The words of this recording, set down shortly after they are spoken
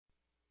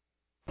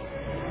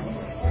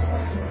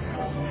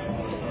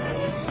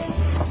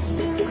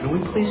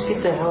please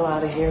get the hell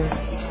out of here?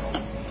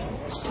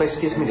 This place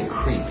gives me the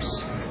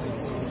creeps.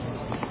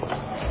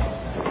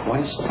 Why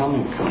is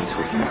Tillman coming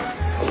through here?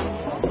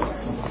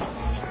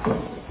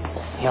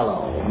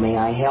 Hello, may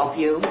I help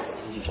you?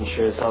 You can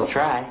sure as hell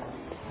try.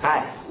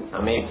 Hi,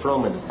 I'm Abe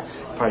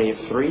Froman. Party of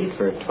 3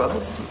 for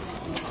 12.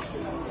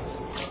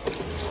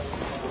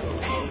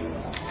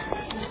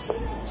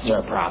 Is there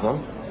a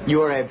problem?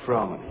 You're Abe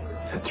Froman.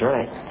 That's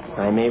right.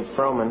 I'm Abe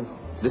Froman.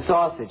 The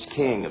Sausage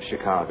King of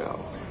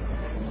Chicago.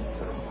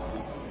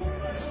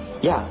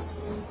 Yeah,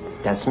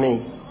 that's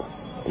me.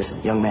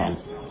 Listen, young man,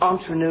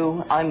 entre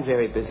nous, I'm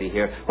very busy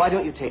here. Why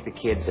don't you take the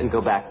kids and go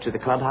back to the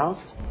clubhouse?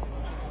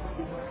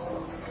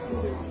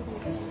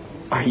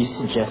 Are you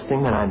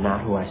suggesting that I'm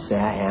not who I say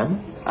I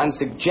am? I'm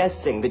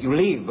suggesting that you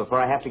leave before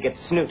I have to get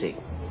snooty.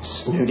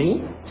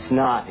 Snooty?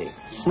 Snotty.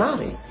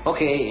 Snotty.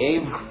 Okay,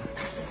 Abe.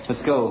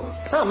 Let's go.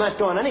 No, I'm not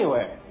going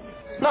anywhere.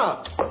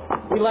 No,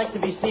 we like to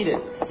be seated.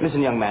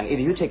 Listen, young man,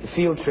 either you take the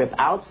field trip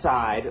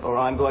outside or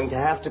I'm going to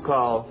have to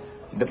call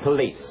the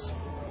police.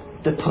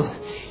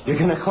 You're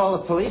going to call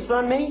the police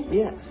on me?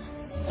 Yes.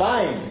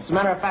 Fine. As a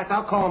matter of fact,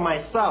 I'll call them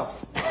myself.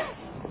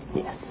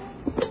 Yes.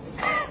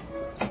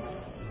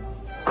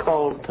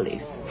 Call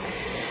police.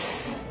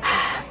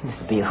 This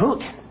will be a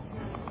hoot.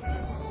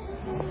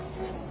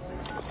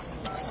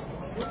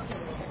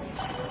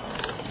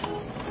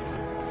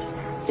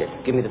 Here,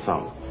 give me the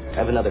phone. I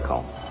have another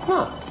call.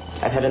 Huh.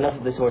 I've had enough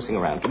of this horsing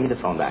around. Give me the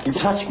phone back. You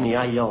touch me,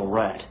 I yell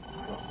rat.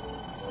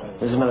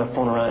 There's another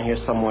phone around here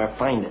somewhere.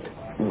 Find it.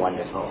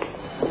 Wonderful.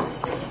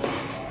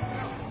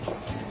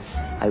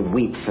 I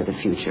weep for the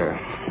future.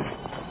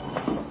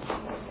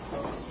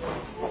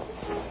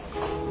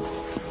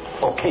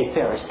 Okay,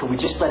 Ferris, can we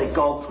just let it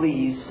go,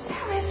 please?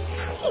 Ferris,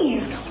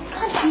 please.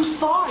 Not too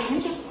far.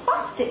 You get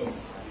busted.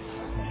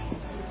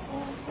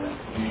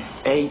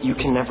 A, you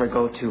can never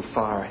go too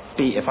far.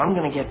 B, if I'm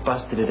going to get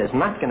busted, it is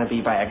not going to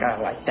be by a guy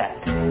like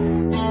that.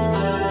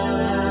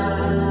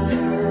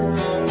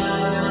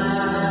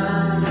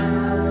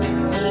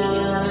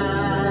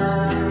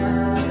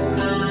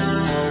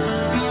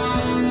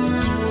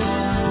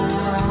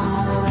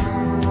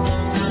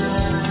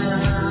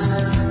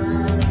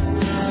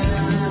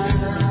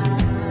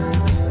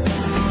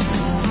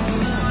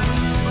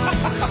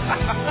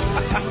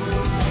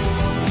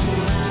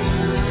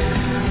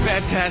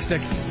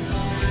 Fantastic.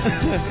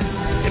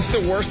 It's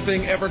the worst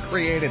thing ever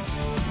created.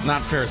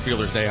 Not Ferris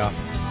Bueller's Day Off.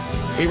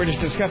 We were just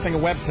discussing a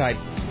website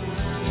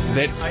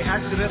that I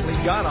accidentally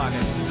got on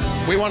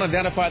it. We want to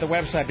identify the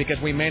website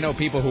because we may know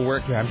people who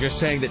work there. I'm just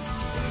saying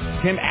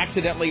that Tim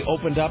accidentally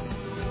opened up,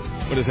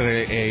 what is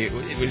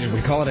it,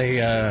 we call it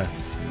a,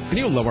 can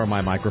you lower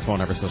my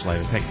microphone ever so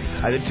slightly?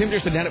 Tim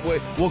just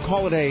identified, we'll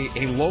call it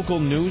a local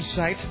news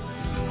site.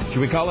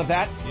 Should we call it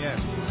that?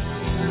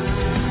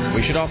 Yeah.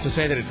 We should also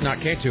say that it's not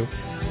K2.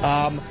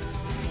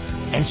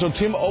 And so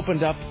Tim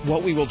opened up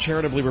what we will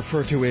charitably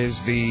refer to as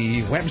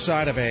the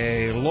website of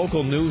a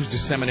local news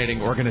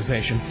disseminating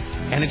organization.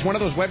 And it's one of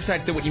those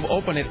websites that when you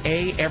open it,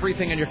 A,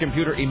 everything on your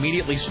computer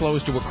immediately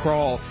slows to a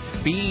crawl.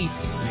 B,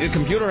 the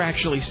computer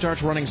actually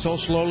starts running so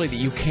slowly that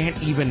you can't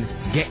even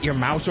get your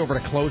mouse over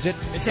to close it.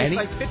 It takes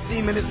like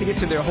 15 minutes to get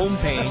to their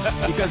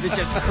homepage because it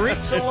just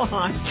creaks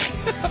along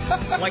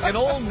like an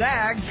old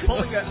nag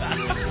pulling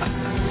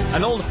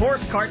an old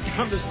horse cart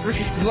down the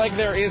street. It's like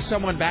there is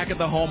someone back at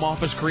the home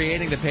office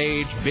creating the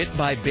page bit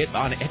by bit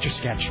on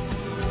Etch-a-Sketch.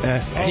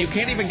 And you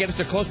can't even get it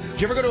to close. Do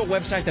you ever go to a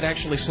website that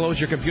actually slows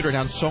your computer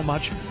down so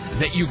much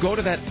that you go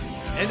to that...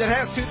 And it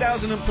has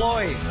 2,000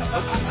 employees.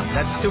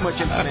 That's too much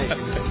information.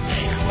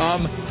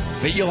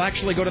 That you'll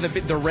actually go to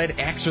the red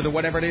X or the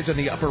whatever it is in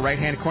the upper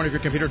right-hand corner of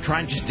your computer,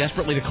 trying just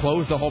desperately to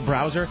close the whole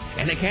browser,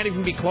 and it can't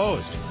even be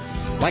closed.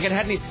 Like it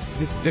hadn't...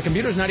 The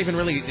computer's not even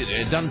really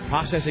done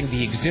processing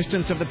the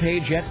existence of the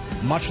page yet,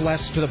 much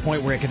less to the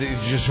point where it could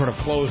just sort of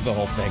close the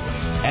whole thing.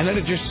 And then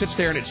it just sits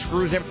there and it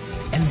screws everything.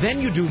 And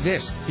then you do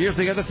this. Here's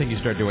the other thing you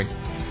start doing.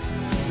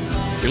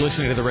 You're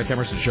listening to the Rick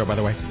Emerson Show, by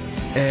the way.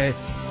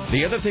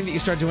 The other thing that you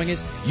start doing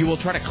is you will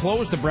try to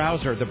close the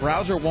browser. The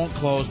browser won't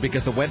close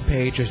because the web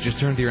page has just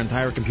turned your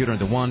entire computer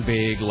into one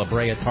big La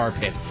Brea tar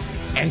pit.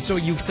 And so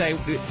you say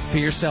to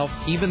yourself,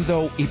 even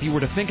though if you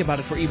were to think about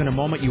it for even a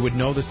moment, you would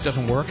know this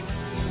doesn't work.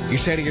 You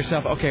say to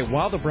yourself, okay,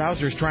 while the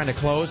browser is trying to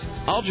close,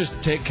 I'll just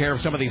take care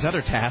of some of these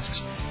other tasks.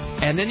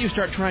 And then you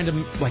start trying to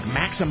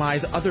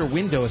maximize other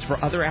windows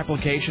for other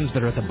applications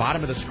that are at the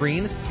bottom of the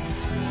screen.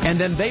 And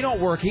then they don't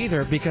work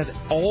either because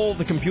all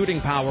the computing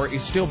power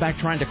is still back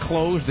trying to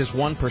close this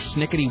one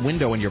persnickety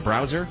window in your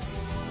browser.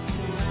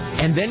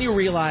 And then you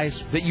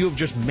realize that you have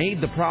just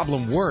made the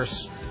problem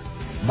worse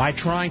by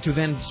trying to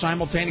then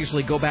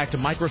simultaneously go back to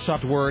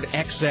Microsoft Word,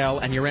 Excel,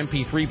 and your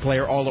MP3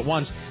 player all at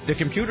once. The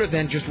computer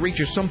then just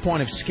reaches some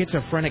point of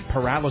schizophrenic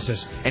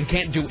paralysis and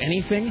can't do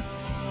anything.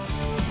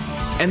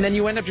 And then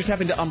you end up just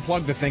having to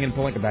unplug the thing and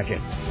pulling it back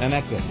in. And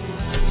that's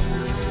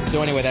it.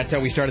 So anyway, that's how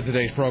we started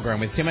today's program,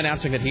 with Tim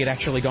announcing that he had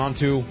actually gone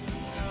to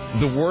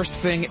the worst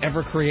thing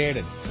ever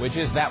created, which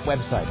is that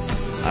website.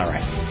 All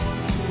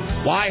right.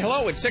 Why,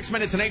 hello, it's 6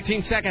 minutes and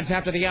 18 seconds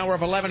after the hour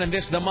of 11, and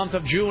this is the month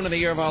of June in the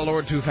year of our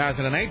Lord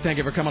 2008. Thank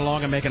you for coming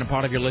along and making a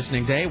part of your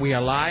listening day. We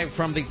are live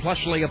from the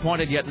plushly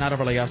appointed yet not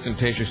overly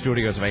ostentatious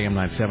studios of AM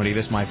 970.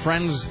 This, my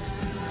friends,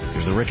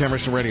 is the Rick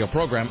Emerson radio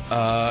program.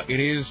 It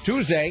is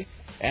Tuesday,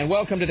 and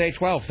welcome to day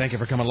 12. Thank you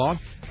for coming along.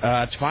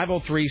 It's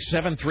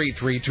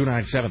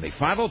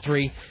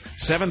 503-733-2970.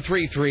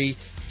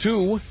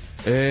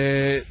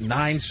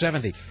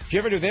 503-733-2970. Do you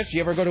ever do this? Do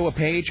you ever go to a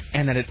page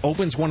and then it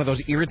opens one of those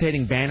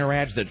irritating banner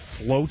ads that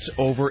floats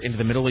over into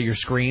the middle of your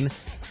screen?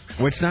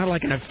 Where it's not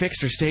like in a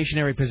fixed or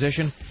stationary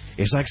position.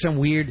 It's like some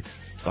weird,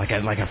 like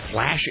a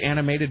flash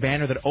animated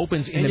banner that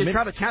opens in the middle. And you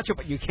try to catch it,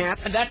 but you can't.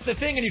 And that's the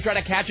thing, and you try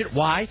to catch it.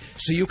 Why?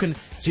 So you can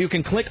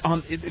click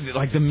on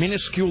like the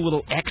minuscule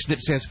little X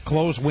that says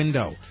close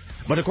window.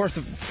 But, of course, the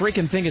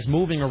freaking thing is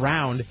moving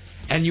around,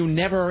 and you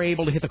never are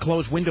able to hit the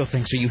close window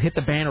thing, so you hit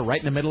the banner right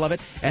in the middle of it,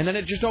 and then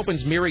it just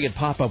opens myriad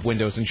pop-up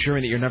windows,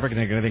 ensuring that you're never going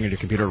to get anything on your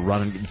computer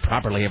run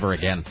properly ever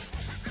again.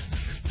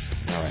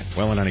 All right.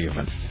 Well, in any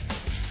event.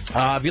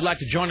 If you'd like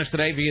to join us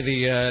today via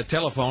the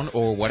telephone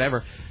or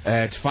whatever,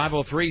 it's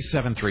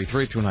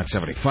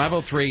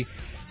 503-733-2970.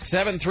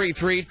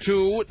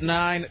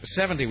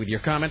 503-733-2970 with your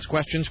comments,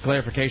 questions,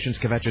 clarifications,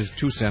 kvetches,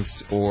 2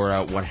 cents,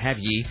 or what have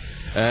ye.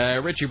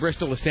 Richie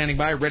Bristol is standing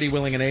by, ready,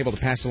 willing, and able to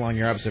pass along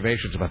your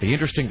observations about the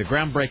interesting, the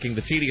groundbreaking,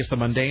 the tedious, the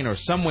mundane, or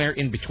somewhere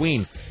in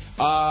between.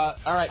 All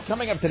right,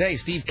 coming up today,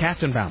 Steve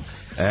Kastenbaum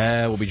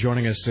will be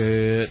joining us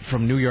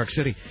from New York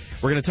City.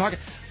 We're going to talk...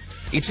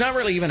 It's not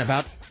really even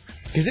about...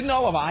 Because isn't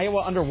all of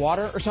Iowa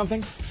underwater or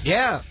something?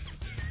 Yeah.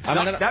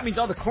 That means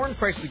all the corn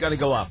prices are going to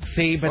go up.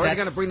 See, but they're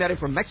going to bring that in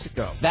from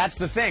Mexico. That's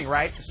the thing,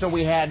 right? So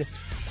we had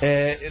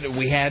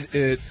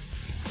the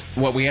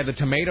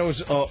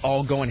tomatoes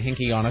all going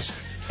hinky on us,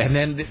 and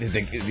then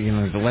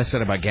the less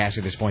said about gas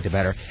at this point, the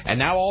better. And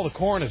now all the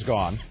corn is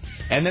gone,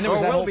 and then there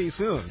was will be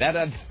soon. That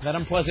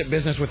unpleasant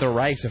business with the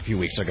rice a few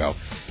weeks ago.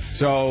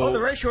 So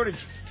the rice shortage.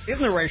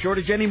 Isn't a rice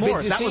shortage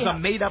anymore? That was a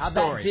made-up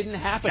story. That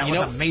didn't happen.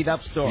 That was a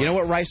made-up story. You know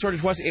what rice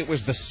shortage was? It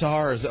was the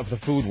SARS of the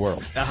food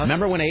world. Uh-huh.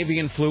 Remember when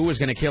avian flu was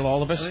going to kill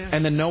all of us? Oh, yeah.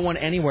 And then no one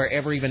anywhere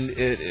ever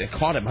even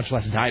caught it, much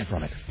less died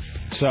from it.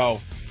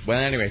 So, well,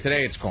 anyway,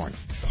 today it's corn.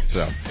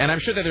 So, and I'm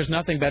sure that there's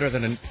nothing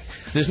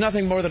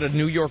more that a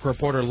New York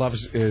reporter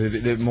loves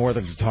more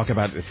than to talk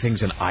about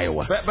things in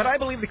Iowa. But I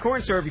believe the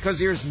corn story because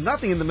there's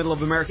nothing in the middle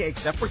of America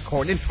except for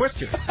corn and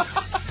twisters.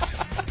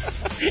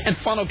 And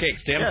funnel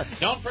cakes, Tim. Yes.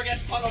 Don't forget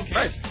funnel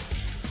cakes.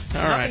 Right.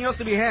 Nothing else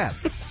to be had.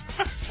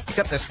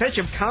 Except the stench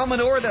of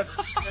Commodore that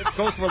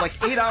goes for like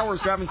 8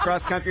 hours driving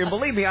cross country. And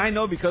believe me, I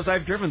know because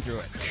I've driven through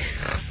it.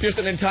 Just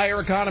an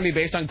entire economy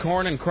based on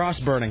corn and cross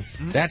burning.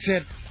 Mm-hmm. That's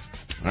it.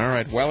 All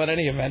right. Well, at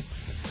any event.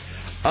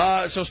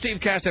 So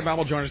Steve Kastenbaum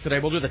will join us today.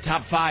 We'll do the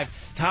top five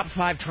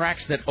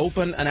tracks that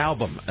open an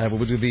album.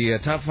 We'll do the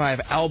top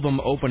 5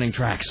 album opening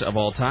tracks of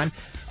all time.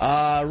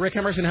 Rick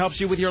Emerson helps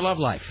you with your love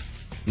life.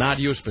 Not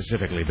you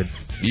specifically, but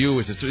you.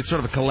 It's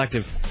sort of a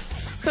collective,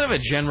 kind of a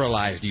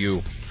generalized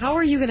you. How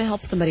are you going to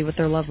help somebody with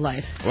their love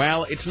life?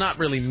 Well, it's not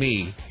really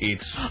me.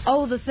 It's...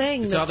 Oh, the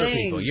thing. It's other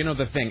people. You know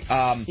the thing.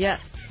 Yes.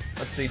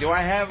 Let's see. Do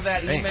I have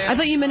that email? I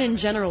thought you meant in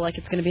general, like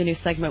it's going to be a new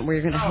segment where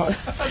you're going to help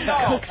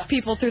coax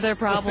people through their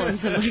problems.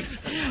 And like,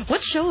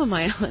 what show am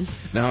I on?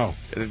 No.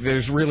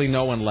 There's really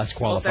no one less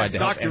qualified to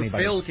help anybody.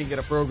 Dr. Phil can get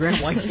a program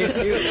like you.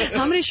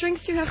 How many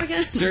shrinks do you have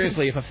again?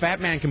 Seriously, if a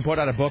fat man can put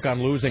out a book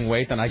on losing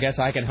weight, then I guess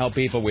I can help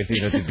people with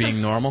being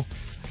normal.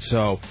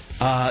 So,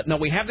 no,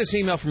 we have this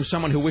email from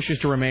someone who wishes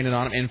to remain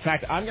anonymous. In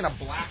fact, I'm going to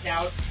black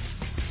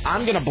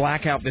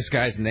out this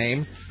guy's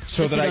name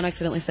so that I don't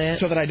accidentally say it.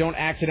 So that I don't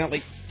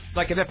accidentally...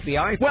 Like an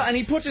FBI. Well, and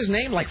he puts his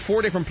name like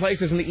 4 different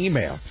places in the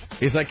email.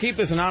 He's like, keep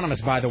this anonymous,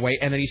 by the way,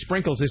 and then he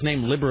sprinkles his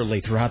name liberally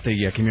throughout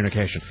the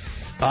communication.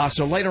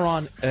 So later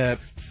on,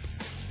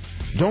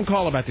 don't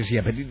call about this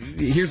yet, but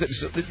here's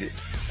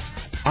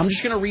I'm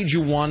just going to read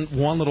you one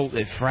little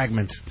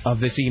fragment of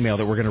this email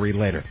that we're going to read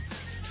later.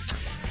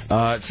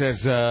 It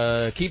says,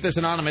 keep this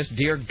anonymous.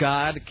 Dear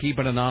God, keep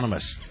it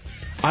anonymous.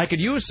 I could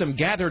use some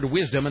gathered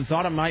wisdom and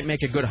thought it might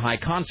make a good high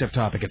concept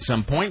topic at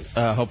some point,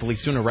 hopefully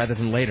sooner rather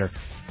than later.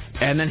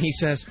 And then he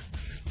says,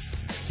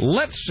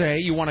 let's say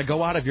you want to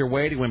go out of your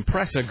way to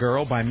impress a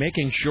girl by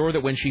making sure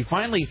that when she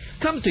finally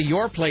comes to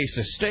your place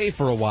to stay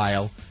for a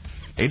while,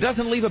 it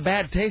doesn't leave a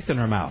bad taste in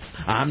her mouth.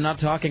 I'm not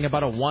talking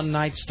about a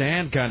one-night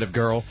stand kind of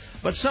girl,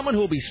 but someone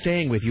who will be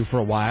staying with you for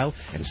a while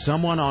and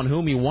someone on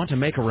whom you want to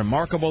make a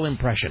remarkable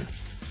impression.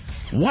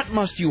 What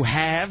must you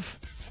have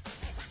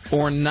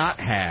or not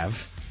have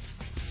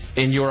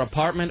in your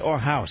apartment or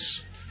house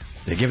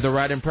to give the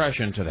right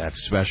impression to that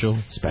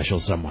special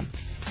someone?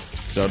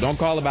 So don't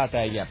call about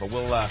that yet, but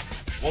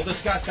we'll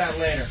discuss that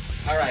later.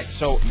 All right,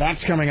 so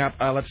that's coming up.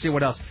 Let's see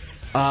what else.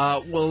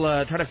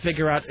 We'll try to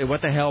figure out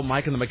what the hell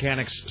Mike and the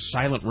Mechanic's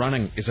silent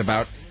running is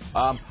about.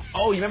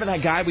 You remember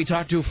that guy we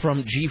talked to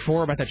from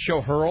G4 about that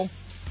show Hurl?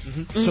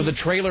 Mm-hmm. So the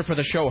trailer for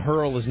the show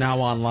Hurl is now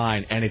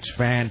online, and it's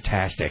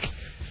fantastic.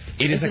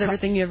 Is it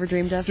everything you ever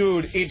dreamed of?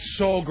 Dude, it's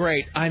so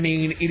great. I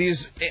mean, it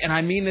is, and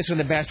I mean this in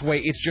the best way,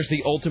 it's just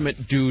the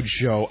ultimate dude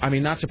show. I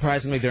mean, not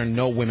surprisingly, there are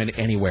no women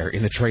anywhere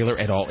in the trailer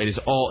at all.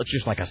 It's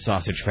just like a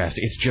sausage fest.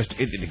 It's just,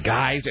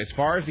 guys, as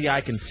far as the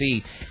eye can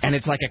see, and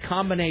it's like a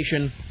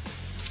combination,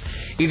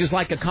 it is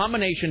like a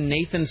combination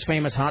Nathan's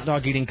Famous Hot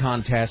Dog Eating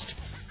Contest,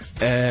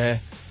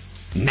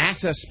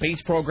 NASA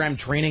space program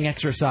training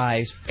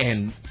exercise,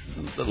 and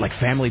like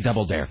family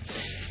double dare.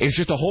 It's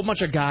just a whole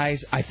bunch of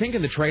guys. I think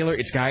in the trailer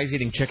it's guys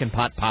eating chicken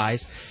pot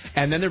pies,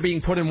 and then they're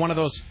being put in one of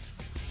those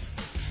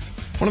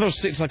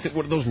things, like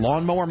one of those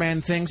lawnmower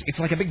man things. It's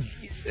like a big,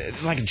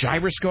 it's like a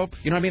gyroscope.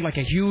 You know what I mean? Like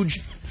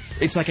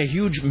it's like a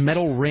huge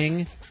metal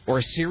ring or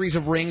a series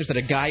of rings that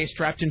a guy is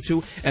strapped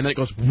into, and then it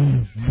goes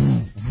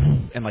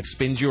and like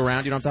spins you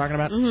around. You know what I'm talking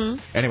about?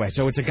 Mm-hmm. Anyway,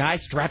 so it's a guy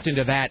strapped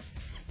into that.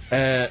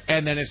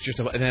 And then it's just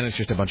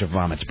a bunch of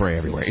vomit spray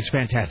everywhere. It's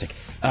fantastic.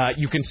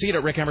 You can see it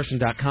at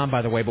rickemerson.com,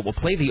 by the way, but we'll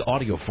play the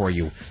audio for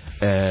you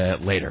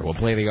later. We'll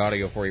play the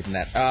audio for you from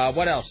that.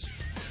 What else?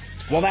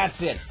 Well,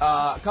 that's it.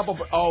 A couple.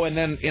 Oh, and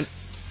then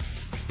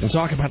we'll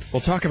talk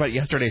about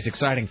yesterday's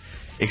exciting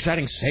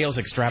sales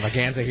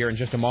extravaganza here in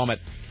just a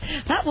moment.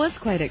 That was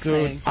quite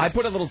exciting. Dude, I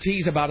put a little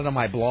tease about it on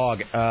my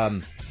blog.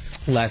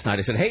 Last night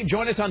I said, hey,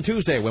 join us on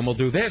Tuesday when we'll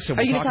do this. And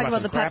Are you going to talk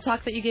about the pep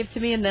talk that you gave to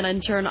me, and then in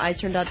turn I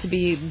turned out to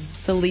be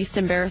the least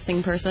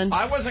embarrassing person?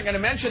 I wasn't going to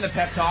mention the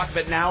pep talk,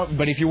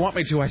 but if you want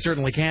me to, I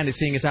certainly can,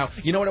 seeing as how...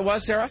 You know what it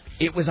was, Sarah?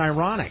 It was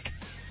ironic.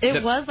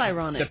 It was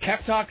ironic. The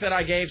pep talk that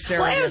I gave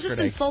Sarah yesterday. I was just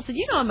insulted.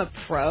 You know I'm a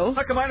pro.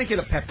 How come I didn't get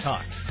a pep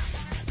talk?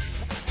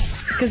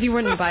 Because you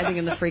weren't imbibing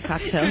in the free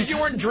cocktail. You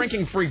weren't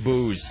drinking free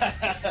booze.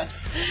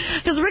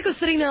 Because Rick was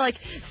sitting there like,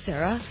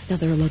 Sarah, now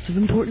there are lots of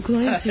important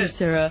clients here,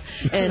 Sarah,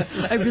 and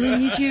I really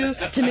need you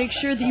to make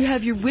sure that you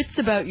have your wits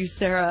about you,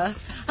 Sarah.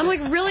 I'm like,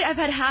 really? I've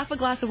had half a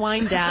glass of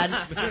wine, Dad.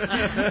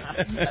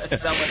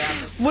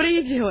 What are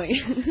you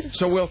doing?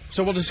 So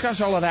we'll discuss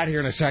all of that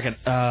here in a second,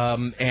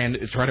 and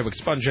try to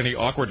expunge any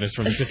awkwardness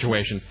from the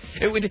situation.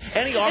 Any awkwardness?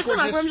 It's not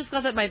awkward. I'm just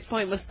glad that my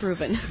point was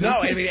proven. No,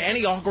 I mean,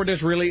 any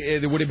awkwardness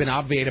really would have been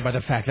obviated by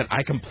the fact that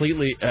I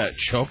completely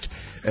choked.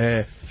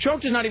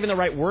 Choked is not even the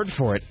right word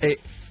for it.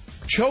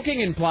 Choking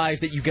implies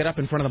that you get up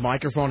in front of the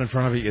microphone in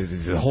front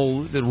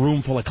of the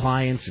room full of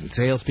clients and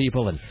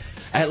salespeople and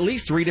at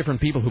least 3 different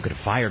people who could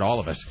have fired all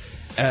of us.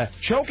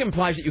 Choke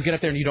implies that you get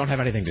up there and you don't have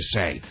anything to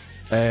say.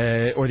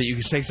 Or that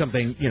you say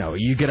something,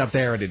 you get up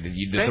there and...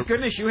 Thank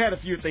goodness you had a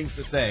few things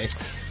to say.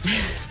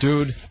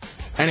 Dude.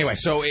 Anyway,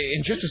 so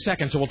in just a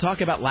second, we'll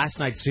talk about last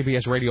night's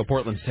CBS Radio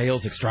Portland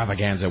sales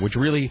extravaganza, which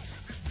really...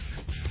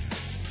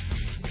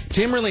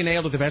 Tim really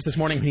nailed it the best this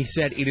morning when he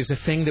said it is a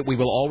thing that we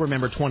will all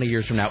remember 20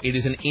 years from now. It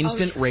is an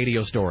instant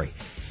radio story.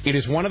 It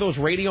is one of those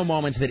radio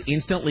moments that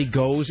instantly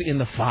goes in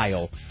the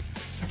file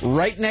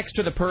right next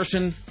to the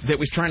person that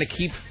was trying to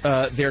keep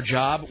their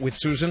job with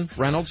Susan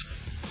Reynolds,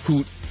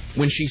 who,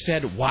 when she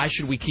said, why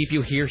should we keep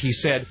you here, he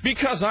said,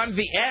 because I'm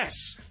the S.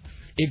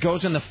 It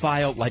goes in the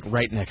file like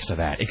right next to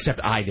that, except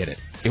I did it.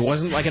 It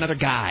wasn't like another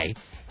guy.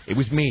 It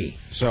was me.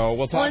 So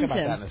we'll talk about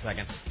that in a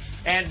second.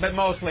 But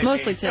mostly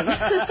Tim.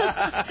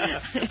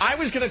 I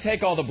was going to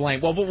take all the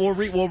blame. Well, we'll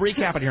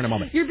recap it here in a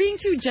moment. You're being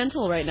too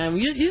gentle right now.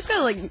 You just got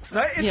to,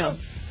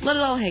 let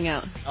it all hang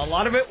out. A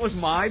lot of it was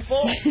my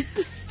fault.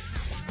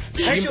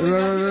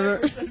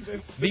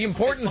 The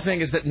important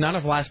thing is that none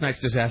of last night's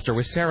disaster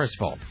was Sarah's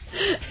fault.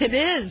 It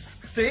is.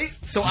 See?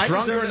 So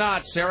Drunk or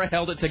not, Sarah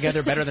held it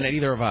together better than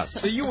either of us.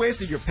 So you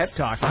wasted your pep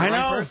talk. I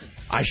know.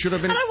 I should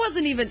have been... And I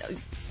wasn't even...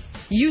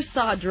 You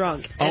saw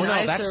drunk, and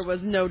I there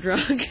was no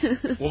drunk.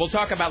 Well, we'll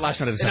talk about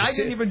last night. And I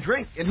didn't even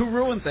drink, and who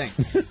ruined things?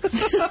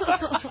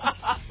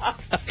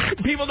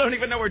 People don't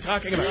even know what we're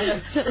talking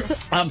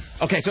about.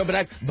 Okay, so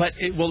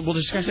we'll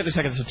discuss it in a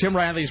second. So Tim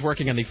Riley is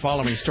working on the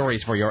following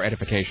stories for your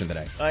edification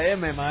today. I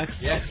am I?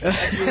 Yes,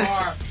 you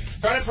are.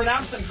 Try to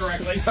pronounce them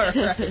correctly. All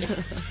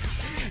right.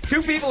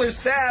 2 people are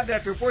stabbed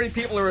after 40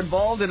 people are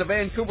involved in a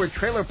Vancouver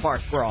trailer park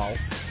brawl.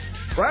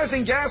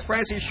 Rising gas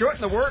prices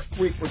shorten the work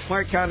week for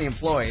Clark County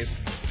employees.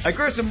 A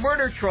gruesome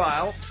murder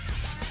trial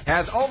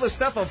has all the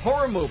stuff of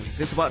horror movies.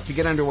 It's about to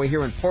get underway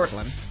here in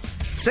Portland.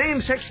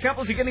 Same-sex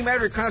couples are getting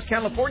married across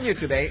California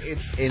today.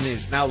 It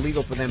is now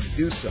legal for them to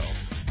do so.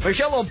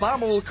 Michelle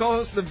Obama will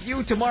co-host The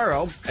View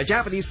tomorrow. A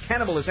Japanese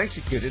cannibal is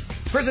executed.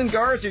 Prison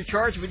guards are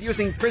charged with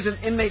using prison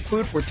inmate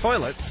food for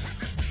toilets.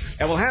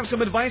 And we'll have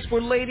some advice for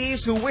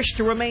ladies who wish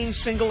to remain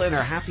single and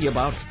are happy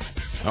about it.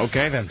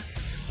 Okay, then.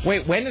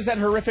 Wait, when does that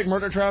horrific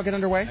murder trial get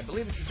underway? I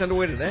believe it's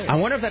underway today. I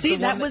wonder if that's the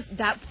one...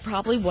 that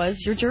probably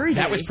was your jury duty.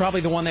 That was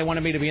probably the one they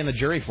wanted me to be in the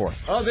jury for.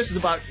 Oh, this is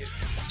about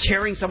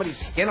tearing somebody's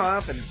skin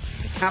off and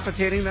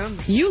decapitating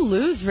them? You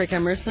lose, Rick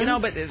Emerson.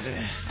 But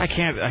I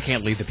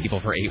can't leave the people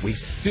for 8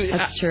 weeks. Dude,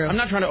 that's true. I'm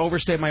not trying to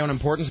overstate my own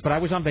importance, but I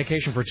was on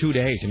vacation for 2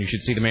 days, and you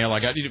should see the mail I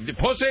got.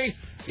 Pussy!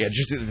 Yeah,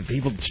 just the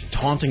people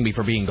taunting me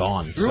for being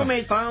gone.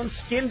 Roommate found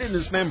skinned and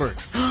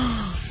dismembered.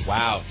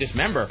 Wow,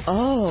 dismember.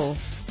 Oh.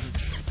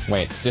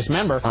 Wait,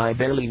 dismember? I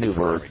barely knew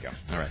her. There we go.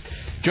 All right.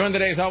 Joined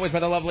today, as always, by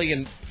the lovely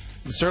and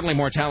certainly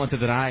more talented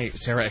than I,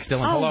 Sarah X.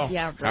 Dillon. Oh, hello.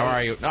 yeah, right. How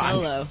are you? No,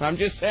 Hello. I'm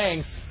just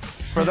saying,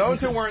 for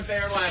those who weren't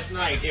there last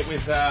night, it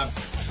was...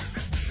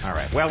 All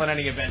right. Well, in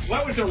any event,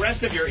 what was the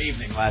rest of your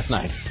evening last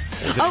night?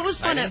 It was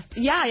fun. I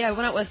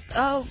went out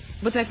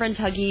with my friend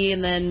Tuggy,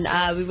 and then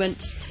we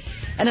went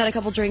and had a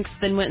couple drinks,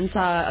 then went and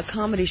saw a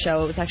comedy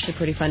show. It was actually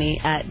pretty funny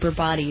at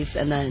Brabati's,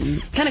 and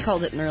then kind of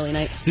called it an early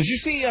night. Did you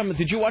see?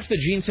 Did you watch the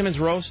Gene Simmons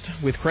roast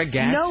with Craig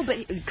Gass? No, but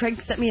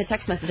Craig sent me a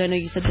text message. I know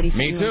you said that he.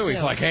 Me too.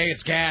 He's like, "Hey,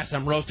 it's Gass.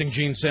 I'm roasting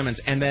Gene Simmons,"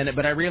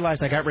 but I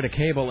realized I got rid of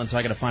cable, and so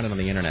I got to find it on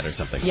the internet or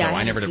something. Yeah, so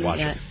I never did watch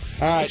it.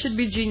 It should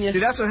be genius. See,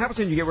 that's what happens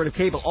when you get rid of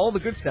cable. All the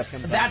good stuff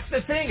comes out. That's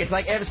the thing. It's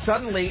like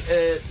suddenly,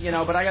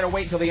 but I got to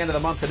wait until the end of the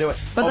month to do it.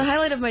 But the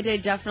highlight of my day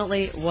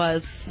definitely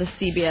was the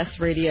CBS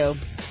radio.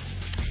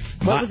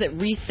 What was it?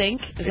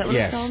 Rethink? Is that what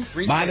it's called?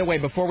 By the way,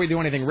 before we do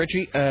anything,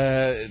 Richie,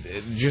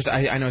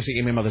 I know I see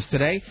email this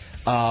today.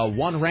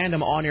 One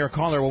random on-air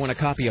caller will win a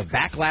copy of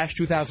Backlash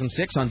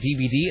 2006 on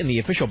DVD and the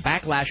official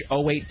Backlash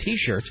 08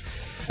 T-shirt.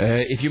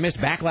 If you missed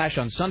Backlash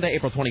on Sunday,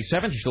 April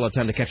 27th, you still have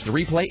time to catch the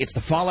replay. It's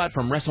the fallout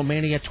from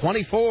WrestleMania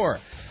 24.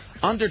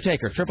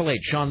 Undertaker, Triple H,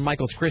 Shawn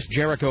Michaels, Chris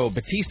Jericho,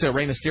 Batista,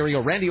 Rey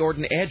Mysterio, Randy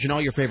Orton, Edge, and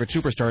all your favorite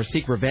superstars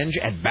seek revenge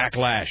at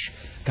Backlash.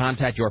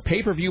 Contact your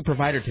pay-per-view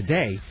provider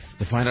today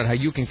to find out how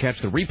you can catch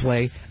the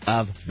replay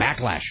of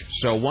Backlash.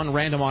 So one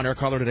random on-air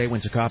caller today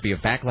wins a copy of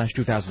Backlash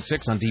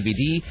 2006 on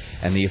DVD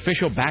and the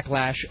official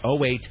Backlash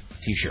 08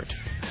 T-shirt.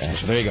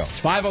 So there you go.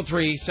 It's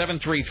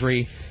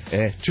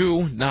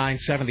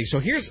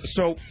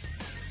 503-733-2970.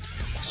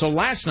 So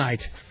last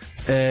night,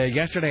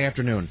 yesterday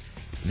afternoon,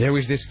 there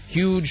was this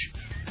huge...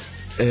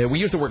 we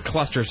use the word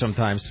cluster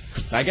sometimes.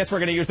 I guess we're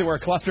going to use the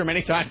word cluster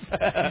many times.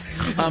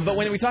 But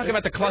when we talk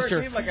about the cluster...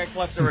 It seems like a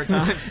cluster at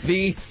times.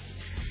 The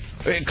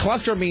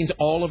cluster means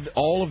all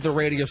of the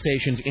radio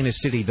stations in a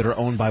city that are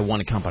owned by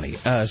one company.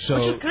 Which is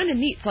kind of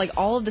neat. So, like,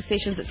 all of the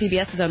stations that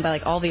CBS is owned by,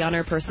 like, all the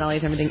on-air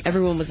personalities and everything,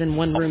 everyone was in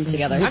one room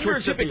together. Which we're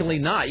typically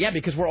not. Yeah,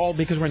 because we're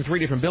in three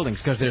different buildings.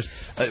 Because there's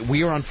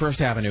we are on First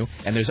Avenue,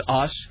 and there's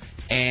us,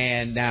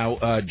 and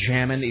now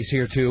Jammin' is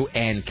here too,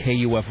 and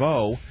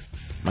KUFO.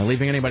 Am I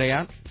leaving anybody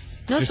out?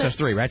 No, just us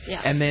three, right? Yeah.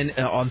 And then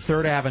on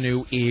 3rd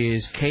Avenue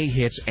is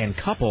K-Hits and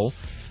Couple.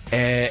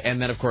 And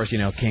then, of course,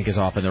 Kink is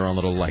off in their own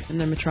little, like, in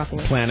their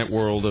metropolis. Planet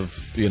world of,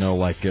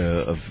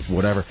 of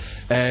whatever.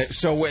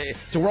 So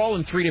we're all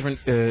in three different,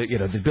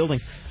 the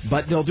buildings.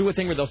 But they'll do a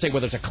thing where they'll say,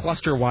 well, there's a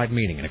cluster-wide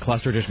meeting. And a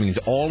cluster just means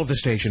all of the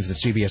stations that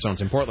CBS owns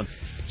in Portland.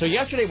 So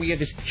yesterday we had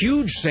this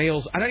huge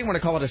sales, I don't even want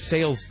to call it a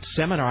sales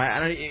seminar.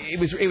 It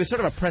was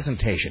sort of a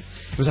presentation.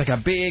 It was like a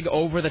big,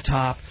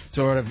 over-the-top,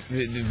 sort of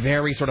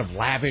very sort of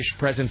lavish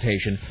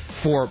presentation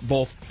for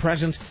both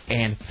present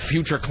and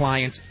future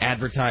clients,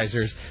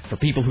 advertisers, for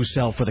people who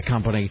sell for the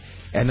company.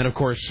 And then, of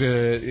course,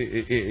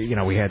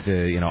 we had,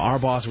 our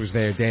boss was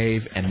there,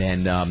 Dave, and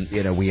then,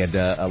 we had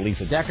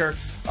Lisa Decker,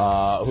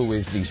 who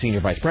is the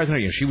senior vice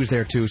president. She was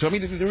there, too. So, I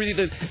mean, there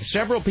were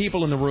several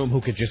people in the room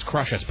who could just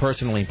crush us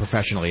personally and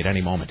professionally at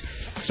any moment.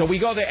 So we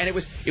go there, and it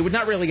was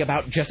not really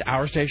about just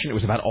our station. It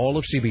was about all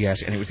of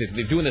CBS, and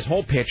they're doing this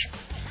whole pitch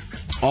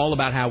all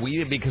about how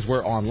because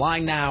we're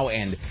online now,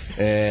 and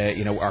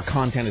our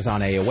content is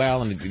on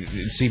AOL, and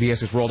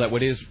CBS has rolled out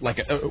what is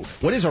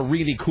a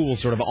really cool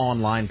sort of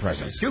online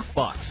presence.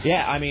 Jukebox.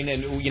 Yeah, I mean,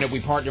 and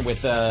we partner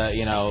with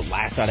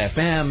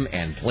Last.fm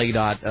and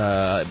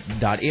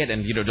Play.it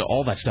and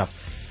all that stuff.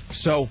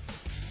 So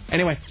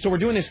anyway, we're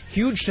doing this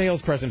huge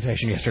sales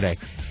presentation yesterday,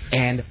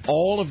 and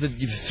all of the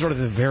sort of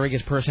the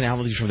various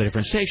personalities from the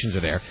different stations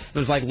are there.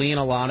 There's like Lee and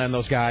Alana and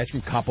those guys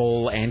from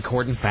Couple, and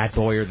Cord and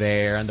Fatboy are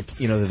there, and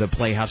the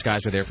Playhouse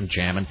guys are there from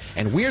Jammin',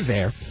 and we're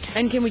there.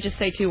 And can we just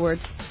say 2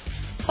 words?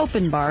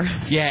 Open bar.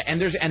 Yeah,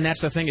 and that's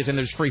the thing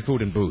there's free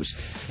food and booze,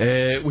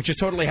 which is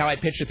totally how I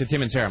pitched it to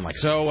Tim and Sarah. I'm like,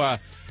 so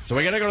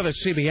we got to go to the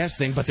CBS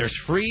thing, but there's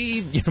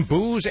free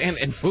booze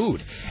and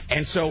food,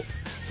 and so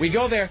we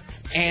go there,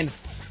 and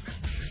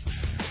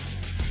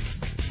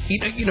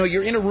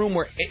you're in a room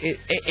where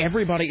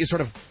everybody is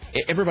sort of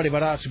everybody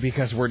but us,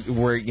 because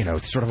we're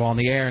sort of on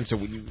the air, and so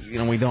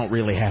we don't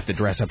really have to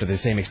dress up to the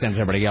same extent as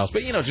everybody else.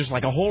 But just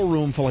like a whole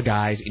room full of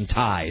guys in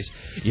ties,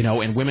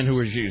 and women who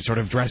are sort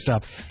of dressed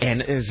up,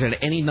 and there's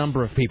any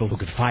number of people who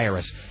could fire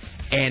us,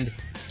 and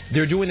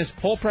they're doing this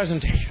whole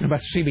presentation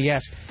about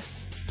CBS.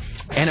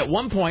 And at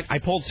one point, I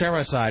pulled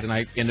Sarah aside, and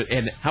what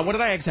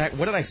did I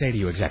say to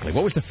you exactly?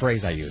 What was the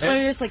phrase I used? So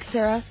you're just like,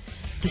 Sarah,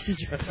 this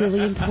is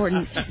really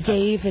important.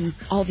 Dave and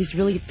all these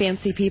really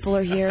fancy people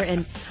are here.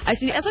 And as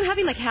I'm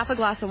having like half a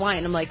glass of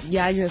wine, I'm like,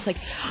 yeah. And you're just like,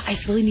 I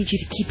just really need you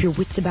to keep your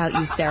wits about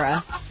you,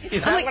 Sarah.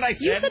 Is that what I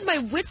said? You said my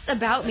wits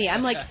about me.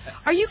 I'm like,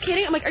 are you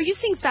kidding? I'm like, are you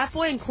seeing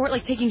Fatboy and Court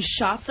like taking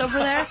shots over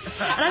there?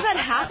 And I've had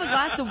half a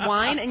glass of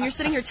wine, and you're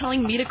sitting here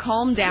telling me to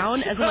calm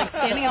down as I'm like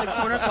standing in the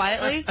corner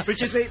quietly. But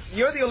you say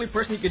you're the only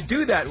person you could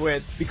do that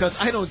with, because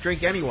I don't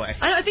drink anyway.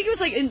 I think it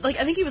was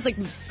I think he was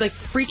like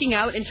freaking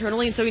out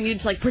internally, and so he needed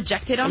to like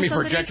project it on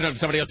somebody. projecting on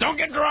somebody else. Don't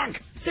get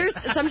drunk.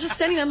 Seriously, so I'm just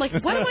standing there. I'm like,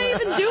 what am I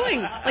even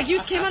doing? Like,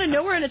 you came out of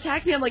nowhere and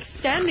attacked me. I'm like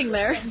standing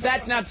there.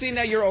 Now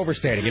you're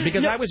overstating it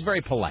because I was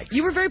very polite.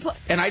 You were very polite.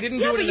 And I didn't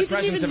do it in the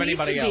presence of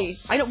anybody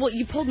else. I know. Well,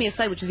 you pulled me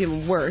aside, which is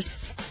even worse.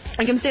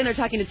 Like, I'm standing there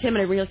talking to Tim,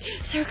 and I realized,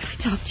 Sarah, can I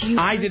talk to you?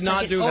 I did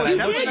not do that. I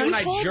looked at you and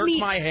I jerked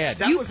my head.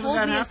 You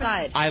pulled me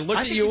aside. I looked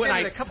at you and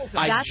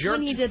I jerked.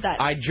 When he did that.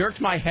 I jerked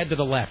my head to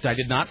the left. I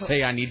did not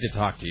say I need to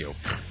talk to you.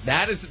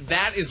 That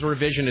is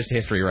revisionist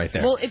history right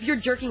there. Well, if you're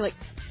jerking like,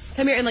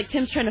 come here, and like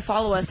Tim's trying to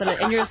follow us,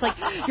 and you're just like,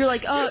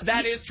 oh.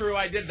 That is true.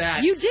 I did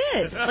that. You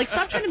did. Like,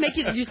 stop trying to make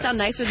you sound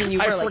nicer than you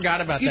were. I forgot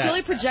about that. You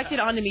totally projected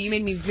onto me. You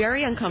made me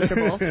very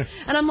uncomfortable,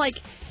 and I'm like.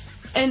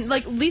 And,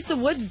 like, Lisa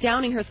Wood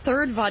downing her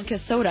third vodka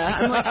soda.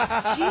 I'm like,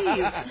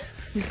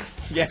 jeez.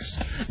 Yes.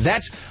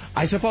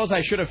 I suppose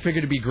I should have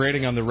figured to be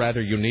grading on the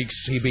rather unique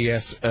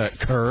CBS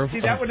curve. See,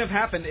 that wouldn't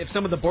have happened if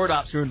some of the board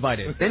ops were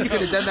invited. Then you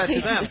could have done that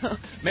to them.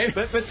 Maybe.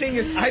 But seeing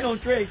as I don't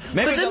drink.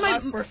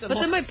 But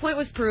then my point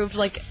was proved,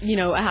 like,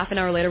 a half an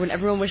hour later when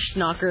everyone was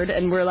schnockered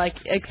and we're like,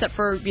 except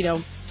for,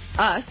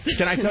 us.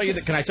 Can I tell you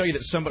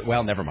that somebody...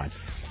 Well, never mind.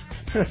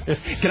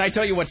 Can I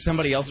tell you what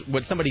somebody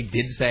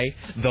did say,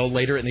 though,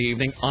 later in the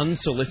evening,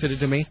 unsolicited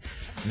to me?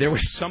 There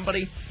was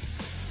somebody,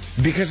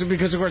 because of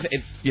course, I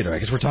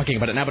guess we're talking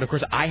about it now, but of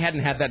course I hadn't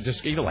had that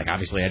discussion, like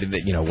obviously I did,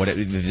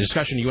 the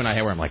discussion you and I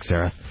had where I'm like,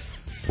 Sarah,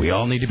 we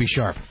all need to be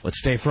sharp. Let's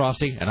stay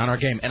frosty and on our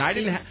game. And I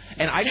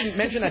didn't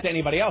mention that to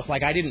anybody else.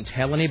 Like I didn't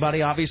tell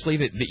anybody, obviously,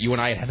 that you and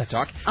I had that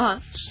talk.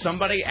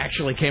 Somebody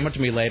actually came up to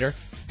me later.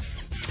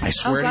 I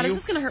swear to you. Is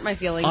this going to hurt my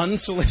feelings?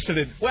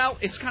 Unsolicited. Well,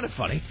 it's kind of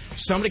funny.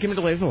 Somebody came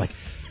into the later like,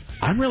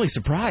 I'm really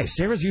surprised.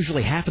 Sarah's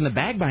usually half in the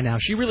bag by now.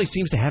 She really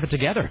seems to have it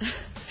together.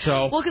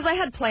 So. Well, because I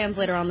had plans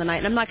later on the night,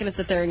 and I'm not going to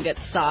sit there and get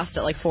sauced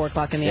at like 4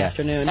 o'clock in the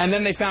afternoon. And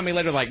then they found me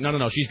later like,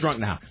 no, she's drunk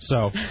now.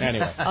 So,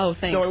 anyway. Oh,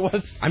 thanks. So it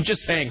was, I'm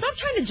just saying. Stop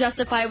trying to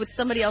justify it with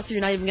somebody else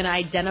you're not even going to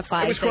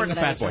identify. I was courting a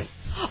fat boy.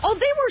 Oh,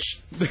 they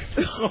were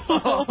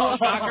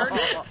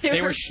schnockered. They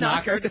were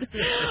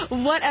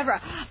schnockered. Whatever.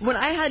 When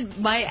I had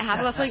my half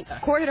a glass of wine,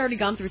 Court had already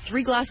gone through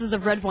 3 glasses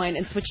of red wine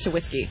and switched to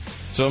whiskey.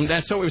 So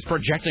it was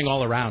projecting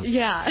all around.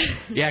 Yeah.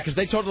 Yeah, because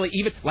they totally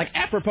even like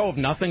apropos of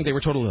nothing, they were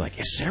totally like,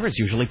 Sarah's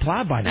usually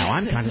plowed by now.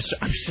 I'm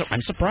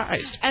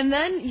surprised. And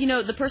then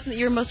the person that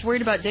you're most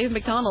worried about, Dave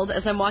McDonald,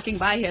 as I'm walking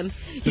by him.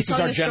 This is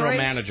our general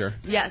manager.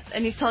 Yes,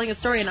 and he's telling a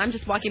story, and I'm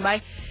just walking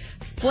by.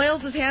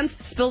 Flails his hands,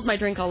 spills my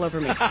drink all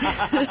over me.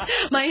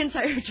 My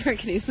entire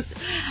drink. And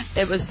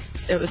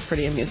it was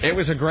pretty amusing. It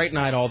was a great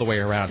night all the way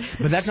around.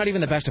 But that's not even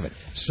the best of it.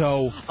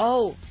 So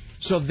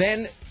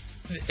then,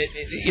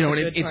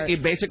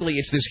 basically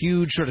it's this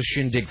huge sort of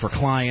shindig for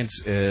clients,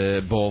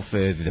 both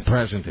the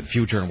present and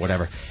future and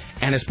whatever.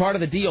 And as part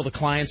of the deal, the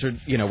clients are,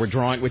 we're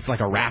drawing with like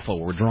a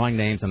raffle. We're drawing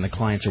names and the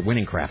clients are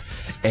winning crap.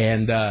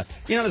 And,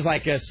 there's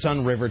like a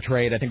Sun River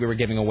trade I think we were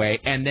giving away.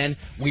 And then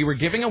we were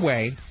giving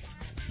away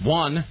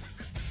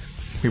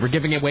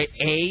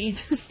a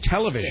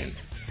television.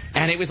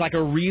 And it was like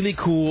a really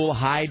cool,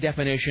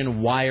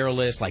 high-definition,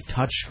 wireless, like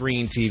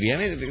touchscreen TV. I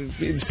mean,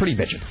 it's pretty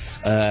bitchin'.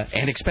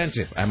 And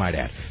expensive, I might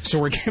add. So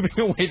we're giving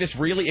away this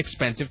really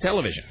expensive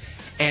television.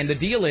 And the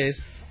deal is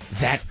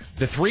that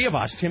the 3 of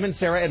us, Tim and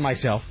Sarah and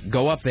myself,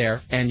 go up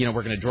there, and,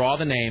 we're going to draw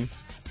the name,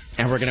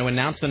 and we're going to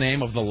announce the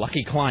name of the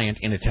lucky client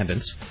in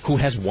attendance who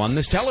has won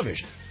this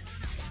television.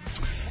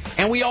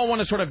 And we all want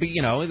to sort of be,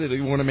 we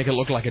want to make it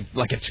look like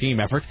a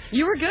team effort.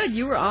 You were good.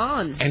 You were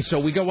on. And so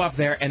we go up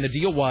there, and the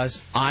deal was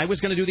I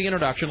was going to do the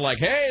introduction like,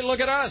 hey, look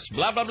at us,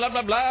 blah, blah, blah,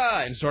 blah,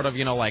 blah, and sort of,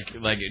 like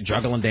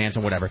juggle and dance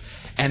and whatever.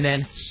 And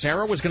then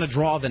Sarah was going to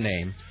draw the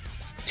name.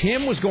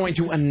 Tim was going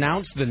to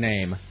announce the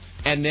name.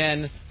 And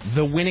then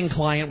the winning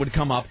client would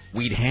come up.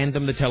 We'd hand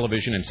them the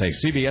television and say,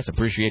 CBS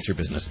appreciates your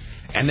business.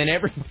 And then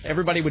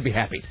everybody would be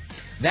happy.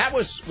 That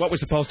was what was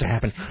supposed to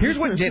happen. Here's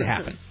what did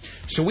happen.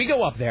 So we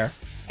go up there.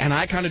 And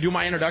I kind of do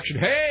my introduction.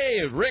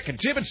 Hey, Rick and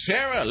Tim and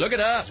Sarah, look at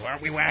us.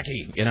 Aren't we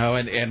wacky?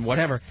 And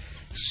whatever.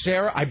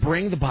 Sarah, I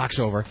bring the box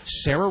over.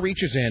 Sarah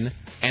reaches in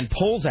and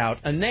pulls out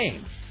a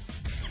name.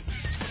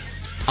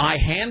 I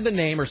hand the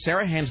name, or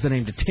Sarah hands the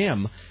name to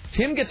Tim.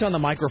 Tim gets on the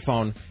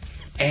microphone,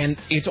 and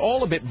it's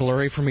all a bit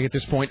blurry for me at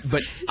this point.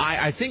 But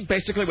I think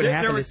basically what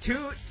happened is...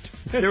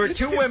 There were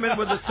 2 women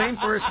with the same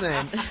first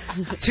name,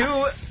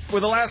 2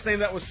 with a last name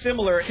that was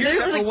similar,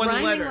 except for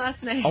one letter.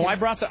 Last name. Oh, I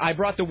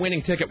brought the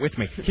winning ticket with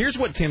me. Here's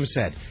what Tim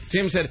said.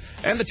 Tim said,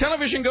 and the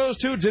television goes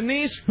to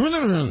Denise.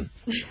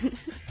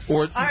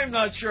 Or I'm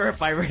not sure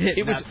if I read it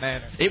in that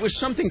manner. It was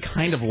something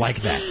kind of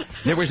like that.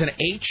 There was an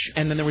H,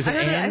 and then there was an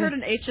N. I heard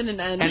an H and an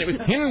N. And it was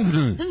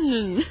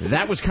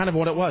that was kind of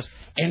what it was.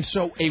 And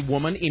so a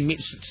woman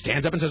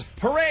stands up and says,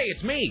 hooray,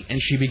 it's me.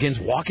 And she begins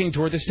walking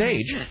toward the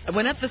stage.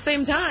 When at the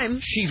same time...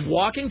 She's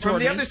walking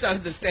toward From the other side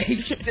of the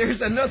stage,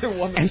 there's another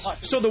woman. And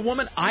so the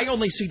woman, I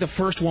only see the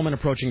first woman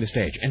approaching the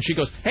stage. And she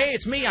goes, hey,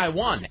 it's me, I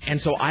won.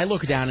 And so I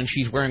look down, and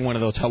she's wearing one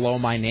of those hello,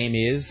 my name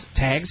is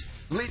tags.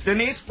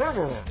 Denise?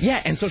 Yeah,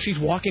 and so she's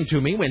walking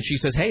to me when she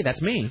says, hey,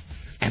 that's me.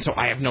 And so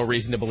I have no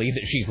reason to believe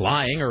that she's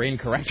lying or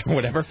incorrect or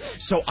whatever.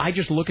 So I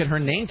just look at her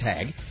name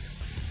tag,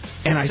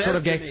 And I sort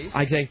of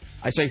I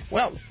say,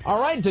 well, all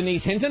right,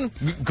 Denise Hinton,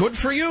 good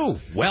for you.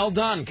 Well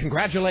done.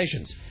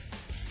 Congratulations.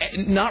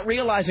 Not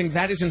realizing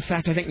that is, in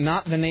fact, I think,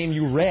 not the name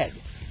you read.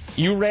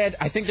 You read,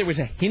 I think there was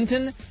a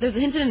Hinton. There's a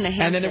Hinton and a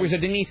Hampton. And then there was a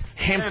Denise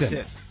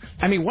Hampton.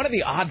 I mean, what are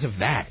the odds of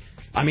that?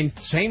 I mean,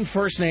 same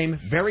first name,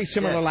 very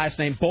similar last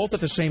name, both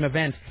at the same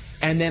event.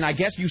 And then I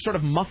guess you sort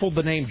of muffled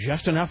the name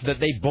just enough that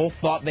they both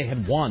thought they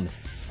had won.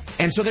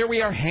 And so there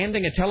we are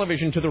handing a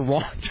television to the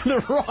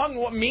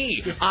wrong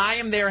me. I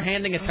am there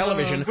handing a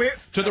television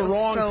to the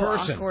wrong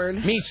person.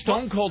 Awkward. Me,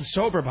 stone cold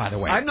sober, by the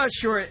way. I'm not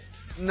sure.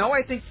 No,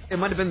 I think it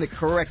might have been the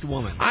correct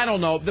woman. I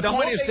don't know. The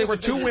point is, there were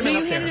two women up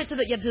there. You handed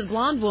it to the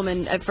blonde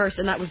woman at first,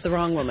 and that was the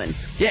wrong woman.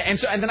 Yeah, and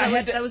then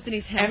that was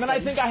Denise Hampton. And then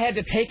I think I had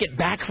to take it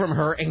back from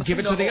her and give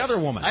it to the other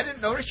woman. I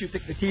didn't notice you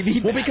took the TV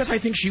back. Well, because I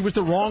think she was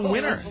the wrong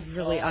winner.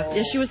 Really,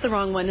 yeah, she was the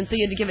wrong one, and so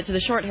you had to give it to the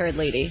short-haired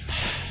lady.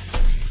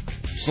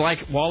 It's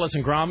like Wallace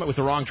and Gromit with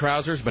the wrong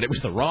trousers, but it was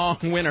the wrong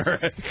winner.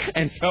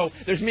 And so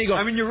there's me going,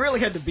 I mean, you really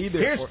had to be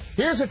there.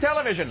 Here's a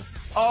television.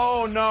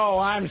 Oh, no,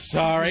 I'm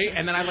sorry.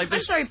 And then I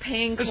I'm sorry,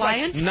 paying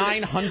client.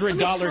 Like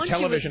 $900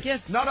 television.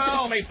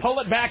 No, mate, pull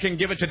it back and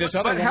give it to this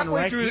other woman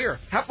right here.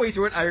 Halfway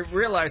through it, I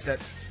realized that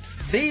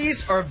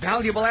these are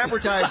valuable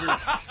advertisers.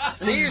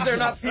 These are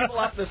not people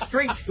off the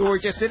street who are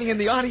just sitting in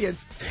the audience.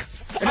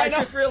 And I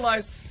just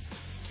realized,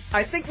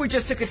 I think we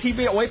just took a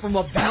TV away from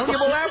a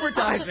valuable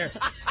advertiser.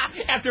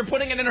 After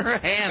putting it in her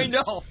hands. I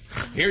know.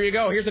 Here you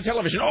go. Here's a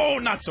television. Oh,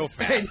 not so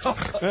fast.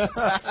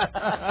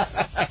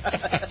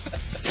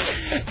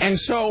 And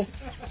so,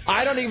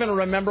 I don't even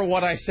remember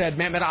what I said,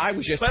 man. But I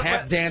was just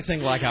tap dancing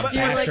like a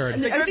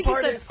bastard. The good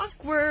part is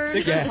awkward.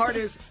 The good part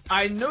is,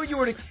 I know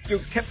you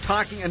kept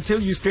talking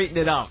until you straightened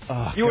it out.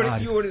 Oh,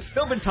 you would have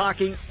still been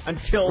talking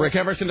until Rick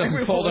Emerson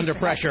doesn't fold under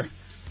pressure.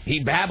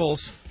 He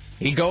babbles.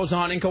 He goes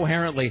on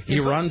incoherently. He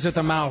runs at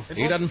the mouth.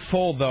 He doesn't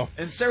fold, though.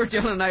 And Sarah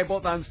Dillon and I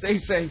both on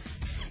stage saying,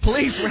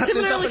 please wrap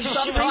this up and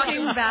stop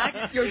talking.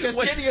 Back. You're just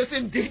getting us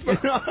in deeper.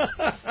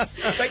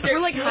 We're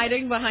like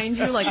hiding behind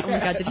you, like, oh my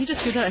God, did he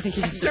just do that? I think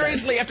he just did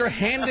Seriously, after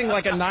handing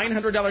like a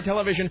 $900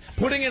 television,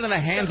 putting it in the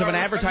hands of an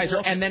advertiser,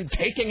 and then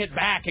taking it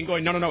back and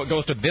going, no, it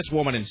goes to this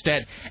woman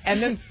instead.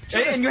 And then,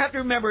 and you have to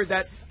remember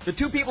that the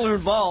two people who are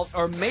involved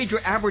are major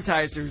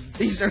advertisers.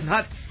 These are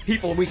not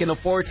people we can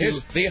afford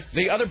to.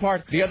 The other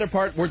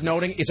part worth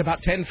noting is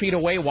about 10 feet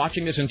away,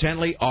 watching this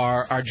intently,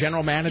 our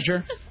general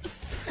manager.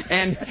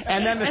 And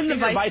then the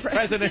senior vice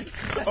president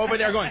over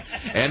there going,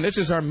 and this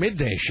is our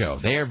midday show.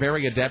 They are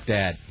very adept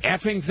at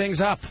effing things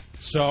up.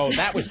 So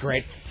that was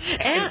great.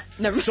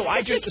 So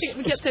I just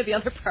we get to the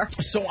other part.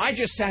 So I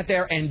just sat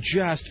there and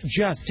just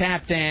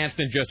tap danced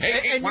and just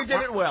and you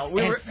did it well.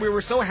 We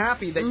were so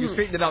happy that you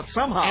straightened it out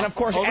somehow. And of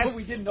course, although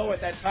we didn't know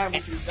at that time.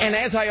 And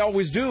as I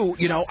always do,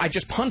 I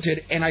just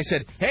punted and I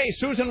said, "Hey,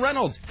 Susan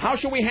Reynolds, how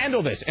should we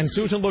handle this?" And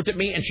Susan looked at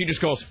me and she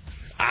just goes,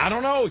 I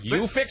don't know.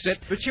 You fix it.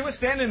 But she was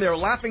standing there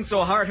laughing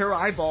so hard her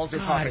eyeballs are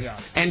popping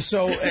out. And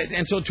so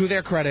to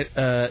their credit,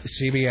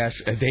 CBS,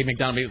 Dave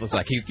McDonough was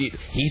like,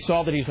 he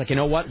saw that. He was like, you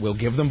know what? We'll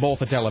give them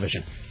both a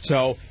television.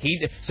 So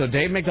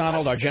Dave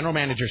McDonald, our general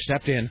manager,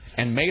 stepped in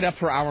and made up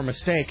for our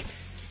mistake.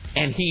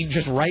 And he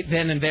just right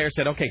then and there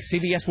said, okay,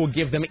 CBS will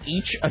give them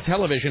each a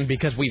television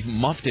because we've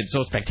muffed it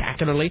so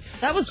spectacularly.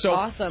 That was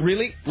awesome.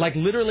 Really, like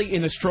literally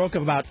in the stroke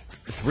of about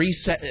 3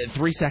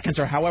 seconds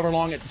or however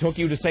long it took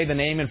you to say the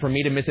name and for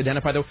me to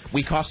misidentify them,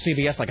 we cost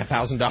CBS like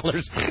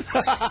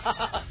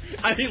 $1,000.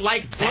 I mean,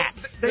 like that.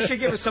 They should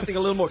give us something a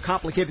little more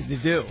complicated to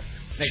do.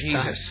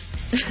 Jesus.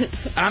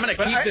 I'm going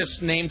to keep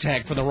this name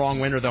tag for the wrong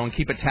winner, though, and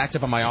keep it tacked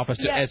up in my office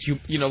to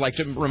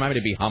remind me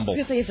to be humble. I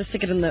guess I used to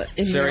stick it in the...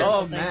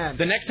 Oh, man.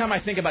 The next time I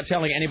think about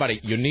telling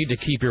anybody, you need to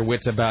keep your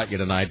wits about you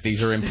tonight.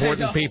 These are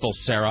important people,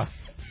 Sarah.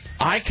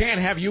 I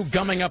can't have you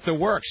gumming up the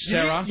works,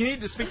 Sarah. You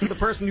need to speak to the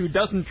person who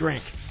doesn't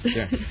drink.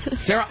 Yeah.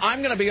 Sarah, I'm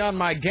going to be on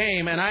my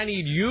game, and I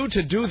need you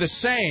to do the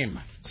same.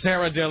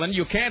 Sarah Dillon,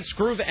 you can't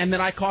screw the... And then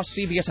I cost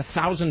CBS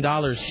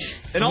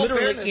 $1,000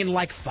 literally in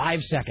like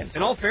 5 seconds.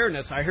 In all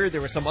fairness, I heard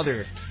there was some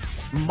other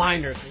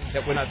minor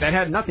thing that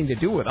had nothing to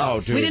do with us.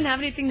 Oh, dude. We didn't have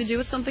anything to do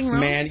with something wrong?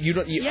 Man, you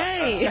don't...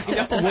 Yay!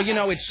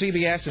 Well, it's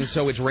CBS, and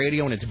so it's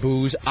radio and it's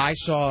booze. I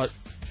saw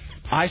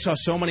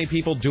so many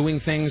people doing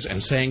things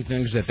and saying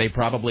things that they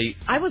probably...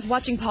 I was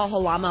watching Paul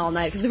Halama all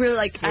night because we were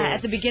like,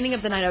 at the beginning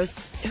of the night, I was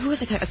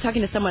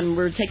talking to someone. We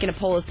were taking a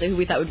poll as to who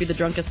we thought would be the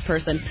drunkest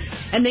person.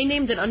 And they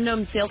named an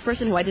unknown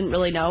salesperson who I didn't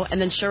really know. And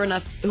then sure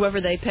enough,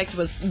 whoever they picked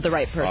was the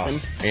right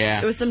person. Oh,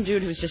 yeah. It was some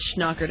dude who was just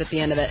schnockered at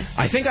the end of it.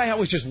 I think I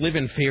always just live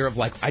in fear of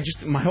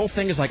my whole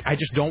thing is I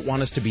just don't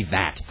want us to be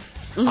that.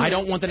 Mm-hmm. I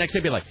don't want the next day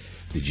to be like,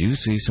 did you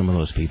see some of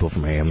those people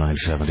from AM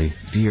 970?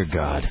 Dear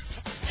God.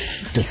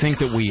 To think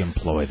that we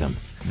employ them.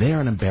 They're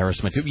an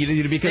embarrassment.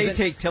 Because they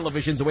take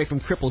televisions away from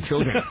crippled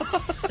children.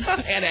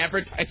 And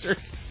advertisers.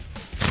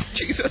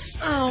 Jesus.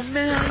 Oh,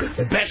 man.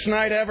 Best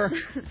night ever.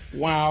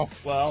 Wow.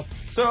 Well,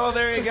 so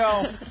there you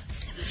go.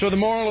 So the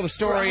moral of the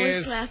story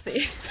is...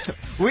 classy.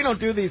 We don't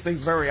do these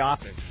things very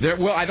often.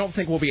 I don't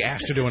think we'll be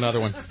asked to do another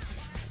one.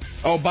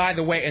 Oh, by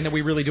the way, and then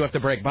we really do have to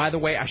break. By the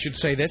way, I should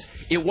say this: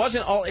 it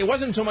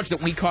wasn't so much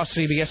that we cost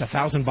CBS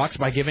 $1,000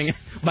 by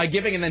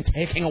giving and then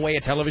taking away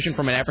a television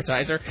from an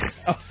advertiser.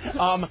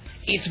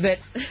 It's that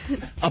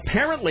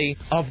apparently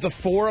of the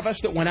four of us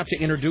that went up to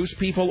introduce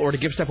people or to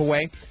give stuff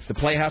away, the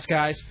Playhouse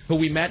guys who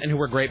we met and who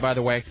were great, by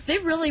the way. They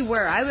really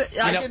were.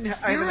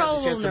 We were all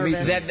a little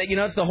nervous.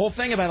 It's the whole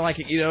thing about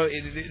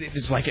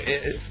it's like.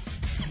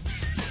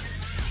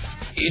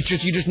 It's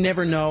just you just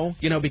never know,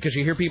 because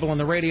you hear people on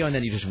the radio and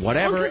then you just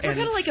whatever. Well, we're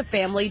kind of like a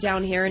family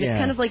down here, and it's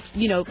kind of like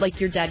like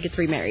your dad gets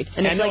remarried,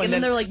 and it's and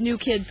then there are like new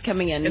kids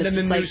coming in, and then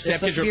the new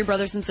stepkids are your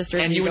brothers and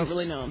sisters, and you don't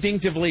really know them.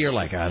 Instinctively, you're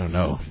like, I don't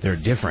know, they're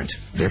different,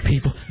 they're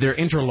people, they're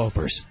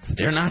interlopers,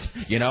 they're not,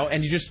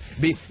 and you just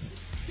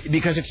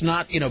because it's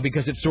not,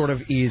 because it sort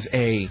of is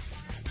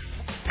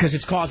because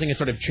it's causing a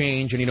sort of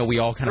change, and we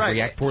all kind of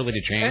react poorly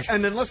to change.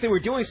 And unless they were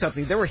doing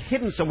something, they were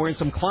hidden somewhere in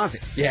some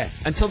closet. Yeah.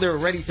 Until they were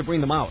ready to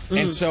bring them out.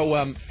 And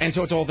so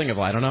it's a whole thing of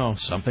I don't know,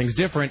 something's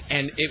different,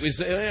 and it was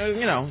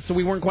so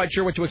we weren't quite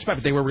sure what to expect,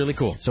 but they were really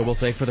cool. So we'll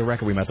say for the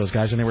record, we met those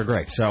guys and they were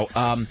great. So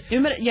we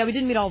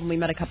didn't meet all of them. We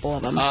met a couple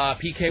of them.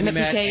 PK we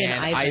met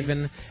and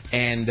Ivan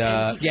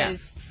and his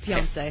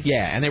fiance.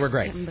 Yeah, and they were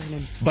great.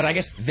 But I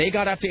guess they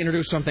got up to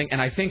introduce something,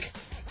 and I think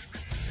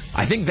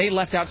they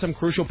left out some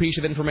crucial piece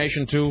of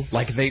information, too.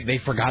 Like, they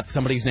forgot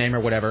somebody's name or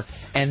whatever.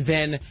 And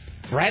then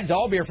Brad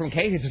Dahlbeer from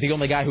K-Hits is the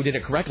only guy who did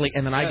it correctly.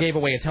 And then I gave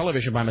away a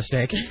television by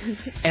mistake.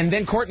 And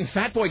then Court and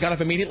Fatboy got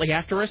up immediately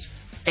after us.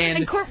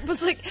 And Court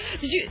was like,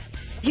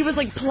 he was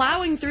like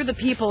plowing through the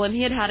people, and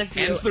he had a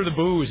few. And through the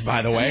booze,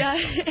 by the way.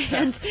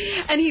 Yeah,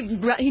 and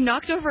he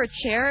knocked over a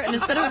chair, and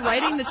instead of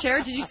riding the chair,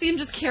 did you see him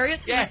just carry it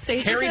to the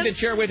stage? Carried the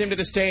chair with him to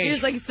the stage. He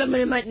was like,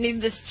 somebody might need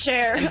this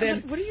chair. And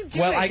then, what are you doing?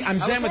 Well, I'm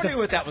zen with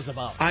what that was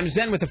about. I'm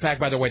zen with the fact,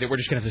 by the way, that we're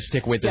just going to have to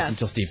stick with this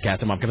until Steve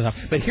Castellum comes up.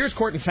 But here's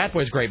Court and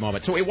Fatboy's great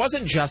moment. So it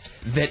wasn't just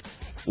that,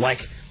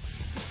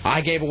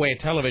 I gave away a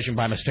television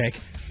by mistake,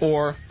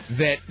 or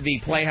that the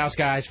Playhouse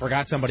guys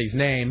forgot somebody's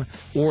name,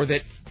 or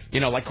that,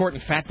 Court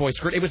and Fatboy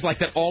screwed. It was like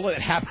that all of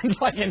it happened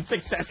in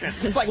succession.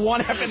 It's like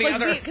one after the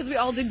other. Because we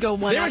all did go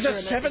one after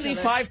another. There was a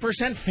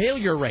 75%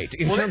 failure rate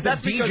in terms of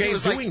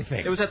DJs doing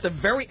things. It was at the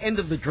very end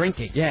of the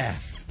drinking. Yeah.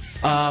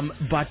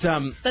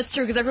 That's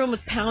true, because everyone was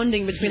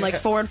pounding between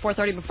 4 and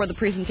 4:30 before the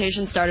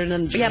presentation started,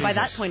 and by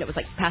that point it was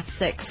past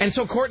 6. And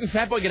so Court and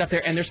Fatboy get up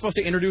there, and they're supposed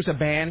to introduce a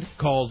band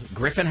called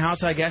Griffin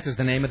House, I guess is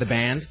the name of the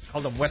band.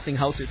 Called the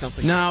Westinghouse or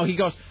something. No, he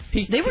goes.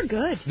 They were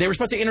good. They were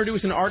supposed to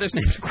introduce an artist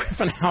named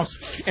Griffin House,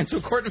 and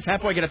so Court and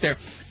Fatboy get up there,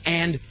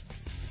 and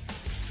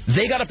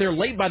they got up there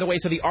late, by the way,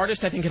 so the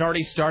artist, I think, had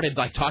already started,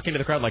 talking to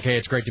the crowd, hey,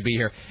 it's great to be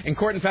here. And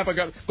Court and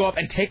Fatboy go up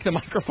and take the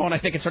microphone, I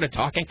think, and started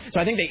talking. So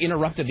I think they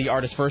interrupted the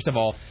artist, first of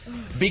all,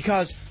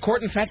 because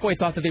Court and Fatboy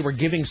thought that they were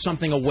giving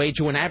something away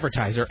to an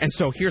advertiser. And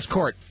so here's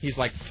Court. He's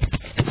like,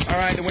 all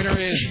right, the winner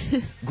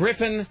is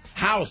Griffin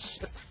House.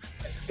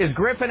 Is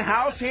Griffin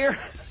House here?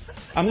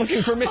 I'm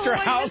looking for Mr.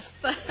 House.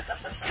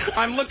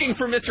 I'm looking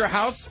for Mr.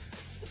 House.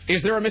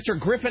 Is there a Mr.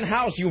 Griffin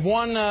House? You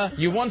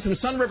won some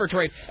Sun River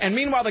trade. And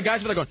meanwhile, the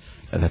guys were going,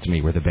 that's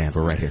me. We're the band.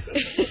 We're right here.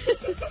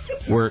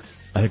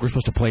 I think we're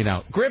supposed to play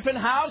now. Griffin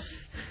House?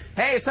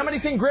 Hey, has somebody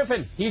seen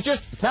Griffin? He's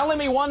just telling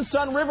me one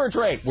Sun River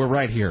trade. We're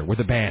right here. We're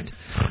the band.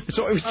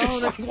 So it was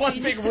just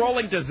one big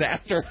rolling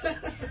disaster.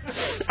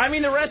 I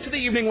mean, the rest of the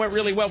evening went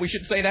really well. We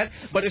should say that.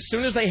 But as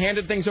soon as they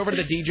handed things over to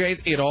the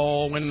DJs, it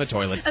all went in the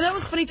toilet. And that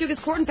was funny, too,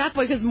 because Court and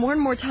Fatboy, because more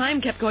and more time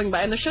kept going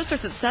by. And the show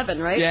starts at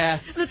 7, right? Yeah.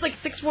 And it's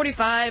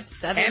 6:45,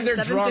 7, and they're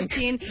 7:15. Drunk.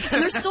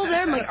 And they're still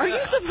there. I'm like, are you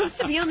supposed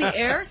to be on the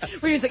air?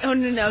 Where he's like, oh,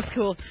 no, it's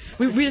cool.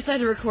 We decided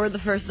to record the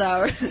first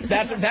hour.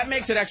 That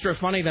makes it extra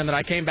funny, then, that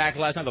I came back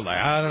last night. They're like,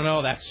 I don't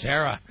know, that's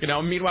Sarah.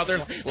 Meanwhile,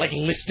 they're,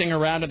 listing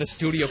around in the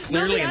studio,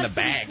 clearly in the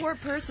bag. Poor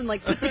person,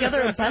 put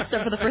together a best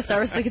stuff for the first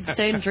hour so they could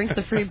stay and drink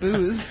the free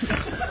booze.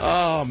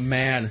 Oh,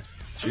 man.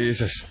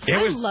 Jesus.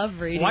 I love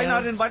radio. Why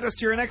not invite us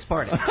to your next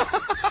party?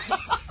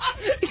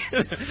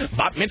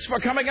 Bat mitzvah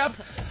coming up?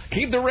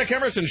 Keep the Rick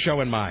Emerson show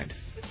in mind.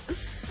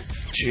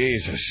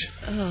 Jesus.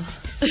 Oh.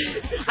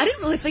 I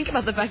didn't really think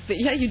about the fact that,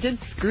 you did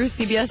screw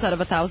CBS out of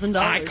 $1,000.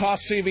 I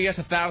cost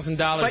CBS $1,000 in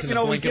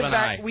the blink of an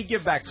eye. We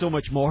give back so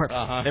much more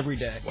every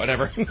day.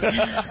 Whatever.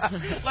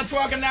 Let's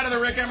welcome now to the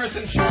Rick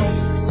Emerson show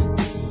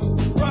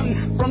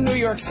from New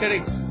York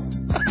City.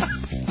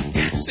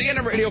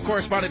 CNN radio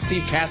correspondent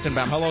Steve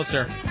Kastenbaum. Hello,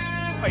 sir.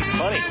 Quite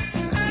funny.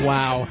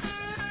 Wow.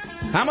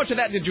 How much of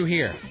that did you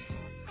hear?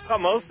 Oh,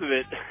 most of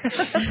it.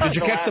 Did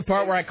you catch the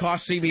part where I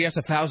cost CBS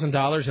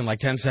 $1,000 in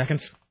 10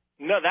 seconds?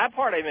 No, that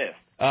part I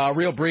missed.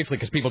 Real briefly,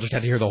 because people just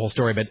had to hear the whole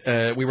story, but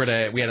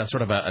we had a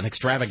sort of an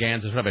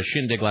extravaganza, sort of a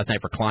shindig last night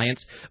for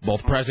clients,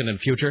 both present and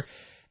future,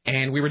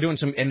 and we were doing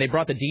and they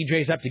brought the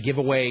DJs up to give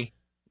away,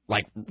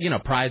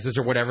 prizes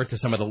or whatever to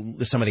some of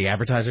the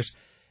advertisers,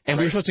 and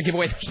we were supposed to give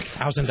away this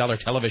 $1,000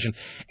 television,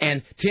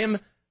 and Tim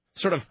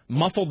sort of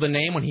muffled the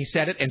name when he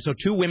said it, and so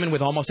two women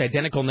with almost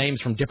identical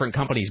names from different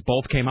companies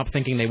both came up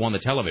thinking they won the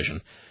television.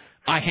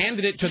 I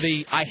handed it to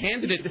the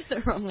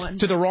wrong one.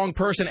 to the wrong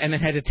person, and then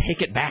had to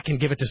take it back and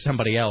give it to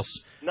somebody else.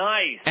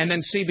 Nice. And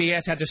then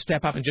CBS had to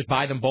step up and just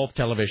buy them both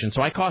televisions.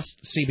 So I cost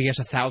CBS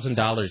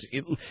 $1,000,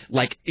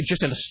 it's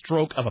just in a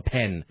stroke of a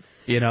pen.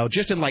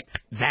 Just in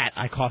that,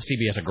 I cost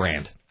CBS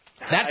 $1,000.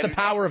 That's the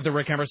power of the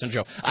Rick Emerson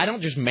Show. I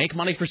don't just make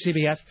money for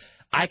CBS.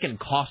 I can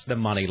cost them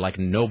money like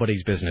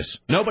nobody's business.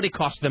 Nobody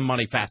costs them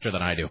money faster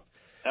than I do.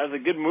 That was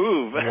a good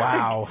move.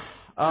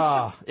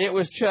 Wow.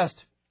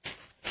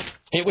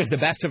 It was the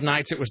best of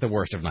nights. It was the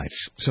worst of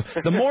nights. So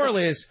the moral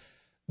is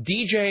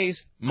DJs,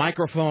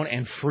 microphone,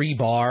 and free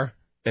bar.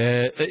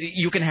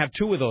 You can have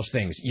 2 of those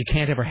things. You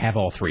can't ever have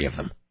all 3 of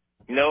them.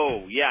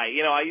 No, yeah.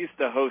 I used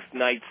to host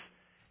nights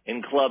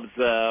in clubs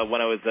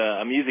when I was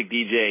a music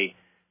DJ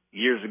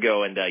years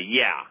ago, and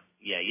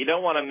you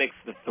don't want to mix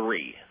the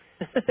 3.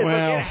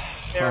 Well,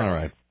 all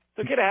right.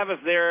 It's okay to have us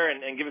there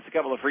and give us a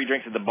couple of free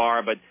drinks at the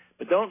bar, but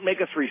don't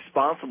make us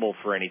responsible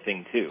for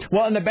anything, too.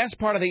 Well, and the best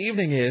part of the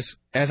evening is,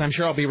 as I'm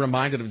sure I'll be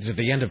reminded of at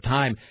the end of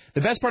time,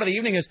 the best part of the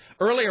evening is,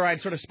 earlier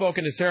I'd sort of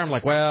spoken to Sarah. I'm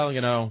like,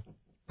 well,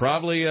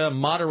 probably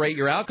moderate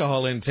your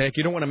alcohol intake.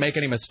 You don't want to make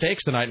any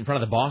mistakes tonight in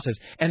front of the bosses.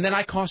 And then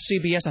I cost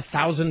CBS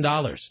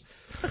 $1,000.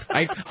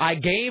 I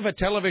gave a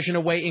television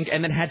away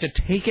and then had to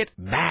take it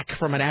back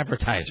from an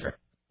advertiser.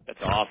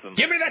 That's awesome.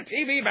 Give me that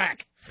TV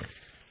back.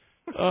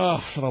 Oh,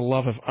 for the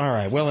love of... All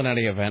right, well, in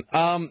any event.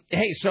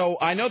 Hey, so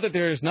I know that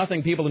there's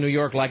nothing people in New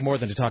York like more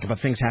than to talk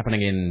about things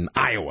happening in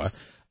Iowa.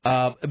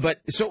 But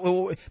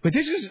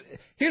this is...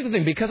 Here's the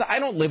thing. Because I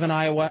don't live in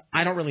Iowa,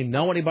 I don't really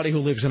know anybody who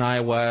lives in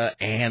Iowa,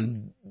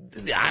 and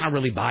I don't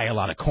really buy a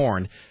lot of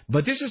corn.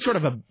 But this is sort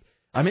of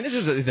this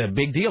is a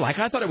big deal. I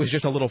thought it was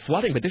just a little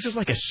flooding, but this is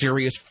like a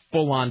serious,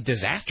 full-on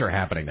disaster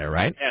happening there,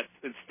 right? Yes,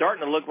 it's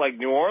starting to look like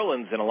New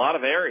Orleans in a lot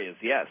of areas,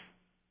 yes.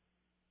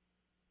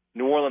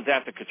 New Orleans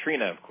after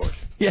Katrina, of course.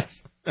 Yes.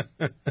 I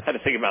had to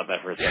think about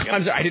that for a second.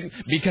 I'm sorry, I didn't,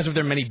 because of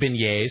their many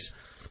beignets.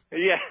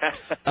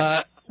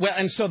 Yeah. Well,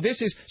 and so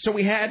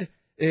we had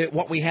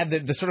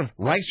the sort of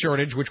rice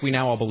shortage, which we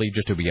now all believe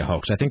just to be a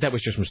hoax. I think that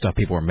was just some stuff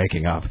people were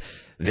making up.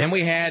 Then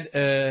we had,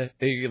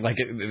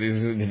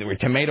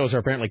 tomatoes are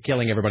apparently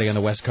killing everybody on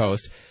the West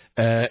Coast.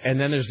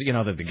 And then there's,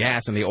 the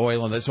gas and the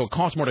oil, and so it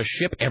costs more to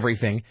ship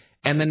everything.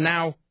 And then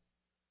now,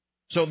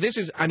 so this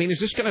is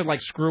this going to,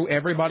 screw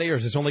everybody, or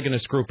is this only going to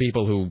screw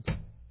people who,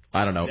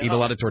 I don't know, eat a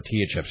lot of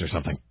tortilla chips or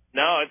something?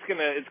 No,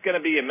 it's gonna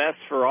be a mess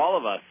for all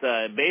of us.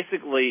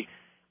 Basically,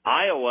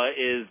 Iowa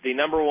is the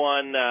number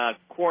one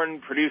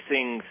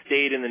corn-producing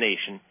state in the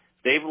nation.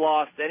 They've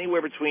lost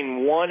anywhere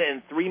between 1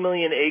 and 3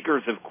 million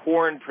acres of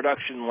corn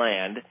production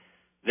land.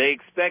 They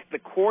expect the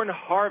corn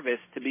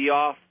harvest to be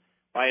off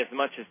by as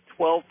much as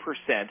 12%.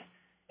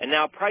 And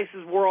now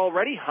prices were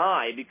already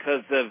high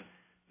because of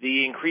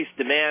the increased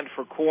demand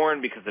for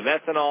corn because of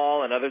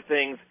ethanol and other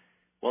things.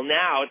 Well,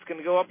 now it's going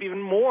to go up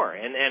even more.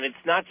 And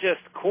it's not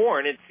just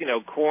corn. It's,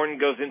 corn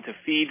goes into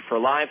feed for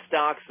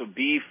livestock, so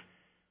beef,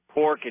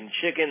 pork, and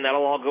chicken.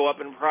 That'll all go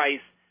up in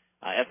price.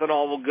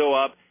 Ethanol will go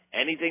up.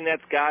 Anything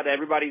that's got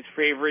everybody's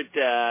favorite,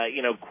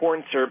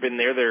 corn syrup in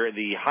there,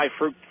 the high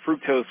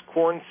fructose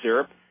corn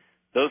syrup,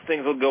 those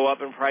things will go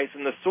up in price.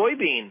 And the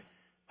soybean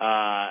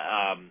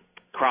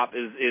crop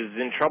is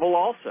in trouble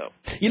also.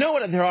 You know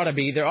what there ought to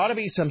be? There ought to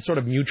be some sort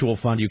of mutual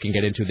fund you can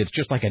get into that's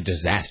just like a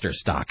disaster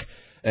stock.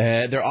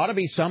 There ought to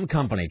be some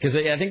company, because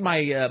I think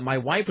my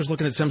wife was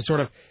looking at some sort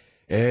of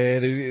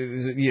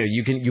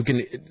you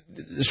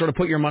can sort of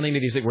put your money into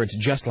these things where it's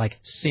just like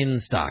sin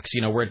stocks,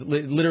 where it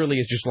literally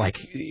is just like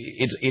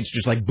it's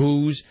just like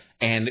booze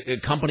and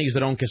companies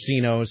that own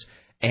casinos.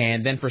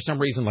 And then for some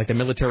reason, like the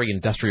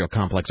military-industrial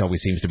complex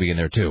always seems to be in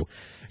there, too.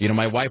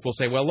 My wife will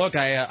say, well, look,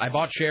 I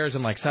bought shares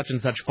in like such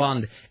and such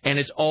fund, and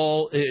it's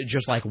all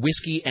just like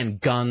whiskey and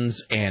guns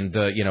and,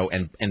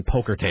 and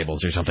poker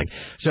tables or something.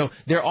 So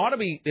there ought to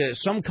be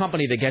some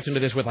company that gets into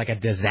this with like a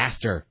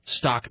disaster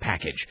stock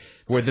package,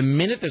 where the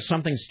minute that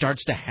something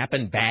starts to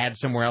happen bad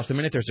somewhere else, the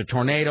minute there's a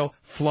tornado,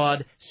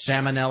 flood,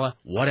 salmonella,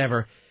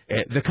 whatever,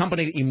 the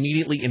company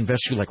immediately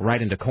invests you like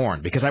right into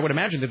corn, because I would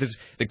imagine that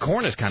the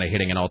corn is kind of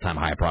hitting an all-time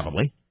high,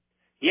 probably.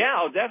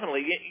 Yeah,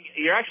 definitely.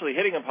 You're actually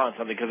hitting upon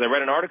something, because I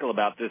read an article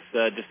about this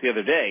just the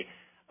other day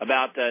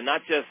about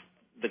not just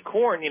the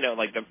corn,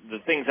 like the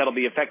things that'll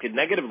be affected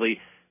negatively,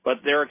 but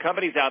there are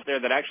companies out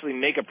there that actually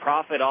make a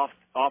profit off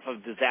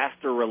of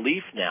disaster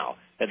relief now,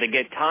 that they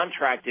get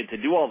contracted to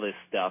do all this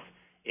stuff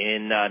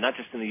in not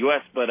just in the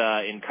U.S., but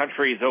in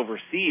countries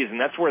overseas, and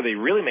that's where they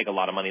really make a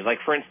lot of money. Like,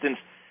 for instance,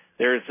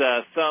 there's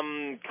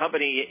some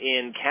company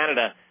in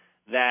Canada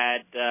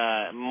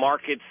that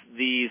markets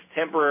these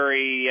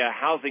temporary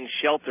housing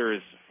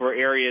shelters for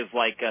areas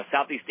like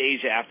Southeast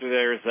Asia after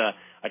there's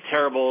a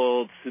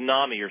terrible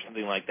tsunami or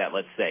something like that,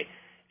 let's say.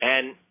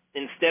 And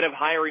instead of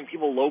hiring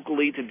people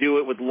locally to do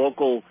it with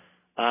local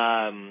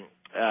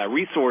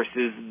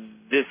resources,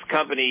 this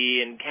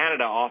company in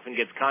Canada often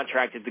gets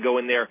contracted to go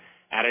in there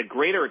at a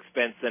greater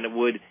expense than it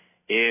would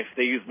if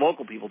they use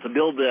local people to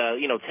build,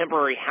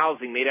 temporary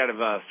housing made out of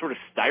sort of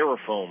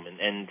styrofoam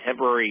and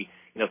temporary,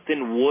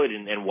 thin wood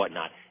and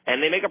whatnot.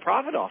 And they make a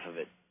profit off of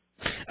it.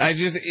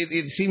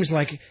 It seems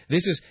like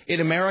this is, in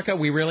America,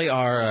 we really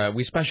are,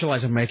 we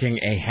specialize in making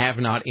a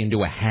have-not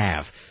into a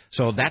have.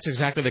 So that's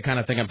exactly the kind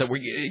of thing that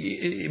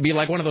it'd be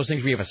like one of those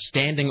things where you have a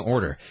standing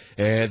order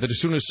that as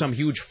soon as some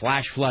huge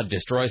flash flood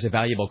destroys a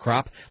valuable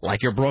crop,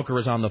 like your broker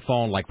is on the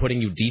phone, like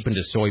putting you deep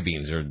into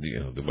soybeans or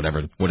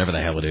whatever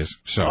the hell it is.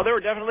 So. Well, there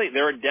are definitely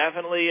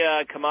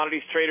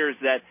commodities traders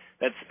that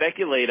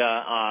speculate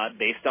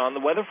based on the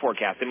weather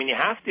forecast. I mean, you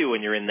have to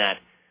when you're in that.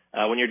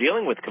 When you're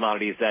dealing with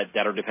commodities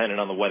that are dependent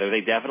on the weather,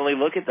 they definitely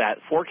look at that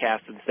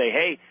forecast and say,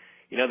 hey,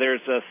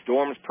 there's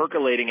storms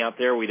percolating out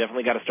there. We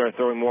definitely got to start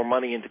throwing more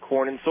money into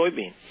corn and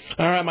soybeans.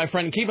 All right, my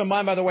friend. Keep in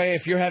mind, by the way,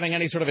 if you're having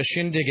any sort of a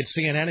shindig at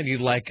CNN and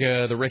you'd like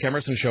the Rick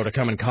Emerson Show to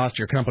come and cost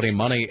your company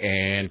money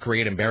and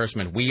create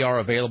embarrassment, we are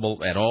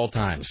available at all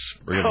times.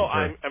 Really,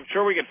 I'm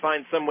sure we could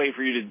find some way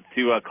for you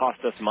to cost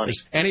us money.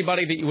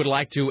 Anybody that you would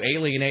like to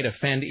alienate,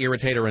 offend,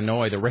 irritate, or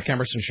annoy, the Rick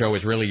Emerson Show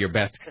is really your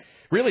best.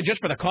 Really, just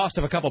for the cost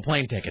of a couple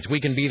plane tickets, we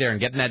can be there and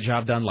getting that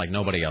job done like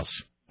nobody else.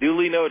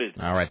 Duly noted.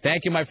 All right.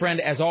 Thank you, my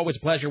friend. As always,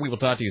 pleasure. We will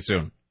talk to you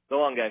soon. So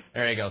long, guys.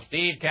 There you go.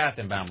 Steve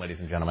Kastenbaum, ladies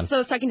and gentlemen. So I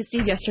was talking to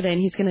Steve yesterday,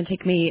 and he's going to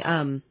take me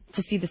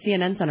to see the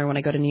CNN Center when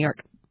I go to New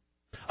York.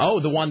 Oh,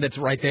 the one that's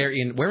right there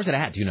in... Where is it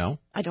at? Do you know?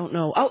 I don't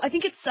know. Oh, I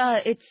think it's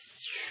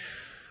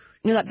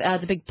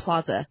the big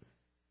plaza.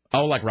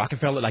 Oh, like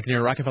Rockefeller, like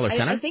near Rockefeller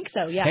Center? I think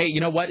so, yeah. Hey, you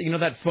know what? You know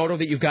that photo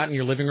that you've got in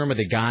your living room of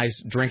the guys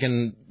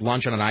drinking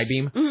lunch on an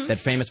I-beam? Mm-hmm.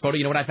 That famous photo?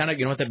 You know what I found out?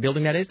 You know what that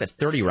building that is? That's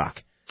 30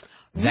 Rock.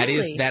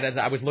 Really? That is.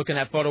 I was looking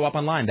that photo up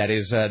online. That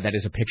is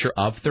a picture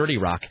of 30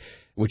 Rock,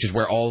 which is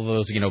where all of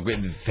those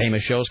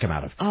famous shows come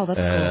out of. Oh, that's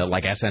cool.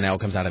 Like SNL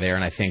comes out of there,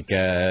 and I think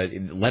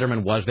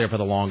Letterman was there for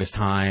the longest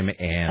time.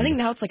 And I think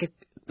now it's like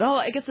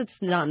I guess it's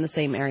not in the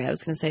same area. I was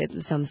going to say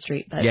it's down the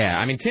street. But... Yeah,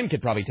 I mean, Tim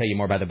could probably tell you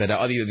more about it, but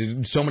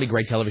there's so many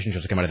great television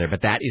shows that come out of there.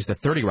 But that is the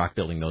 30 Rock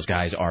building those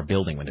guys are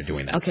building when they're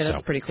doing that. Okay,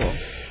 that's pretty cool.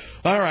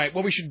 All right,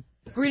 well, we're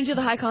going to do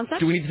the high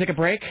concept? Do we need to take a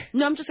break?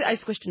 No, I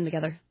squished them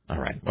together. All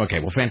right. Okay,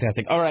 well,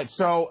 fantastic. All right,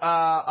 so,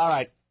 all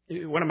right.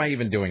 What am I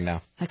even doing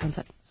now? High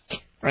concept.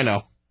 I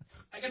know.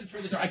 I got to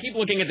turn this over. I keep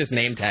looking at this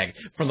name tag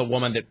from the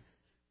woman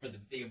for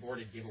the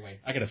aborted giveaway.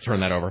 I got to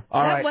turn that over.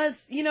 All right. That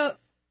was,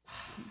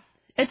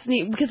 it's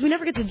neat because we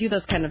never get to do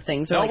those kind of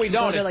things. No, we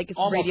don't. It's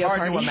almost radio hard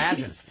parties. to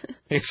imagine.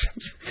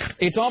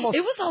 It's almost...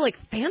 It was all like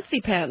fancy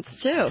pants,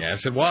 too.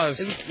 Yes, it was.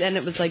 And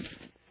it was like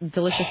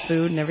delicious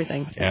food and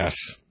everything. Yes,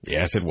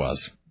 it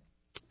was.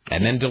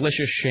 And then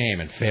delicious shame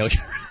and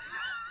failure.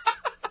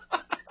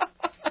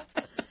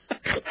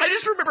 I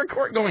just remember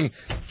Court going,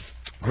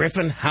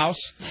 Griffin House?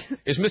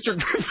 Is Mr.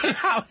 Griffin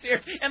House here?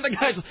 And the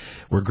guy's,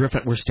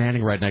 we're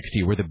standing right next to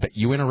you.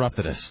 You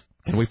interrupted us.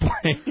 Can we play?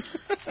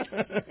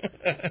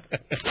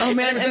 Oh,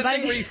 man. And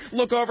we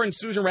look over and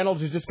Susan Reynolds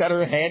has just got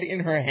her head in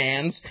her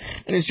hands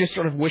and is just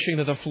sort of wishing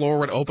that the floor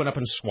would open up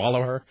and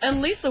swallow her.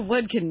 And Lisa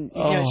Wood can,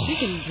 she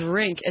can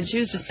drink. And she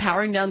was just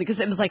powering down because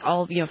it was like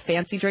all,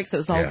 fancy drinks. It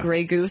was all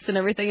Grey Goose and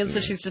everything. And so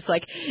she's just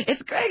like,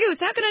 it's Grey Goose.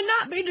 How can I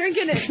not be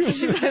drinking it? So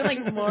she's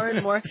like more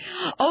and more.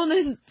 Oh, and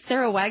then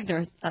Sarah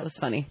Wagner. That was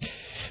funny.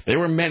 There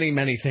were many,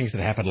 many things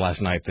that happened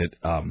last night that,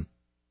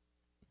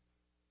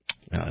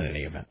 in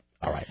any event.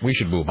 All right, we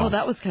should move on. Oh,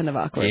 that was kind of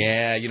awkward.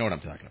 Yeah, you know what I'm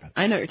talking about.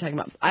 I know what you're talking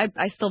about.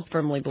 I still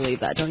firmly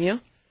believe that, don't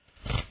you?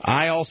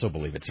 I also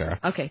believe it, Sarah.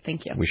 Okay,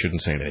 thank you. We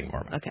shouldn't say anything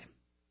more about it. Okay.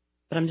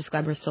 But I'm just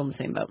glad we're still in the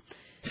same boat.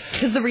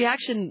 Because the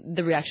reaction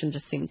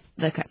just seemed...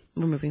 Okay,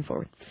 we're moving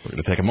forward. We're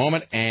going to take a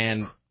moment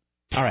and...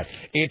 All right.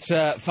 It's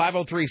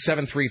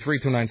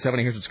 503-733-2970.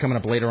 Here's what's coming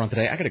up later on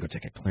today. I got to go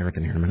take a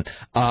Claritin here in a minute.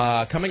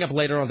 Coming up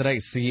later on today,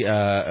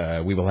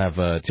 we will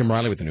have Tim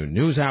Riley with the new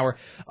News Hour.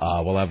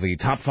 We'll have the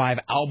top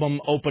 5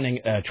 album opening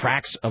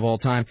tracks of all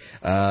time.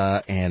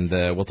 And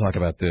we'll talk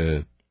about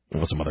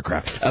some other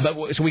crap.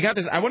 So we got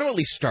this. I want to at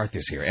least start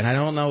this here. And I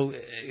don't know.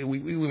 We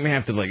may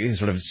have to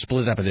sort of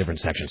split it up in different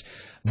sections.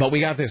 But we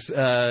got this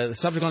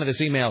subject line of this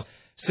email,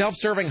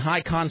 self-serving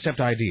high concept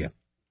idea.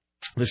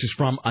 This is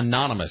from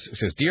Anonymous. It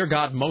says, Dear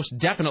God, most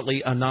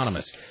definitely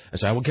Anonymous.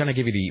 So I will kind of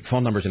give you the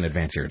phone numbers in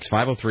advance here. It's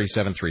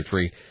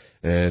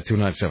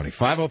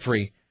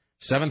 503-733-2970.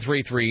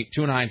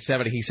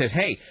 503-733-2970. He says,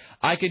 hey,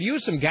 I could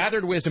use some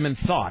gathered wisdom and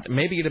thought.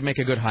 Maybe it'd make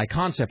a good high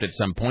concept at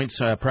some points,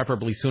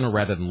 preferably sooner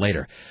rather than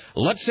later.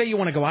 Let's say you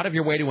want to go out of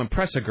your way to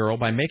impress a girl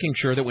by making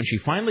sure that when she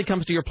finally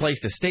comes to your place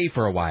to stay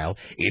for a while,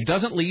 it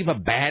doesn't leave a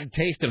bad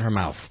taste in her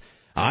mouth.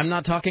 I'm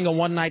not talking a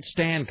one-night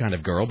stand kind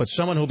of girl, but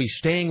someone who'll be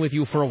staying with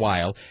you for a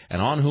while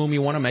and on whom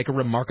you want to make a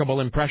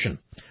remarkable impression.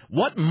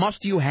 What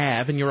must you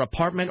have in your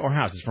apartment or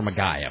house? This is from a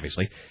guy,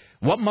 obviously.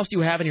 What must you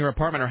have in your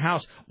apartment or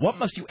house? What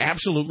must you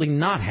absolutely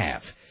not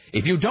have?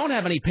 If you don't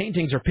have any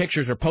paintings or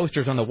pictures or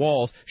posters on the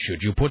walls,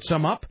 should you put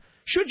some up?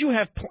 Should you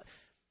have...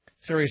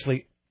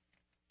 Seriously...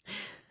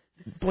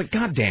 Boy,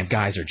 goddamn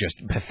guys are just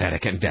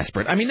pathetic and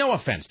desperate. I mean, no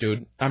offense,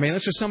 dude. I mean,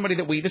 this is somebody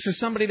that we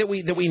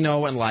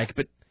know and like,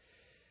 but...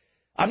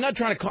 I'm not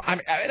trying to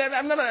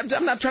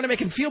I'm not trying to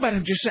make him feel bad.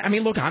 I'm just saying, I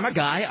mean, look, I'm a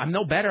guy. I'm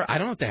no better. I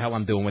don't know what the hell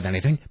I'm doing with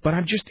anything. But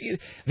I'm just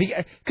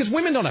because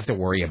women don't have to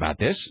worry about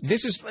this.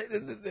 This is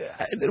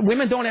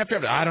women don't have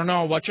to. I don't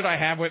know what should I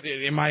have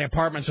in my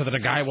apartment so that a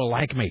guy will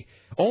like me.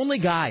 Only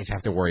guys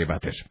have to worry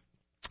about this.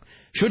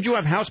 Should you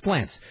have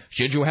houseplants?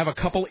 Should you have a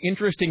couple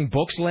interesting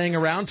books laying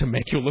around to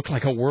make you look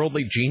like a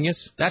worldly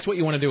genius? That's what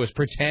you want to do, is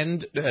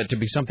pretend to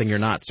be something you're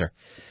not, sir.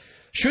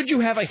 Should you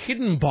have a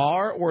hidden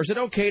bar, or is it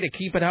okay to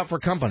keep it out for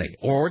company?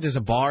 Or does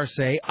a bar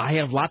say, I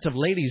have lots of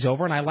ladies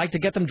over and I like to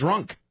get them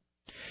drunk?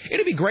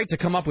 It'd be great to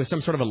come up with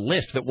some sort of a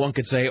list that one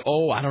could say,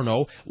 I don't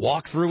know,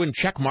 walk through and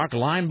check mark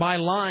line by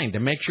line to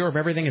make sure if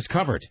everything is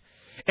covered.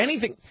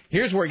 Anything.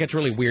 Here's where it gets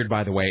really weird,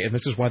 by the way, and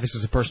this is why this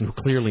is a person who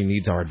clearly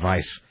needs our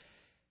advice.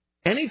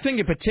 Anything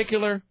in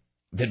particular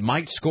that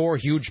might score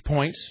huge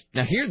points.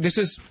 Now, this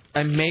is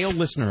a male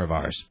listener of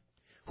ours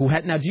who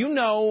had. Now, do you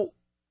know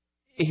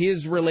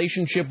his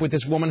relationship with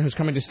this woman who's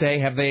coming to stay?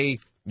 Have they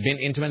been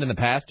intimate in the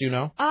past? Do you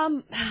know?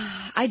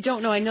 I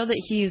don't know. I know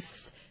that he's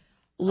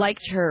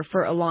liked her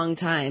for a long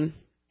time,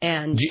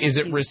 and is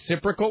it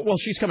reciprocal? Well,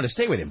 she's coming to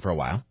stay with him for a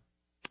while.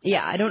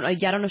 Yeah, I don't know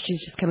if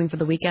she's just coming for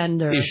the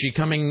weekend or. Is she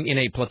coming in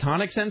a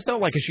platonic sense though?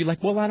 Like, is she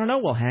like, well, I don't know,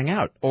 we'll hang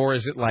out, or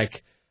is it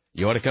like,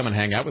 you ought to come and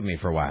hang out with me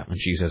for a while, and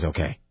she says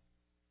okay?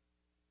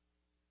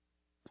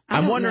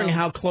 I'm wondering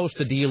how close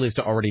the deal is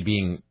to already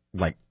being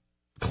like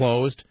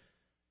closed.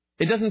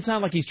 It doesn't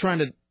sound like he's trying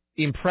to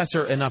impress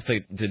her enough to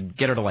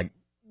get her to, like,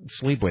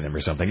 sleep with him or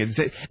something.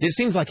 It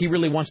seems like he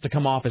really wants to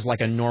come off as,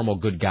 like, a normal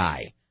good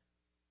guy.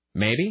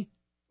 Maybe?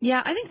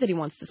 Yeah, I think that he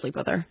wants to sleep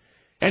with her.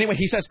 Anyway,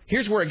 he says,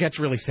 here's where it gets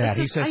really sad.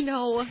 He says, I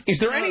know. Is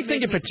there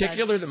anything in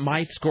particular that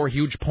might score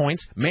huge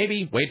points?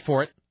 Maybe. Wait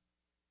for it.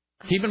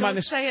 Keep in mind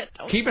this. Say it.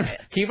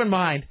 Keep in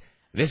mind,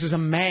 this is a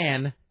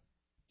man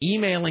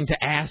emailing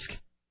to ask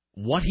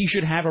what he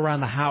should have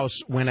around the house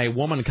when a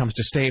woman comes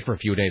to stay for a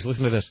few days.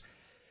 Listen to this.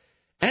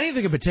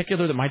 Anything in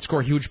particular that might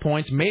score huge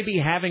points? Maybe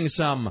having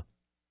some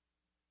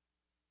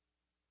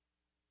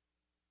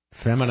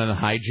feminine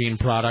hygiene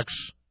products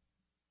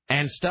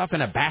and stuff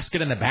in a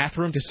basket in the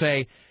bathroom to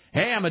say,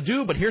 hey, I'm a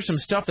dude, but here's some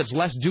stuff that's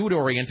less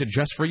dude-oriented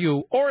just for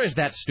you. Or is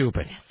that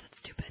stupid? Yes, that's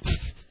stupid.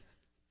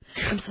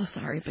 I'm so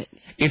sorry, but...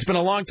 It's been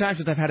a long time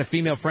since I've had a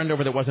female friend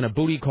over that wasn't a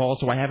booty call,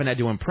 so I haven't had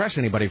to impress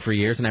anybody for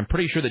years, and I'm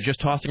pretty sure that just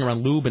tossing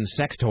around lube and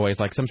sex toys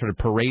like some sort of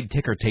parade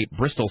ticker tape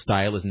Bristol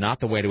style is not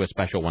the way to a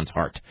special one's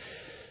heart.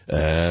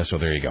 So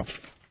there you go.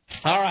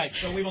 All right,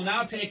 so we will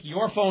now take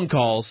your phone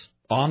calls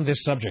on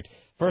this subject.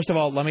 First of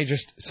all, let me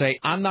just say,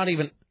 I don't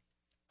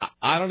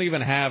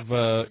even have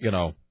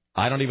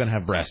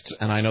breasts,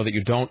 and I know that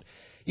you don't.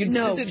 Do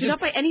not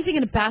buy anything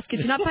in a basket.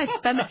 Do not buy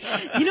feminine.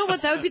 You know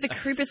what? That would be the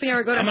creepiest thing I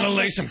ever go to. I'm going to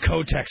lay some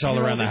Kotex all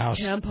around the house.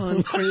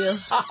 Tampons for you.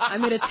 I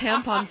made a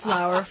tampon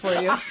flower for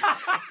you.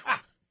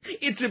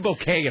 It's a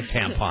bouquet of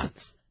tampons.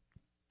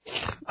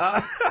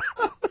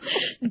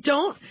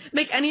 Don't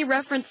make any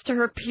reference to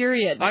her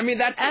period. I mean,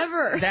 that's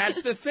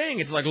the thing.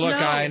 It's like, look, No.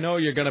 I know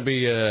you're going to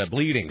be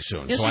bleeding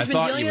soon, Yeah, so I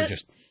thought you were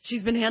just...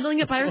 She's been handling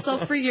it by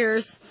herself for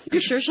years. I'm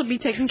sure she'll be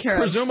taken care of.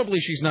 Presumably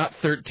she's not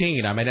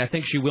 13. I mean, I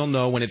think she will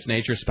know when it's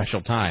nature's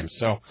special time.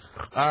 So,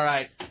 all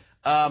right.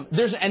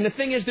 And the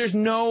thing is, there's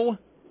no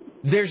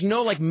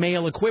like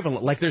male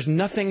equivalent. Like, there's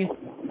nothing.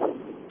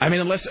 I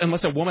mean,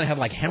 unless a woman had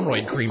like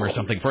hemorrhoid cream or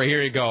something. For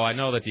here you go. I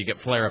know that you get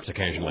flare-ups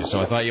occasionally, so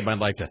I thought you might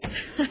like to.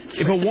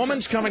 If a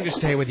woman's coming to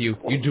stay with you,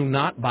 you do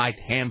not buy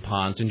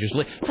tampons and just.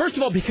 First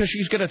of all, because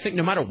she's going to think,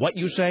 no matter what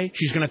you say,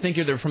 she's going to think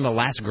you're from the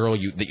last girl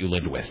that you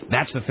lived with.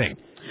 That's the thing.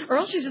 Or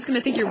else she's just going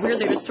to think you're weird.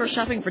 They're just store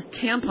shopping for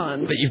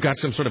tampons. That you've got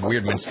some sort of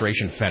weird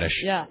menstruation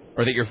fetish. Yeah.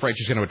 Or that you're afraid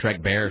she's going to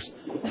attract bears.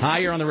 Hi,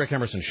 you're on the Rick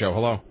Emerson Show.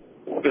 Hello.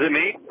 Is it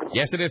me?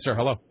 Yes, it is, sir.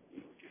 Hello.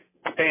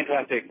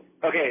 Fantastic.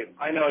 Okay,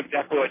 I know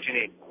exactly what you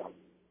need.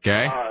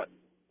 Okay.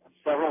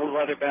 Several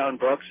leather-bound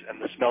books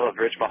and the smell of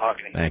rich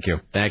mahogany. Thank you.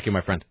 Thank you,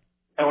 my friend.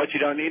 And what you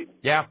don't need?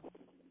 Yeah.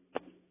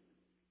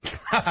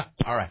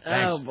 All right.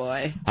 Thanks. Oh,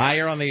 boy. Hi,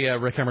 you're on the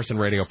Rick Emerson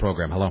radio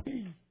program. Hello.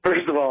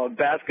 First of all, a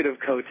basket of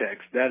Kotex.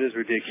 That is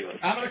ridiculous.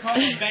 I'm going to call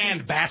this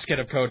band Basket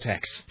of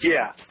Kotex.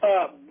 Yeah.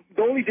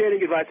 The only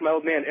dating advice my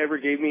old man ever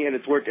gave me, and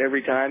it's worked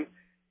every time,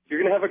 you're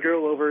going to have a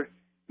girl over,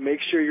 make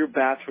sure your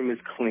bathroom is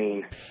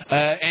clean.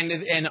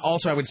 And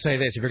also I would say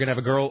this, if you're going to have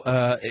a girl,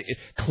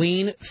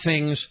 clean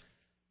things.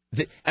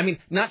 I mean,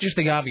 not just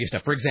the obvious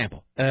stuff. For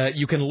example,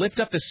 you can lift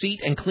up the seat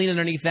and clean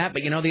underneath that,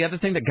 but you know the other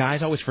thing that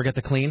guys always forget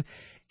to clean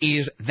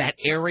is that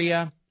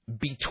area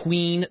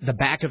between the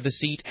back of the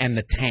seat and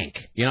the tank.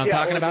 You know what I'm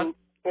talking about?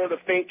 Or the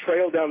faint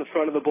trail down the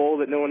front of the bowl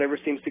that no one ever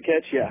seems to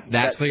catch, yeah.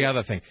 That's the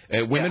other thing.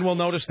 Women will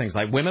notice things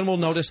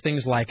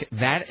like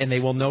that, and they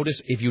will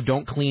notice if you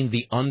don't clean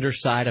the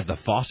underside of the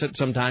faucet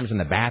sometimes in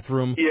the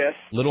bathroom. Yes.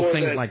 Little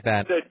things like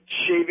that. The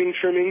shaving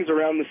trimmings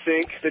around the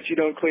sink that you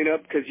don't clean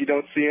up because you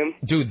don't see them.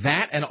 Do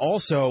that, and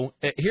also,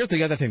 here's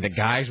the other thing that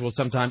guys will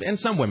sometimes, and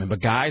some women,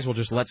 but guys will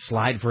just let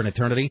slide for an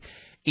eternity,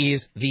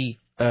 is the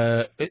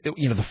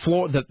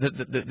floor,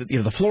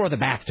 the floor of the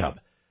bathtub.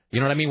 You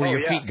know what I mean, where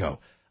your feet go.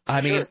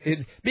 I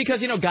mean,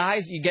 because,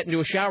 guys, you get into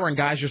a shower and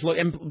guys just look,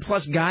 and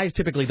plus guys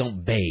typically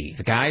don't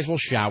bathe. Guys will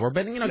shower,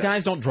 but,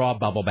 guys don't draw a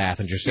bubble bath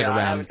and just sit around.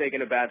 I haven't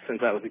taken a bath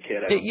since I was a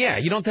kid.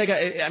 You don't take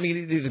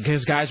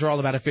because guys are all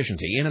about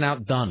efficiency. In and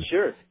out, done.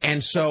 Sure.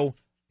 And so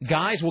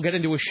guys will get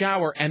into a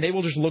shower and they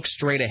will just look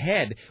straight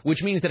ahead,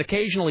 which means that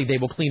occasionally they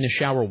will clean the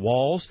shower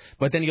walls,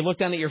 but then you look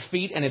down at your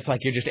feet and it's like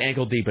you're just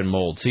ankle deep in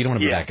mold, so you don't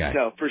want to be that guy.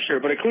 No, for sure.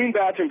 But a clean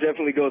bathroom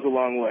definitely goes a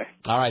long way.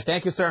 All right.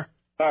 Thank you, sir.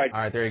 All right. All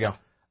right. There you go.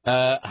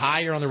 Hi,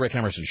 you're on the Rick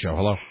Emerson Show.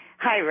 Hello.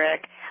 Hi,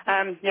 Rick.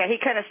 He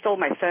kind of stole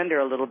my thunder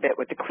a little bit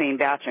with the clean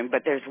bathroom,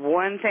 but there's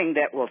one thing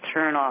that will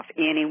turn off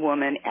any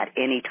woman at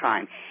any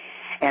time,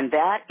 and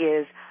that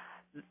is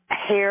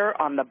hair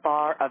on the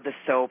bar of the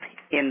soap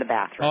in the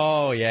bathroom.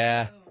 Oh,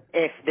 yeah.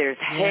 If there's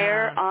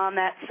hair on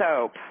that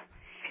soap,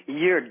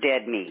 you're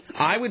dead meat.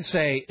 I would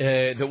say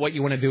that what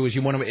you want to do is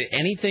you want to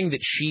anything that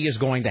she is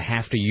going to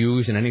have to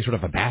use in any sort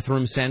of a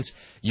bathroom sense.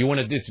 You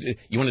want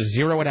to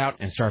zero it out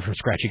and start from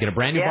scratch. You get a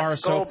brand new bar of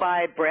soap. Go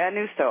buy brand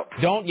new soap.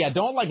 Don't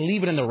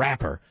leave it in the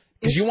wrapper.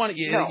 Because you want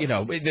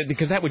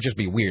because that would just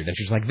be weird. That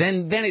she's like,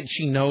 then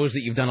she knows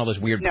that you've done all this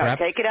weird prep.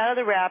 No, take it out of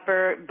the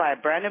wrapper, buy a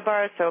brand new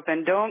bar of soap,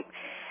 and don't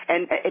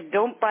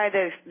buy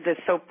the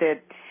soap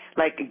that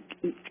like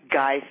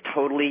guys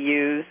totally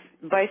use.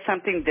 Buy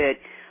something that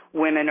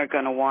women are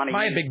going to want to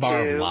use. Buy a big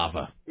bar of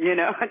lava.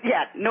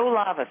 No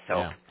lava soap.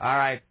 Yeah. All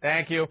right,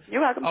 thank you.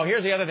 You're welcome. Oh,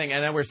 here's the other thing,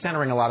 and then we're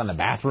centering a lot on the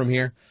bathroom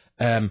here.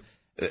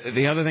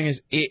 The other thing is,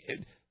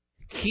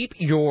 keep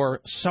your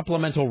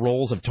supplemental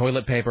rolls of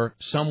toilet paper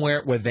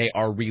somewhere where they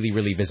are really,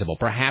 really visible.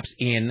 Perhaps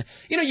in,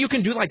 you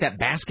can do like that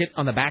basket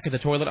on the back of the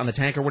toilet, on the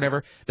tank or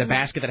whatever, the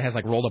basket that has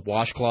like rolled up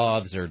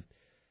washcloths or,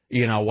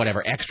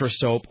 whatever, extra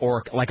soap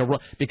or like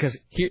because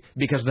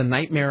the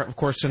nightmare, of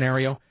course,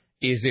 scenario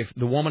is if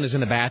the woman is in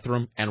the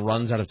bathroom and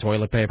runs out of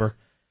toilet paper,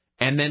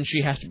 and then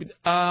she has to be,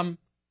 do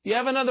you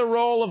have another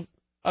roll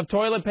of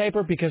toilet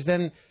paper? Because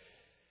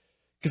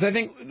I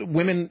think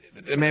women,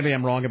 maybe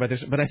I'm wrong about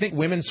this, but I think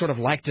women sort of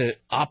like to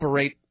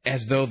operate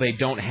as though they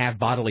don't have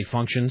bodily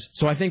functions.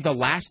 So I think the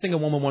last thing a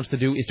woman wants to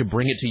do is to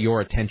bring it to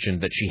your attention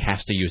that she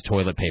has to use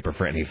toilet paper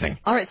for anything.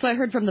 All right, so I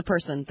heard from the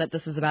person that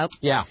this is about.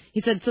 Yeah. He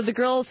said, so the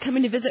girl's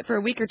coming to visit for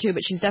a week or two,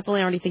 but she's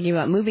definitely already thinking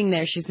about moving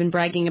there. She's been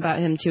bragging about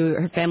him to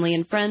her family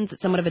and friends.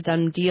 It's somewhat of a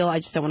done deal.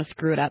 I just don't want to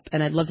screw it up,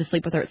 and I'd love to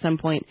sleep with her at some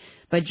point,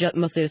 but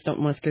mostly I just don't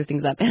want to screw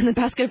things up. And the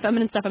basket of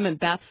feminine stuff, I meant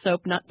bath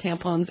soap, not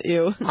tampons.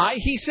 Ew.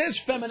 He says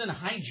feminine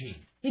hygiene.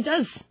 He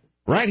does.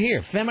 Right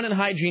here. Feminine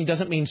hygiene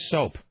doesn't mean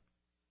soap.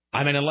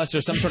 I mean, unless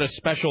there's some sort of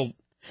special...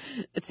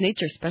 It's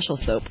nature's special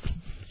soap.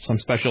 Some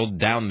special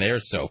down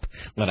there soap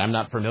that I'm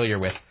not familiar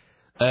with.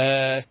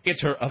 It's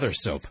her other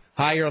soap.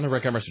 Hi, you're on the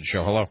Rick Emerson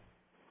Show. Hello.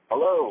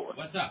 Hello.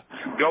 What's up?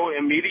 Go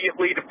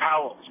immediately to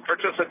Powell's.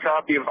 Purchase a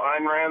copy of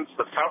Ayn Rand's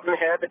The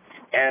Fountainhead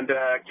and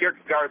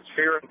Kierkegaard's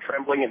Fear and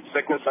Trembling and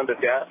Sickness Unto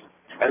Death,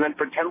 and then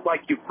pretend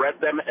like you've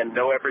read them and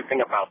know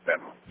everything about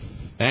them.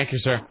 Thank you,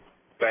 sir.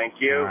 Thank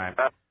you. All right.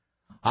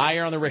 Hi,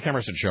 you're on the Rick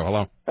Emerson Show.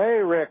 Hello. Hey,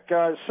 Rick.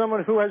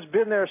 Someone who has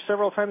been there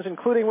several times,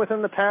 including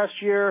within the past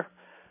year,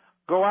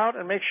 go out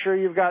and make sure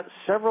you've got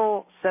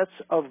several sets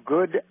of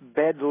good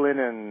bed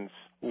linens.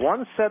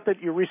 One set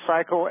that you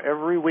recycle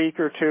every week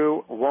or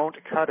two won't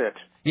cut it.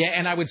 Yeah,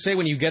 and I would say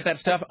when you get that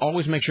stuff,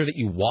 always make sure that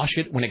you wash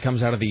it when it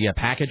comes out of the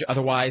package.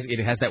 Otherwise,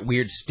 it has that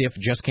weird stiff,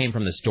 just came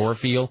from the store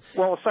feel.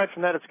 Well, aside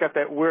from that, it's got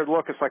that weird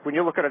look. It's like when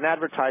you look at an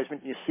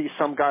advertisement, you see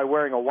some guy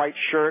wearing a white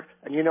shirt,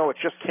 and you know it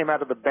just came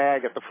out of the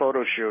bag at the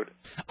photo shoot.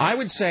 I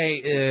would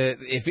say,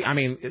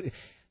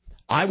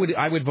 I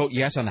would vote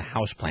yes on the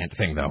houseplant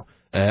thing, though.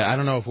 I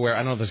don't know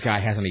if this guy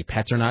has any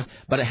pets or not,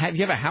 but if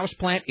you have a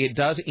houseplant, it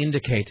does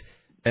indicate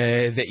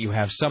that you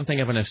have something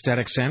of an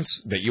aesthetic sense,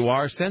 that you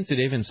are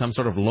sensitive in some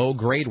sort of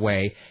low-grade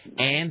way,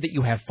 and that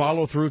you have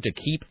follow-through to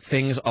keep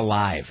things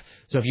alive.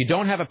 So if you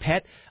don't have a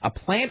pet, a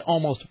plant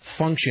almost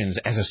functions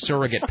as a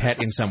surrogate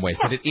pet in some ways,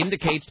 that it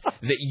indicates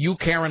that you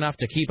care enough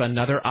to keep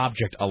another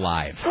object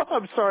alive.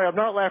 I'm sorry, I'm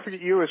not laughing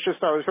at you. It's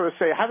just I was going to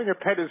say having a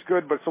pet is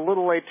good, but it's a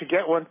little late to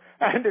get one.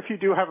 And if you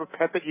do have a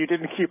pet that you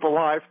didn't keep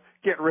alive,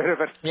 get rid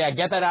of it. Yeah,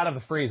 get that out of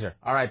the freezer.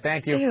 All right,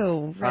 thank you.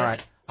 Ew, All right.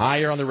 Hi,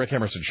 you're on the Rick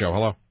Emerson Show.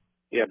 Hello.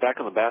 Yeah, back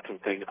on the bathroom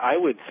thing, I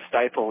would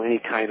stifle any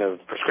kind of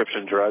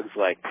prescription drugs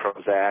like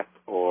Prozac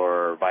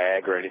or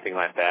Viagra or anything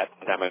like that.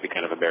 That might be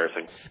kind of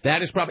embarrassing.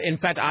 That is probably, in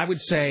fact, I would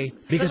say...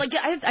 Because, but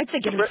I'd say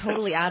get him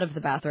totally out of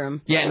the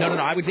bathroom. Yeah, no,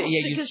 I would say...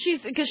 Yeah,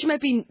 because she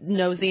might be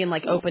nosy and,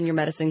 like, open your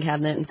medicine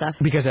cabinet and stuff.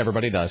 Because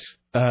everybody does.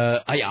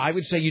 I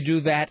would say you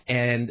do that,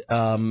 and,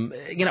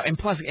 and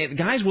plus,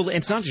 guys will...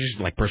 It's not just,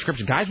 like,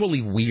 prescription. Guys will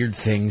leave weird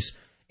things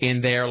in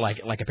there,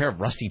 like a pair of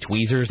rusty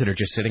tweezers that are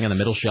just sitting on the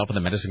middle shelf of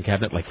the medicine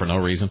cabinet, like for no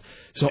reason.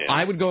 So yeah.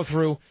 I would go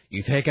through,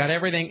 you take out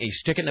everything, you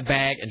stick it in the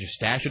bag, and just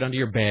stash it under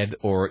your bed,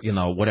 or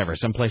whatever,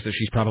 someplace that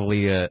she's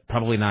probably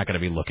not going to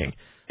be looking.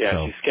 Yeah,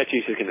 so. If she's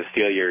sketchy, she's going to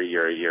steal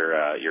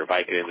your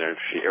Vicodin there,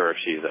 or if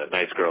she's a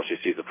nice girl, she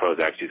sees the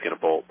Prozac, she's going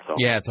to bolt. So.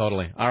 Yeah,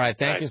 totally. All right,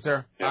 thank you,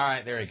 sir. Yeah. All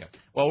right, there you go.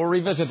 Well, we'll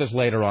revisit this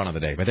later on in the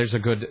day, but that's a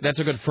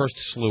good first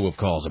slew of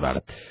calls about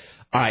it.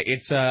 All right,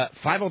 it's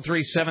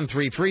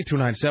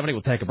 503-733-2970.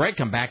 We'll take a break.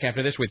 Come back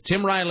after this with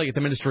Tim Riley at the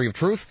Ministry of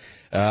Truth.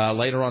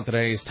 Later on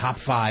today's Top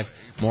 5.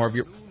 More of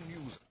your...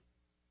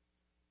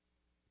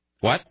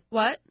 What?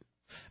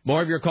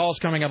 More of your calls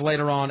coming up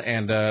later on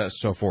and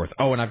so forth.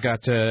 Oh, and I've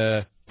got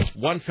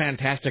one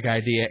fantastic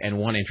idea and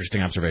one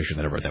interesting observation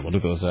that I wrote down. We'll do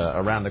those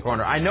around the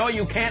corner. I know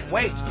you can't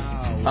wait.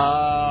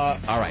 All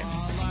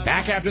right.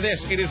 Back after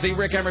this, it is the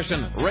Rick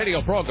Emerson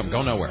radio program.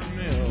 Go nowhere.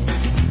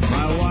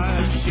 My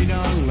wife, she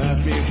done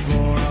left me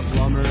for a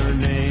plumber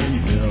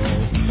named Bill.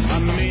 I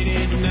made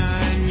it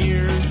 9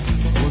 years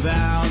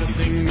without a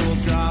single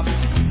drop.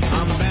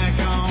 I'm back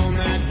on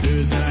that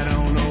booze and I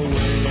don't know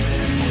when.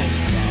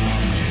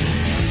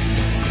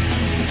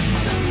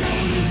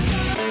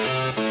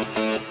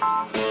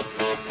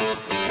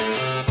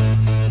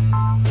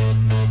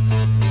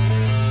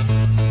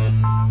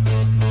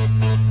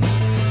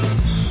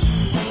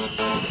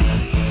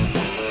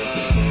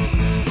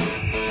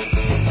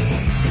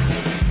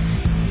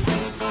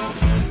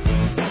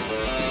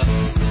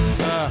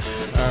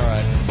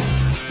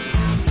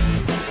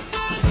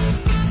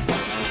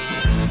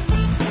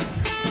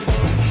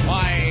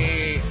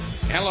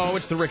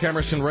 It's the Rick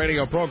Emerson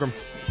radio program.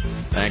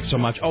 Thanks so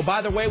much. Oh,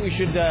 by the way, we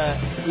should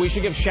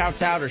give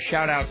shouts out or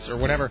shout outs or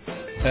whatever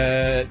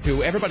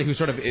to everybody who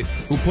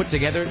who put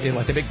together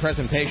like the big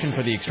presentation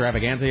for the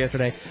extravaganza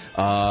yesterday.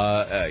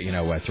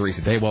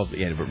 Teresa Daywell,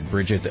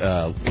 Bridget,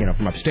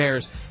 from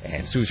upstairs,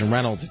 and Susan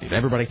Reynolds,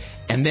 everybody,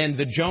 and then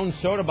the Jones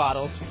soda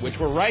bottles, which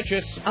were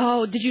righteous.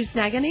 Oh, did you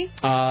snag any?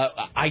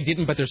 I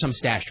didn't, but there's some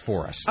stashed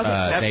for us. Okay.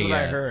 That's what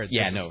I heard.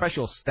 Yeah, no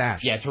special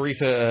stash. Yeah,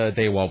 Teresa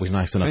Daywell was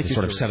nice enough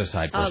to set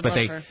aside for us. But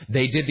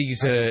they did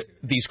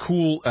these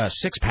cool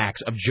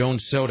 6-packs of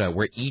Jones soda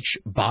where each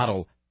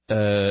bottle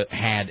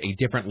had a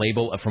different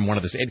label from one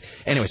of the...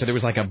 Anyway, so there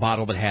was like a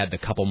bottle that had the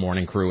Couple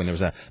Morning Crew, and there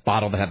was a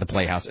bottle that had the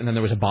Playhouse, and then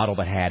there was a bottle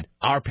that had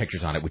our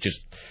pictures on it, which is...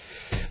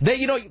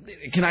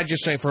 can I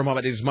just say for a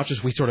moment, as much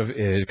as we sort of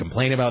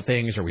complain about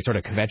things or we sort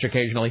of kvetch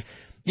occasionally,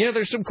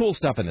 there's some cool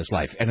stuff in this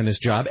life and in this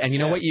job, and you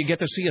know what? You get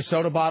to see a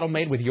soda bottle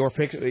made with your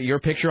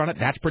picture on it.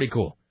 That's pretty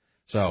cool.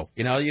 So,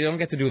 you don't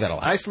get to do that a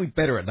lot. I sleep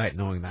better at night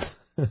knowing that.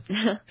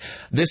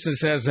 This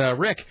says,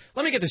 Rick,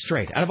 let me get this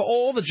straight. Out of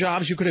all the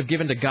jobs you could have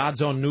given to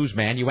God's own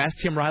newsman, you asked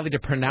Tim Riley to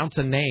pronounce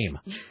a name.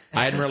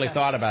 I hadn't really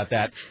thought about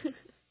that.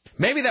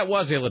 Maybe that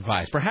was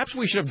ill-advised. Perhaps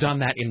we should have done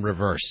that in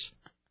reverse.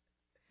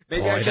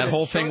 Maybe that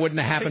whole thing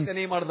wouldn't have happened. Take the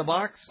name out of the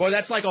box? Well,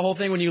 that's like a whole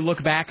thing when you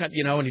look back, and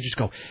you just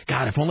go,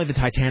 God, if only the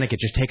Titanic had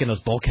just taken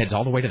those bulkheads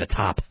all the way to the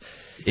top.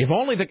 If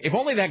only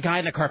that guy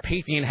in the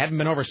Carpathian hadn't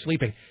been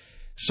oversleeping.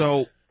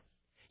 So...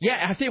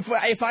 yeah, I think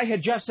if I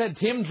had just said,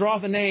 Tim, draw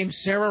the name,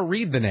 Sarah,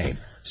 read the name.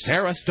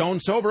 Sarah,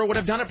 stone sober, would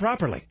have done it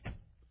properly.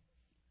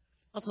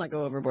 Let's not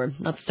go overboard.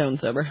 Not stone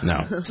sober.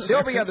 No.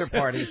 Still the other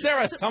party.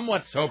 Sarah,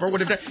 somewhat sober, would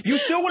have done... You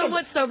still would have...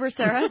 Somewhat sober,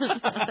 Sarah.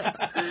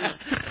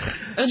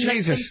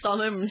 Jesus.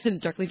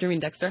 And directly dreaming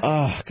Dexter.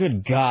 Oh,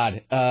 good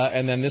God.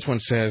 And then this one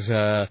says,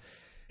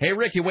 hey,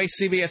 Rick, you waste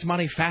CBS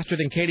money faster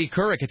than Katie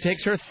Couric. It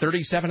takes her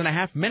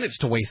 37.5 minutes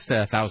to waste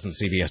 1,000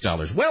 CBS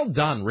dollars. Well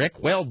done, Rick.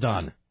 Well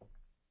done.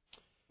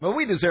 Well,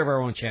 we deserve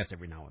our own chance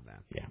every now and then.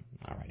 Yeah.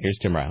 All right. Here's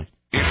Tim Riley.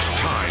 It's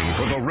time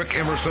for the Rick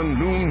Emerson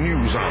Noon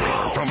News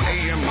Hour from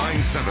AM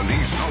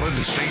 970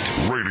 Solid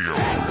State Radio.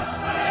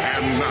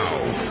 And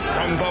now,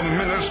 from the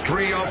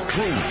Ministry of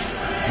Truth,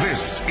 this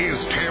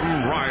is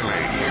Tim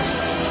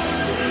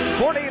Riley.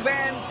 40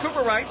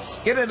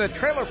 Vancouverites get in a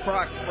trailer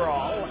park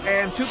brawl,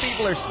 and 2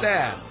 people are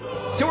stabbed.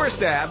 2 are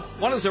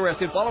stabbed. 1 is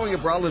arrested following a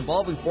brawl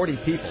involving 40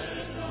 people.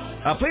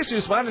 Police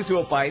responded to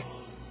a fight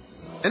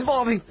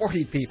involving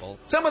 40 people,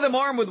 some of them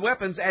armed with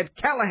weapons, at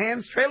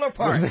Callahan's trailer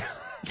park.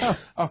 You're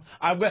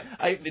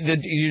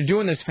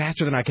doing this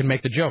faster than I can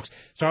make the jokes.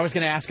 So I was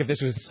going to ask if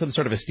this was some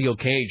sort of a steel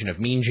cage and if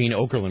Mean Gene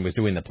Okerlund was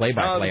doing the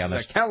play-by-play on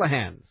this.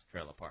 Callahan's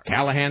trailer park.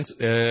 Callahan's?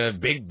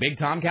 Big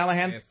Tom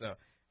Callahan? Yes,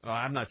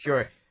 I'm not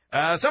sure.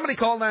 Somebody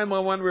called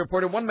 911 and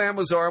reported 1 man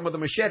was armed with a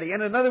machete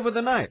and another with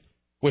a knife.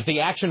 Was the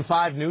Action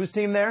 5 news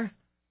team there?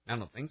 I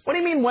don't think so. What do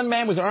you mean 1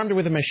 man was armed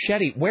with a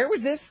machete? Where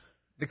was this?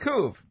 The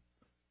Couve.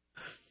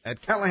 At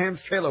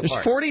Callahan's trailer park.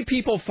 There's 40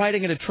 people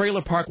fighting at a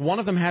trailer park. 1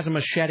 of them has a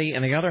machete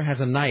and the other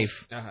has a knife.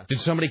 Uh-huh. Did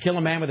somebody kill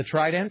a man with a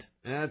trident?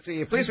 Let's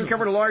see. Police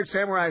recovered a large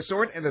samurai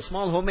sword and a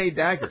small homemade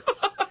dagger.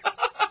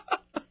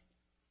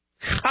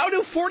 How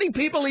do 40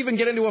 people even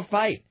get into a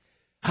fight?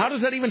 How does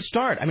that even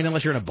start? I mean,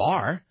 unless you're in a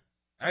bar.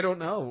 I don't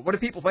know. What do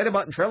people fight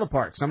about in trailer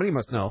parks? Somebody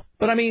must know.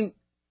 But, I mean...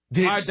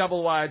 My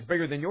double wide's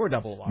bigger than your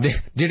double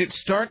wide. Did it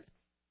start...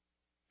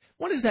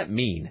 What does that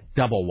mean,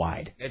 double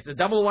wide? It's a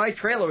double wide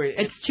trailer.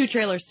 It's 2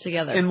 trailers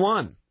together. In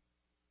one.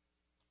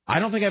 I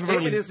don't think I've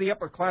ever... It is the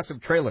upper class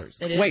of trailers.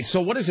 Wait, so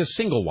what is a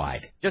single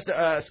wide? Just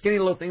a skinny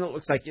little thing that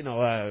looks like,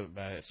 a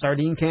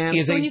sardine can.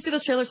 So when you see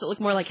those trailers that look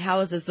more like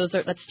houses,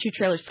 that's 2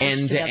 trailers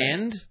end together. To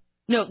end?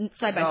 No,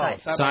 side by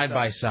side. Side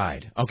by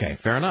side. Okay,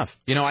 fair enough.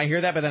 I hear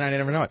that, but then I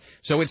never know it.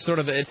 So it's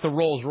it's the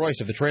Rolls Royce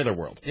of the trailer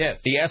world. Yes.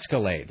 The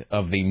Escalade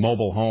of the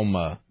mobile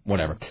home,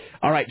 whatever.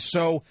 All right,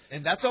 so...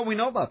 And that's all we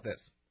know about this.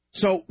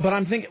 So, but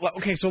I'm thinking,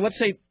 okay, so let's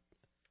say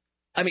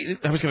I mean,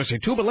 I was going to say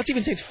 2, but let's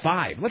even say it's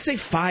 5. Let's say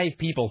 5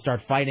 people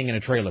start fighting in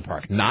a trailer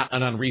park. Not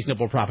an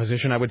unreasonable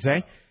proposition, I would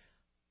say.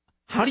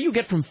 How do you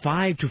get from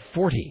 5 to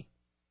 40?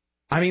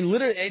 I mean,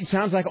 literally, it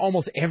sounds like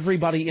almost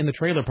everybody in the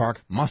trailer park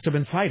must have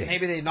been fighting.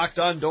 Maybe they knocked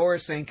on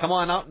doors saying, come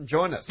on out and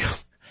join us.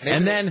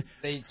 And then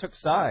they took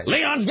sides.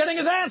 Leon's getting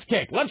his ass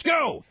kicked. Let's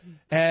go.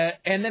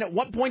 And then at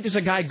what point does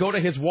a guy go to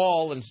his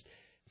wall and,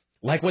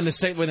 like when the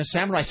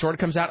samurai sword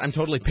comes out, I'm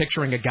totally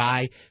picturing a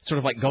guy sort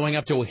of like going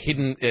up to a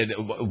hidden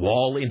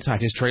wall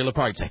inside his trailer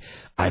park and say,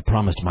 I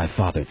promised my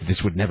father that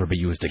this would never be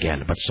used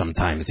again, but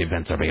sometimes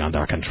events are beyond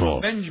our control.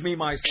 Avenge me,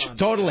 my son.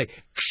 Totally.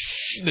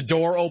 The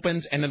door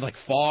opens and then like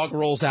fog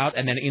rolls out,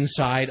 and then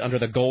inside under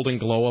the golden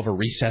glow of a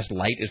recessed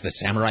light is the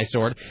samurai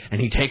sword,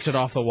 and he takes it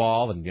off the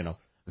wall and,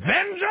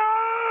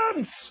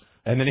 vengeance!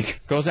 And then he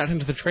goes out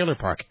into the trailer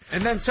park.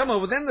 And then somewhere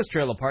within this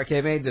trailer park,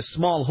 they made this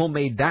small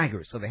homemade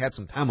daggers, so they had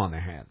some time on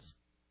their hands.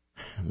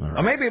 Right.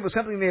 Or maybe it was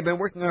something they'd been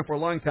working on for a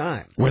long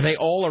time. Were they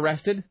all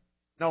arrested?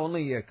 No,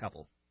 only a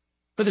couple.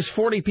 But there's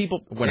 40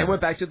 people. Whatever. They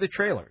went back to the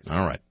trailers.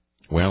 All right.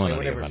 Well,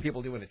 whatever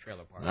people do in a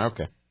trailer park.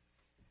 Okay.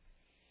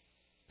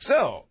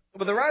 So,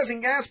 with the rising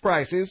gas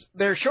prices,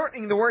 they're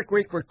shortening the work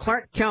week for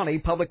Clark County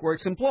Public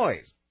Works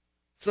employees.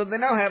 So they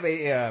now have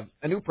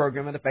a new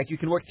program. In effect, you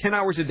can work 10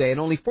 hours a day and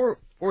only four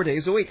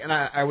days a week. And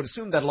I would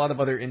assume that a lot of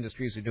other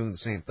industries are doing the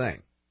same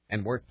thing,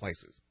 and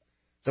workplaces.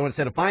 So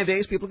instead of 5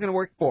 days, people are going to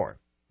work 4.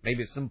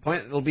 Maybe at some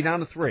point it'll be down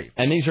to 3.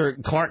 And these are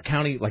Clark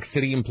County, like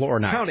city employees, or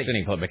not county, city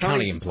employees, but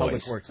county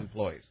employees. Public Works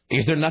employees.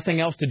 Is there nothing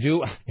else to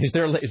do? Is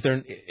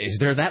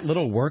there that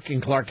little work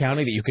in Clark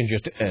County that you can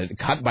just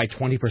cut by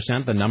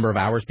 20% the number of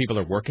hours people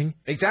are working?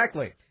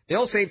 Exactly.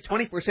 They'll save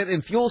 20%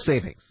 in fuel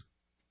savings.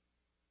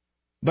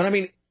 But I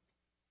mean,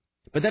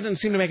 but that doesn't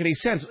seem to make any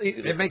sense.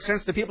 It makes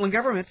sense to people in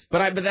government.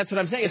 But that's what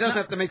I'm saying. It doesn't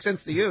have to make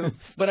sense to you.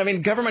 But I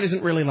mean, government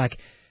isn't really like,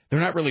 they're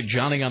not really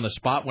Johnny on the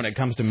spot when it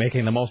comes to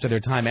making the most of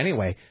their time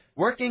anyway.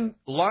 Working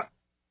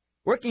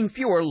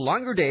fewer,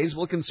 longer days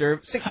will conserve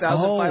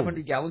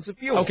 6,500 gallons of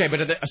fuel. Okay, but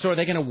so are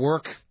they going to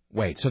work?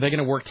 Wait, so they're going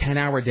to work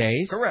 10-hour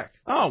days? Correct.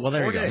 Oh, well,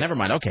 there you go. Never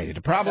mind. Okay, the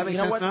problem. You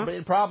know what? Now?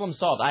 Problem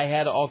solved. I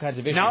had all kinds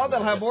of issues. Now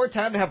they'll have more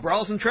time to have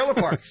brawls in trailer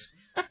parks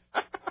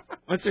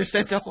once they're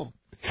sent home.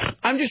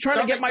 I'm just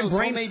trying to get my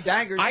brain.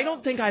 Daggers. I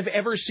don't think I've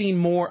ever seen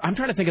more. I'm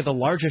trying to think of the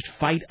largest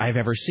fight I've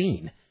ever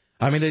seen.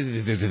 I mean,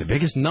 the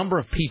biggest number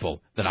of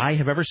people that I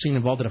have ever seen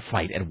involved in a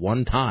fight at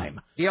one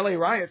time. The LA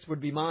riots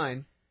would be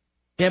mine.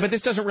 Yeah, but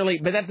this doesn't really.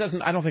 But that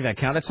doesn't. I don't think that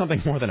counts. That's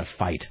something more than a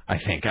fight. I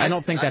think. I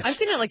don't think that's. I've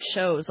seen it like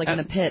shows, like in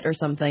a pit or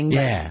something.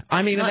 Yeah,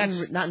 I mean,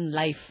 not in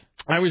life.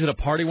 I was at a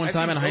party one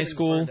time in high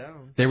school.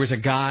 There was a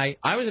guy.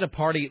 I was at a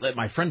party at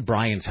my friend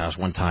Brian's house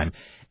one time,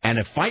 and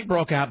a fight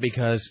broke out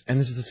because, and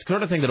this is the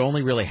sort of thing that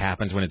only really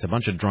happens when it's a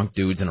bunch of drunk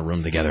dudes in a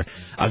room together.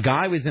 A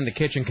guy was in the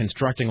kitchen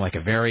constructing like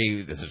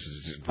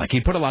he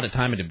put a lot of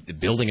time into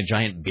building a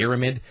giant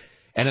pyramid.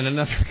 And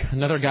then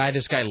another guy,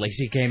 this guy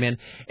Lacey, came in,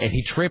 and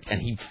he tripped, and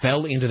he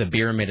fell into the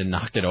pyramid and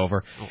knocked it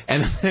over.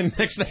 And then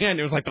next thing I knew,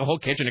 it was like the whole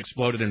kitchen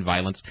exploded in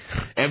violence.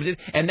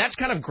 And that's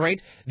kind of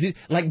great.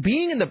 Like,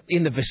 being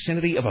in the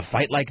vicinity of a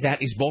fight like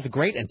that is both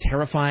great and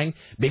terrifying,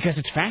 because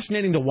it's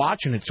fascinating to watch,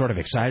 and it's sort of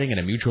exciting in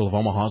a Mutual of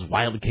Omaha's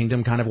Wild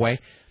Kingdom kind of way.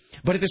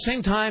 But at the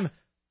same time,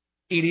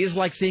 it is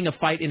like seeing a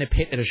fight in a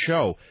pit at a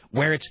show,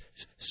 where it's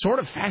sort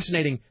of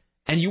fascinating.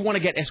 And you want to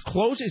get as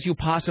close as you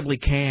possibly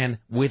can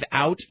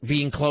without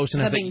being close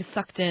enough. Being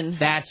sucked in.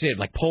 That's it.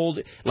 Like pulled,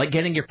 like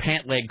getting your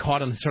pant leg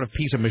caught on a sort of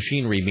piece of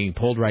machinery being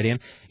pulled right in.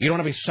 You don't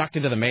want to be sucked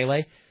into the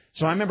melee.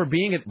 So I remember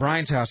being at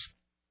Brian's house,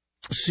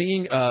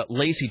 seeing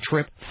Lacey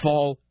trip,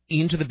 fall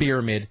into the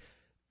pyramid.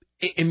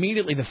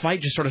 Immediately, the fight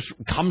just sort of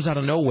comes out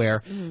of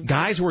nowhere. Mm-hmm.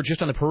 Guys who are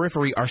just on the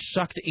periphery are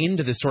sucked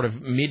into this sort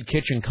of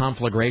mid-kitchen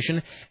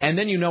conflagration, and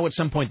then you know at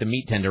some point the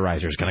meat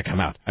tenderizer is going to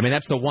come out. I mean,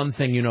 that's the one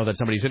thing you know that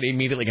somebody's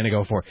immediately going to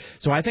go for.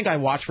 So I think I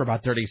watched for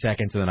about 30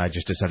 seconds, and then I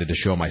just decided to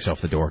show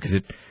myself the door, because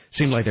it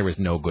seemed like there was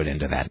no good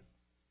into that.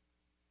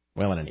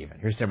 Well, in any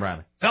event, here's Tim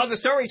Riley. So the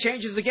story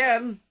changes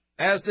again,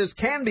 as this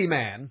Canby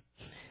man,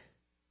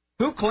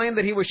 who claimed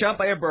that he was shot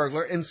by a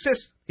burglar,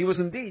 insists he was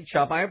indeed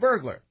shot by a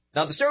burglar.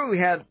 Now, the story we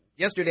had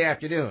yesterday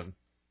afternoon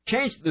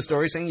changed the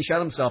story, saying he shot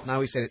himself.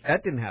 Now he said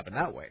that didn't happen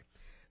that way.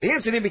 The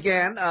incident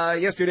began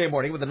yesterday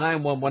morning with a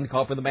 911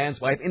 call from the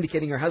man's wife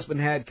indicating her husband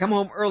had come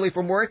home early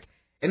from work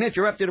and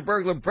interrupted a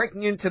burglar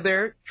breaking into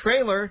their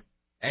trailer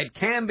at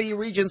Canby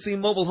Regency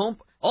Mobile Home.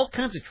 All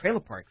kinds of trailer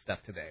park stuff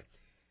today.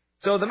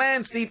 So the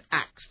man, Steve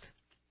Axt,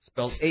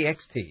 spelled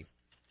A-X-T.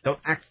 Don't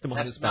ax him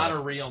on his spelling. That's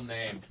not a real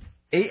name.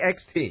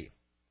 A-X-T.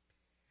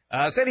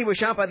 Said he was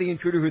shot by the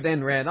intruder, who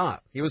then ran off.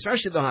 He was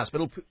rushed to the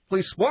hospital.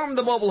 Police swarmed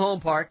the mobile home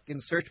park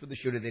in search for the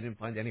shooter. They didn't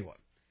find anyone.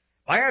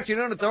 By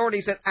afternoon,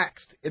 authorities at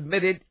Axt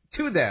admitted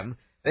to them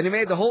that he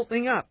made the whole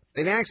thing up.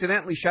 Then he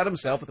accidentally shot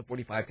himself with a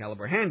 .45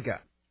 caliber handgun.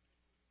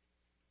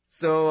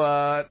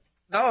 So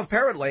now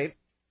apparently,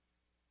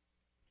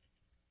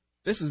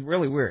 this is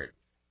really weird.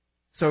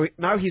 So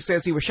now he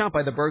says he was shot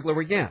by the burglar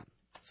again.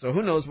 So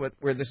who knows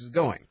where this is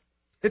going.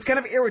 It's kind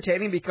of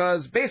irritating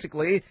because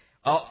basically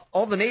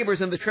All the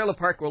neighbors in the trailer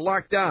park were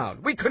locked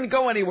down. We couldn't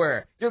go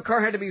anywhere. Your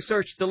car had to be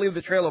searched to leave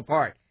the trailer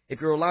park,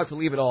 if you were allowed to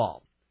leave at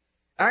all.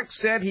 Axe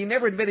said he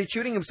never admitted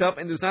shooting himself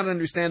and does not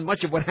understand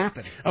much of what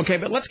happened. Okay,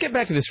 but let's get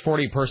back to this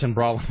 40-person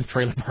brawl in the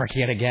trailer park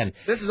yet again.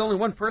 This is only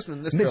one person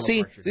in this trailer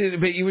park.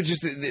 But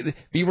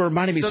you were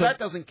reminding me. So that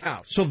doesn't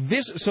count. So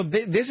this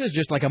is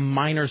just like a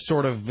minor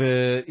sort of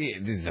this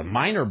is a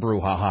minor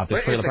brouhaha at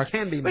this trailer park.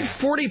 Can be, but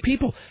 40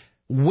 people.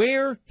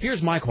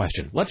 Here's my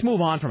question. Let's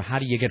move on from how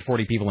do you get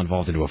 40 people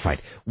involved into a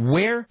fight.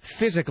 Where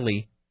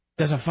physically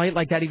does a fight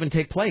like that even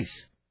take place?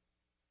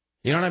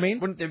 You know what I mean?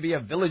 Wouldn't there be a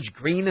village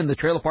green in the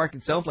trailer park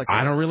itself?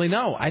 I don't really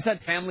know. I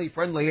thought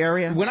family-friendly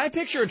area. When I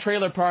picture a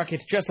trailer park,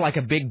 it's just like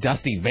a big,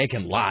 dusty,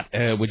 vacant lot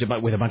with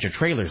a bunch of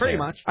trailers. Pretty there.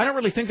 much. I don't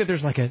really think that there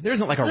isn't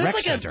like a rec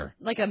center.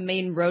 Like a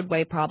main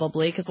roadway,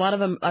 probably, because a lot of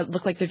them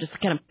look like they're just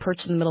kind of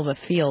perched in the middle of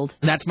a field.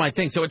 That's my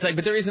thing. So it's like,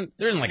 but there isn't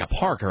like a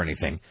park or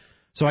anything.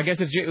 So I guess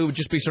it would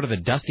just be sort of the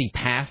dusty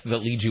path that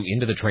leads you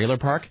into the trailer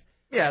park.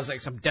 Yeah, it's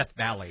like some Death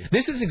Valley.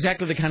 This is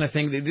exactly the kind of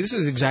thing. This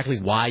is exactly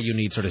why you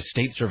need sort of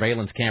state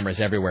surveillance cameras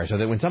everywhere, so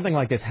that when something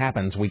like this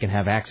happens, we can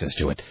have access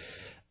to it.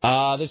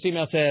 This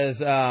email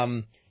says,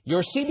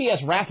 your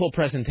CBS raffle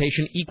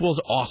presentation equals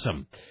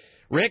awesome.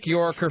 Rick,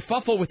 your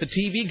kerfuffle with the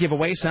TV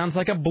giveaway sounds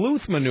like a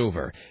Bluth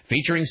maneuver,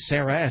 featuring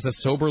Sarah as a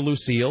sober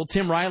Lucille,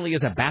 Tim Riley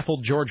as a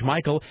baffled George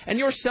Michael, and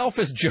yourself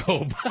as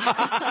Job.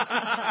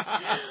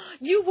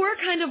 You were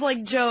kind of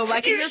like Job.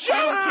 I can hear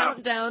final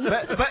countdown.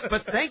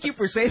 But thank you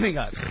for saving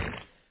us.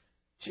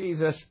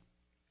 Jesus.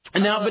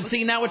 Now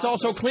it's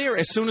also clear.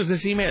 As soon as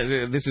this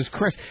is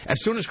Chris. As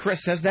soon as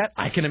Chris says that,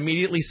 I can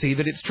immediately see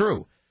that it's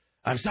true.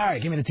 I'm sorry,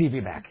 give me the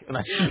TV back.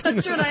 That's true,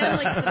 and I am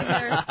like sitting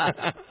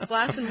there,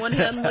 glass in one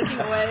hand, looking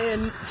away,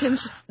 and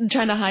Tim's just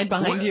trying to hide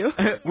behind you.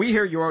 We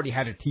hear you already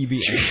had a TV.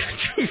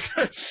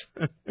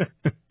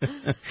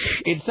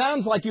 It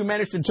sounds like you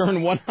managed to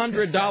turn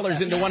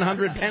 $100 into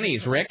 100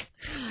 pennies, Rick.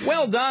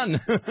 Well done.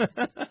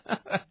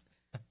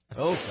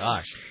 Oh,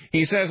 gosh.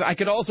 He says, I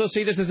could also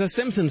see this as a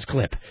Simpsons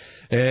clip,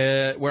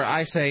 where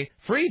I say,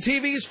 free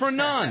TVs for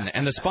none,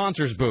 and the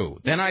sponsors boo.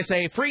 Then I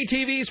say, free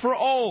TVs for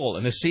all,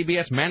 and the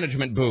CBS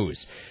management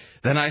boos.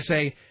 Then I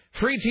say,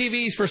 free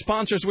TVs for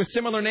sponsors with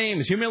similar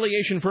names,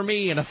 humiliation for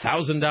me, and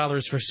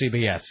 $1,000 for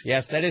CBS.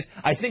 Yes, that is,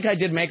 I think I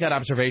did make that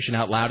observation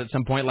out loud at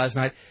some point last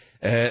night,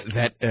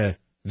 that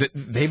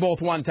they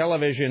both won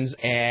televisions,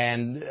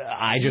 and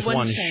I just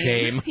won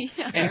shame.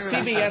 Yeah, and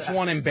CBS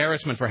won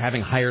embarrassment for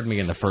having hired me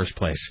in the first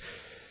place.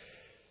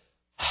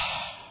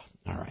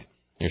 All right.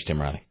 Here's Tim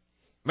Riley.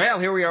 Well,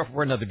 here we are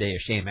for another day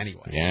of shame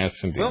anyway. Yes,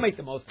 indeed. We'll make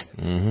the most of it.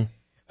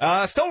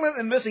 Mm-hmm. Stolen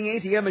and missing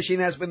ATM machine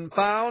has been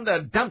found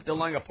dumped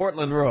along a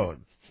Portland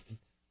road.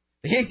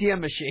 The ATM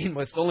machine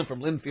was stolen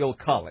from Linfield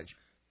College.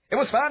 It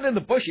was found in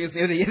the bushes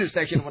near the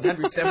intersection of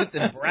 107th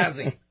and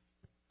Brassing.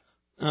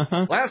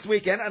 Uh-huh. Last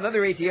weekend, another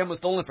ATM was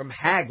stolen from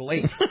Hag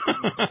Lake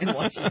in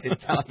Washington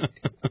County.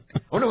 I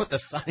wonder what the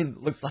sign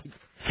looks like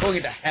going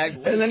into Hag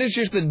Lake. And then it's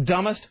just the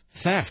dumbest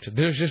theft.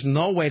 There's just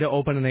no way to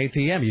open an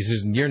ATM.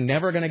 You're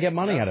never going to get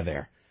money out of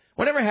there.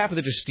 Whatever happened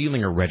to just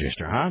stealing a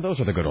register, huh? Those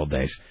were the good old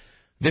days.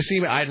 This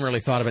email, I hadn't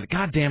really thought of it.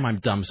 God damn, I'm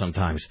dumb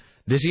sometimes.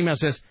 This email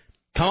says,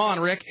 come on,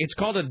 Rick, it's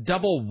called a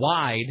double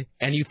wide,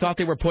 and you thought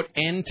they were put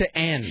end to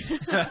end.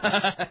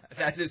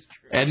 That is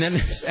true. And then...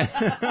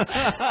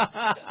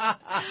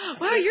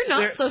 Wow, you're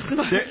not so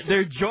smart.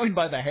 They're joined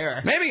by the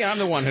hair. Maybe I'm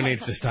the one who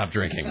needs to stop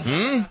drinking.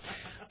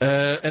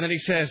 And then he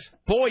says,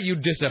 boy, you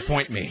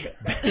disappoint me.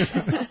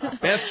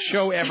 Best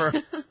show ever.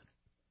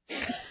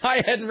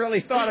 I hadn't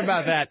really thought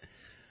about that.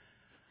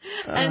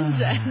 And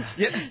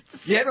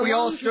yet we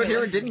all stood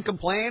here and didn't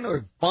complain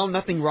or found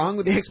nothing wrong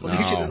with the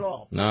explanation at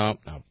all. No.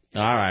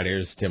 All right,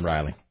 here's Tim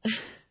Riley.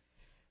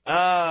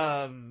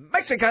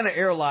 Mexicana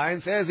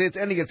Airlines says it's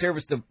ending its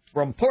service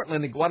from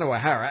Portland to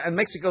Guadalajara and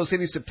Mexico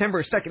City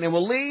September 2nd and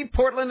will leave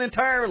Portland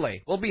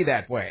entirely. Will be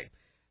that way.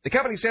 The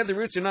company said the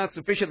routes are not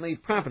sufficiently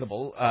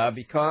profitable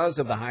because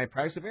of the high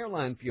price of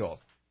airline fuel.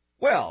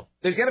 Well,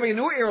 there's going to be a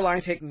new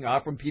airline taking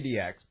off from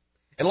PDX.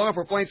 It'll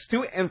offer flights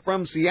to and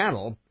from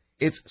Seattle.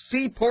 It's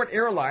Seaport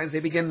Airlines. They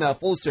begin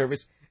full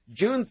service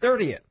June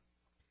 30th.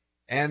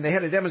 And they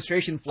had a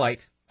demonstration flight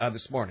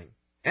this morning.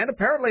 And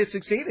apparently it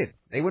succeeded.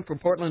 They went from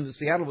Portland to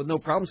Seattle with no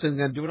problems and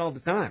then do it all the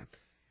time.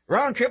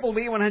 Round trip will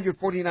be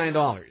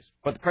 $149,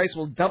 but the price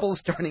will double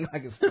starting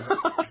August 1st.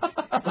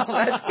 Well,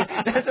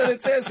 that's what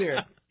it says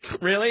here.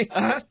 Really?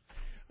 Uh-huh.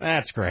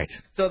 That's great.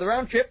 So the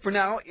round trip for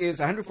now is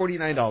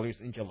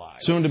 $149 in July.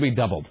 Soon to be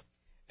doubled.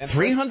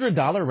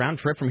 $300 round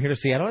trip from here to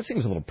Seattle? That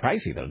seems a little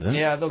pricey, though, doesn't it?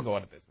 Yeah, they'll go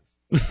out of business.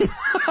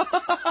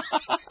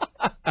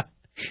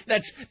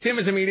 Tim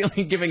is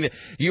immediately giving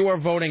you are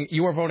voting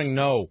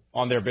no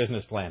on their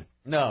business plan.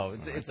 No,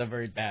 it's a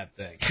very bad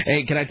thing.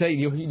 Hey, can I tell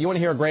you want to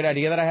hear a great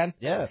idea that I had?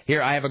 Yes.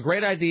 Here, I have a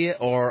great idea,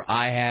 or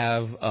I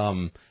have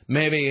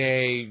maybe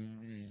a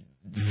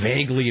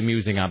vaguely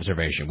amusing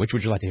observation. Which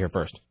would you like to hear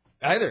first?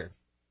 Either.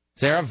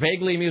 Sarah,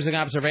 vaguely amusing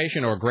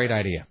observation or great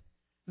idea?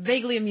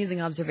 Vaguely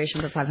amusing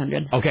observation for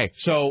 500. Okay,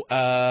 so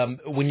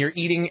when you're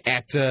eating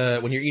at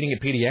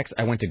PDX,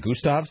 I went to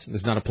Gustav's.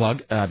 This is not a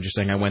plug. I'm just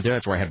saying I went there.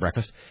 That's where I had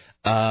breakfast.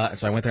 So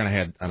I went there and I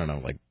had, I don't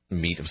know, like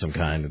meat of some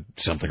kind,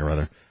 something or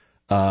other.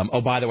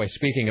 By the way,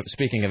 speaking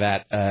of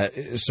that,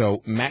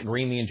 so Matt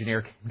Green, the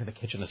engineer, came to the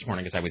kitchen this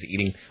morning as I was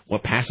eating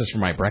what passes for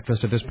my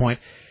breakfast at this point.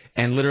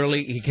 And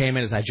literally, he came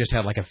in as I just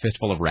had like a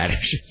fistful of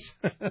radishes.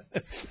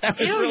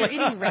 You're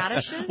eating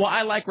radishes? Well,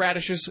 I like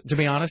radishes, to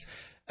be honest.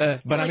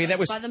 But like, I mean, that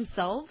was by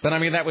themselves. But I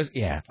mean, that was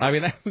I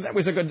mean, that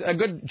was a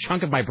good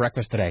chunk of my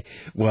breakfast today.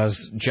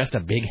 Was just a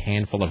big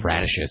handful of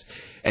radishes.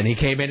 And he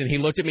came in and he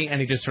looked at me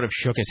and he just sort of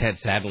shook his head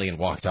sadly and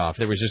walked off.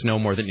 There was just no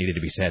more that needed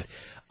to be said.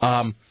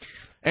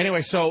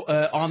 Anyway, so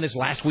on this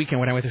last weekend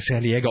when I went to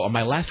San Diego, on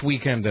my last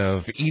weekend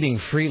of eating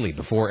freely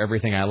before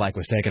everything I like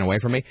was taken away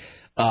from me.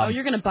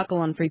 You're going to buckle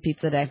on free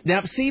pizza day.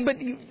 Now, see, but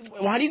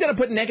why do you got to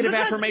put negative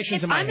because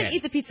affirmations in my head? I'm going to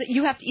eat the pizza.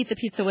 You have to eat the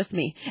pizza with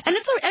me. And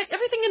it's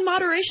everything in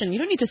moderation. You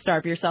don't need to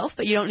starve yourself,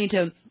 but you don't need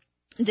to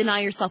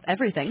deny yourself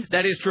everything.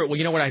 That is true. Well,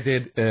 you know what I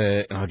did,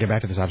 and I'll get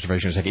back to this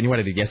observation in a second. You know what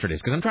I did yesterday?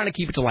 Because I'm trying to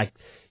keep it to like,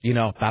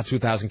 about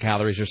 2,000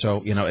 calories or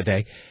so, a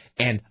day.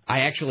 And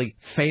I actually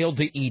failed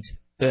to eat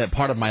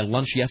part of my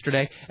lunch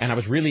yesterday, and I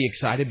was really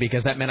excited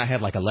because that meant I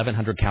had like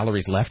 1,100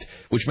 calories left,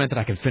 which meant that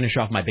I could finish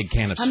off my big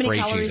can of spray cheese at home.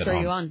 How many calories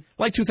are you on?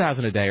 Like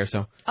 2,000 a day or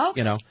so. Oh.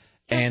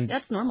 And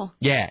that's normal.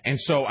 Yeah, and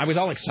so I was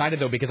all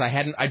excited though because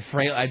I'd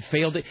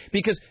failed it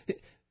because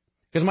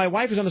my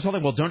wife was on this whole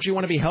thing. Well, don't you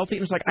want to be healthy?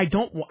 And it's like I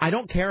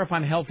don't care if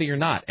I'm healthy or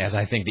not, as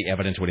I think the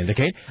evidence would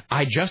indicate.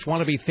 I just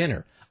want to be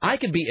thinner. I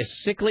could be as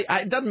sickly.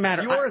 It doesn't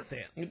matter. You're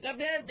thin.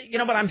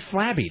 But I'm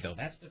flabby, though.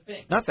 That's the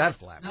thing. Not that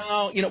flabby.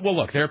 No, well,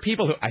 look, there are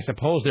people who, I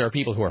suppose there are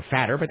people who are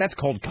fatter, but that's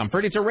cold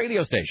comfort. It's a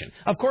radio station.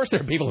 Of course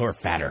there are people who are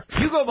fatter.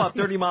 You go about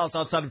 30 miles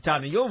outside of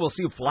town, and you will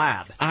see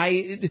flab.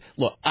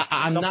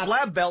 I'm not... The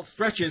flab belt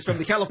stretches from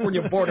the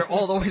California border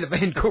all the way to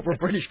Vancouver,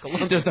 British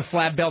Columbia. Does the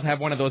flab belt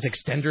have one of those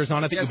extenders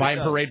on it that you buy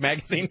in Parade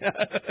magazine?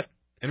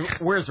 And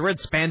wears red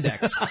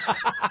spandex.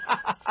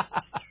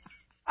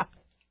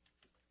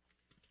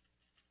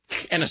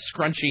 And a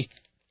scrunchie.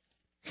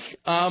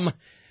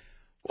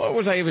 What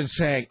was I even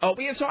saying? Oh,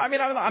 yeah, so, I mean,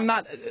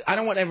 I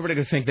don't want everybody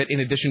to think that in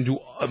addition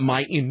to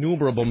my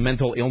innumerable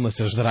mental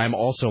illnesses that I'm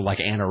also, like,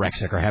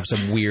 anorexic or have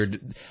some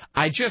weird...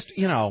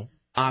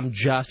 I'm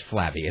just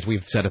flabby, as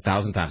we've said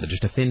 1,000 times. I'm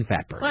just a thin,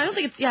 fat person. Well, I don't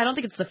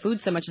think it's the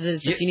food so much as it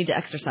is just you need to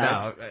exercise.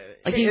 No,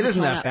 it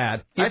isn't that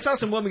bad. I saw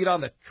some woman get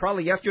on the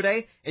trolley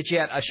yesterday, and she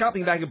had a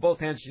shopping bag in both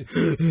hands. She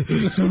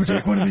someone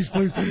take one of these,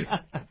 please.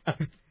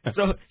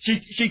 So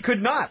she could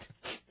not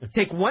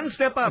take one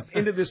step up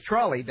into this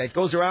trolley that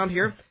goes around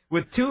here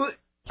with two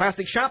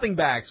plastic shopping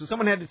bags. So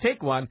someone had to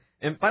take one,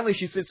 and finally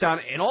she sits down,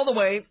 and all the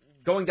way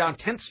going down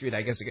 10th Street,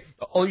 I guess,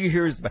 all you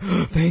hear is,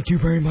 thank you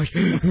very much.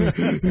 You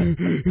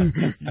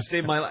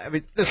saved my life. I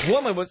mean, this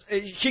woman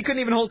she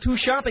couldn't even hold two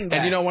shopping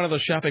bags. And one of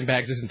those shopping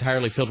bags is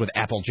entirely filled with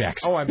Apple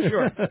Jacks. Oh, I'm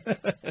sure.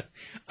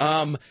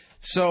 I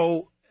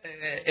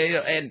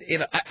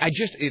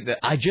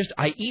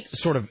eat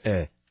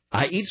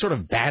sort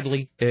of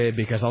badly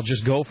because I'll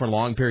just go for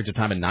long periods of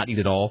time and not eat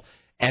at all.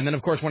 And then,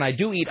 of course, when I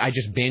do eat, I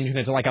just binge, and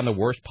it's like on the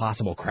worst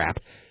possible crap.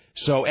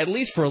 So at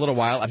least for a little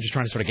while, I'm just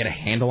trying to sort of get a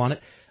handle on it.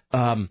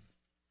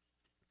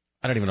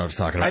 I don't even know what I was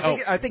talking about.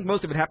 I think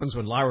most of it happens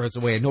when Laura's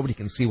away and nobody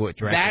can see what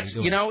you're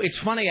actually doing. It's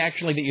funny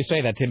actually that you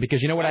say that, Tim,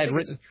 because you know what I had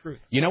written.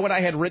 You know what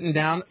I had written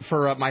down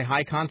for my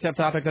high concept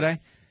topic today.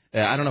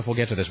 I don't know if we'll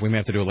get to this. We may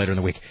have to do it later in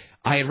the week.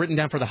 I had written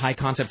down for the high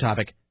concept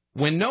topic.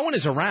 When no one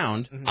is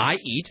around, I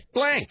eat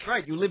blank.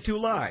 Right, you live two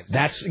lives.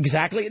 That's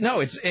exactly and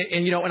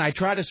I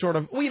try to sort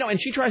of and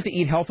she tries to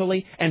eat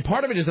healthily, and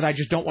part of it is that I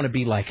just don't want to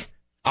be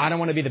I don't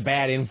want to be the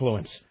bad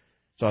influence.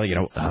 So,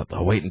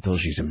 I'll wait until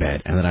she's in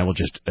bed, and then I will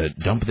just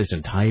dump this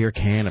entire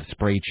can of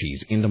spray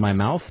cheese into my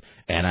mouth,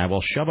 and I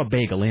will shove a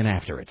bagel in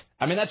after it.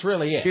 I mean, that's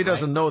really it. She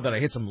doesn't know that I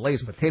hit some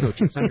Lay's potato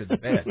chips under the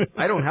bed.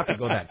 I don't have to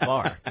go that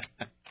far.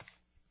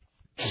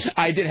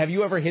 I did. Have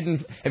you ever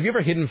hidden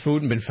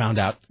food and been found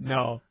out?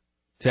 No.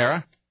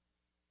 Sarah?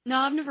 No,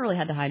 I've never really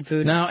had to hide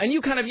food. No, and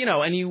you kind of,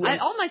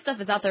 all my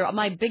stuff is out there.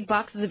 My big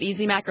boxes of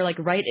Easy Mac are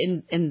right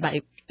in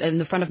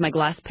the front of my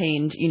glass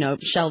paned,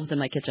 shelves in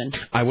my kitchen.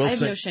 I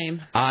have no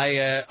shame.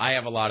 I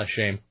have a lot of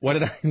shame. What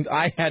did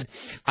I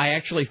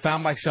actually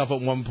found myself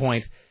at one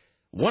point.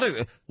 What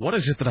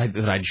is it that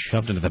I'd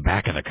shoved into the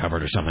back of the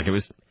cupboard or something? It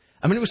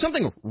was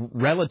something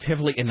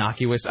relatively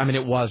innocuous. I mean,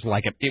 it was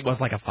like a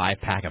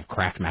 5-pack of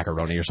Kraft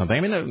macaroni or something.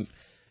 I mean,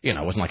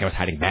 it wasn't like I was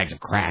hiding bags of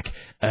crack.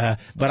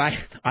 But I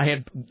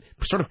had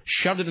sort of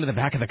shoved it into the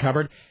back of the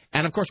cupboard.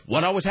 And, of course,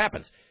 what always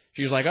happens?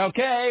 She was like,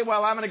 okay,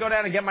 well, I'm going to go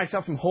down and get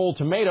myself some whole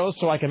tomatoes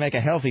so I can make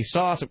a healthy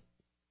sauce.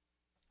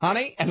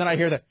 Honey? And then I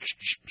hear the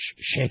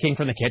shaking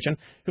from the kitchen.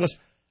 She goes,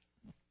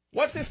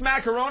 what's this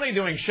macaroni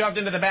doing shoved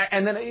into the back?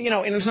 And then,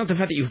 and it's not the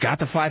fact that you've got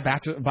the 5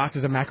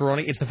 boxes of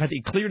macaroni. It's the fact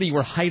that clearly you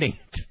were hiding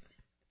it.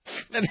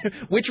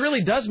 Which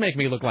really does make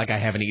me look like I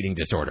have an eating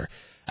disorder.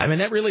 I mean,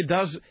 that really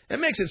does. It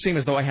makes it seem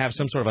as though I have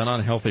some sort of an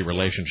unhealthy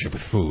relationship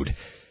with food.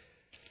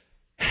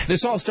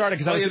 This all started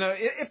because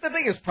if the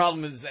biggest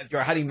problem is that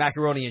you're hiding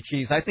macaroni and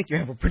cheese, I think you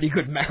have a pretty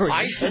good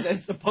marriage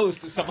as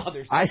opposed to some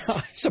others. I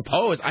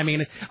suppose. I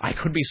mean, I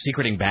could be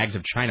secreting bags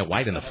of China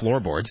White in the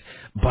floorboards,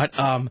 but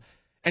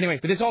anyway.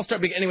 But this all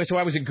started. Anyway, so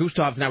I was at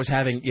Gustav's and I was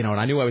having, and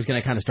I knew I was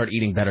going to kind of start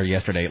eating better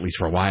yesterday, at least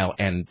for a while,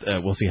 and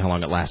we'll see how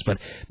long it lasts. But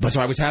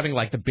so I was having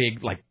like the big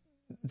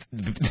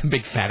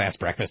fat ass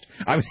breakfast.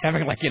 I was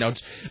having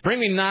bring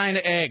me 9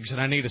 eggs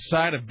and I need a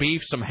side of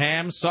beef, some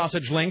ham,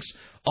 sausage links,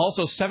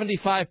 also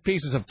 75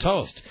 pieces of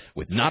toast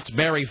with Knott's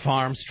Berry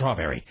Farm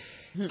strawberry.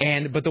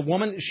 But the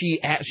woman, she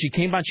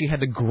came by, she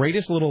had the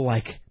greatest little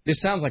this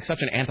sounds like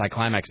such an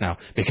anticlimax now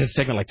because it's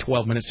taken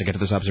 12 minutes to get to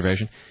this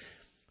observation.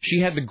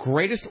 She had the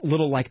greatest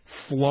little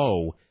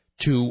flow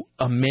to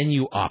a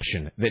menu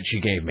option that she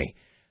gave me.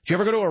 Do you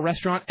ever go to a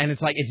restaurant and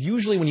it's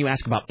usually when you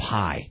ask about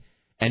pie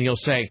and you'll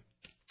say,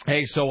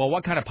 hey, so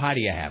what kind of pie do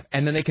you have?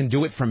 And then they can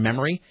do it from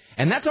memory.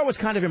 And that's always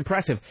kind of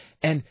impressive.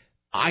 And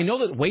I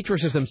know that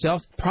waitresses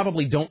themselves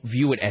probably don't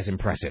view it as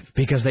impressive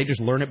because they just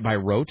learn it by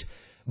rote.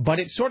 But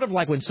it's sort of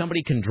like when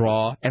somebody can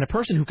draw, and a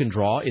person who can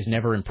draw is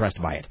never impressed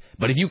by it.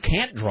 But if you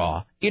can't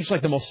draw, it's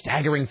like the most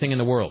staggering thing in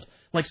the world.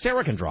 Like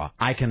Sarah can draw,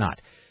 I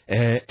cannot.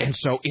 And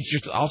so it's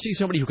just, I'll see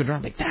somebody who can draw,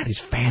 I'm like, that is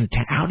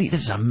fantastic.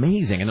 This is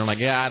amazing. And they're like,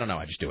 yeah, I don't know,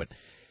 I just do it.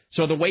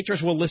 So the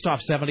waitress will list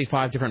off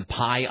 75 different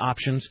pie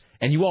options,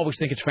 and you always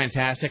think it's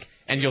fantastic,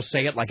 and you'll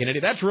say it like an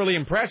idiot. That's really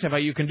impressive how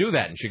you can do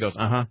that. And she goes,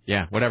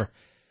 yeah, whatever.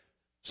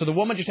 So the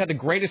woman just had the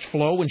greatest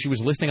flow when she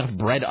was listing off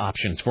bread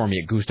options for me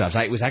at Gustav's.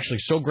 It was actually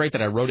so great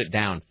that I wrote it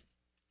down.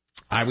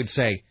 I would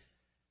say,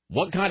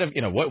 what kind of,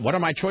 what are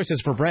my choices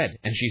for bread?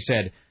 And she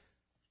said,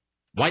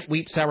 white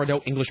wheat,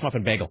 sourdough, English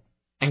muffin, bagel.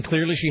 And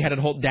clearly she had it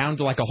down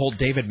to a whole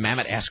David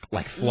Mamet-esque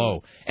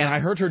flow. And I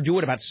heard her do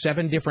it about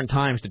 7 different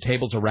times to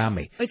tables around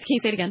me. Wait, can you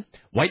say it again?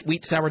 White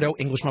wheat, sourdough,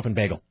 English muffin,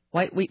 bagel.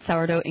 White wheat,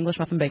 sourdough, English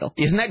muffin, bagel.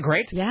 Isn't that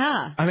great?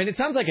 Yeah. I mean, it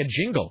sounds like a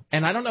jingle.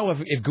 And I don't know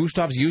if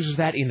Gustav's uses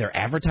that in their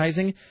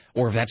advertising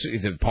or if that's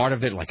the part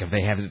of it, if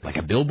they have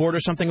a billboard or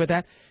something with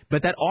that.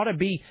 But that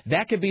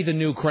could be the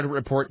new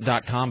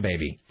creditreport.com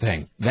baby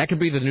thing. That could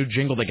be the new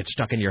jingle that gets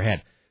stuck in your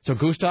head. So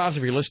Gustav's,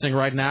 if you're listening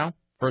right now,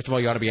 first of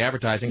all, you ought to be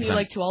advertising. You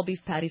like 2 all beef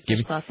patties,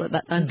 fish sauce,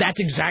 that time. That's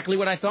exactly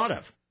what I thought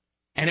of.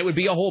 And it would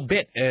be a whole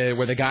bit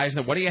where the guys,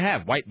 what do you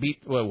have? White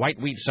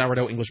wheat,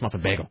 sourdough, English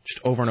muffin, bagel. Just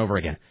over and over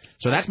again.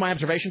 So that's my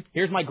observation.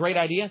 Here's my great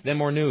idea. Then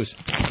more news.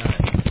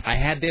 I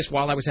had this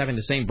while I was having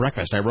the same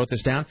breakfast. I wrote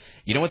this down.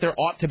 You know what there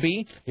ought to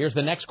be? Here's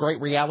the next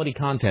great reality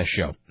contest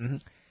show. Mm-hmm.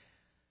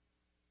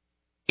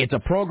 It's a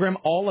program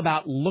all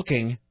about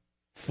looking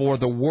for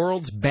the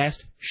world's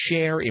best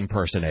Cher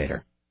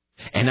impersonator.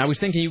 And I was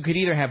thinking you could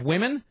either have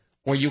women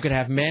or you could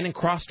have men in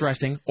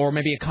cross-dressing, or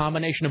maybe a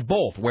combination of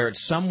both, where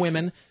it's some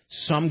women,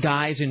 some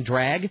guys in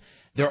drag.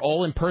 They're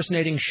all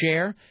impersonating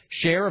Cher.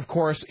 Cher, of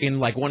course, in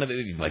one of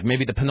the,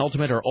 maybe the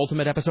penultimate or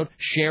ultimate episode,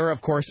 Cher,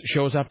 of course,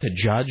 shows up to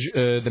judge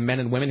the men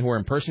and women who are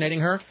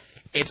impersonating her.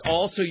 It's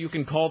also, you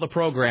can call the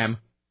program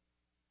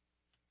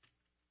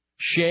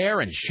Cher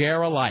and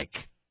Cher alike.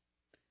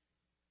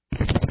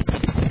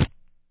 That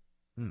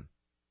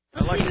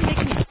doesn't even make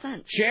any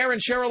sense. Cher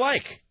and Cher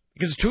alike.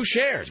 Because it's 2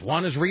 Chers.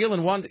 One is real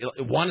and one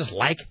is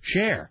like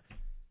Cher.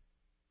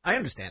 I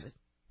understand it.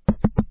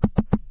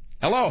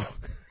 Hello.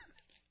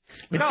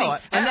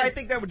 I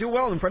think that would do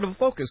well in front of a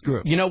focus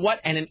group. You know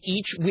what? And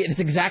it's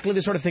exactly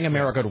the sort of thing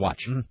America would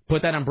watch. Mm-hmm.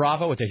 Put that on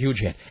Bravo. It's a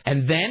huge hit.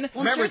 And then...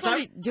 Well, remember, she's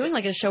already doing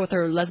a show with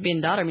her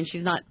lesbian daughter. I mean,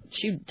 she'd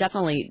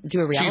definitely do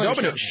a reality show. She's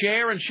open to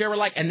Cher and Cher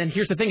alike. And then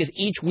here's the thing is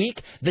each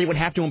week they would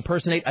have to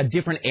impersonate a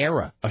different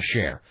era of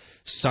Cher.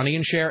 Sonny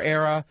and Cher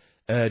era...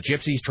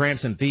 Gypsies,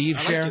 Tramps, and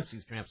Thieves, Cher. Like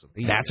Gypsies, Tramps, and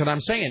Thieves. That's what I'm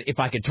saying. If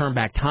I could turn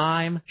back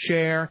time,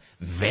 Cher.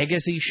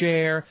 Vegas-y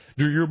Cher.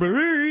 Do you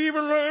believe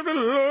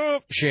in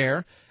love?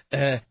 Cher.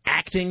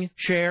 Acting,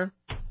 Cher.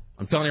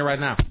 I'm telling you right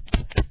now.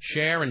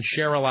 Cher and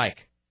Cher alike.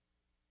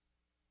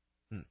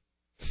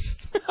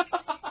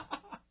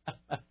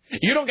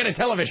 You don't get a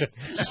television.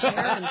 Cher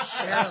and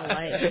Cher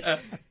alike.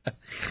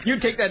 You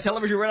take that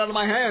television right out of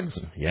my hands.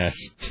 Yes.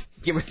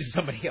 Give it to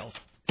somebody else.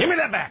 Give me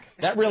that back.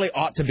 That really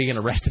ought to be in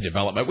Arrested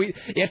Development.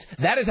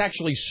 That is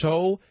actually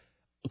so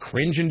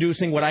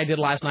cringe-inducing what I did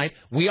last night.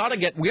 We ought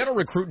to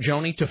recruit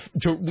Joni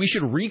we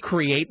should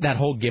recreate that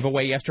whole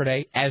giveaway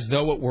yesterday as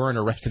though it were an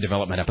Arrested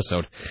Development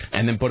episode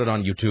and then put it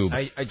on YouTube.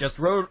 I just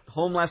rode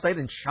home last night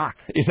in shock.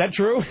 Is that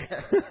true?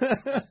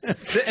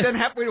 Then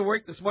halfway to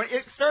work this morning,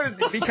 it started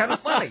to be kind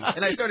of funny,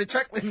 and I started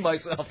chuckling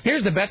myself.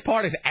 Here's the best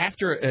part is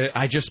after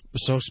I just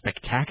so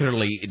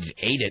spectacularly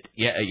ate it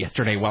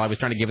yesterday while I was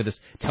trying to give it this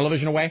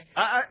television away.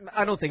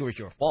 I don't think it was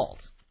your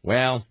fault.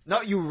 Well...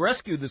 No, you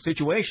rescued the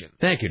situation.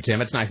 Thank you,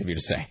 Tim. It's nice of you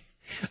to say.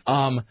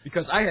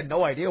 Because I had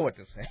no idea what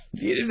to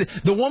say.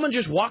 The woman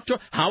just walked toward...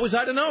 How was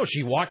I to know?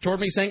 She walked toward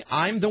me saying,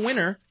 I'm the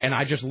winner, and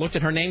I just looked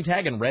at her name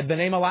tag and read the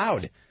name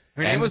aloud.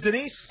 Her name was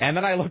Denise? And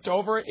then I looked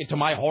over to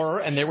my horror,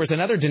 and there was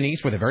another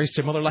Denise with a very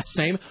similar last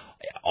name,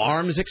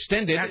 arms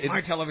extended. That's my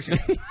television.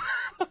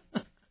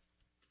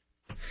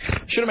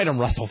 Should have made him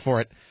rustle for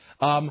it.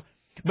 But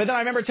then I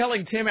remember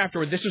telling Tim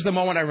afterward, this is the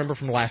moment I remember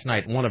from last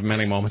night, one of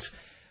many moments.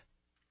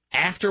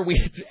 after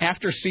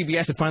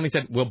CBS had finally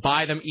said, we'll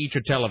buy them each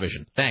a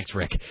television. Thanks,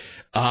 Rick.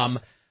 I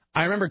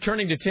remember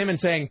turning to Tim and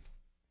saying,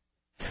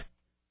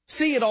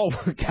 see, it all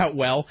worked out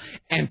well.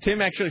 And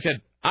Tim actually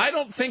said, I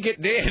don't think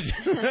it did.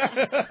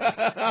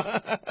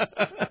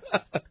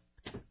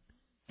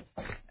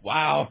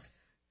 Wow.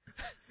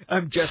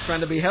 I'm just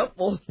trying to be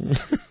helpful.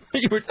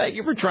 Thank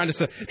you for trying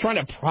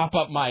to prop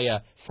up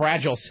my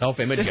fragile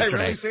self-image yesterday. Did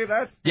I really say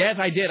that? Yes,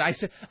 I did.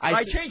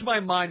 I changed my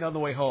mind on the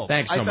way home.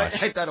 Thanks so much.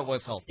 I thought it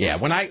was helpful. Yeah,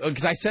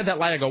 because I said that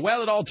line, I go,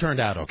 well, it all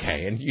turned out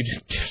okay, and you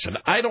just said,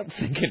 I don't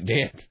think it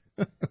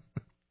did.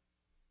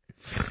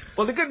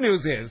 Well, the good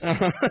news is...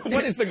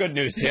 What is the good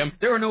news, Tim?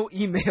 There were no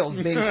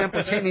emails being sent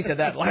pertaining to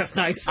that last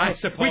night. So I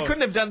suppose. We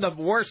couldn't have done the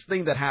worst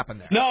thing that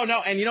happened there. No,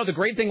 and the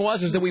great thing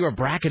was that we were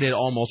bracketed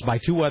almost by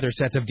two other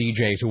sets of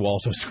DJs who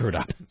also screwed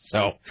up.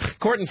 So,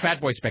 Court and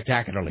Fatboy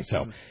spectacularly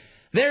so.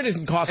 There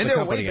doesn't cost and the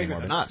And company they're way bigger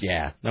anymore. than us.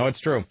 Yeah, no, it's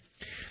true.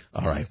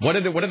 All right. What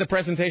did the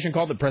presentation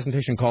call? The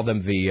presentation called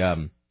them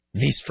the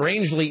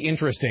strangely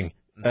interesting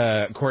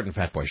Court and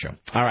Fatboy show.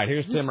 All right,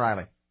 here's Tim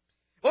Riley.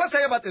 Well, let's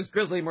talk about this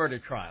grisly murder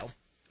trial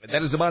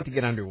that is about to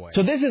get underway.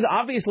 So this is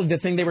obviously the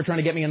thing they were trying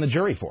to get me on the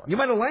jury for. You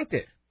might have liked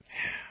it.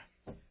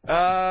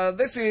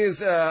 This is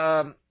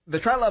the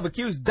trial of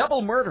accused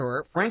double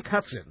murderer Frank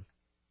Hudson.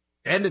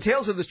 And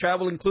details of this trial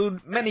will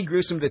include many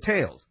gruesome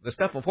details, the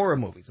stuff of horror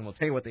movies, and we'll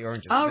tell you what they are in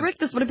just a minute. Rick,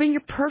 this would have been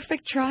your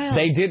perfect trial.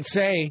 They did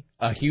say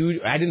a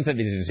huge... I don't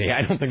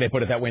think they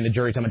put it that way in the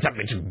jury summons.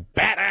 It's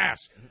badass.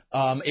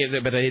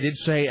 But they did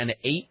say an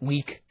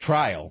 8-week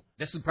trial.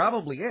 This is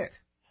probably it.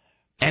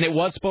 And it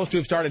was supposed to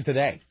have started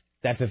today.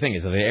 That's the thing,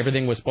 is that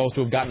everything was supposed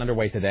to have gotten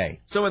underway today.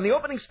 So in the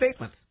opening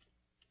statement,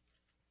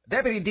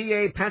 Deputy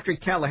D.A.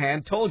 Patrick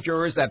Callahan told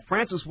jurors that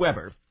Francis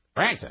Weber,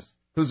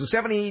 who's a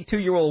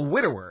 72-year-old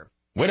widower,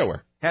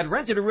 had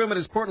rented a room at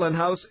his Portland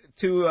house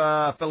to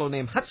a fellow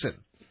named Hudson,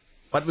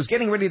 but was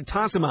getting ready to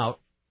toss him out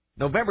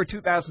November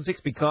 2006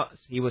 because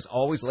he was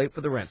always late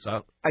for the rent.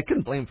 So I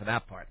couldn't blame him for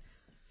that part,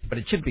 but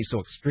it shouldn't be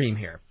so extreme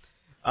here.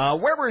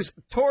 Weber's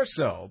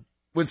torso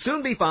would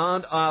soon be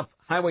found off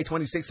Highway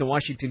 26 in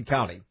Washington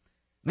County.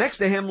 Next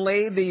to him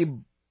lay the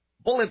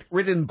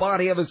bullet-ridden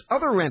body of his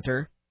other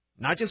renter,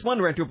 not just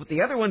one renter, but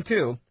the other one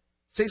too,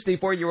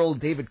 64-year-old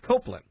David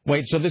Copeland.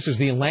 Wait, so this is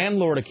the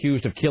landlord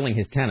accused of killing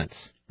his tenants?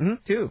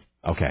 Two.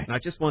 Okay.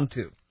 Not just one,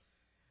 two.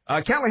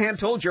 Callahan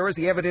told jurors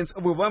the evidence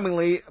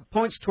overwhelmingly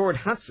points toward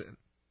Hudson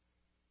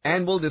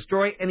and will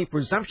destroy any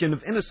presumption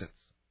of innocence.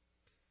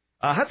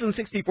 Hudson,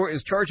 64,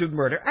 is charged with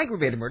murder,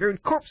 aggravated murder,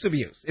 and corpse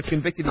abuse. If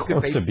convicted, he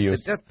could face the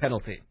death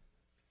penalty.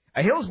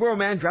 A Hillsborough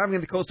man driving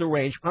in the coastal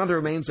range found the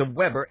remains of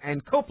Weber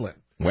and Copeland.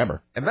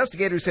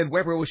 Investigators said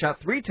Weber was shot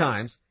 3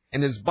 times,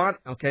 and his body...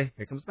 Okay,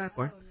 here comes the bad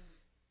part.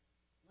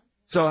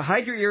 So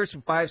hide your ears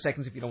for 5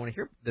 seconds if you don't want to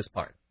hear this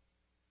part.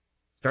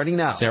 Starting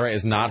now. Sarah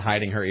is not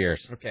hiding her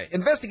ears. Okay.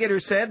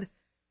 Investigators said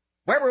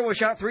Weber was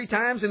shot 3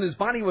 times, and his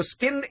body was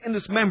skinned and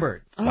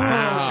dismembered.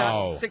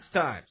 Wow. Shot 6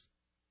 times.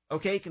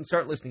 Okay, you can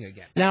start listening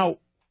again. Now,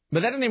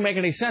 but that doesn't even make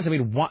any sense. I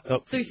mean, what...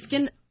 So he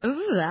skinned...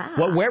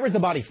 where was the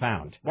body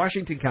found?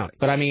 Washington County.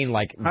 But I mean,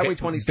 like, Highway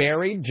 26.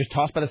 Buried, just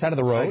tossed by the side of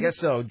the road? I guess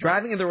so.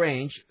 Driving in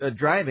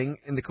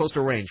the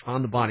coastal range,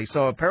 found the body.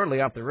 So apparently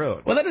off the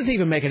road. Well, that doesn't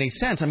even make any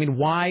sense. I mean,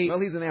 why... Well,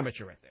 he's an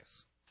amateur at this.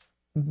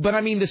 But,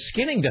 I mean, the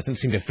skinning doesn't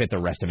seem to fit the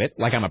rest of it,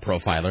 like I'm a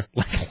profiler,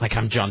 like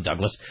I'm John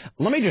Douglas.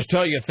 Let me just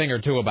tell you a thing or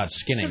two about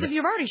skinning. Because if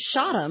you've already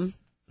shot him,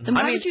 then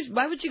why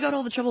would you go to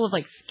all the trouble of,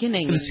 like,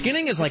 skinning? The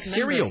skinning is like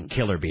serial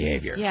killer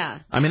behavior. Yeah.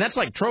 I mean, that's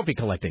like trophy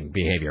collecting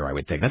behavior, I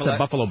would think. That's a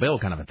Buffalo Bill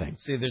kind of a thing.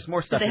 See, there's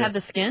more stuff. Did they have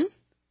the skin?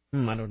 I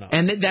don't know.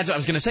 And that's what I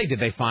was going to say. Did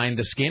they find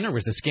the skin, or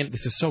was the skin...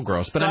 This is so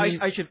gross. But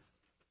I should...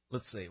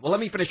 Let's see. Well,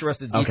 let me finish the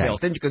rest of the details.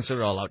 Then you can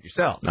consider it all out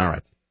yourself. All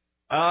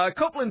right.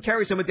 Copeland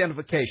carried some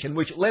identification,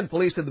 which led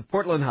police to the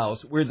Portland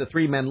house where the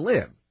 3 men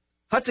lived.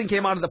 Hudson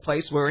came out of the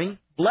place wearing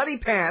bloody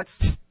pants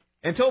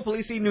and told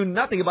police he knew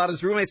nothing about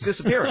his roommate's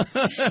disappearance.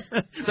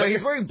 So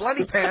he's wearing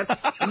bloody pants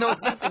and knows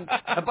nothing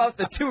about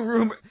the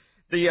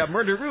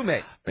murdered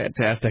roommates.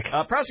 Fantastic.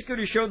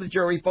 Prosecutors showed the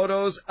jury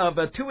photos of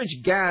a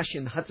 2-inch gash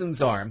in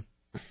Hudson's arm,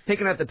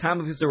 taken at the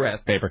time of his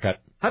arrest. Paper cut.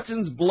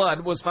 Hudson's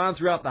blood was found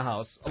throughout the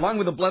house, along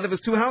with the blood of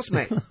his 2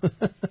 housemates.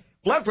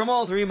 Blood from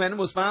all 3 men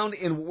was found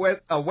in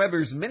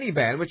Weber's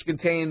minivan, which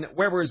contained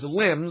Weber's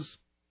limbs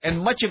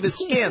and much of his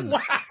skin.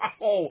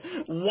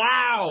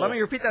 Wow! Let me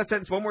repeat that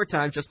sentence one more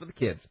time, just for the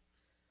kids.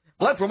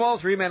 Blood from all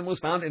 3 men was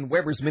found in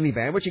Weber's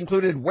minivan, which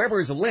included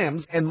Weber's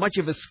limbs and much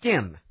of his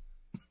skin.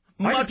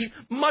 Much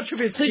of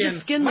his skin. So you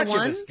skinned the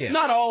one?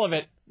 Not all of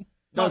it.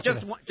 No,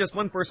 just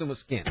one person was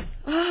skinned.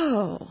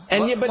 Oh.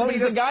 And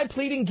is the guy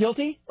pleading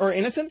guilty or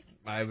innocent?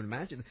 I would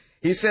imagine.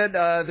 He said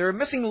there are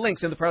missing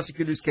links in the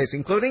prosecutor's case,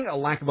 including a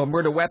lack of a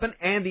murder weapon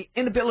and the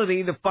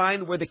inability to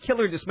find where the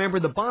killer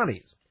dismembered the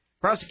bodies.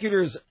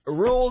 Prosecutors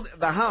ruled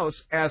the house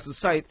as the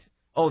site.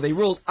 They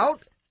ruled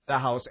out the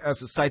house as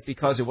the site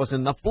because there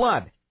wasn't enough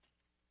blood.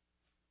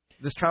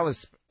 This trial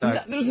is...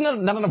 There's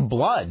not enough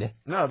blood.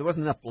 No, there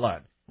wasn't enough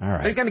blood. All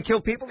right. They're going to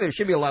kill people. There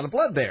should be a lot of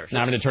blood there.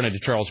 Now I'm going to turn into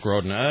Charles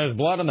Grodin. There's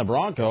blood on the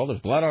Bronco.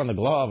 There's blood on the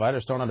glove. I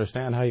just don't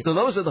understand how you... So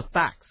those are the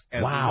facts.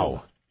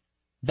 Wow.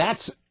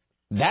 That's...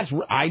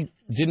 I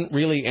didn't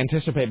really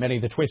anticipate many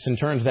of the twists and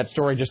turns that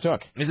story just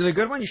took. Is it a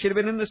good one? You should have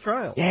been in this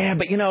trial. Yeah,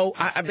 but,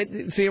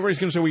 see, everybody's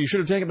going to say, well, you should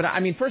have taken it. But, I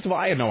mean, first of all,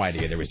 I had no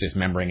idea there was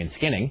dismembering and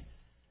skinning.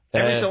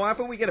 Every so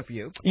often we get a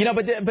few.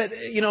 But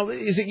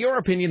is it your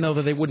opinion, though,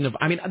 that they wouldn't have...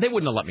 I mean, they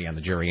wouldn't have let me on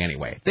the jury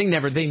anyway. They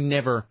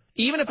never...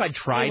 Even if I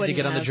tried to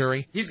get on the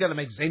jury... He's got to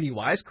make zany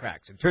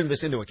wisecracks and turn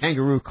this into a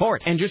kangaroo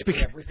court. And just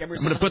because... I'm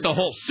going to put the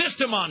whole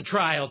system on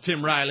trial,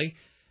 Tim Riley.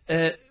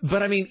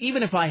 But, I mean,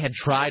 even if I had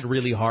tried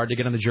really hard to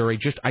get on the jury,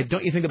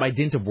 don't you think that by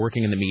dint of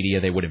working in the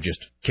media, they would have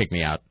just kicked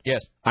me out?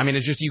 Yes. I mean,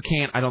 it's just, you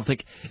can't, I don't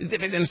think...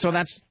 And so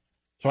that's...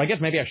 So I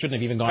guess maybe I shouldn't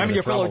have even gone to the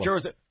your fellow trouble.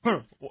 jurors said,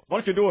 why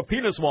don't you do a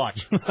penis watch?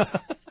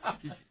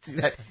 See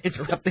that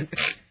interrupting?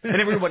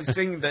 And everybody's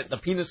singing the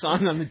penis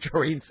song on the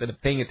jury instead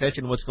of paying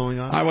attention to what's going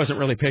on. I wasn't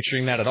really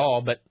picturing that at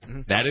all, but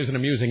that is an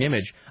amusing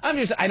image.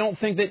 I don't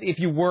think that if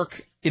you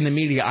work in the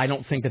media, I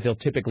don't think they'll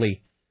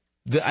typically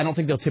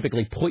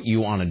put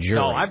you on a jury.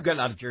 No, I've gotten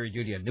out of jury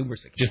duty on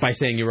numerous occasions. Just by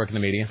saying you work in the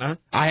media. Huh?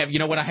 I have. You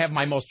know what? I have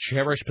my most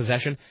cherished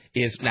possession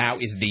is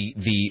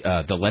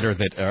the letter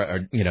that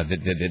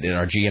that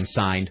our GM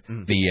signed.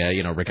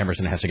 Rick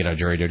Emerson has to get out of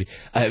jury duty,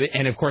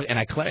 and of course, and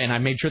I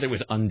made sure that it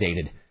was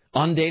undated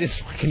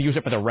so I can use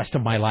it for the rest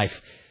of my life.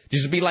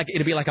 It'd be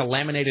like a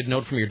laminated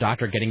note from your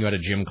doctor getting you out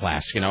of gym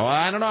class.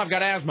 I don't know, I've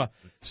got asthma.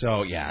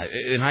 So yeah,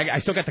 and I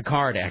still got the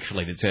card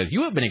actually that says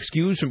you have been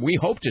excused. We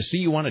hope to see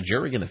you on a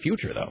jury in the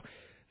future, though.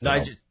 No,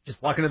 I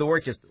just walking to the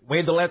work, just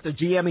waved the left of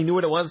GM. He knew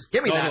what it was.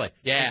 Give me that.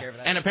 Yeah,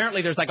 and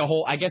apparently there's like a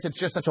whole. I guess it's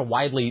just such a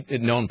widely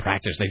known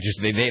practice.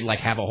 They like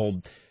have a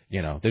whole.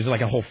 There's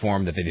like a whole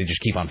form that they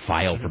just keep on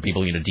file for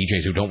people.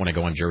 DJs who don't want to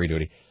go on jury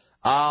duty.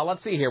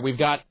 Let's see here. We've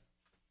got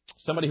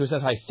somebody who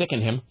says I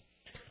sicken him.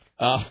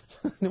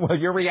 Well,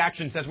 your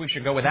reaction says we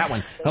should go with that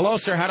one. Hello,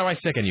 sir. How do I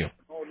sicken you?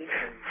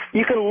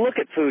 You can look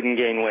at food and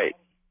gain weight.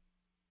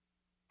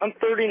 I'm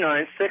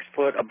 39, 6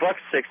 foot,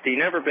 $1.60,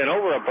 never been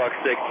over $1.60.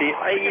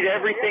 I eat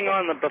everything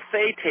on the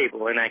buffet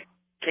table, and I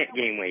can't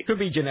gain weight. Could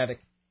be genetic.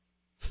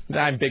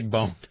 I'm big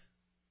boned.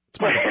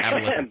 It's my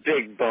metabolism.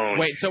 Big bone.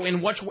 Wait, so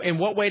in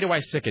what way do I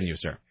sicken you,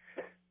 sir?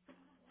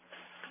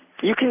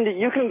 You can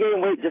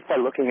gain weight just by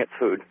looking at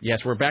food.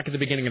 Yes, we're back at the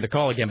beginning of the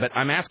call again, but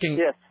I'm asking,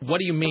 What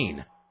do you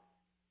mean?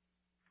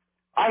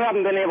 I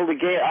haven't been able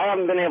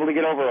to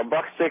get over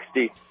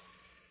 $1.60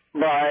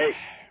 by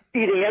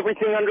eating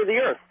everything under the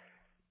earth.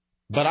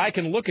 But I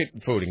can look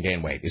at food and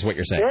gain weight, is what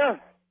you're saying. Yeah.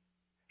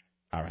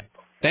 All right.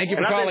 Thank you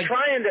for calling.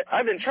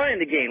 I've been trying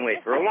to gain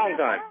weight for a long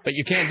time. But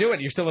you can't do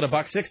it. You're still at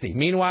 $1.60.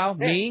 Meanwhile,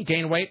 me,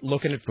 gain weight,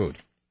 looking at food.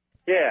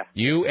 Yeah.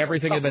 You,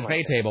 everything at the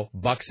buffet table,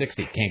 $1.60.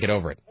 Can't get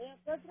over it.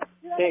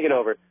 Can't get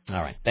over it.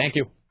 All right. Thank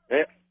you.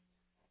 Yeah.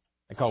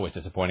 The call was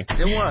disappointing.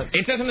 It was.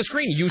 It says on the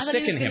screen, you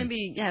sicken him.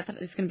 I thought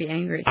he was going to be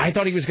angry. I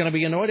thought he was going to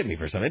be annoyed at me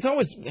for something.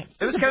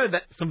 It was kind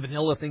of some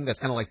vanilla thing that's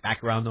kind of like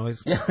background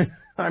noise. Yeah.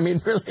 I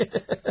mean, really.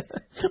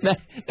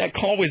 that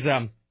call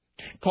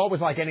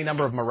was like any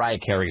number of Mariah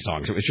Carey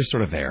songs. It was just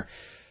sort of there.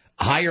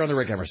 Hi, you're on the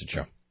Rick Emerson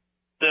Show.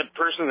 The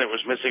person that was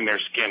missing their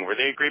skin, were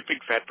they a great big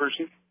fat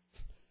person?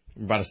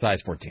 About a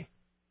size 14.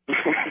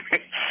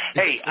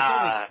 Hey,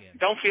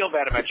 don't feel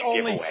bad about your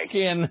only giveaway.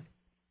 Skin.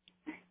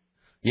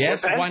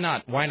 Yes, why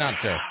not? Why not,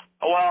 sir?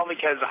 Well,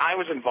 because I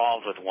was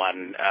involved with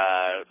one.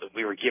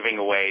 We were giving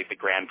away the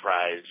grand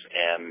prize,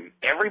 and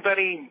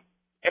everybody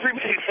that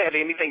had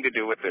anything to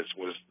do with this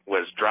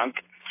was drunk.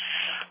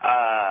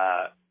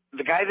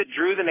 The guy that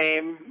drew the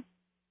name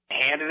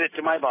handed it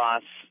to my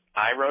boss.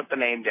 I wrote the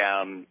name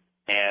down,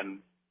 and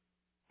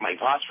my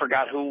boss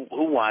forgot who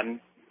won.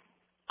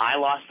 I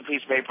lost the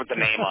piece of paper with the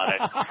name on it,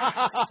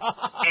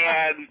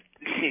 and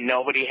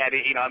nobody had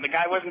it. And the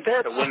guy wasn't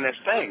there to win this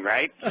thing,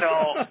 right? So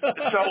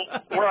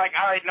we're like,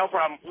 all right, no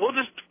problem. We'll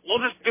just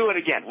do it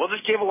again. We'll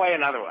just give away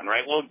another one,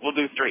 right? We'll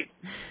do 3,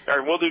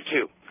 or we'll do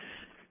 2.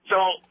 So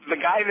the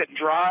guy that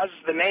draws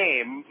the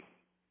name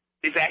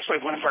is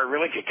actually one of our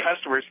really good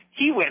customers.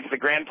 He wins the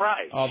grand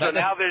prize. Oh, that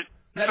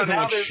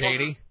looks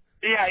shady.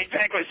 Yeah,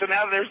 exactly. So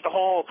now there's the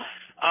whole.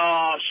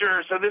 Oh,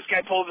 sure. So this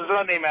guy pulled his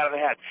own name out of the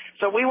hat.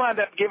 So we wound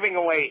up giving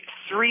away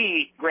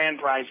 3 grand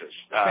prizes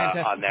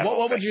on that.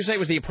 What would you say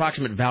was the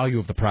approximate value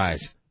of the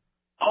prize?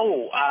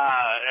 Oh,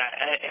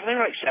 they were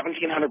like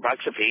 $1,700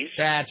 a piece.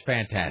 That's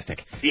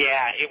fantastic.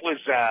 Yeah, it was.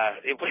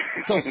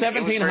 So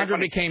 1,700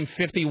 became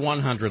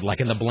 5,100,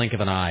 like in the blink of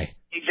an eye.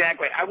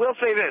 Exactly. I will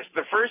say this: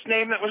 the first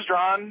name that was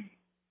drawn.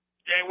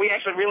 We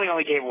actually really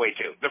only gave away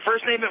 2. The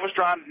first name that was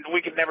drawn,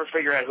 we could never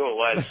figure out who it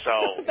was,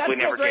 so we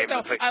never gave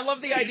it. I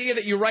love the idea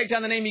that you write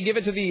down the name, you give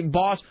it to the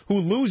boss who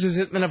loses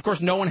it, and of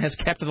course no one has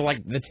kept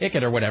the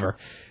ticket or whatever.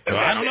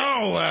 I don't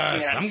know,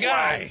 some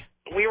guy.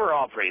 Well, we were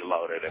all pretty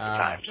loaded at the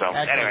time. So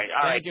anyway,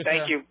 all right,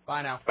 thank you.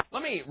 Bye now.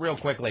 Let me real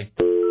quickly.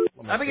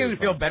 I think you would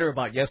feel better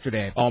about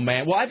yesterday. Oh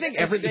man, well I think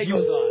every day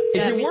goes on.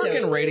 If you work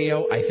in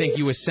radio, I think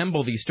you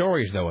assemble these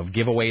stories though of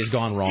giveaways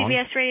gone wrong.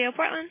 CBS Radio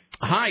Portland.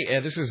 Hi,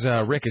 this is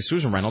Rick. Is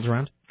Susan Reynolds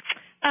around?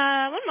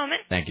 One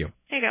moment. Thank you.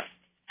 Here you go.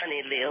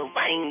 Funny little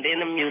wind in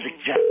the music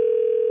jar.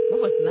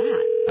 What was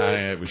that?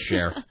 It was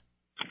Cher.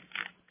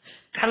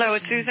 Hello,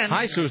 it's Susan.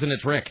 Hi, Susan.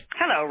 It's Rick.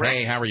 Hello, Rick.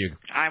 Hey, how are you?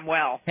 I'm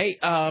well. Hey,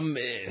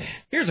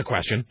 here's a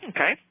question.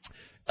 Okay.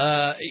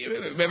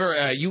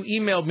 Remember, you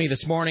emailed me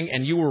this morning,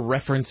 and you were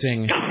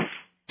referencing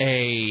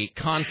a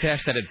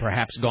contest that had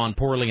perhaps gone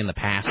poorly in the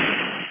past.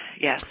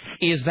 Yes.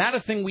 Is that a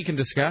thing we can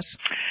discuss?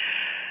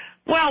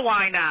 Well,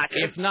 why not?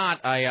 If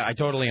not, I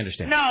totally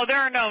understand. No, there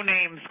are no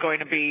names going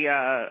to be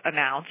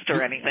announced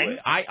or anything.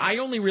 I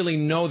only really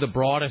know the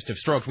broadest of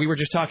strokes. We were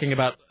just talking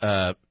about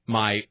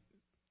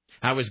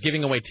I was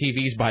giving away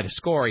TVs by the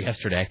score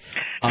yesterday,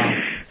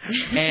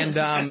 and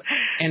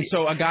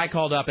so a guy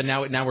called up, and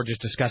now we're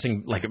just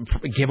discussing like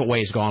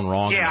giveaways gone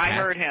wrong. Yeah, I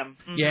heard him.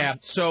 Mm-hmm. Yeah.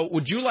 So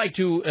would you like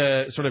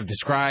to sort of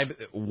describe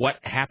what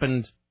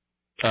happened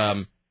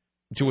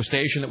to a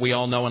station that we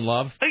all know and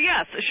love?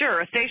 Yes,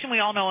 sure. A station we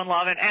all know and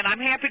love. And I'm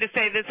happy to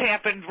say this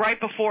happened right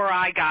before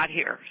I got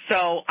here.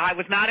 So I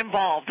was not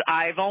involved.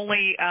 I've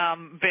only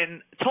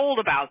been told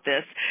about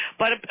this.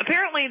 But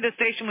apparently the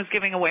station was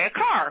giving away a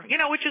car,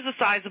 which is a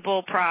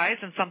sizable prize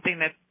and something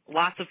that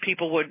lots of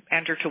people would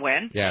enter to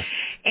win. Yes.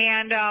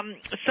 And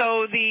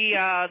so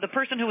the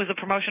person who was the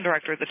promotion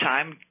director at the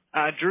time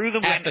drew the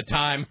win. At the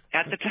time.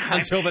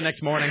 Until the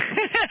next morning.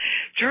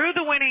 Drew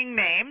the winning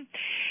name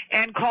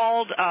and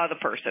called the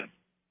person.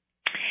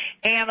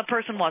 And the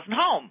person wasn't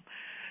home.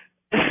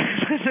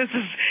 This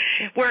is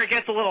where it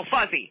gets a little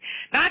fuzzy.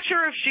 Not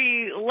sure if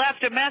she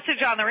left a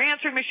message on their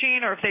answering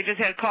machine or if they just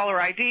had caller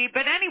ID.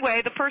 But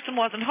anyway, the person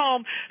wasn't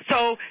home,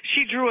 so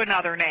she drew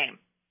another name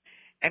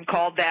and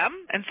called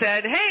them and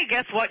said, hey,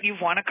 guess what?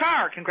 You've won a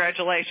car.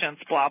 Congratulations,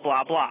 blah,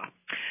 blah, blah.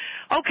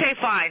 Okay,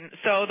 fine.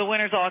 So the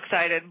winner's all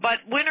excited. But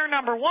winner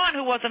number one,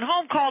 who wasn't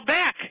home, called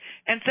back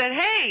and said,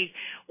 hey,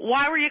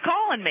 why were you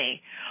calling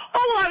me?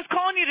 Oh, well, I was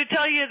calling you to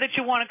tell you that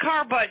you won a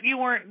car, but you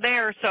weren't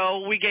there,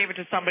 so we gave it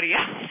to somebody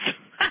else.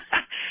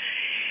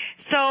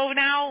 So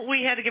now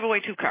we had to give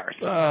away 2 cars.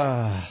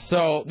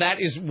 So that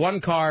is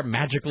one car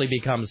magically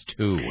becomes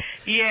 2.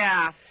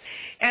 Yeah.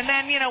 And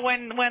then,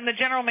 when the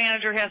general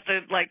manager has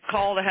to,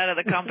 call the head of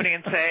the company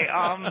and say,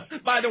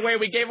 by the way,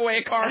 we gave away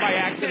a car by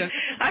accident.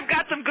 I've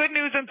got some good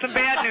news and some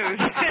bad news.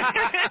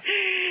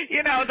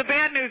 The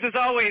bad news is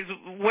always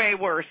way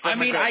worse than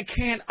the good.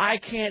 I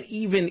can't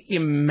even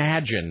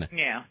imagine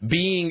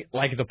being,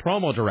 like, the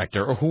promo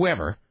director or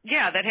whoever.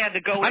 Yeah, that had to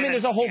go in.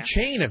 There's a whole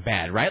chain of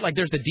bad, right? Like,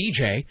 there's the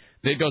DJ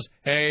that goes,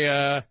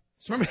 hey,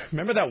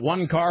 remember that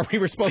one car we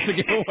were supposed to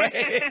give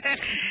away?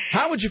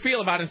 How would you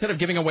feel about instead of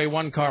giving away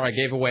 1 car, I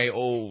gave away,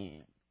 2?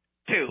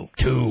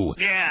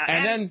 Yeah.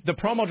 And then the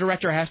promo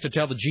director has to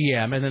tell the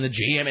GM, and then the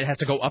GM, it has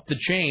to go up the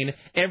chain.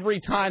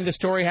 Every time the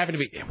story happened to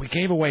be, we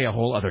gave away a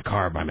whole other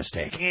car by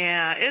mistake.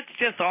 Yeah, it's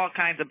just all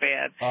kinds of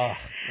bad. Oh,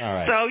 all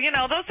right. So,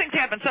 those things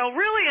happen. So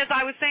really, as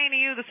I was saying to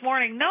you this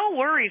morning, no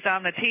worries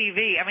on the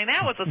TV.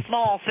 That was a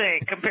small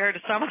thing compared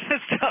to some of the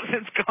stuff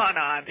that's gone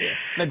on.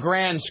 The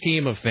grand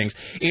scheme of things.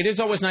 It is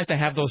always nice to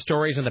have those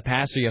stories in the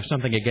past so you have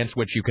something against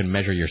which you can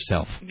measure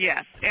yourself.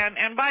 Yes.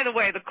 And by the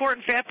way, the Court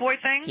and Fat Boy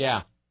thing?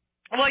 Yeah.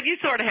 Well, you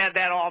sort of had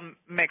that all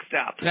mixed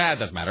up. Nah, it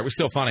doesn't matter. It was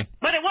still funny.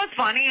 But it was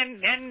funny,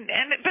 but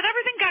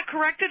everything got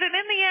corrected, and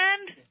in the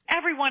end,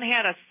 everyone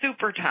had a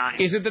super time.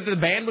 Is it that the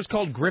band was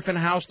called Griffin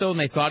House, though, and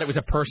they thought it was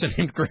a person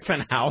named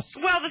Griffin House?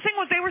 Well, the thing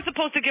was they were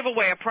supposed to give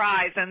away a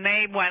prize, and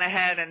they went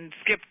ahead and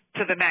skipped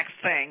to the next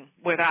thing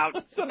without...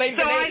 So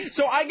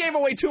I gave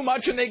away too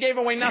much, and they gave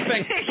away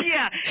nothing.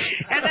 Yeah,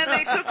 and then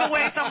they took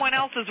away someone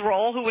else's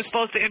role who was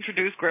supposed to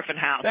introduce Griffin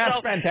House.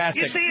 That's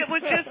fantastic. You see, it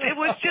was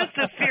just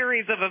a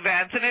series of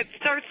events, and it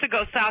starts to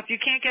go south. You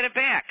can't get it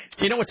back.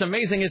 What's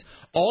amazing is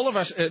all of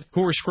us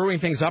who were screwing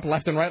things up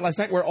left and right last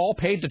night, we're all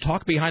paid to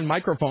talk behind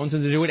microphones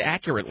and to do it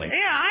accurately.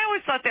 Yeah, I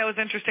always thought that was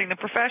interesting. The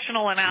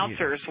professional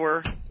announcers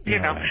were, But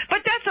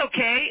that's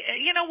okay.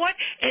 You know what?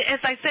 As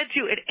I said to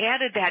you, it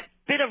added that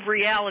bit of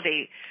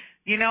reality.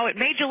 It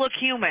made you look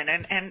human,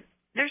 and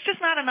there's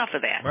just not enough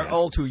of that. We're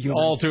all too human.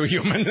 All too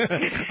human.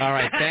 All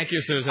right. Thank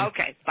you, Susan.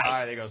 Okay. Bye. All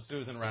right. There you go.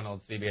 Susan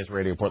Reynolds, CBS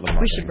Radio, Portland.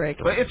 We should break.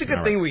 But it's a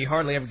good thing we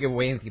hardly ever give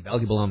away anything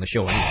valuable on the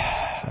show.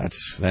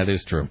 That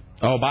is true.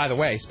 Oh, by the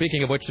way,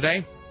 speaking of which,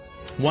 today,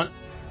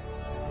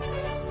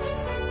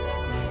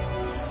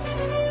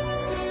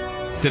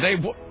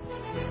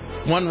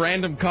 one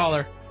random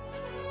caller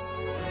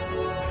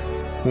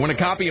who won a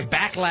copy of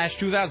Backlash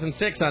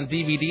 2006 on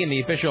DVD and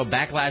the official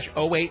Backlash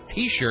 08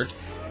 T-shirt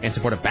in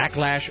support of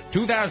Backlash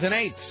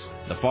 2008,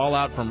 the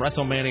fallout from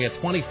WrestleMania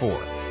 24.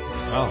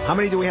 Oh, how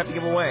many do we have to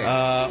give away?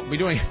 We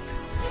doing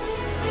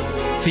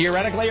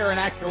theoretically or in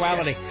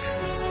actuality?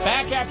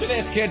 Back after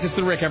this, kids. It's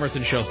the Rick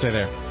Emerson Show. Stay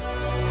there.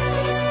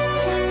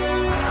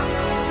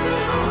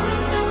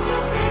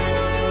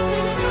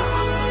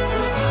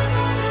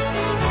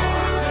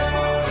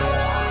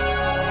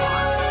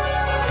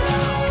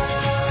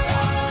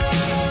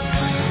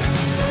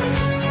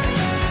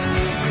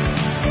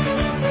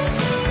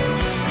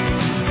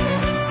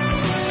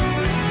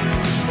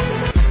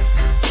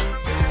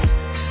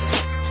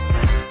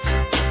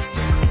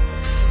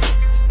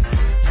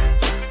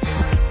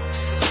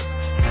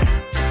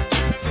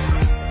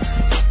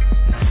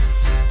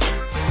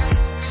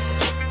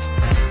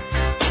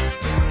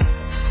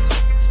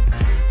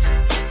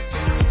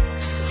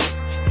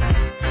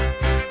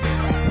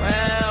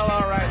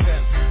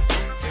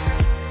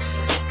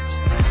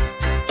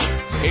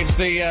 It's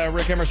the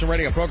Rick Emerson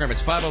radio program.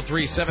 It's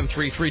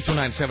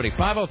 503-733-2970.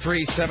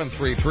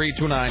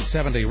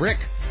 503-733-2970. Rick,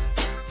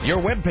 your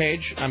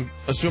webpage, I'm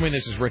assuming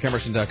this is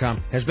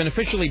rickemerson.com, has been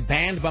officially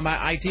banned by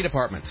my IT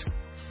department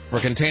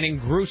for containing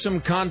gruesome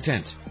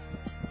content.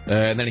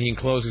 And then he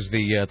encloses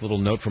the little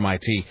note from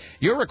IT.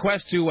 Your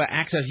request to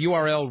access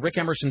URL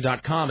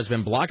rickemerson.com has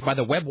been blocked by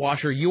the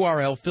WebWasher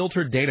URL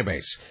filter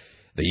database.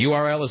 The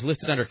URL is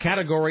listed under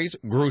categories,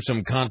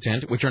 gruesome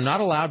content, which are not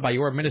allowed by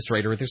your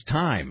administrator at this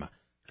time.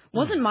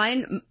 Wasn't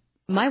mine...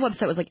 My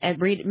website was like...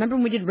 Remember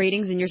when we did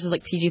ratings and yours was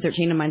like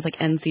PG-13 and mine's like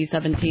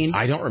NC-17?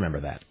 I don't remember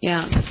that.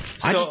 Yeah.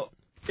 So,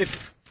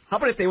 how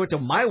about if they went to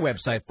my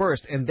website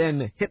first and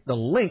then hit the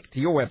link to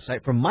your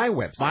website from my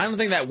website? I don't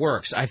think that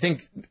works. I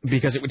think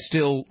because it would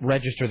still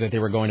register that they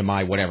were going to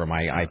my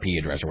IP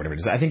address or whatever it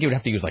is. I think you would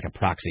have to use like a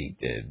proxy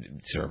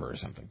server or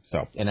something.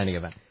 So, in any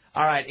event.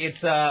 All right, it's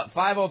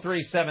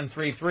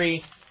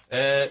 503-733...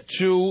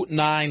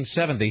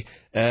 2970.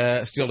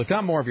 Still to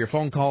come, more of your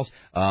phone calls.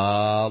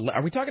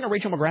 Are we talking to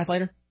Rachel McGrath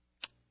later?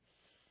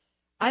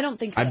 I don't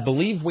think so. I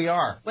believe we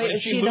are. Wait,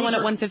 is she the one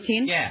at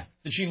 115? Yeah.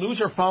 Did she lose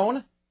her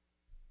phone?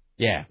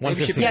 Yeah,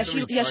 115. Yeah,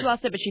 she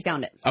lost it, but she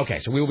found it. Okay,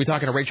 so we will be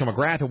talking to Rachel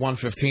McGrath at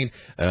 115.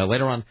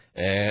 Later on,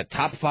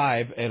 top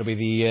 5. It'll be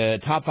the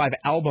top 5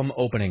 album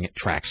opening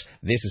tracks.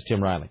 This is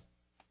Tim Riley.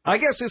 I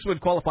guess this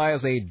would qualify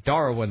as a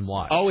Darwin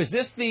watch. Oh, is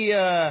this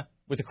the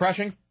with the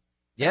crushing?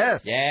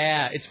 Yes.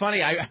 Yeah, it's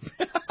funny. Like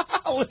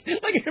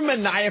a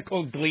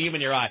maniacal gleam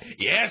in your eye.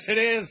 Yes, it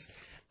is.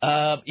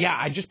 Yeah,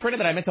 I just printed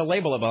that. I meant to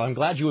label it, but I'm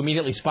glad you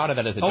immediately spotted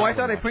that as a. Oh, I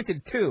thought I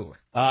printed 2.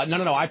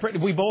 No. I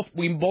printed. We both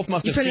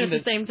must have seen it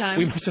at the same time.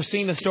 We must have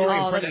seen the story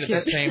and printed it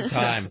at the same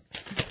time.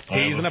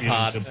 He's in a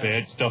pod. The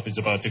bad stuff is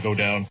about to go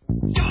down.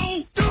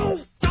 Don't.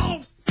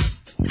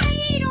 I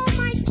ate all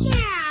my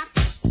caps.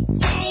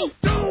 Don't.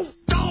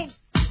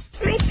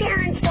 My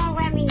parents won't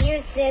let me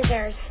use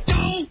scissors.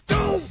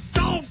 Don't.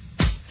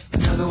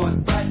 Another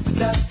one bites the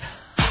dust.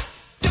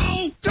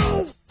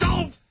 Don't.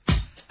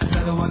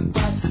 Another one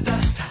bites the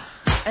dust.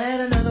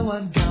 And another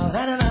one gone.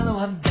 And another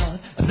one gone.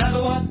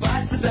 Another one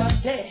bites the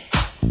dust. Hey.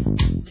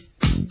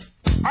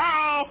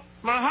 Oh,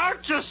 my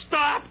heart just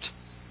stopped.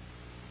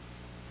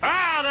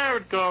 There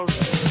it goes.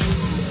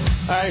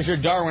 Here's your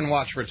Darwin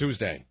watch for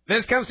Tuesday.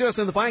 This comes to us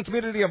in the fine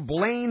community of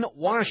Blaine,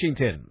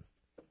 Washington.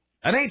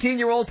 An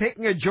 18-year-old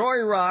taking a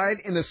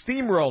joyride in a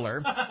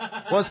steamroller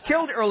was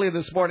killed earlier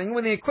this morning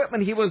when the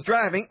equipment he was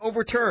driving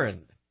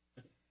overturned.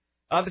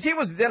 The team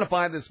was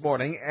identified this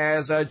morning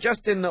as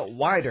Justin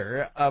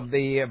Wider of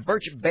the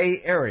Birch Bay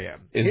area.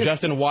 Is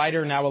Justin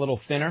Wider now a little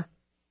thinner?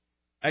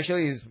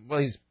 Actually, he's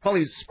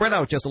probably spread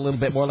out just a little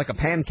bit more like a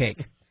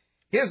pancake.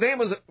 His name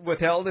was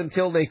withheld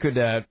until they could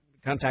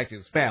contact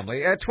his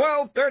family. At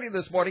 12:30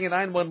 this morning, a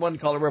 911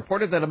 caller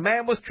reported that a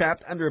man was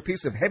trapped under a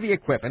piece of heavy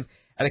equipment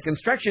at a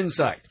construction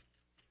site.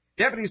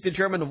 Deputies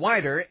determined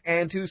Wider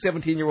and 2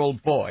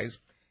 17-year-old boys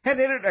had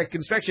entered a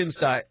construction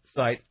site,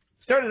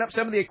 started up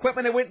some of the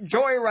equipment, and went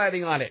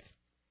joyriding on it.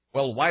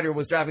 Well, Wider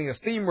was driving a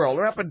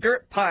steamroller up a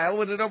dirt pile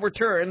when it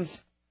overturns.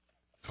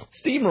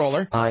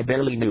 Steamroller? I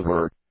barely knew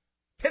her.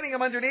 Hitting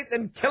him underneath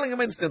and killing him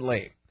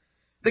instantly.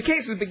 The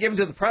case has been given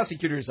to the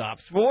prosecutor's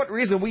office. For what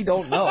reason, we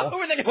don't know.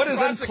 What is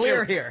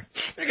unclear here?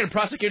 They're going to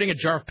prosecuting a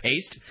jar of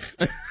paste?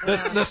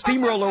 The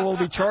steamroller will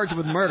be charged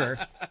with murder.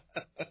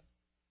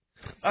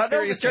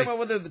 They'll determine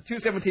whether the 2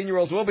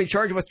 17-year-olds will be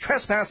charged with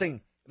trespassing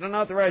and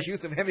unauthorized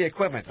use of heavy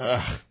equipment.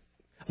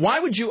 Why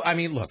would you? I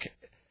mean, look,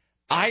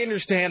 I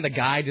understand the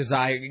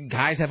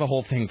guys have a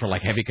whole thing for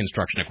like heavy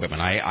construction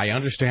equipment. I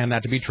understand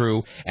that to be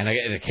true, and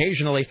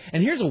occasionally.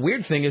 And here's a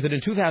weird thing: is that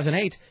in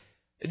 2008.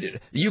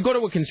 You go to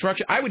a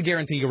construction... I would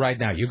guarantee you right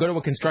now, you go to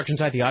a construction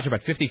site, the odds are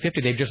about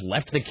 50-50. They've just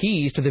left the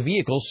keys to the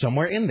vehicle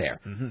somewhere in there.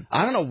 Mm-hmm.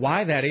 I don't know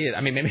why that is.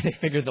 I mean, maybe they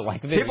figured that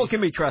like... People can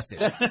be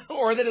trusted.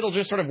 Or that it'll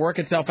just sort of work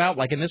itself out,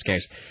 like in this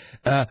case.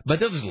 But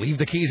they'll just leave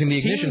the keys in the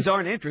ignition. Teens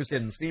aren't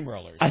interested in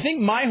steamrollers. I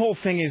think my whole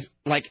thing is,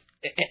 like,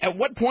 at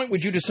what point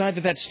would you decide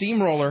that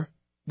steamroller...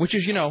 which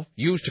is,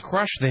 used to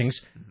crush things,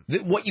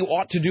 what you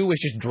ought to do is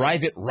just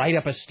drive it right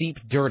up a steep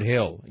dirt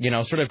hill.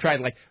 Sort of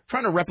trying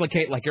to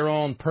replicate, like, your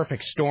own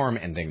perfect storm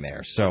ending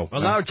there. So,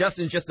 well, now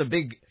Justin's just a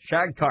big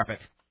shag carpet,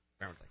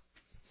 apparently.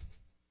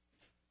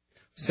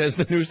 Says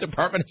the news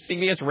department of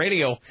CBS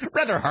Radio.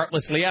 Rather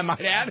heartlessly, I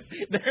might add.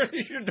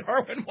 There's your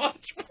Darwin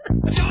watch.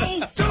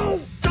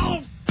 Don't.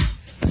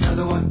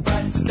 Another one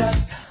bites the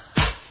dust.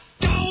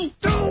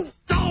 Don't.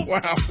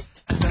 Wow.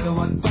 Another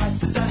one bites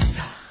the dust.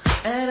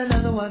 And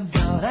another one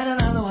gone, and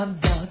another one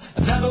gone.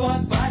 Another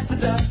one bites the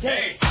dust.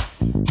 Hey!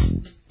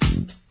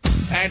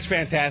 That's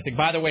fantastic.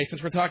 By the way,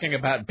 since we're talking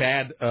about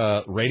bad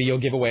radio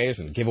giveaways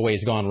and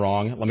giveaways gone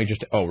wrong, let me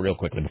just... Oh, real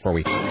quickly before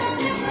we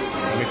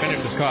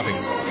finish this coffee.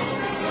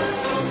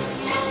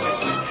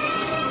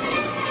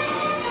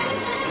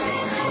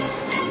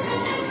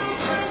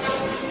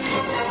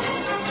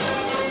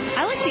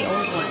 I like the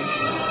old one.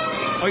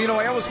 Oh,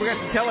 I almost forgot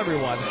to tell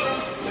everyone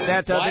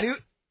that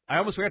I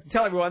almost forgot to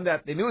tell everyone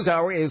that the News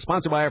Hour is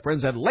sponsored by our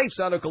friends at Leif's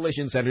Auto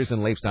Collision Centers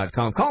and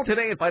Leifs.com. Call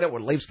today and find out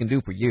what Leifs can do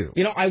for you.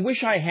 I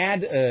wish I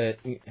had...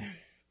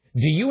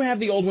 Do you have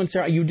the old one,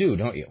 Sarah? You do,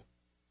 don't you?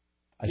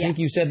 I think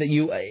you said that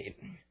you...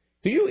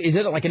 do you? Is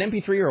it like an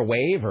MP3 or a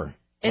WAV or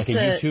like a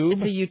YouTube?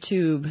 It's a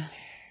YouTube.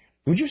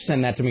 Would you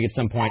send that to me at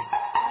some point?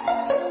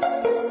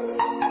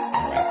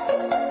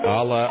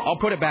 All right. I'll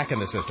put it back in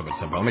the system at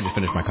some point. Let me just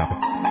finish my copy.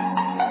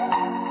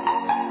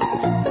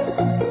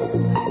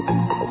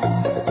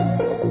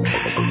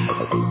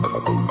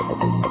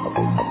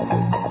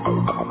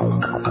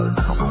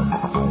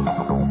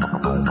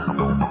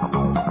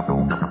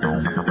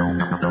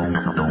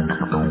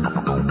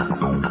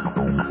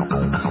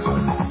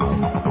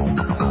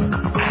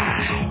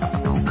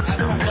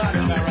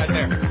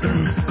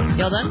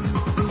 Y'all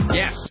done?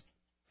 Yes.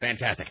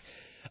 Fantastic.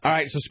 All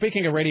right, so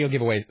speaking of radio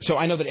giveaways, so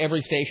I know that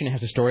every station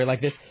has a story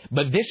like this,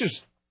 but this is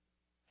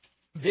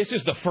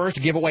the first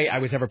giveaway I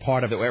was ever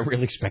part of that were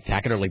really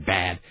spectacularly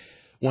bad.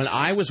 When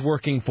I was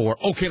working for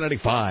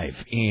OK95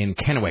 in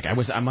Kennewick,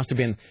 I must have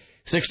been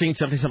 16,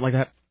 17, something like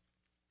that.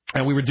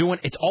 And we were doing,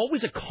 it's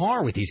always a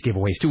car with these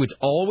giveaways, too. It's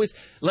always,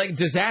 like,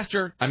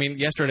 disaster, I mean,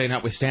 yesterday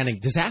notwithstanding,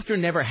 disaster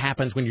never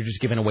happens when you're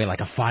just giving away,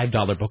 like, a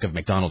 $5 book of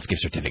McDonald's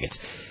gift certificates.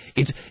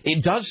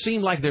 It does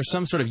seem like there's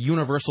some sort of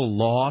universal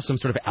law, some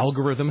sort of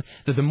algorithm,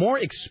 that the more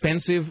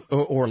expensive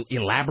or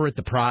elaborate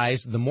the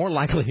prize, the more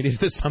likely it is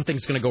that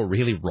something's going to go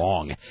really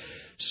wrong.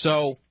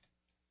 So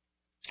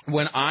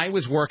when I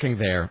was working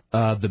there,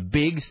 the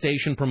big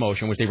station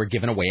promotion was they were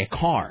giving away a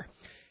car.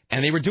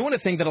 And they were doing a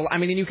thing that, I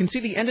mean, and you can see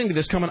the ending to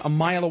this coming a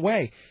mile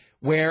away,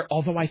 where,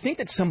 although I think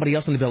that somebody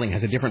else in the building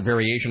has a different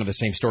variation of the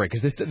same story,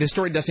 because this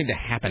story does seem to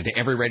happen to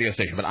every radio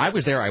station, but I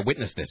was there, I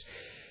witnessed this.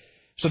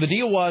 So the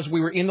deal was we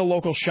were in the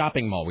local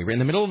shopping mall. We were in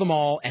the middle of the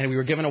mall, and we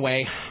were giving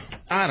away,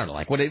 I don't know,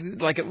 like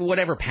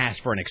whatever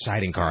passed for an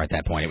exciting car at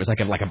that point. It was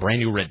like a brand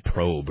new red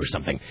Probe or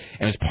something.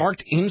 And it was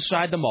parked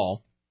inside the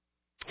mall,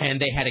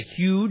 and they had a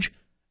huge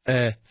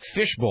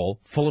fishbowl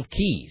full of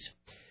keys.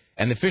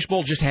 And the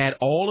fishbowl just had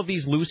all of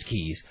these loose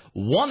keys,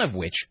 one of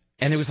which,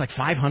 and there was like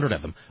 500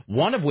 of them,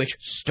 one of which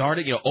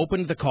started,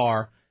 opened the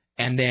car,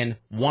 and then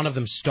one of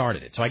them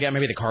started it. So I guess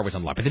maybe the car was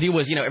unlocked. But the deal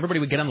was, everybody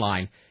would get in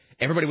line,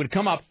 everybody would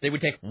come up, they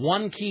would take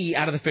one key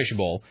out of the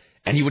fishbowl,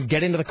 and you would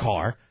get into the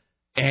car,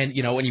 and,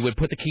 and you would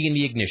put the key in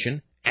the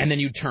ignition, and then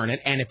you'd turn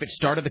it, and if it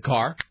started the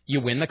car,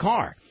 you win the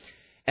car.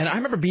 And I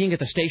remember being at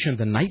the station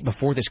the night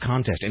before this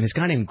contest, and this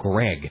guy named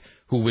Greg,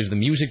 who was the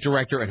music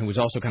director and who was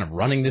also kind of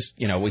running this,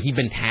 he'd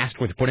been tasked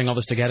with putting all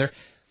this together.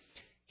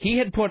 He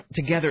had put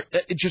together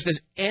just this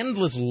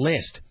endless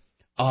list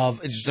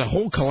of just a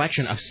whole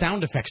collection of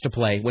sound effects to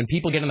play when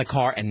people get in the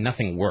car and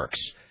nothing works.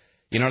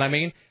 You know what I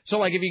mean? So,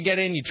 like, if you get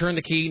in, you turn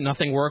the key,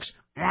 nothing works,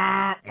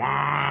 or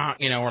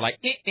like,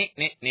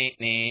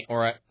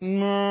 or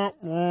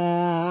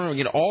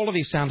all of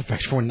these sound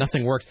effects for when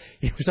nothing works.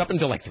 He was up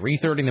until like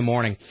 3:30 in the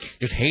morning,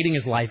 just hating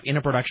his life in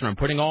a production room,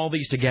 putting all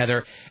these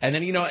together, and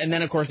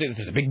then of course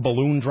there's a big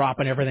balloon drop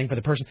and everything for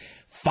the person.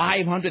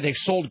 500. They've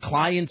sold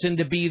clients in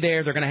to be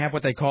there. They're going to have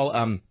what they call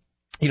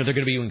they're going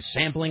to be doing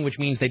sampling, which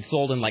means they'd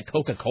sold in like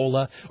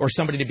Coca-Cola or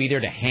somebody to be there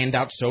to hand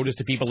out sodas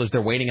to people as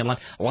they're waiting in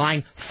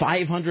line.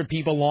 500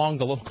 people long.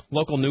 The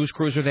local news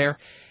crews are there.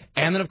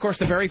 And then, of course,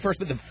 the very first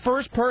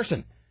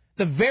person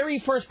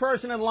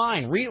in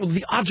line,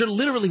 the odds are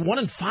literally 1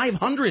 in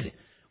 500.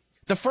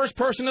 The first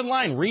person in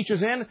line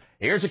reaches in,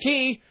 here's a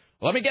key,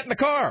 let me get in the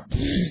car.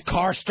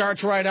 Car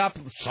starts right up,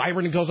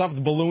 siren goes off, the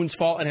balloons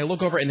fall, and I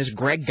look over, and this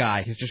Greg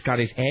guy has just got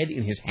his head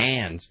in his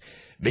hands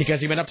because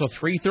he went up till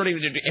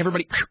 3:30,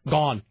 everybody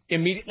gone.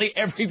 Immediately,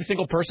 every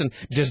single person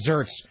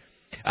deserts.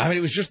 I mean,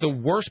 it was just the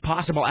worst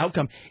possible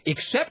outcome,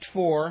 except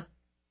for...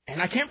 And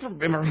I can't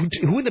remember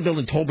who in the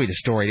building told me the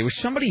story. There was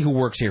somebody who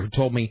works here who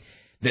told me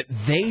that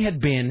they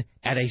had been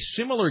at a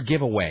similar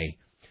giveaway,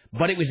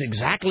 but it was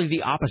exactly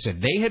the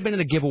opposite. They had been in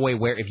a giveaway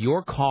where if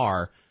your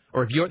car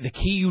or if the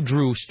key you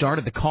drew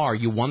started the car,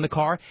 you won the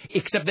car,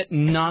 except that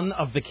none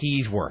of the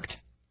keys worked.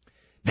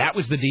 That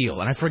was the deal.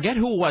 And I forget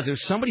who it was. It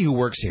was somebody who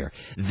works here.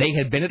 They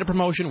had been at a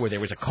promotion where there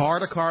was a car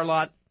at a car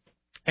lot.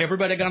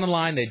 Everybody got in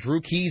line. They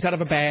drew keys out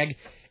of a bag.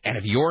 And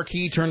if your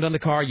key turned on the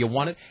car, you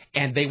won it.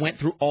 And they went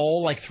through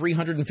all like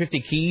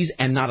 350 keys,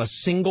 and not a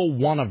single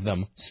one of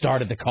them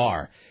started the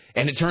car.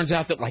 And it turns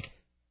out that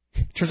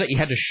you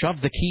had to shove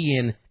the key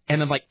in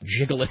and then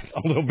jiggle it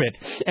a little bit.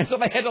 And so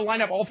they had to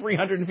line up all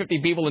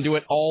 350 people and do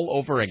it all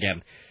over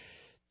again.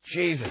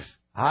 Jesus.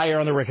 Hi, you're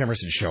on the Rick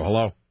Emerson Show.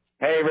 Hello.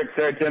 Hey, Rick,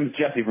 sir. Tim's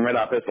Jesse from Red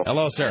Hot Pistol.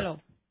 Hello, sir. Hello.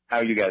 How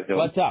are you guys doing?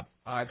 What's up?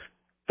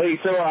 Hey,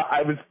 so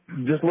I was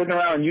just looking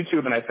around on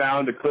YouTube, and I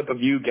found a clip of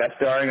you guest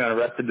starring on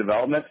Arrested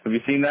Development. Have you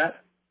seen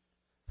that?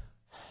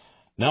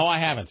 No, I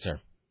haven't, sir.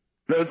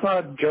 No, it's not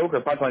a joke or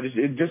punchline.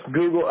 Just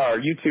Google or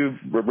YouTube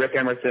Rick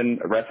Emerson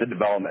Arrested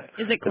Development.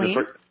 Is it clean?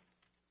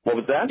 What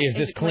was that? Is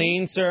this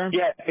clean, sir?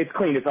 Yeah, it's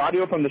clean. It's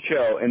audio from the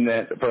show and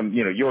then from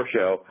your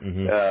show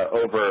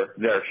over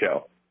their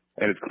show,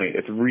 and it's clean.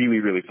 It's really,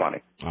 really funny.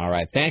 All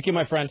right, thank you,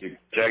 my friend.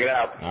 Check it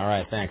out. All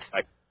right, thanks.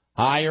 Bye.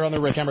 Hi, you're on the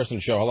Rick Emerson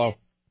Show. Hello.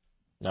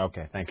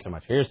 Okay, thanks so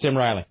much. Here's Tim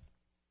Riley.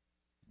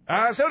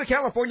 So to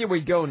California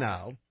we go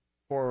now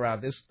for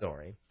this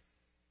story.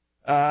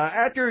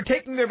 After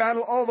taking their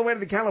battle all the way to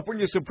the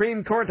California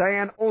Supreme Court,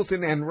 Diane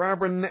Olson and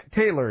Robin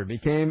Taylor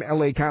became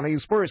L.A.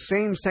 County's first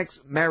same-sex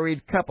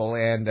married couple,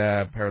 and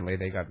apparently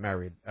they got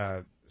married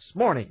this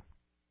morning.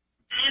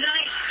 And I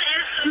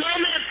ask a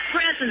moment of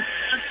presence,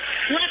 of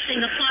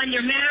blessing upon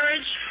your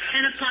marriage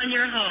and upon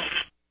your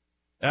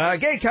home.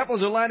 Gay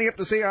couples are lining up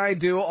to say I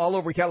do all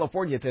over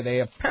California today.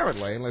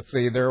 Apparently, let's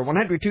see, there are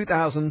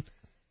 102,000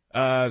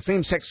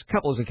 same-sex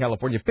couples in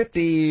California.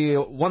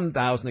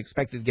 51,000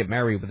 expected to get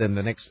married within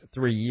the next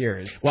 3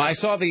 years. Well, I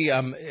saw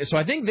the. So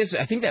I think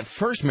that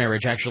first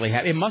marriage actually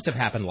happened. It must have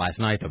happened last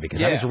night though, because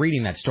I was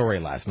reading that story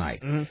last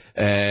night. Mm-hmm.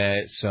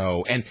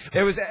 And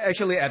it was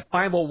actually at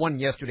 5:01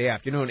 yesterday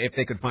afternoon. If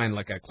they could find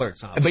like a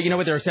clerk's office. But you know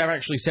what? There are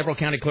actually several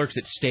county clerks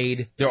that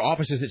stayed. There are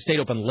offices that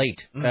stayed open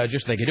late,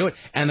 just so they could do it.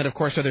 And then of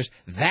course, so there's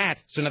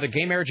that. So another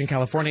gay marriage in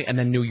California, and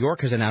then New York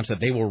has announced that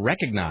they will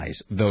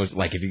recognize those,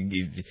 like if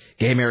you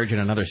gay marriage in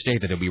another state,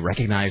 that it'll be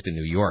recognized in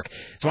New York.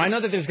 So I know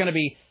that there's going to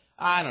be,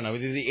 I don't know,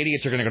 the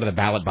idiots are going to go to the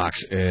ballot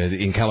box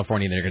in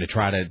California, and they're going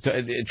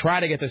to try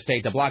to get the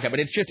state to block it.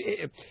 But it's just,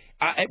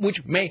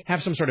 which may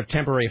have some sort of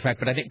temporary effect.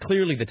 But I think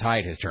clearly the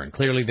tide has turned.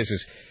 Clearly this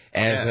is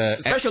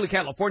especially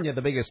California,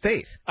 the biggest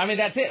state. I mean,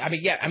 that's it.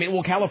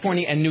 Well,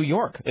 California and New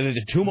York are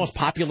the two most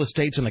populous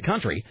states in the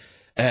country.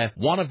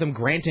 One of them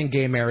granting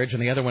gay marriage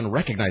and the other one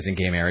recognizing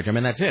gay marriage. I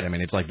mean, that's it. I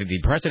mean, it's like the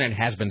precedent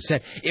has been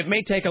set. It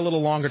may take a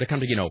little longer to come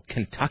to,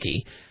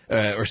 Kentucky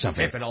or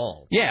something. If at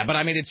all. Yeah, but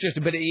I mean,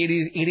 but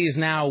it is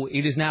now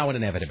an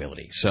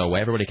inevitability. So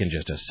everybody can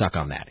just suck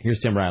on that. Here's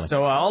Tim Riley.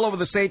 So all over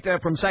the state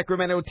from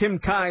Sacramento, Tim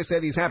Kai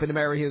said he's happy to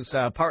marry his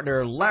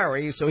partner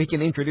Larry so he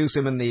can introduce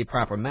him in the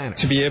proper manner.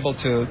 To be able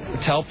to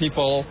tell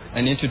people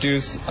and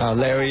introduce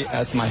Larry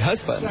as my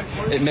husband,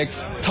 it makes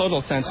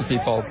total sense to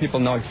people. People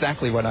know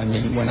exactly what I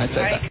mean when I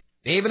say that.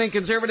 Even in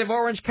conservative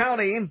Orange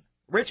County,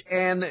 Rich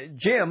and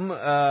Jim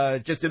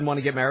just didn't want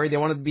to get married. They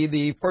wanted to be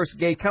the first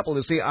gay couple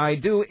to say I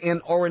do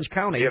in Orange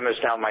County. Jim is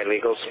now my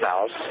legal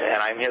spouse,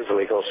 and I'm his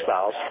legal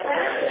spouse.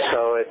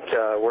 So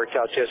it worked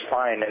out just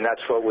fine, and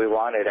that's what we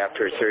wanted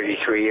after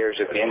 33 years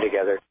of being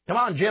together. Come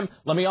on, Jim.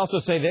 Let me also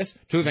say this.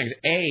 Two things.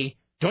 A,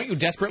 don't you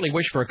desperately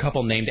wish for a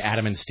couple named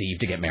Adam and Steve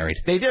to get married?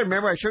 They did.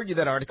 Remember, I showed you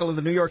that article in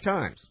the New York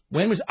Times.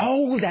 When was...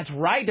 Oh, that's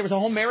right. There was a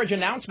whole marriage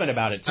announcement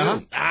about it, too.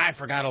 Uh-huh. I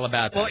forgot all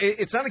about that. Well,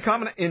 it's not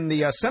uncommon in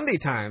the Sunday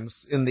Times,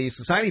 in the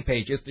society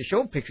pages, to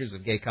show pictures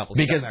of gay couples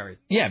who got married.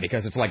 Yeah,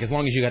 because it's like as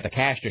long as you got the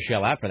cash to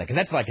shell out for that. Because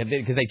that's like...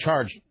 Because they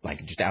charge,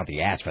 like, just out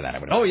the ass for that, I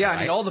would imagine. Oh, yeah. Right?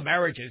 I mean, all the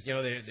marriages,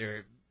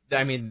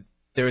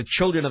 they're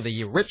children of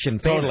the rich and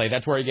famous. Totally.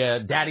 That's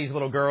where daddy's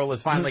little girl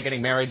is finally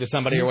getting married to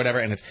somebody or whatever.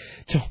 And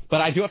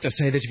but I do have to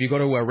say this. If you go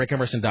to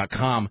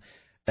rickemerson.com,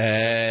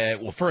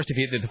 well, first,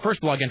 the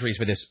first blog entry is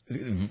for this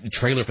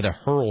trailer for the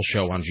Hurl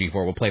show on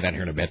G4. We'll play that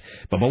here in a bit.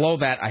 But below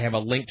that, I have a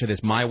link to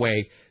this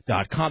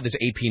myway.com, this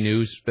AP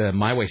News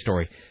My Way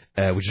story,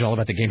 which is all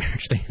about the gay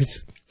marriage thing.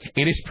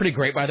 It is pretty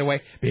great, by the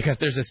way, because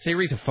there's a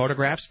series of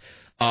photographs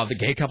of the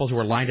gay couples who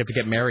were lined up to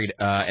get married,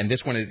 and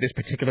this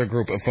particular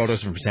group of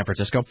photos from San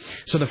Francisco.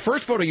 So the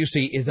first photo you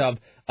see is of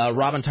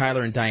Robin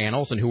Tyler and Diane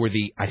Olson, who were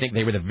I think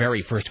they were the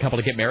very first couple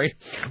to get married.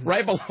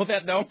 Right below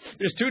that, though,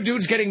 there's two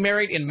dudes getting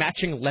married in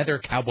matching leather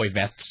cowboy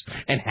vests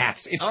and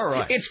hats. All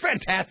right. It's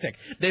fantastic.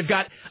 They've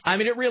got, I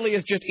mean, it really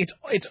is just,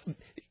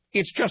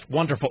 it's just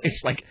wonderful.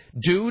 It's like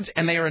dudes,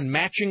 and they are in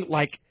matching,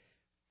 like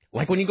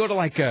when you go to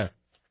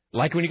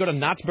like when you go to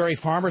Knott's Berry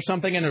Farm or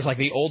something, and there's like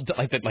the old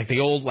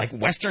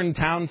Western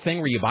town thing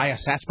where you buy a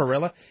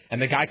sarsaparilla,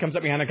 and the guy comes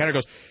up behind the counter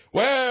and goes,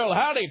 "Well,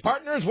 howdy,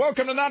 partners.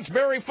 Welcome to Knott's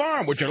Berry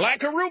Farm. Would you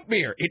like a root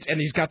beer?" And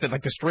he's got the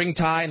string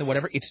tie and the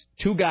whatever. It's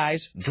two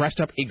guys dressed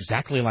up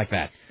exactly like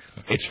that.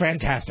 It's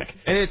fantastic.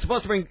 And it's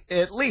supposed to bring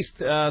at least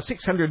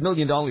 $600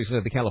 million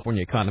into the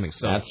California economy.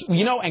 So that's,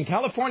 and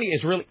California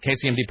is really,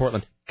 KCMD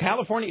Portland,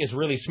 California is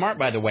really smart,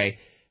 by the way,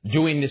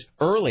 doing this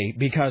early,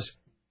 because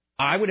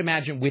I would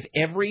imagine with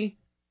every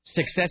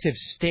successive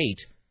state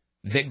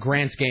that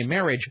grants gay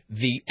marriage,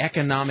 the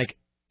economic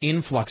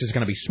influx is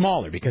going to be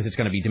smaller because it's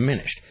going to be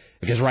diminished.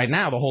 Because right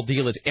now, the whole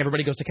deal is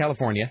everybody goes to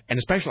California, and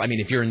especially, I mean,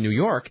 if you're in New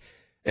York,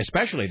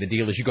 especially the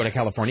deal is you go to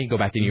California, you go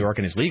back to New York,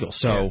 and it's legal.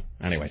 So,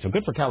 anyway, so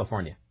good for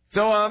California.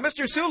 So,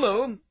 Mr.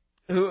 Sulu,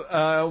 who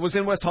was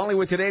in West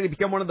Hollywood today to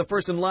become one of the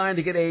first in line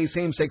to get a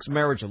same-sex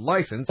marriage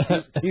license.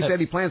 He said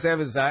he plans to have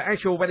his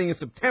actual wedding in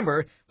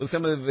September with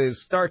some of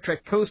his Star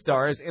Trek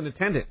co-stars in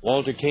attendance.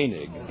 Walter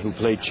Koenig, who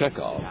played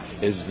Chekhov,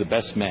 is the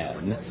best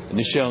man.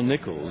 Nichelle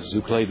Nichols,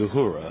 who played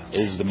Uhura,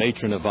 is the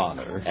matron of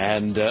honor.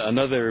 And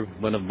another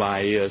one of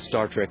my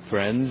Star Trek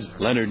friends,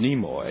 Leonard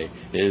Nimoy,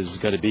 is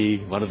going to be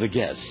one of the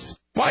guests.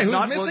 Why? Who's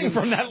missing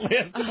from that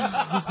list?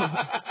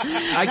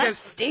 I guess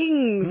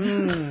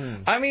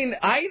stings. I mean,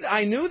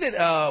 I knew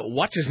that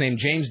what's his name,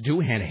 James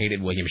Doohan,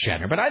 hated William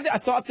Shatner, but I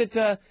thought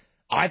that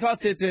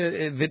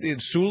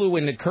Sulu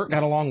and Kirk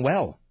got along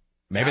well.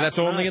 Maybe that's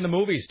only in the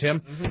movies, Tim.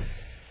 Mm-hmm.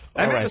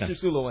 I met Mr.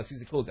 Sulu once.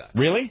 He's a cool guy.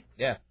 Really?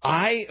 Yeah.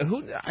 I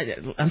don't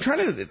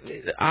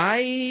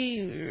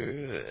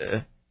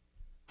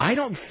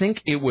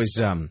think it was.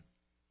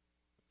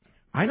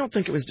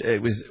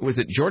 Was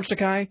it George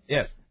Takei?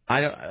 Yes.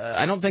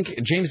 I don't think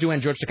James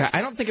Doohan, George Takei.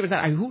 I don't think it was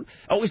that. It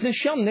was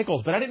Nichelle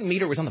Nichols, but I didn't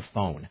meet her. It was on the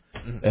phone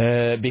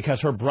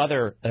because her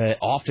brother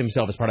offed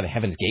himself as part of the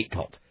Heaven's Gate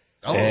cult.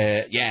 Oh.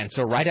 Yeah, and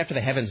so right after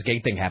the Heaven's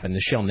Gate thing happened,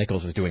 Nichelle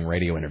Nichols was doing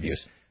radio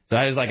interviews. So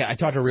I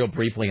talked to her real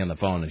briefly on the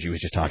phone, and she was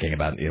just talking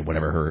about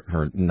whatever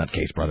her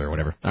nutcase brother or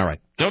whatever. All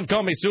right, don't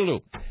call me Sulu.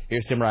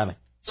 Here's Tim Riley.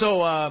 So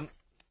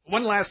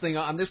one last thing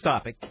on this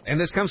topic, and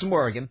this comes from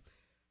Oregon.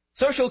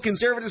 Social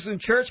conservatives and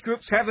church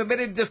groups have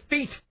admitted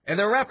defeat in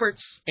their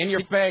efforts in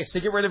your face to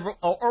get rid of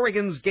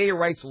Oregon's gay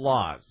rights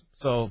laws.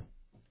 So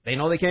they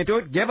know they can't do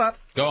it. Give up.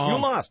 Go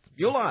home.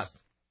 You lost.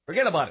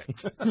 Forget about it.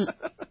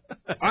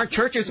 Aren't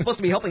churches supposed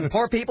to be helping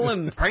poor people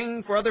and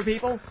praying for other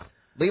people?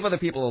 Leave other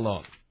people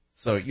alone.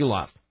 So you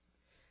lost.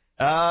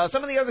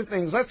 Some of the other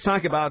things. Let's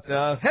talk about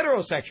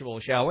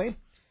heterosexual, shall we?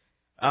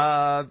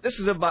 This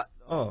is about...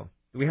 Oh,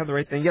 do we have the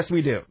right thing? Yes,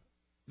 we do.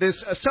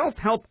 This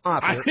self-help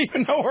author... I don't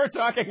even know what we're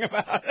talking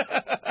about.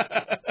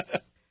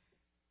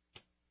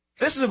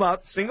 This is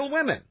about single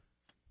women.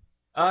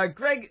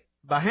 Greg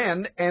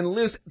Bahan and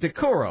Liz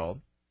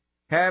DeCoro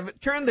have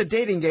turned the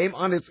dating game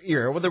on its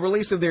ear with the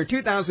release of their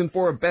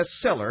 2004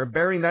 bestseller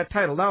bearing that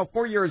title. Now,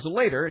 4 years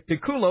later,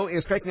 DeCulo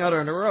is striking out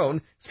on her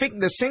own, speaking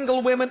to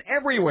single women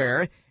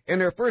everywhere in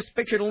her first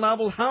fictional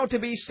novel, How to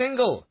Be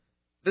Single.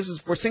 This is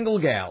for single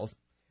gals.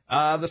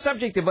 The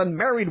subject of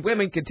unmarried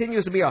women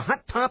continues to be a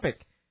hot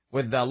topic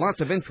with lots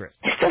of interest.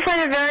 I still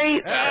find it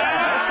very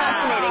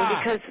fascinating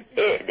because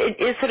it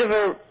is sort of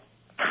a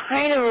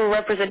kind of a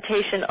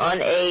representation on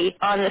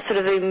the sort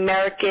of the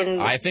American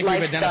I think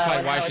we've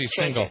identified why she's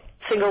single.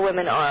 Single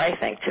women are, I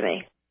think, to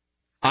me.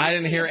 I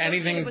didn't hear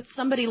anything with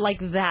somebody like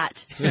that.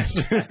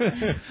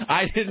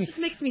 I didn't. It just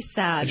makes me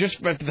sad.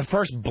 Just the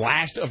first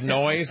blast of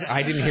noise,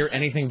 I didn't hear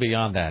anything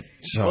beyond that.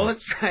 So well,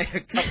 let's try a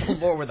couple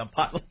more with a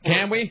pot.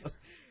 Can we?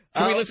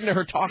 Can we listen to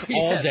her talk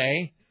all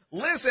day?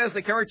 Liz says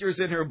the characters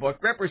in her book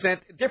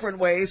represent different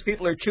ways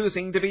people are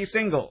choosing to be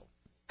single.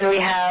 We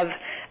have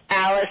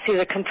Alice, who's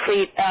a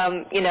complete,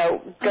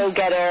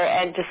 go-getter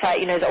and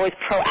is always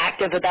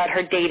proactive about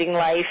her dating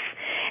life.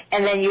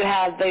 And then you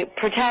have the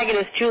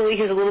protagonist, Julie,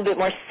 who's a little bit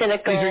more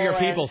cynical. These are your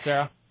people,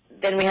 Sarah.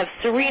 Then we have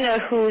Serena,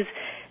 who's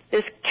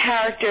this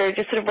character,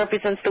 just sort of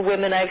represents the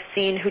women I've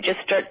seen who just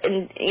start,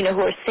 who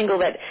are single,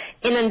 that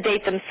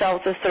inundate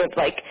themselves with sort of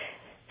like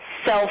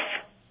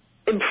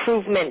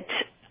self-improvement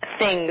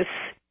things.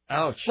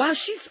 Ouch. Wow,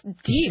 she's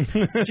deep.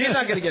 She's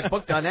not going to get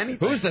booked on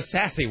anything. Who's the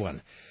sassy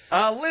one?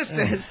 Liz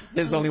says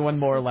there's only one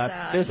more left.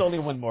 Sad. There's only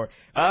one more.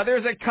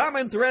 There's a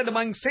common thread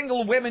among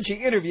single women she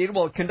interviewed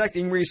while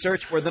conducting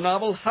research for the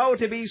novel How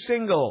to Be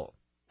Single.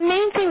 The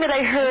main thing that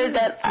I heard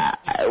that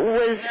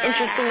was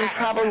interesting and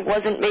probably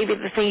wasn't maybe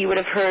the thing you would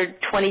have heard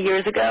 20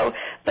 years ago,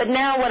 but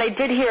now what I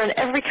did hear in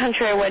every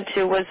country I went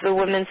to was the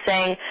women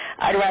saying,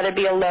 I'd rather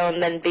be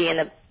alone than be in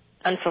an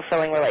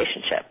unfulfilling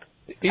relationship.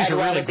 These are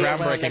really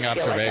groundbreaking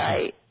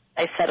observations.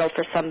 I settled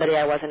for somebody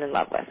I wasn't in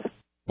love with.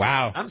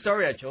 Wow. I'm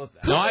sorry I chose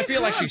that. No, I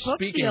feel like she's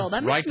speaking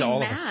right to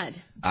all of us.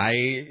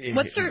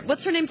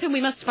 What's her name, Tim? We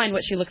must find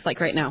what she looks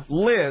like right now.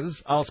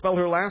 Liz, I'll spell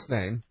her last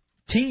name,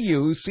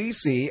 Tuccillo.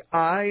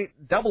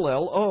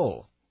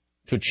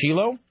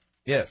 Tuccillo?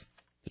 Yes.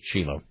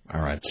 Tuccillo.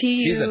 All right.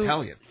 She's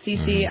Italian.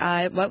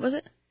 C-C-I, what was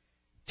it?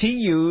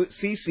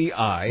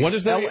 Tuccillo. What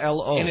is that?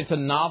 L-L-O. And it's a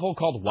novel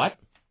called what?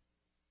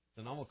 It's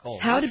a novel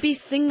called How to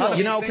Be Single.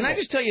 Can I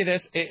just tell you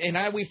this? And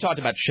we've talked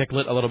about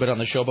chicklet a little bit on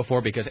the show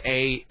before because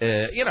because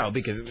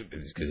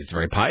it's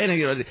very pie,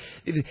 and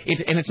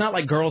it's not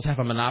like girls have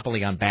a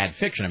monopoly on bad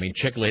fiction. I mean,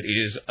 chicklet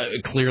is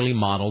clearly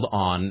modeled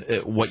on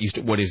what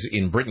is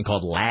in Britain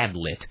called lad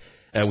lit,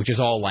 which is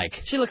all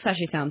like. She looks how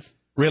she sounds.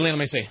 Really? Let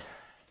me see.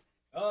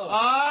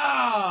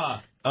 Oh.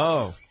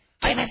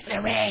 Give us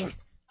the ring.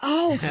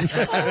 Oh,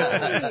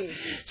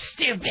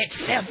 stupid,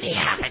 filthy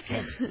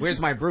hobbitses. Where's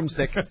my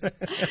broomstick?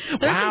 There's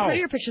some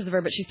prettier pictures of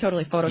her, but she's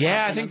totally photoshopped.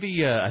 Yeah,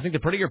 I think the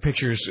prettier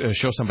pictures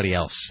show somebody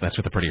else. That's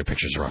what the prettier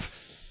pictures are of.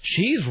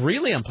 She's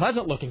really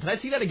unpleasant looking. Can I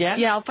see that again?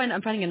 Yeah,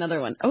 I'm finding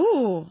another one.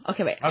 Oh,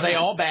 okay, wait. Are they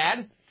all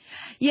bad?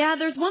 Yeah,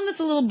 there's one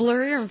that's a little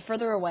blurrier and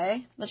further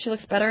away that she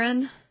looks better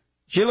in.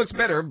 She looks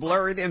better,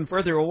 blurred and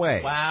further away.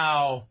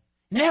 Wow.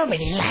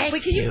 Nobody likes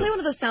Wait, can you play one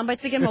of those sound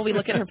bites again while we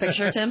look at her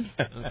picture, Tim?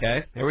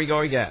 Okay, here we go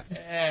again.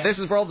 This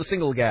is for all the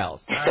single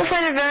gals. I still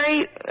find it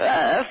very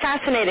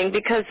fascinating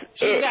because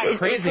she's got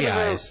crazy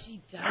eyes.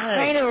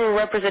 Kind of a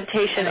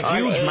representation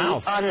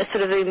on the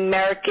sort of the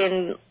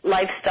American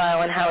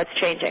lifestyle and how it's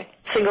changing.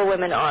 Single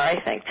women are,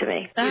 I think, to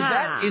me.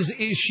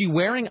 Is she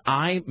wearing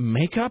eye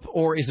makeup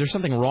or is there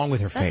something wrong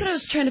with her face? That's what I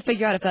was trying to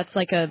figure out, if that's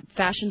like a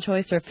fashion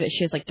choice or if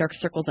she has like dark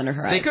circles under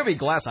her eyes. They could be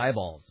glass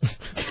eyeballs.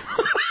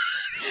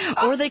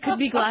 Or they could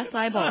be glass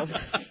eyeballs.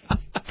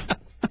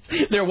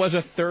 There was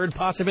a third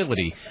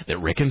possibility that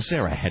Rick and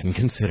Sarah hadn't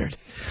considered.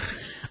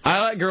 I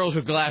like girls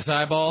with glass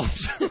eyeballs.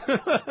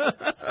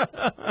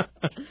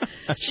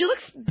 She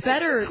looks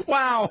better.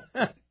 Wow.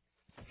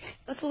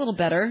 That's a little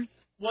better.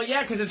 Well,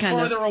 yeah, because it's Kind of.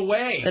 farther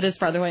away. It is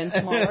farther away and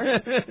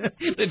smaller.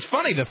 It's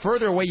funny. The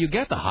further away you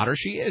get, the hotter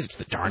she is. It's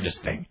the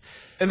darndest thing.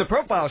 In the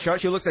profile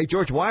shot, she looks like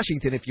George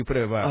Washington if you put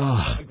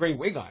a gray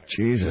wig on her.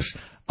 Jesus.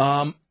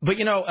 But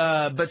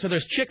so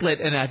there's Chicklet,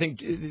 and I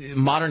think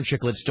modern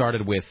Chicklet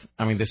started with,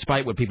 I mean,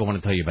 despite what people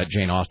want to tell you about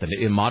Jane Austen,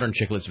 modern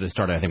Chicklet sort of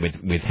started, I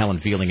think, with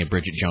Helen Fielding and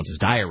Bridget Jones's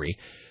Diary.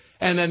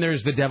 And then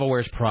there's The Devil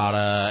Wears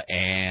Prada,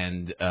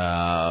 and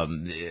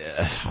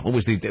what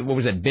was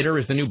that? Bitter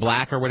is the New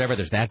Black or whatever.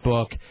 There's that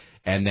book,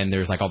 and then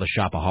there's like all the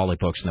shopaholic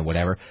books and the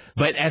whatever.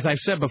 But as I've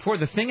said before,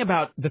 the thing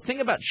about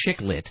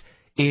Chicklet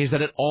is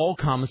that it all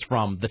comes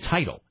from the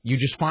title. You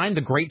just find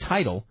the great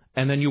title,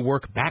 and then you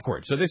work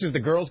backwards. So this is The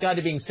Girl's Guide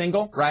to Being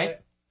Single, right?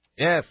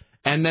 Yes.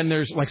 And then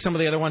there's like some of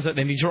the other ones,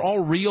 and these are all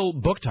real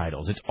book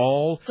titles. It's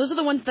all... Those are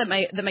the ones that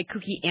my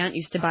kooky aunt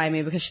used to buy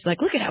me because she's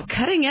like, look at how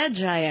cutting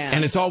edge I am.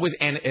 And it's always,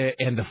 and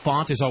the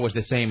font is always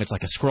the same. It's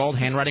like a scrawled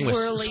handwriting with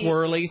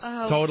swirlies.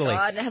 Oh, totally.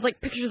 God. It has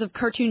like pictures of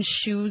cartoon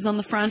shoes on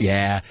the front.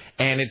 Yeah.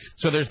 And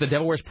so there's The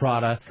Devil Wears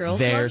Prada.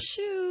 Girls love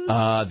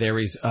shoes. There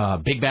is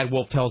Big Bad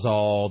Wolf Tells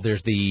All.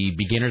 There's The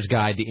Beginner's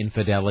Guide to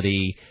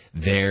Infidelity.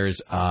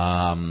 There's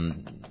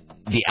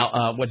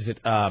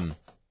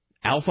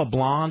Alpha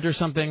Blonde or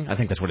something. I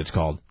think that's what it's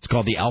called. It's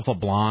called The Alpha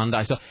Blonde.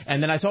 I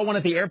saw one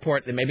at the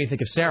airport that made me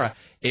think of Sarah.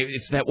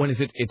 It's that one.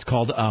 It's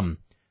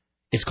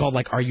called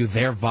like Are You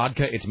There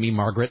Vodka? It's Me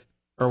Margaret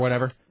or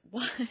whatever.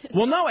 What?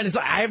 Well, no, and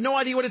I have no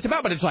idea what it's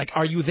about, but it's like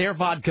Are You There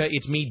Vodka?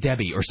 It's Me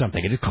Debbie or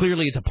something. It's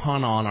a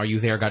pun on Are You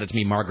There God? It's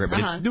Me Margaret, but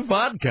it's new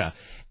vodka.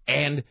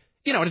 And,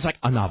 it's like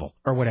a novel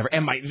or whatever.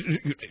 And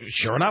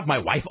sure enough, my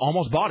wife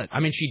almost bought it. I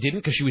mean, she didn't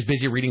because she was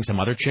busy reading some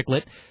other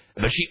chicklet,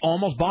 but she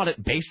almost bought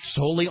it based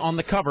solely on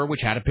the cover, which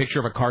had a picture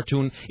of a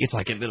cartoon. It's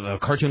like a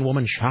cartoon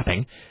woman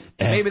shopping.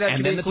 Maybe that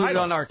should be included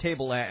on our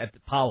table at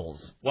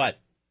Powell's. What?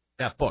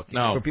 That book.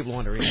 No. For people who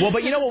want to read. Well,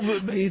 but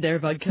there,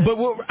 vodka. But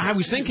I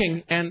was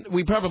thinking, and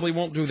we probably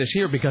won't do this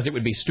here because it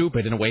would be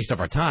stupid and a waste of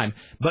our time.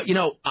 But,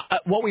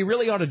 what we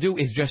really ought to do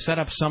is just set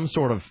up some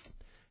sort of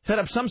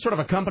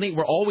a company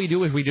where all we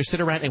do is we just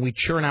sit around and we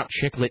churn out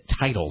chicklet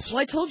titles.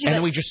 Well, I told you and that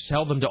then we just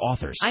sell them to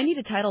authors. I need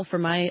a title for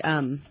my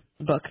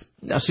book.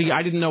 Now, see,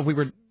 I didn't know if we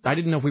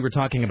were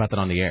talking about that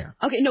on the air.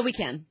 Okay, no, we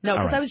can. No,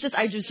 because right.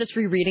 I was just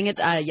rereading it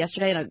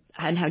yesterday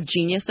and how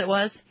genius it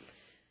was.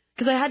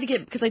 Because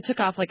I took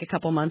off like a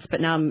couple months,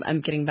 but now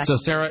I'm getting back. So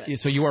Sarah,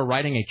 so you are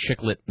writing a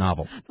chicklet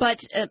novel. But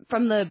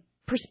from the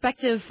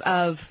perspective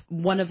of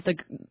one of the.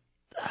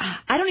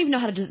 I don't even know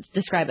how to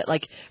describe it.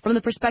 Like, from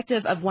the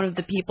perspective of one of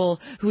the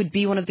people who would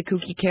be one of the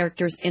kooky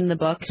characters in the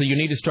book. So you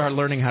need to start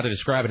learning how to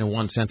describe it in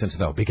one sentence,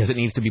 though, because it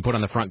needs to be put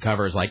on the front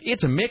cover as like,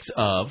 it's a mix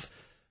of,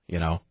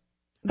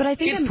 But I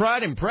think it's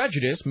Pride and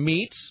Prejudice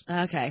meets...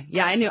 Okay.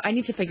 Yeah, I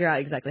need to figure out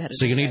exactly how to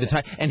So you need the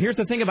title. And here's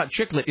the thing about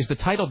chicklet is the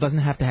title doesn't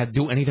have to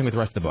do anything with the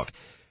rest of the book.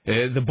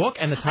 The book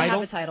and the title... I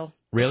have a title.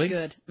 Really?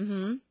 Good.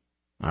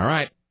 Mm-hmm. All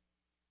right.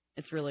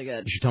 It's really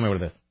good. You should tell me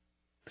what it is.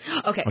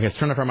 Okay. Okay, let's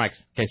turn off our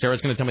mics. Okay, Sarah's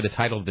going to tell me the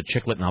title of the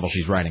chicklet novel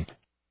she's writing.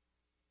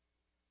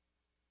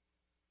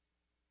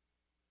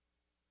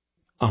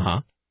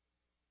 Uh-huh.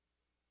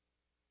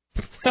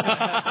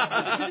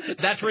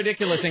 That's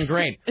ridiculous and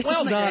great.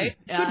 Well done.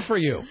 Yeah. Good for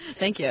you.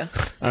 Thank you.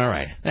 All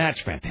right.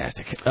 That's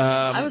fantastic.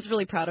 I was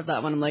really proud of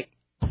that one. I'm like,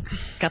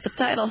 got the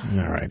title.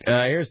 All right.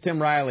 Here's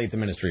Tim Riley at the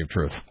Ministry of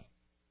Truth.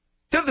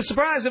 To the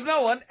surprise of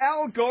no one,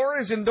 Al Gore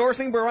is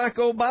endorsing Barack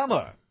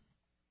Obama.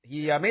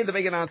 He made the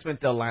big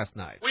announcement last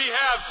night. We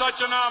have such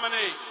a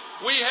nominee.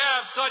 We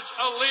have such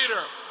a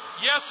leader.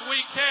 Yes, we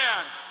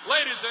can.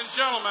 Ladies and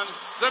gentlemen,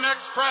 the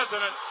next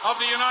president of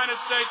the United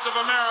States of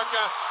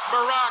America,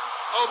 Barack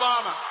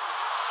Obama.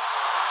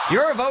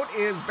 Your vote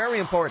is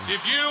very important.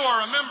 If you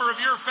or a member of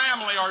your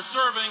family are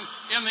serving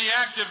in the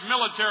active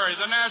military,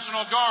 the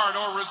National Guard,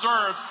 or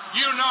reserves,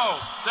 you know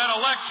that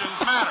elections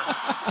matter.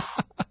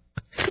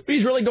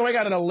 He's really going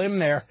out on a limb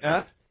there.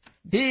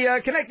 He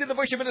connected the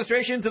Bush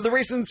administration to the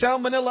recent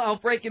salmonella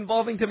outbreak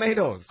involving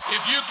tomatoes.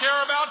 If you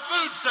care about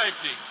food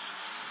safety,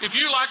 if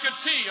you like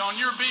a T on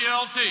your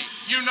BLT,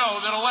 you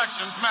know that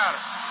elections matter.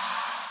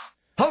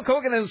 Hulk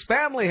Hogan and his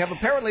family have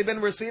apparently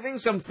been receiving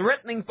some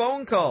threatening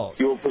phone calls.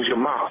 You opened your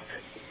mouth,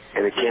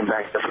 and it came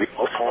back to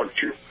haunt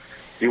you.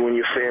 You and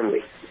your family.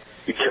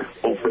 You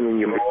kept opening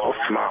your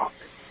mouth.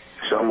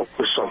 So I'm going to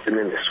put something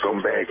in there,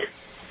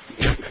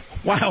 scumbag.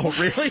 Wow,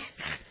 really?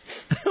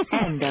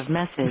 End of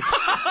message.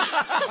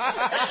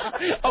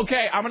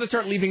 Okay, I'm going to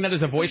start leaving that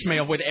as a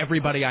voicemail with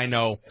everybody I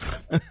know.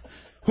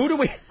 Who do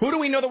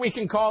we know that we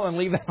can call and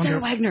leave that on? Sarah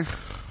Wagner.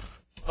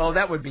 Oh,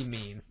 that would be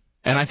mean.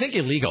 And I think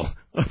illegal.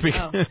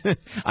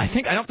 I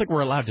don't think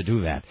we're allowed to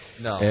do that.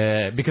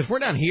 No. Because we're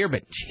down here,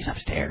 but she's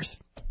upstairs.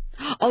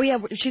 Oh yeah,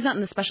 she's not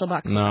in the special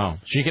box. No,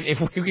 she can. If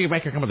we could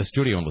make her come to the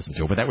studio and listen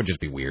to it, but that would just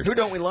be weird. Who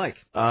don't we like?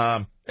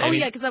 Yeah,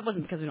 because that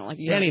wasn't because we don't like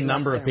you. Any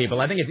number of people.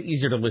 I think it's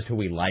easier to list who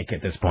we like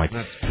at this point.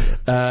 That's true.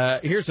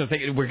 Here's the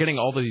thing: we're getting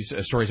all these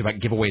stories about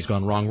giveaways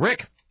gone wrong.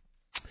 Rick,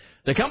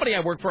 The company I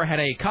work for had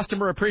a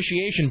customer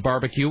appreciation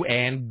barbecue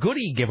and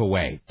goodie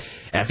giveaway.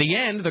 At the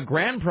end, the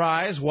grand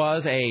prize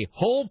was a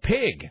whole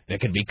pig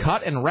that could be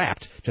cut and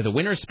wrapped to the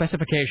winner's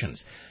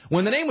specifications.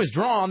 When the name was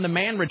drawn, the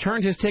man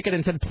returned his ticket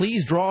and said,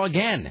 "Please draw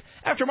again."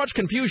 After much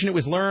confusion, it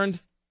was learned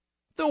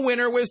the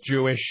winner was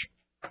Jewish.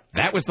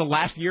 That was the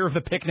last year of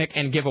the picnic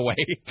and giveaway.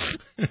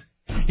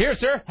 Here,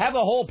 sir, have a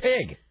whole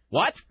pig.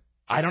 What?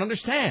 I don't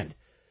understand.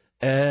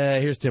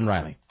 Here's Tim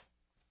Riley.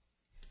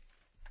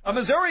 A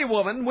Missouri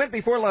woman went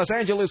before Los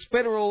Angeles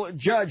federal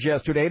judge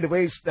yesterday to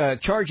face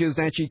charges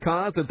that she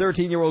caused a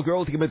 13-year-old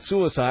girl to commit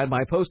suicide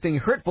by posting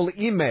hurtful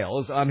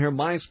emails on her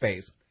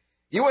MySpace.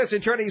 U.S.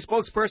 Attorney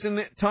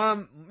spokesperson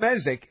Tom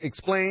Mezek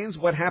explains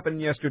what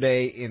happened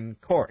yesterday in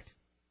court.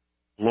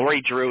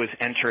 Lori Drew has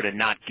entered a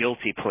not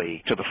guilty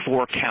plea to the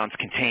 4 counts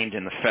contained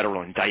in the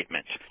federal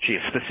indictment. She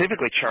is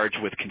specifically charged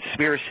with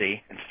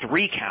conspiracy and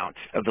 3 counts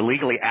of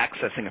illegally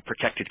accessing a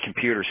protected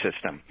computer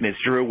system. Ms.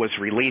 Drew was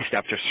released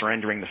after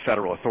surrendering the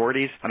federal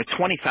authorities on a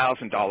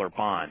 $20,000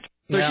 bond.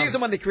 So she's the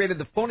one that created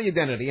the phony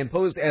identity and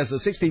posed as a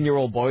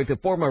 16-year-old boy to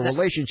form a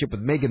relationship with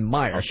Megan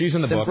Myers. Oh, she's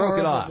in the then book. Broke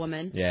it off.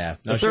 Woman. Yeah.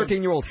 The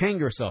 13-year-old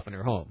hanged herself in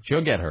her home.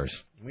 She'll get hers.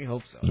 We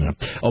hope so. Yeah.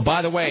 Oh,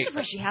 by the way... I'm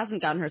surprised she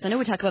hasn't gotten hers. I know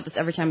we talk about this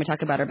every time we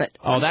talk about her, but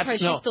she's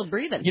still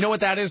breathing. You know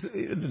what that is?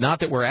 Not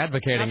that we're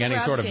advocating any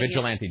sort of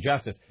vigilante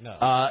justice. No.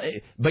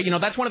 But,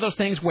 that's one of those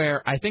things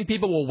where I think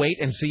people will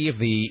wait and see if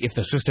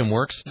the system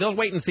works. They'll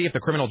wait and see if the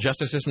criminal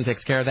justice system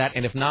takes care of that.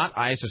 And if not,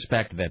 I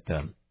suspect that...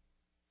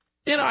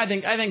 I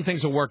think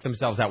things will work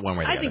themselves out one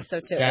way or the other. I think so,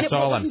 too. That's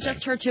all I'm saying. It wasn't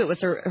just her, too. It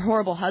was her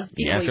horrible husband.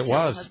 Yes, it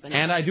was.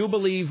 And I do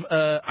believe,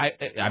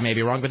 I may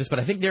be wrong with this, but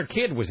I think their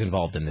kid was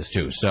involved in this,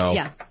 too. So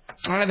yeah.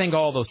 I think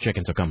all those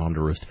chickens will come home to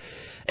roost.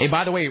 Hey,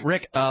 by the way,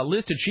 Rick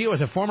listed Chio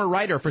as a former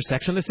writer for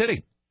Sex and the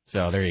City.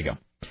 So there you go.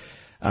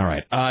 All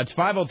right. It's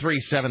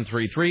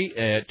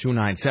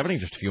 503-733-2970. In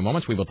just a few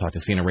moments, we will talk to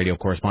CNN radio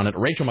correspondent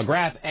Rachel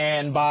McGrath.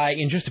 And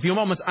in just a few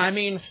moments, I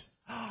mean...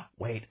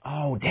 Wait.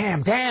 Oh,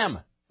 damn.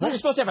 Weren't we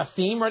supposed to have a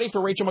theme ready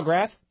for Rachel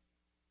McGrath?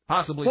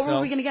 Possibly What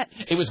were we going to get?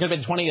 It was going to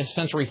be 20th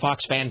Century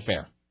Fox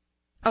fanfare.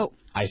 Oh.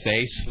 I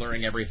say,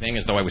 slurring everything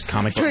as though I was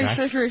comic book guy.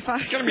 It's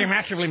going to be a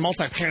massively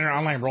multi-player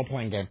online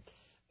role-playing game.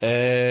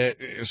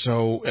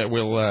 So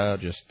we'll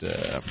just...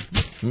 Okay.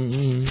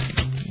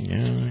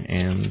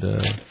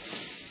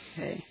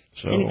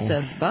 So, it needs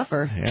a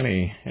buffer.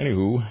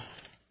 Anywho.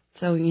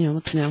 So,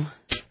 let's know.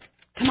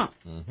 Come on.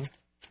 Mm-hmm.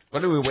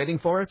 What are we waiting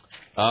for?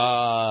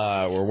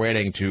 We're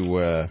waiting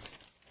to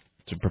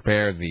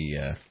prepare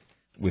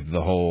with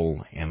the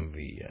hole and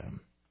the...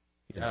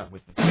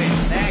 with the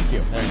thing. Thank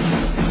you.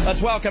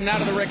 Let's welcome now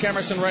to the Rick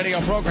Emerson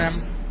radio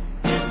program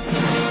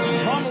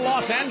from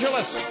Los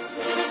Angeles.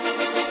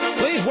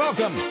 Please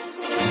welcome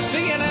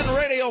CNN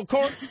Radio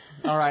Court.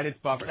 All right, it's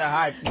buffered.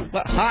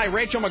 Hi,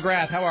 Rachel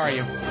McGrath. How are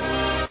you?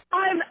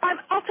 I'm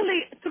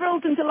utterly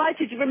thrilled and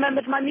delighted you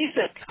remembered my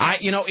music.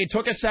 It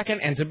took a second,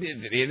 and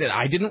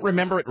I didn't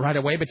remember it right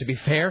away, but to be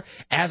fair,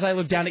 as I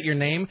looked down at your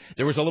name,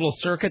 there was a little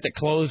circuit that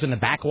closed in the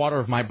backwater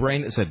of my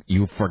brain that said,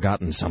 "You've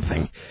forgotten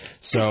something."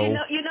 So...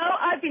 You know,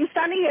 I've been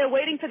standing here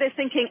waiting for this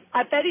thinking,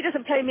 I bet he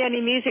doesn't play me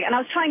any music, and I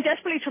was trying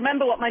desperately to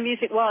remember what my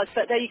music was,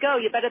 but there you go,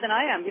 you're better than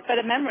I am, you've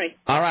better memory.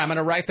 All right, I'm going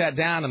to write that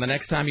down, and the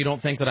next time you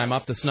don't think that I'm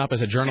up to snuff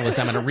as a journalist,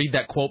 I'm going to read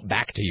that quote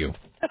back to you.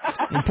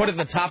 And put it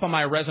at the top of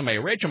my resume.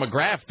 Rachel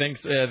McGrath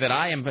thinks that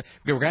I am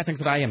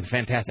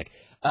fantastic.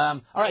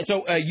 All right,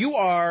 so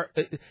you're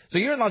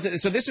in Los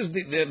Angeles. So this is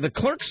the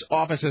clerk's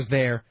office is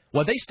there.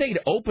 Well, they stayed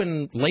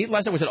open late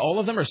last night. Was it all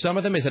of them or some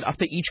of them? Is it up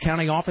to each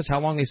county office how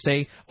long they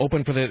stay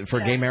open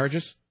for gay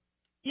marriages?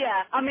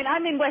 Yeah, I mean,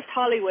 I'm in West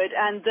Hollywood,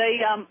 and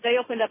they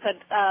opened up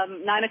at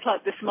 9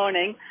 o'clock this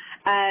morning.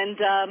 And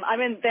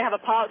they have a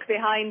park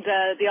behind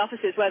the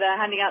offices where they're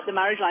handing out the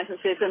marriage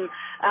licenses. And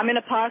I'm in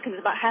a park, and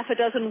there's about half a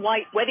dozen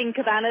white wedding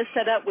cabanas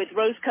set up with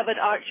rose-covered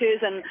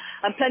arches and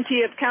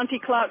plenty of county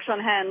clerks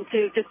on hand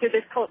to just do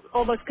this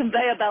almost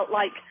conveyor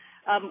belt-like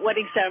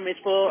wedding ceremonies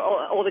for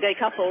all the gay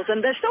couples.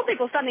 And there's still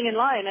people standing in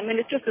line. I mean,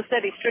 it's just a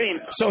steady stream.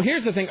 So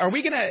here's the thing.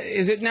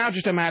 Is it now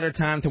just a matter of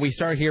time till we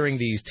start hearing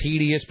these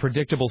tedious,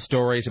 predictable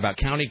stories about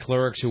county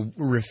clerks who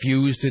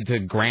refuse to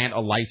grant a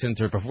license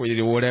or before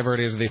whatever it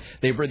is,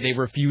 they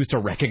refuse to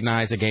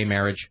recognize a gay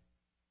marriage?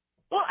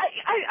 Well,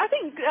 I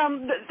think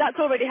that's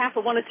already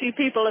happened. One or two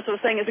people are sort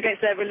of saying it's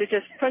against their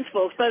religious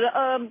principles. But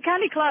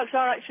county clerks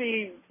are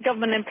actually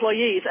government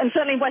employees. And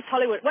certainly West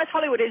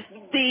Hollywood is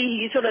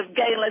the sort of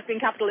gay and lesbian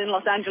capital in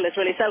Los Angeles,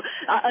 really. So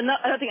I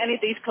don't think any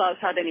of these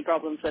clerks had any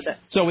problems with it.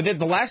 So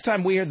the last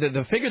time we heard,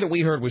 the figure that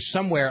we heard was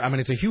somewhere, I mean,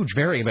 it's a huge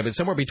variable, but it's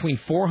somewhere between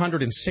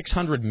 $400 and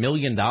 $600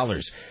 million.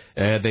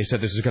 They said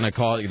this is going to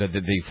cause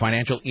the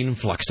financial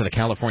influx to the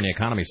California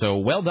economy. So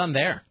well done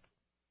there.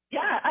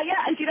 Yeah,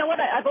 and know what?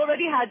 I've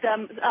already had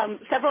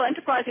several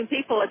enterprising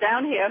people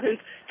down here who've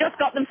just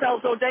got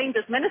themselves ordained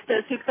as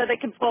ministers so they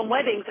can perform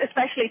weddings,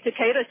 especially to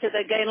cater to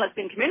the gay and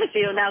lesbian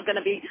community who are now going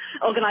to be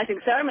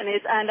organizing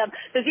ceremonies. And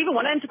there's even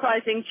one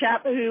enterprising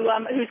chap who's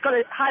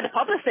hired a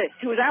publicist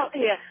who was out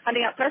here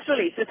handing out press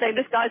releases saying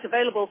this guy's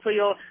available for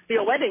your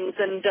weddings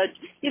and,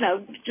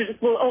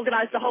 will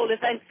organize the whole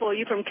event for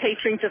you from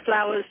catering to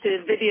flowers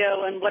to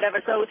video and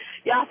whatever. So,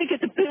 yeah, I think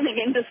it's a booming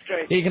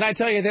industry. Hey, can I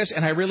tell you this?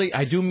 And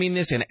I do mean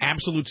this in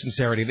absolute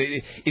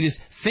sincerity. It is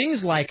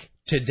things like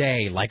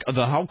today, like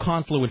the whole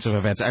confluence of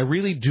events. I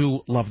really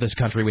do love this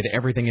country with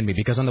everything in me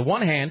because on the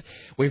one hand,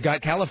 we've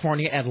got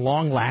California at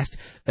long last,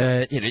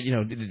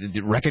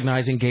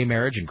 recognizing gay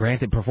marriage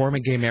and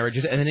performing gay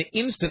marriages, and then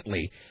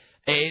instantly,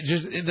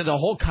 the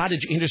whole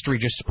cottage industry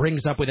just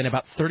springs up within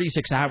about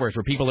 36 hours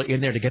where people are in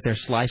there to get their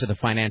slice of the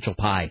financial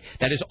pie.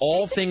 That is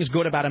all things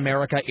good about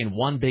America in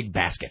one big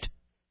basket.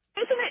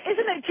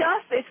 Isn't it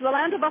just? It's the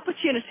land of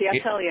opportunity, I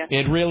tell you.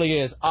 It really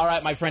is. All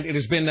right, my friend, it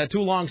has been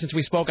too long since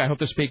we spoke. I hope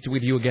to speak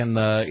with you again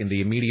in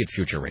the immediate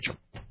future, Rachel.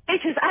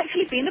 It has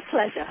actually been a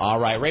pleasure. All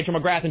right, Rachel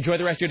McGrath, enjoy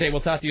the rest of your day.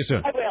 We'll talk to you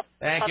soon. I will.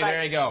 Thank you. Bye-bye.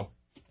 There you go.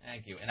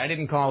 Thank you. And I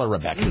didn't call her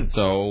Rebecca.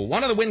 So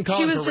one of the win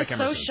calls for Rick Emerson.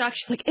 She was just so shocked.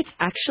 She's like, it's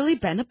actually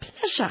been a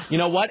pleasure. You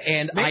know what?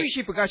 And maybe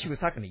she forgot she was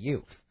talking to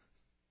you.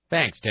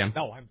 Thanks, Tim.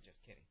 No, I'm just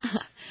kidding.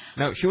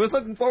 No, she was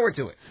looking forward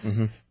to it.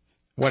 Mm-hmm.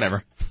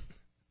 Whatever.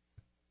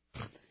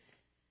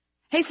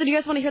 Hey, so do you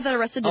guys want to hear that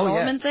Arrested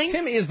Development thing?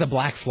 Tim is the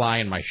black fly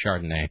in my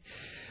Chardonnay.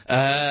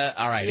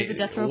 All right. It was a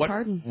death row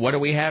pardon. What do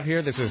we have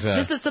here? This is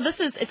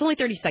it's only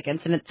 30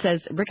 seconds, and it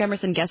says Rick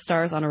Emerson guest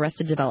stars on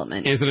Arrested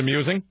Development. Is it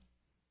amusing?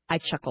 I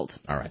chuckled.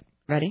 All right.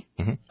 Ready?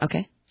 Mm-hmm.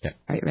 Okay. Yeah.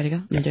 All right, ready to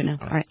go? I'm going to do it now.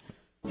 All right.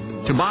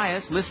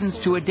 Tobias listens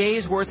to a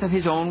day's worth of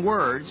his own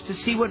words to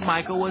see what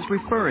Michael was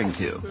referring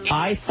to.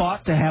 I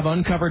fought to have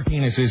uncovered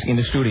penises in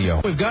the studio.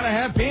 We've got to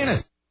have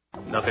penis.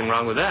 Nothing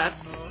wrong with that.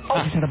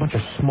 I just had a bunch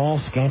of small,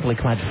 scantily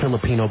clad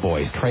Filipino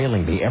boys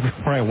trailing me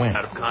everywhere I went.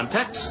 Out of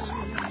context?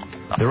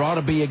 There ought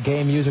to be a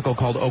gay musical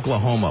called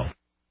Oklahoma.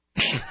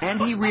 And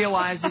he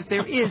realizes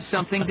there is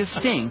something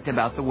distinct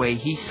about the way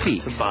he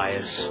speaks.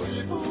 Tobias.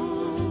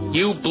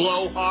 You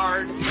blow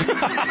hard.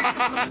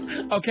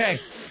 Okay.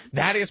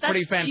 That's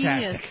pretty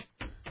fantastic.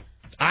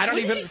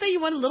 Genius. Did you say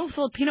you wanted little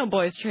Filipino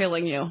boys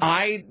trailing you?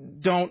 I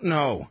don't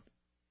know.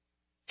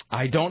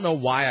 I don't know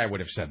why I would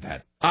have said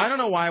that. I don't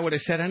know why I would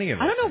have said any of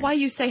this. I don't know why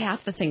you say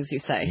half the things you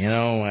say.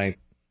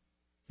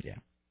 Yeah.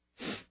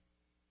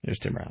 There's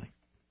Tim Riley.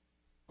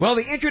 Well,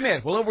 the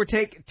Internet will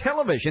overtake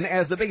television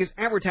as the biggest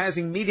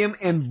advertising medium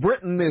in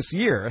Britain this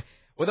year,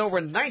 with over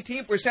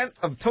 19%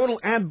 of total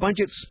ad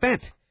budget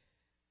spent.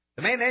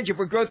 The main engine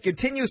for growth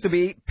continues to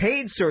be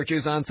paid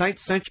searches on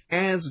sites such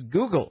as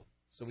Google.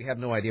 So we have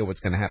no idea what's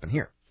going to happen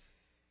here.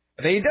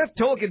 The death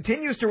toll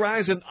continues to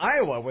rise in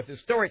Iowa with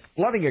historic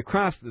flooding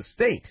across the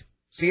state.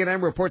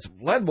 CNN reports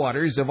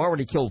floodwaters have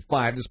already killed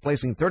 5,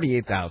 displacing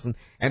 38,000,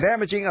 and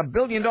damaging $1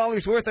 billion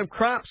worth of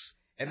crops.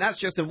 And that's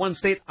just in one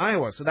state,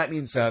 Iowa. So that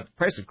means the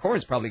price of corn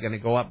is probably going to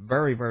go up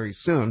very, very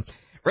soon.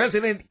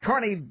 Resident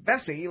Carney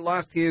Bessie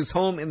lost his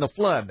home in the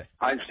flood.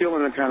 I'm still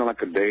in a kind of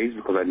like a daze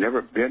because I've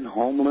never been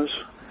homeless,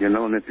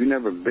 and if you've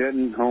never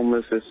been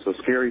homeless, it's a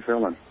scary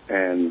feeling.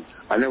 And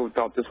I never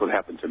thought this would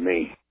happen to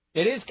me.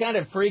 It is kind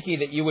of freaky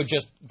that you would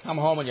just come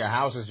home and your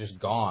house is just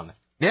gone.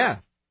 Yeah.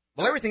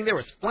 Well, everything there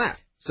was flat.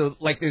 So,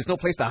 there's no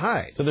place to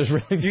hide. So there's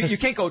really... You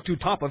can't go to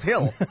top of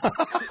hill.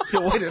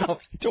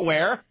 To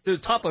where? To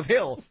the top of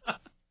hill.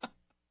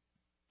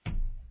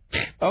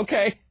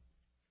 Okay.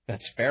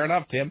 That's fair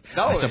enough, Tim.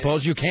 No, I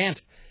suppose you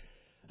can't.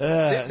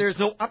 There's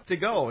no up to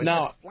go. It's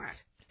just flat.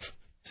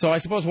 So I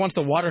suppose once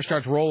the water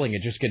starts rolling,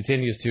 it just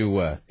continues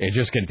to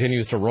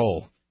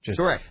roll.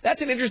 Correct.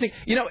 That's an interesting...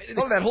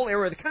 that whole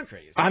area of the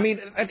country. I mean,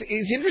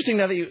 it's interesting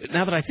now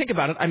that I think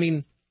about it. I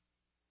mean,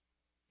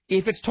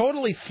 if it's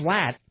totally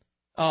flat...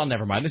 Oh,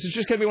 never mind. This is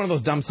just going to be one of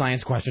those dumb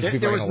science questions.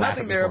 There was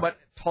nothing there but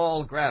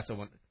tall grass.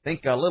 So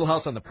think Little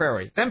House on the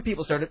Prairie. Then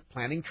people started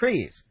planting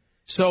trees.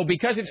 So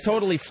because it's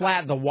totally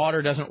flat, the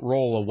water doesn't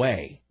roll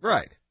away.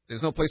 Right.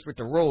 There's no place for it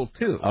to roll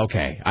to.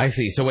 Okay, I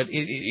see. So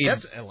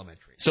that's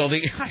elementary. So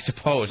I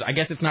suppose, I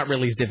guess it's not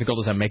really as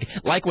difficult as I'm making.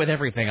 Like with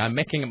everything, I'm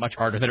making it much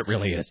harder than it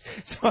really is.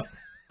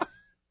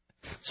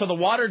 So the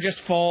water just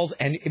falls,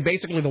 and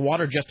basically the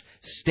water just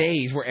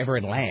stays wherever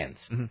it lands.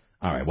 Mm-hmm.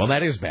 All right. Well,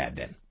 that is bad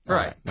then.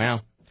 Right.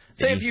 Well.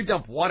 Say if you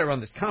dump water on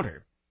this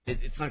counter,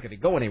 it's not going to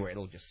go anywhere.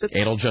 It'll just sit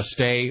there. It'll just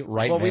stay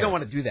right there. Well, we don't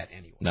want to do that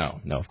anyway. No,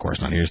 of course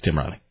not. Here's Tim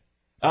Riley.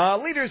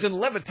 Leaders in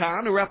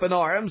Levittown are up in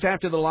arms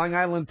after the Long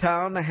Island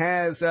town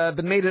has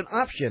been made an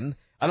option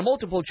on a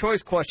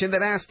multiple-choice question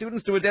that asks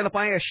students to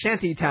identify a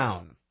shanty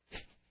town.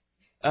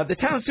 The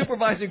town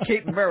supervisor,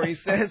 Kate Murray,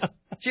 says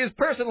She is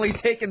personally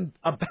taken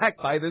aback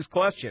by this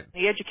question.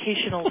 The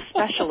educational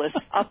specialist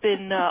up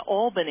in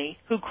Albany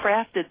who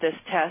crafted this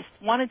test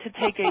wanted to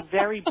take a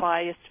very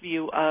biased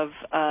view of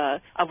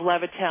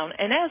Levittown.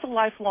 And as a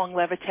lifelong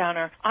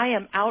Levittowner, I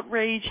am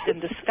outraged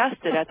and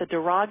disgusted at the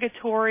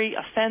derogatory,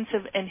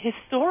 offensive, and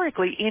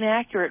historically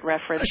inaccurate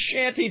reference. A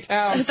shanty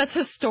town. That's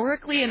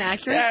historically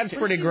inaccurate? That's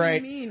pretty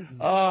great.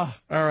 Oh,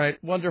 all right.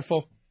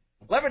 Wonderful.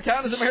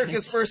 Levittown is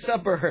America's first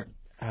suburb.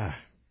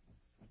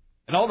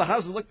 And all the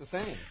houses look the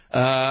same.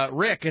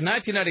 Rick, in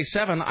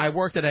 1997, I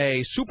worked at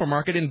a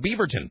supermarket in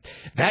Beaverton.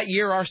 That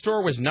year, our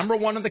store was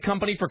 #1 in the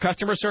company for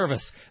customer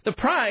service. The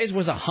prize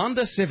was a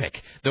Honda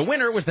Civic. The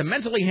winner was the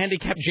mentally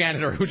handicapped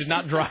janitor who did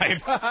not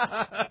drive.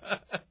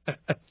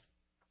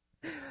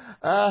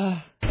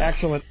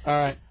 Excellent. All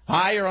right.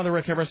 Hi, you're on the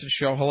Rick Emerson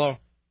Show. Hello.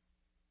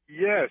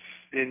 Yes,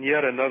 in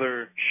yet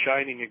another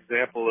shining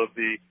example of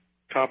the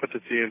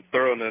competency and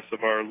thoroughness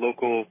of our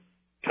local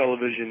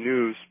television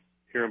news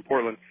here in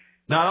Portland.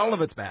 Not all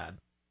of it's bad.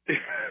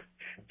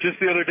 Just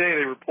the other day,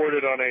 they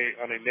reported on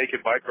a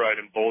naked bike ride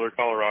in Boulder,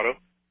 Colorado,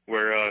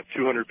 where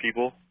 200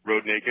 people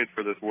rode naked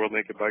for this World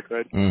Naked Bike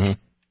Ride. Mm-hmm.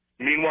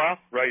 Meanwhile,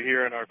 right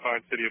here in our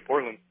fine city of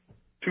Portland,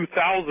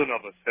 2,000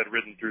 of us had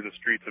ridden through the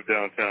streets of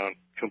downtown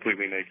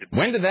completely naked.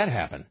 When did that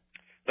happen?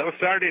 That was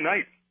Saturday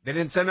night. They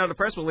didn't send out a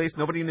press release.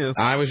 Nobody knew.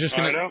 I was just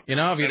going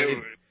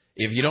to,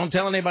 if you don't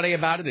tell anybody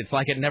about it, it's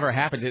like it never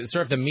happened.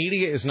 Sir, if the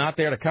media is not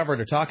there to cover it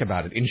or talk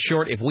about it, in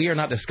short, if we are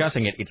not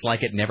discussing it, it's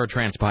like it never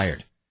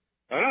transpired.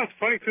 I know, it's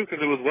funny, too, because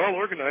it was well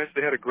organized.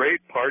 They had a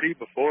great party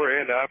before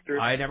and after.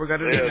 I never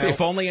got it.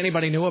 If only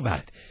anybody knew about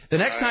it. The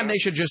next time they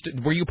should just...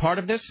 Were you part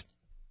of this?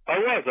 I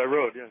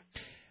rode, yeah.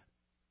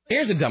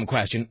 Here's a dumb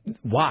question.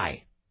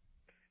 Why?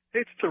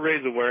 It's to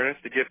raise awareness,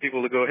 to get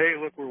people to go, hey,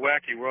 look, we're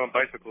wacky, we're on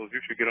bicycles,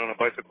 you should get on a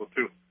bicycle,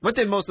 too. What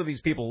did most of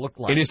these people look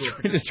like?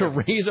 It is to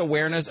raise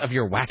awareness of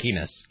your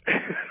wackiness.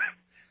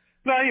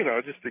 No,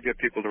 just to get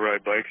people to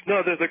ride bikes.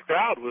 No, the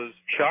crowd was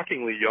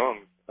shockingly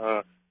young.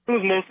 It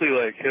was mostly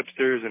like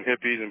hipsters and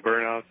hippies and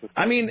burnouts.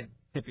 I mean,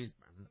 hippies.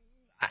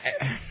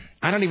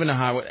 I don't even know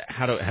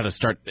how to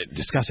start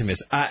discussing this.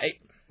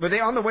 Were they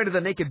on the way to the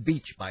naked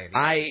beach by any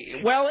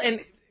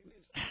chance?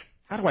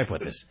 How do I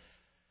put this?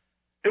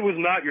 It was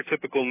not your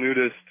typical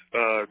nudist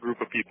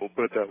group of people,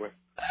 put it that way.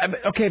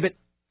 Okay, but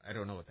I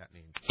don't know what that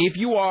means. If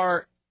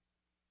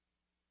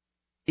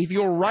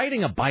you're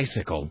riding a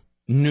bicycle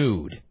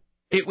nude,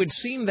 it would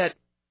seem that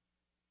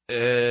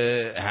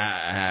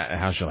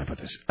how shall I put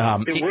this?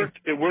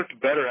 It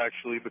worked better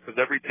actually because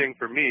everything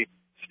for me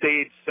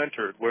stayed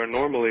centered, where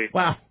normally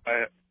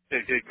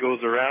it goes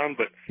around,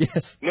 but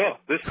no,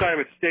 this time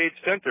it stayed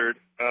centered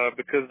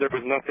because there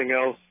was nothing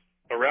else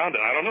around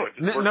it. I don't know. It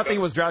just nothing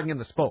was dragging in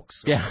the spokes.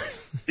 Yeah.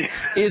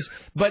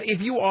 But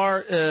if you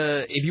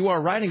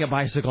are riding a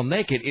bicycle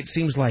naked, it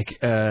seems like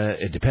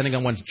depending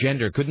on one's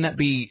gender, couldn't that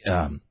be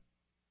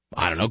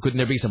I don't know, couldn't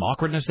there be some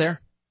awkwardness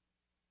there?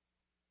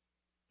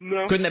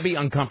 No. Couldn't that be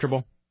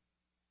uncomfortable?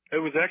 It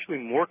was actually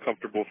more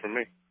comfortable for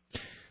me.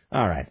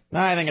 All right.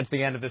 I think it's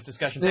the end of this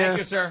discussion. Thank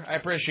you, sir. I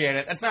appreciate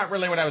it. That's not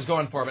really what I was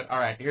going for, but all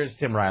right. Here's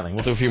Tim Riley.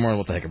 We'll do a few more and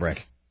we'll take a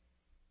break.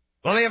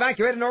 Well, they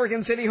evacuated an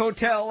Oregon City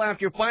hotel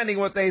after finding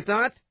what they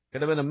thought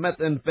could have been a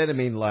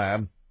methamphetamine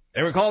lab.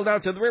 They were called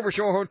out to the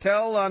Rivershore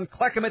Hotel on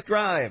Clackamas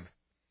Drive.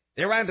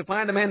 They arrived to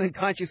find a man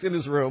unconscious in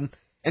his room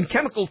and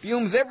chemical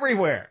fumes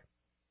everywhere.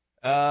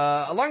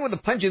 Along with the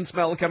pungent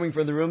smell coming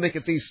from the room, they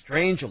could see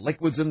strange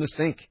liquids in the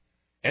sink.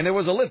 And there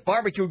was a lit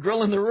barbecue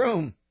grill in the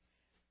room.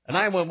 A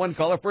 911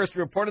 caller first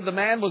reported the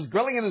man was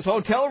grilling in his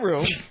hotel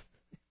room.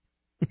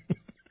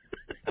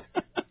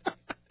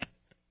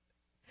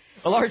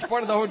 A large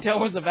part of the hotel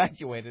was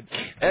evacuated.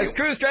 As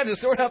crews tried to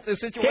sort out the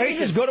situation... Can't you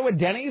just go to a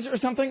Denny's or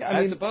something?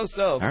 I suppose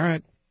so. All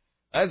right.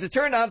 As it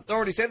turned out,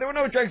 authorities said there were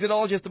no drugs at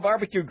all, just a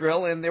barbecue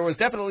grill, and there was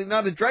definitely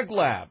not a drug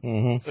lab.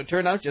 Mm-hmm. So it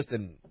turned out just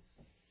an...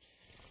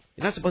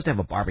 You're not supposed to have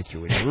a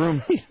barbecue in your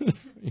room.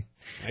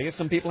 I guess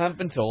some people haven't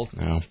been told.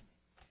 No.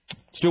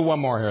 Let's do one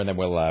more here, and then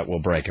we'll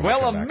break.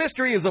 Well, a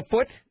mystery is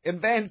afoot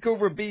in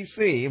Vancouver,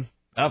 B.C.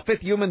 A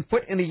fifth human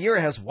foot in a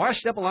year has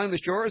washed up along the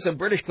shores of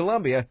British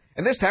Columbia,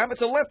 and this time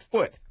it's a left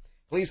foot.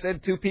 Police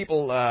said two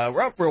people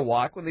were out for a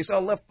walk when they saw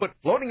a left foot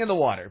floating in the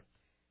water.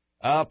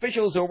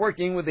 Officials are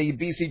working with the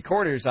B.C.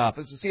 Coroner's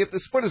office to see if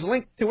this foot is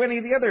linked to any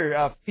of the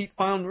other feet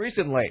found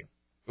recently.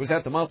 It was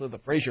at the mouth of the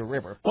Fraser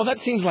River. Well, that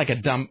seems like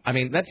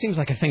that seems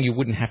like a thing you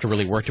wouldn't have to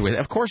really work to with.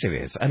 Of course it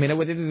is. I mean,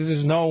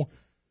 there's no...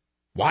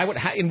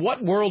 in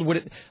what world would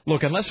it...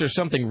 Look, unless there's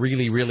something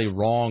really, really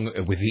wrong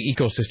with the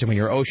ecosystem in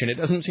your ocean, it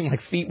doesn't seem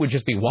like feet would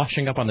just be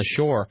washing up on the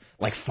shore.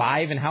 Like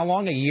 5 and how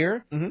long? A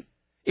year? Mm-hmm.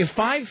 If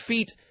 5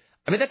 feet...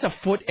 I mean, that's a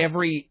foot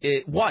every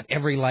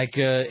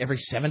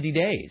 70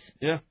 days.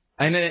 Yeah.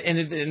 And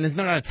it's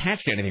not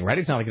attached to anything, right?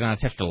 It's not like it's not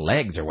attached to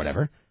legs or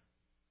whatever.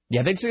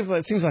 Yeah, it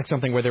seems like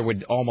something where there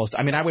would almost...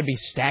 I mean, I would be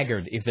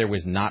staggered if there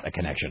was not a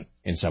connection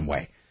in some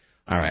way.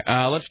 All right,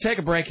 let's take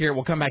a break here.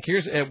 We'll come back.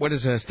 Here's what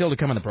is still to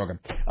come in the program.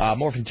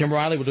 More from Tim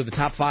Riley. We'll do the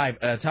top five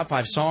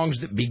songs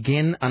that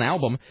begin an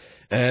album.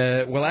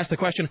 We'll ask the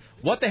question,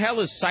 what the hell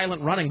is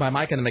Silent Running by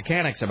Mike and the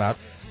Mechanics about?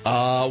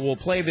 We'll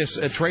play this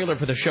trailer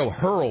for the show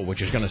Hurl,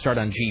 which is going to start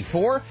on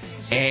G4.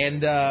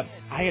 And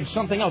I had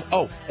something else.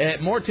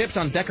 More tips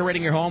on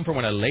decorating your home for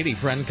when a lady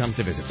friend comes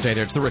to visit. Stay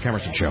there. It's the Rick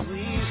Emerson Show.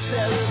 We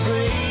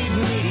celebrate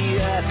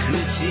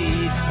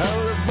mediocrity.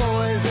 All the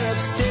boys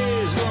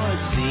upstairs want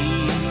to see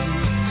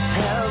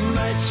how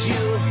much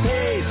you'll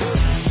pay for.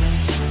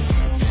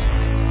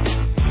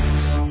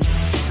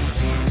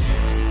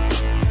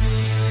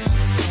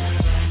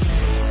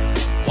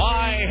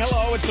 Why,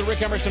 hello, it's the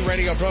Rick Emerson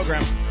radio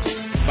program.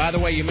 By the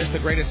way, you missed the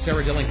greatest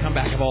Sarah Dillon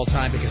comeback of all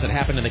time because it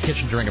happened in the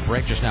kitchen during a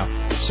break just now.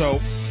 So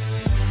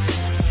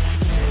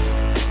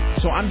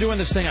I'm doing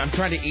this thing. I'm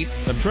trying to eat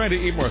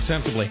more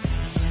sensibly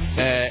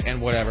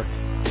and whatever.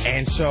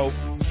 And so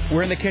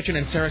we're in the kitchen,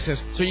 and Sarah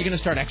says, so you're going to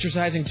start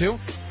exercising too?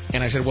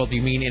 And I said, well, do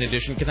you mean in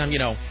addition? Because I'm,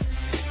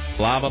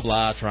 blah, blah,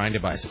 blah, trying to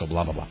bicycle,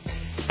 blah, blah, blah.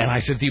 And I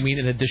said, do you mean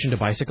in addition to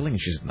bicycling?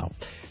 And she said, no.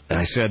 And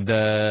I said,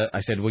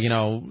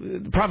 well,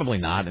 probably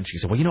not. And she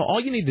said, well, all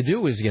you need to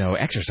do is,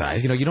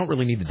 exercise. You don't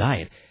really need to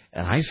diet.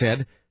 And I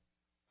said,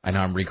 I know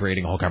I'm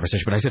recreating a whole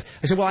conversation, but I said,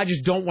 well, I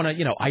just don't want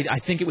to, I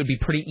think it would be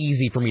pretty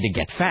easy for me to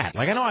get fat.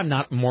 Like, I know I'm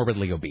not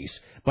morbidly obese,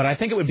 but I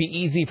think it would be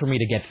easy for me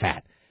to get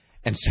fat.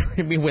 And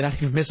Sarah, without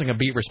even missing a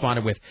beat,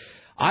 responded with,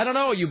 I don't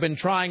know, you've been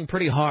trying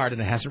pretty hard,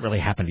 and it hasn't really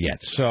happened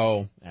yet.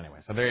 So, anyway,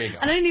 so there you go.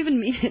 And I didn't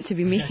even mean it to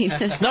be mean.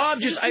 No, I'm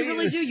just... You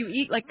really do. You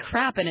eat like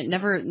crap, and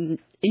and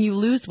you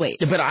lose weight.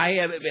 But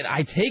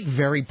I take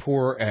very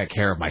poor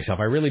care of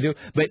myself. I really do.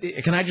 But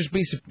can I just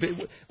be...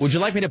 Would you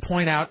like me to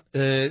point out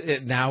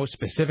now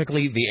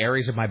specifically the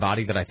areas of my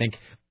body that I think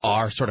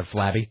are sort of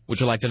flabby?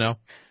 Would you like to know?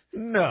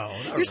 No.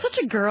 You're such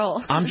a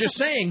girl. I'm just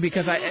saying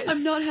because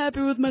I'm not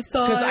happy with my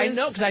thighs.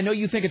 Because I know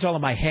you think it's all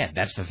in my head.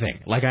 That's the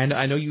thing. Like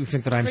I know you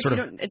think that I'm Rick, sort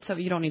of.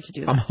 You don't need to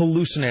do that. I'm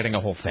hallucinating a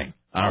whole thing.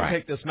 I'll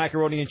take this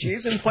macaroni and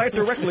cheese and apply it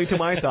directly to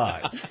my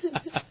thighs.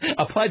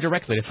 Apply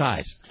directly to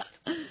thighs.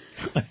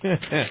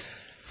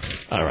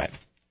 All right.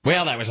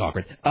 Well, that was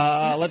awkward.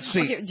 Let's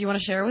see. Okay, do you want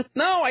to share with?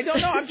 No, I don't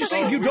know. I'm just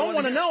saying if you don't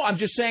want to know. I'm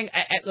just saying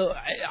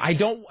I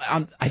don't.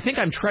 I think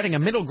I'm treading a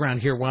middle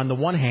ground here. Where on the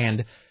one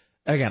hand.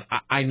 Again,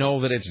 I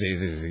know that it's,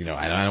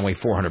 I don't weigh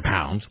 400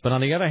 pounds, but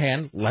on the other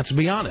hand, let's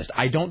be honest.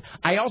 I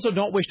also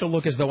don't wish to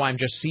look as though I'm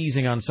just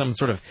seizing on some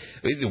sort of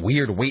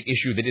weird weight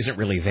issue that isn't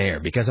really there.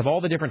 Because of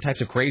all the different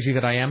types of crazy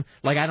that I am,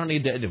 like I don't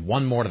need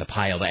one more to the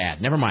pile to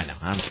add. Never mind now.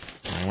 I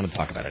don't want to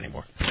talk about it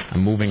anymore.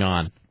 I'm moving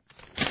on.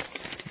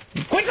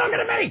 Quit talking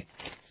to me!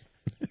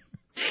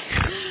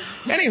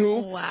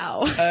 Anywho.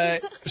 Wow.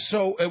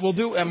 So we'll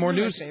do more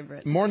news.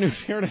 More news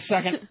here in a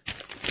second.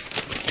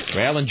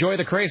 Well, enjoy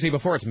the crazy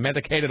before it's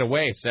medicated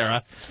away,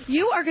 Sarah.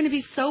 You are going to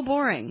be so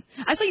boring.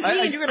 I thought Are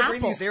you going to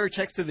bring these error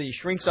checks to the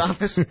shrink's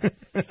office?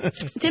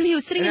 Tim, he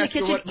was sitting in the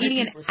kitchen eating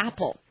an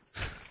apple.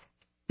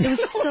 It was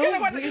so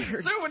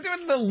weird.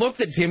 Doing the look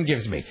that Tim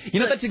gives me.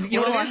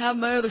 I have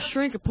my other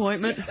shrink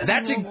appointment.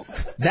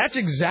 That's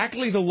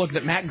exactly the look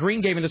that Matt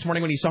Green gave me this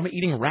morning when he saw me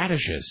eating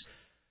radishes.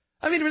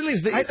 I mean, really,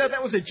 I thought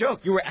that was a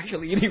joke. You were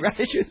actually eating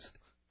radishes.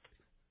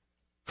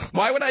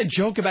 Why would I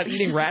joke about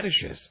eating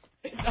radishes?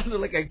 It sounded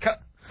like a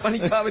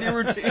funny comedy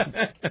routine.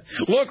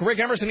 Look, Rick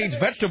Emerson eats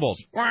vegetables.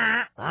 Isn't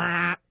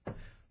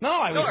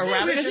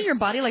your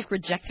body like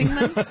rejecting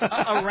them?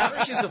 A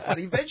radish is a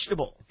funny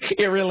vegetable.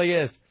 It really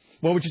is.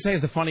 What would you say is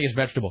the funniest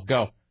vegetable?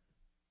 Go.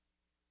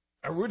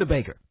 A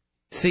rutabaga.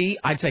 See,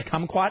 I'd say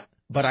kumquat,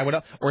 but I would,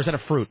 or is that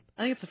a fruit?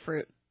 I think it's a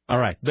fruit. All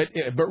right, but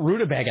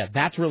rutabaga,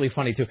 that's really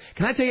funny too.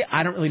 Can I tell you,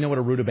 I don't really know what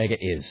a rutabaga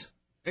is.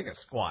 I think a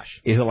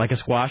squash. Is it like a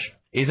squash?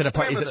 Is it a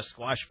part? Is it the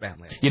squash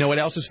family? You know what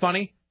else is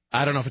funny?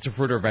 I don't know if it's a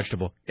fruit or a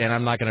vegetable, and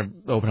I'm not going to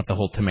open up the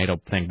whole tomato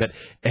thing. But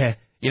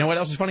you know what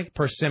else is funny?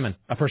 Persimmon.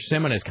 A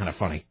persimmon is kind of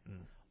funny.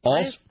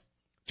 Also,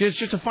 it's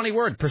just a funny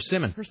word.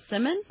 Persimmon.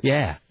 Persimmon?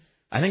 Yeah,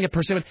 I think a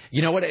persimmon.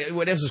 You know what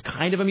else is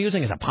kind of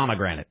amusing is a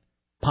pomegranate.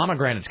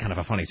 Pomegranate's kind of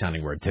a funny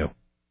sounding word too.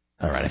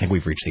 All right, I think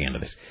we've reached the end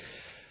of this.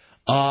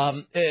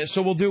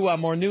 So we'll do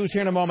more news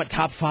here in a moment.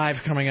 Top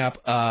 5 coming up,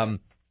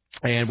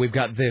 and we've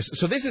got this.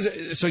 So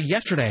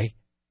yesterday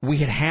we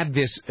had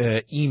this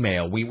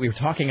email. We were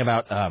talking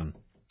about.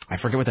 I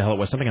forget what the hell it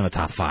was, something on the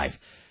top 5.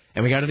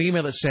 And we got an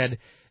email that said,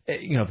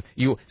 you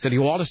said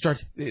you ought to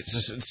start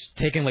it's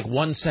taking like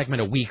one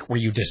segment a week where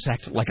you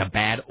dissect like a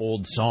bad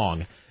old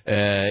song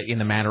in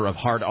the manner of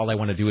Heart, All I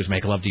Want to Do Is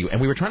Make Love to You. And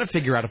we were trying to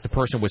figure out if the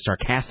person was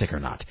sarcastic or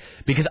not.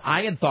 Because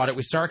I had thought it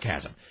was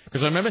sarcasm.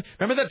 Because remember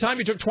that time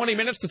you took 20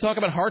 minutes to talk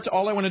about Hearts,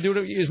 All I Want to Do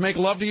Is Make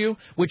Love to You?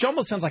 Which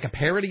almost sounds like a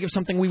parody of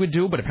something we would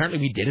do, but apparently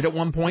we did it at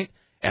one point.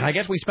 And I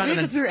guess we spent...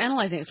 Because we were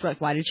analyzing it. So we're like,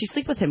 why did she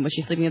sleep with him? Was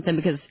she sleeping with him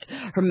because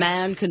her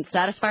man couldn't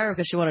satisfy her or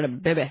because she wanted a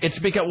baby? It's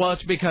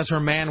because her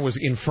man was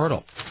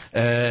infertile.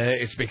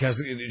 It's because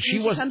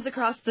she comes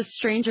across the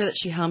stranger that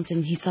she humped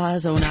and he saw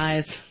his own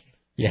eyes.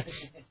 Yes.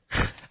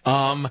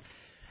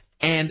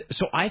 And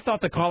so I thought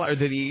the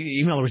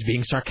emailer was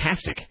being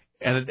sarcastic.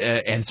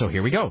 And so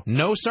here we go.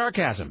 No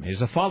sarcasm.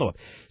 Here's a follow-up.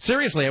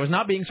 Seriously, I was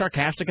not being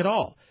sarcastic at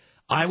all.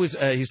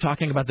 He's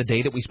talking about the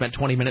day that we spent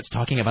 20 minutes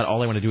talking about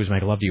All I Want to Do Is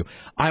Make Love to You.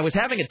 I was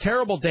having a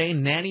terrible day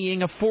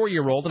nannying a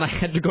 4-year-old, and I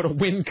had to go to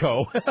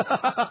Winco.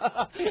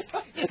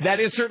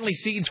 That is certainly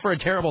seeds for a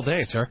terrible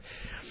day, sir.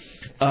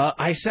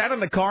 I sat in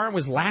the car and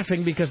was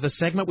laughing because the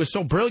segment was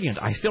so brilliant.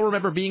 I still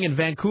remember being in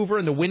Vancouver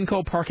in the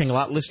Winco parking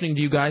lot listening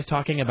to you guys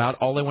talking about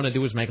All I Want to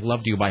Do Is Make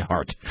Love to You by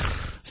heart.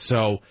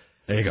 So,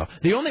 there you go.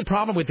 The only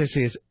problem with this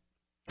is,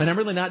 and I'm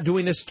really not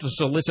doing this to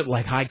solicit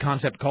like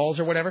high-concept calls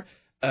or whatever,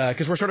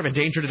 because we're sort of in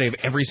danger today of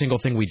every single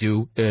thing we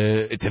do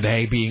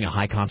today being a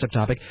high-concept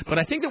topic. But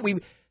I think that we,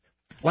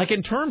 like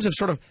in terms of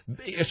sort of,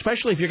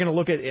 especially if you're going to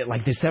look at it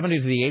like the 70s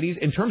or the 80s,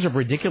 in terms of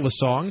ridiculous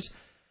songs,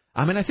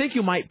 I mean, I think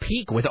you might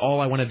peak with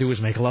All I Want to Do Is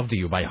Make Love to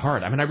You by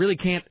heart. I mean, I really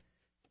can't,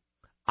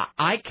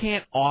 I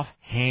can't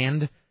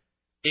offhand,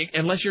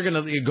 unless you're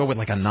going to go with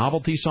like a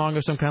novelty song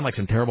of some kind, like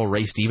some terrible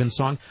Ray Stevens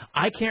song,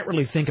 I can't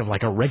really think of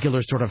like a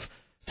regular sort of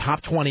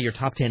top 20 or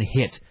top 10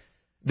 hit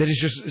that is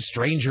just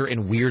stranger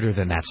and weirder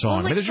than that song.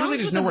 Well, like, I mean, there's really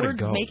just nowhere to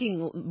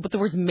go. But the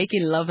words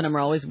making love in them are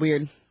always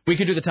weird. We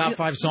could do the top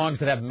 5 songs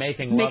that have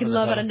making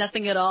love out of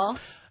nothing at all.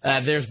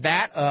 There's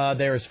that.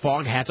 There's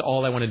Foghat's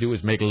All I Want to Do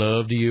Is Make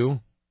Love to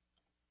You.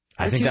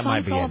 I think that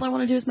might be it. All I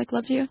Want to Do Is Make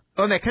Love to You?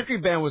 Oh, and that country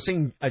band was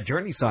singing a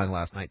Journey song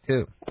last night,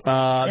 too.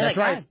 That's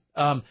right.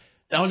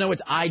 Oh, no,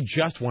 it's I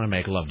Just Want to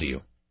Make Love to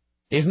You.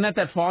 Isn't that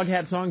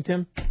Foghat song,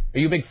 Tim? Are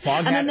you a big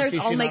Foghat And then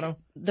aficionado?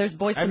 there's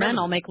Boys to Men,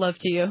 I'll Make Love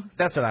to You.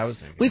 That's what I was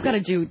thinking. We've got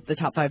to do the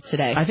top 5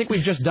 today. I think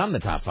we've just done the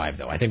top 5,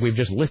 though. I think we've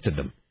just listed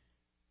them.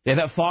 Yeah,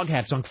 that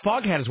Foghat song.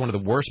 Foghat is one of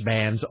the worst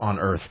bands on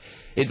earth.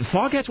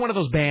 Foghat's one of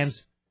those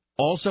bands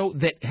also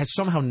that has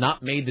somehow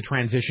not made the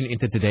transition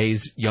into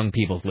today's young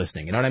people's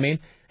listening. You know what I mean?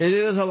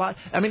 There's a lot.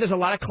 I mean, there's a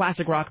lot of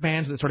classic rock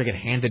bands that sort of get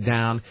handed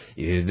down,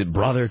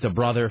 brother to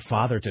brother,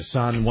 father to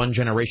son, one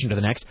generation to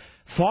the next.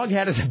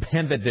 Foghat is a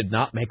band that did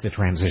not make the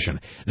transition.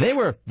 They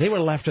were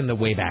left in the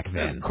way back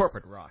then.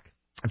 Corporate rock.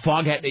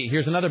 Foghat.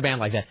 Here's another band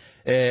like that.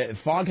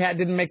 Foghat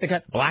didn't make the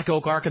cut. Black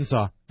Oak,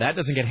 Arkansas. That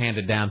doesn't get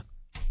handed down.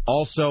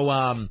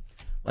 Also,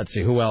 let's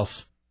see, who else?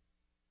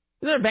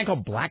 Isn't there a band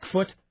called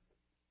Blackfoot?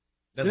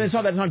 They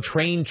saw that song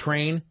Train.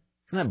 Isn't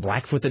that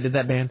Blackfoot that did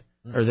that band?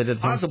 Or that did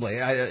possibly.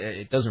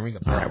 It doesn't ring a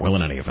bell. All right, well,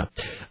 in any event.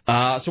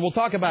 So we'll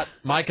talk about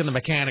Mike and the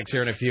Mechanics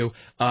here in a few.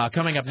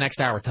 Coming up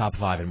next hour, top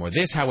 5 and more.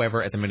 This,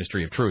 however, at the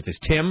Ministry of Truth is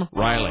Tim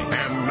Riley.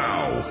 And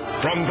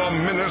now, from the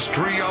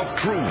Ministry of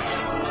Truth,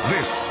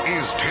 this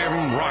is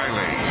Tim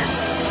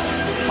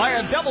Riley. By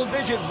a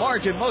double-digit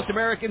margin, most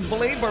Americans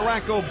believe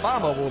Barack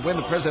Obama will win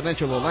the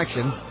presidential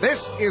election. This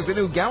is the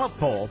new Gallup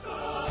poll.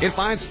 It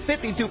finds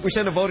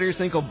 52% of voters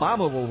think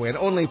Obama will win.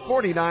 Only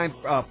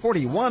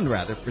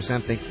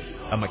 41% think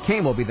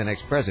McCain will be the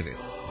next president.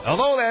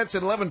 Although that's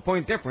an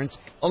 11-point difference,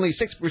 only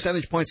 6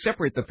 percentage points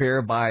separate the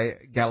pair by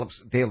Gallup's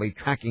daily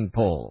tracking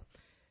poll.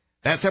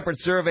 That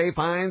separate survey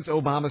finds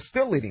Obama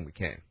still leading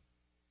McCain.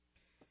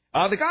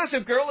 The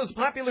Gossip Girl is a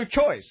popular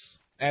choice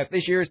at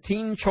this year's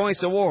Teen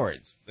Choice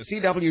Awards. The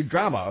CW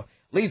drama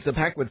leads the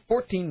pack with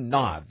 14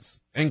 nods,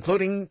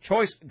 including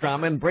Choice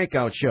Drama and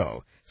Breakout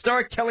Show.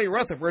 Star Kelly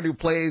Rutherford, who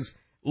plays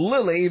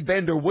Lily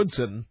Vander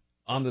Woodson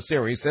on the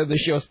series, said the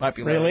show's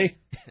popularity. Really?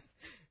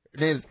 Her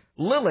name is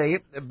Lily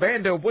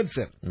Vander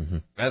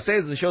Woodson.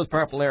 Says the show's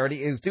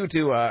popularity is due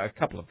to a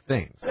couple of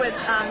things. With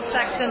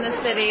Sex in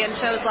the City and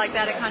shows like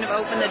that, it kind of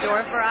opened the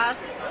door for us.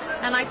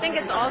 And I think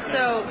it's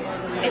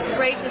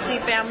great to see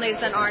families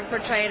that aren't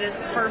portrayed as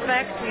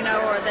perfect,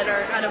 or that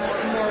are kind of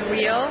more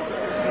real.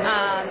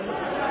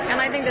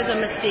 And I think there's a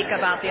mystique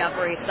about the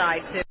Upper East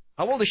Side, too.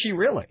 How old is she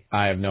really?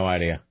 I have no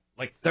idea.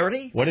 Like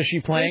 30? What is she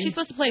playing? Is she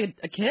supposed to play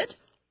a kid?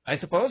 I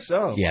suppose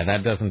so. Yeah,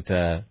 that doesn't...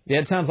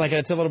 it sounds like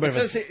it's a little bit of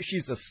a...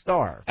 She's a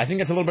star. I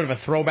think it's a little bit of a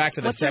throwback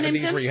to the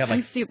 70s where you had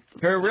like...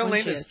 Her real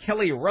name is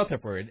Kelly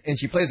Rutherford, and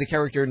she plays a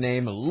character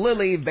named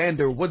Lily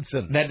Vander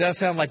Woodson. That does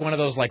sound like one of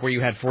those like where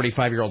you had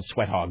 45-year-old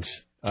sweat hogs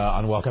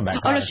on Welcome Back.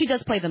 Oh, no, she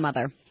does play the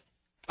mother.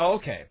 Oh,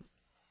 okay.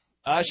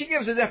 She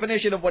gives a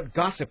definition of what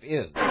gossip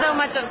is. So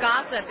much of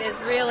gossip is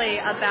really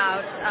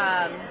about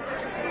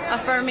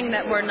affirming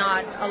that we're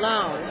not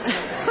alone.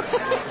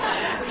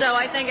 So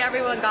I think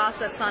everyone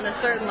gossips on a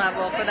certain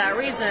level for that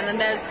reason. And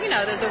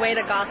there's a way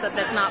to gossip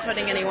that's not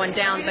putting anyone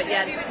down, but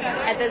yet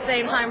at the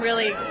same time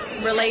really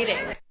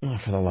relating. Oh,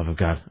 for the love of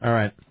God. All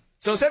right.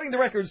 So setting the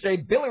record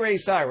straight, Billy Ray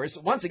Cyrus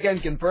once again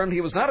confirmed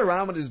he was not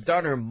around when his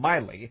daughter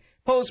Miley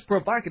posed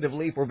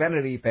provocatively for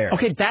Vanity Fair.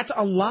 Okay, that's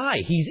a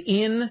lie. He's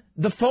in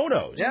the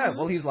photos. Yeah,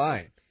 well, he's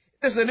lying.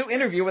 This is a new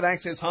interview with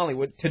Access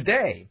Hollywood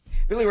today.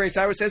 Billy Ray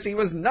Cyrus says he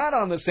was not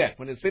on the set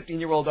when his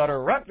 15-year-old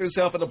daughter wrapped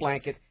herself in a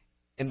blanket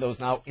in those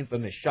now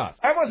infamous shots.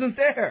 I wasn't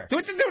there.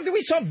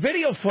 We saw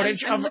video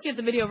footage. I'm looking at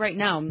the video right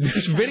now.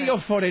 There's video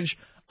footage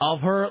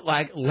of her,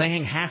 like,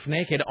 laying half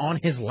naked on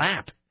his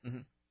lap. Mm-hmm.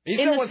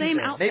 In the same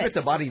outfit. Maybe it's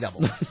a body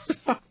double.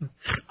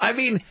 I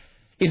mean...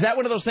 Is that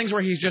one of those things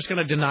where he's just going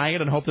to deny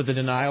it and hope that the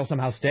denial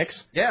somehow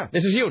sticks? Yeah.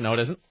 This is you. No, it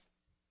isn't.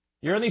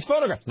 You're in these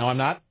photographs. No, I'm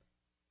not.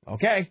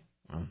 Okay.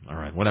 All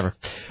right, whatever.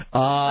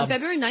 On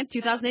February 9th,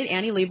 2008,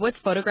 Annie Leibovitz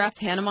photographed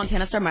Hannah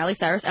Montana star Miley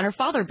Cyrus and her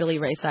father, Billy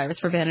Ray Cyrus,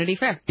 for Vanity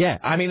Fair. Yeah,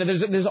 I mean,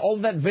 there's all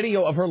that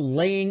video of her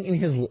laying in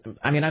his...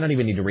 I mean, I don't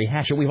even need to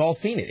rehash it. We've all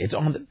seen it. It's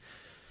on the...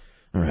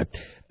 All right.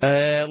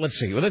 Let's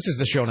see. Well, this is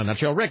the show in a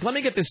nutshell. Rick, let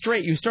me get this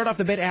straight. You start off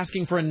the bit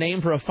asking for a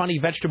name for a funny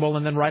vegetable,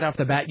 and then right off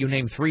the bat, you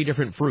name 3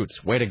 different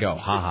fruits. Way to go.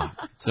 Ha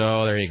ha.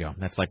 So there you go.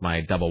 That's like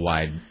my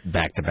double-wide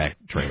back-to-back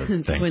trailer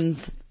thing. Twins.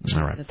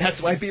 All right.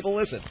 That's why people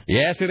listen.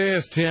 Yes, it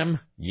is, Tim.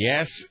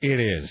 Yes, it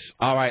is.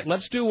 All right,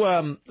 let's do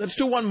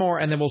one more,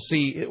 and then we'll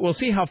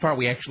see how far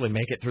we actually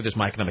make it through this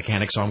Mike and the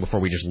Mechanic song before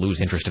we just lose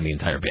interest in the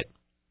entire bit.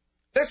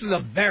 This is a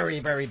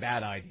very, very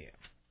bad idea.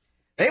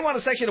 They want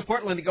a section of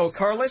Portland to go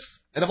carless,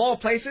 and of all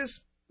places,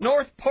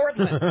 North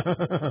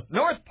Portland.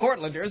 North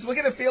Portlanders will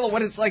get a feel of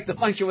what it's like to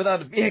function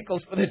without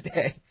vehicles for the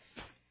day.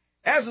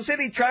 As the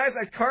city tries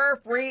a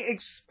car-free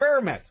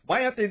experiment.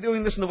 Why aren't they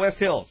doing this in the West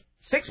Hills?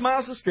 6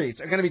 miles of streets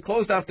are going to be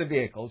closed off to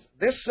vehicles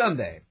this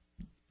Sunday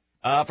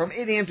from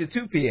 8 a.m. to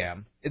 2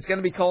 p.m. It's going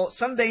to be called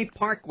Sunday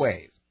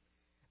Parkways.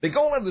 The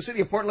goal of the City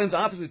of Portland's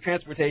Office of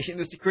Transportation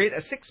is to create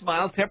a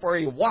 6-mile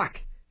temporary walk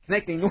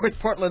connecting North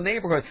Portland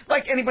neighborhoods.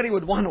 Like anybody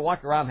would want to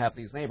walk around half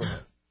these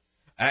neighborhoods.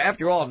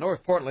 After all,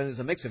 North Portland is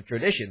a mix of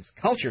traditions,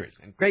 cultures,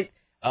 and great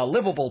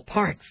livable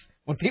parks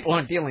when people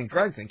aren't dealing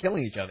drugs and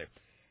killing each other.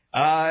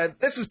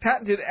 This is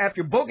patented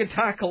after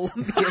Bogota,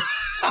 Colombia.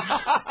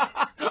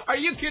 Are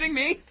you kidding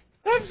me?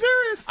 I'm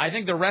serious. I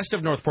think the rest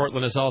of North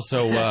Portland is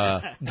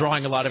also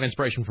drawing a lot of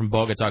inspiration from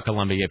Bogota,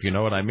 Colombia, if you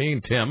know what I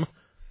mean, Tim.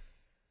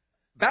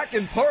 Back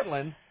in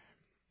Portland,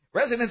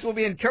 residents will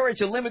be encouraged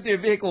to limit their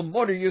vehicle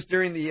motor use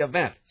during the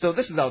event. So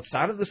this is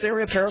outside of this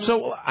area, apparently?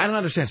 So, I don't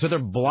understand. So they're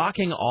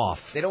blocking off.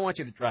 They don't want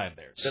you to drive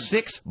there.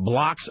 6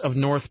 blocks of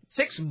North...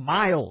 6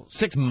 miles.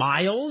 6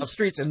 miles? Of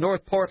streets in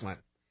North Portland.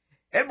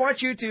 And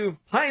want you to,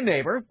 hi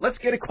neighbor, let's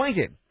get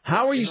acquainted.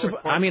 How are you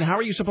how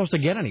are you supposed to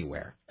get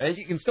anywhere?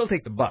 You can still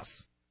take the bus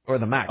or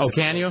the MAX. Oh,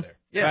 can you?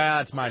 Yeah.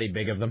 That's mighty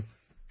big of them.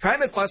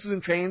 Private buses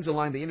and trains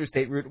along the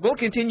interstate route will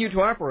continue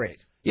to operate.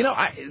 You know,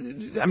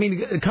 I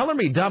mean, color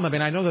me dumb. I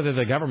mean, I know that they're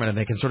the government and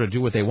they can sort of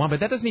do what they want,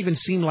 but that doesn't even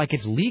seem like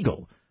it's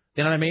legal.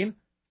 You know what I mean?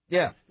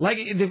 Yeah. Like,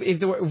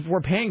 if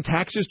we're paying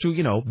taxes to,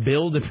 you know,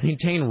 build and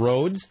maintain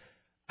roads,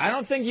 I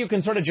don't think you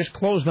can sort of just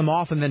close them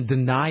off and then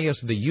deny us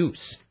the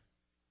use.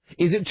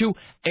 Is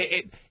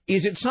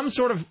it some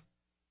sort of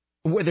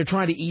where they're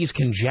trying to ease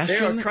congestion?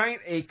 They are trying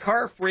a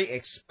car-free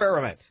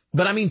experiment.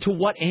 But I mean, to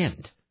what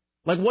end?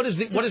 Like, what is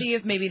the... To see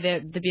if maybe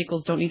the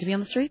vehicles don't need to be on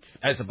the streets?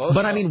 I suppose.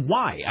 But, I mean,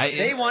 why?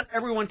 They want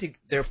everyone to...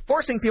 They're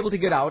forcing people to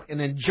get out and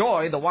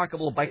enjoy the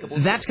walkable,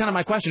 bikeable... That's kind of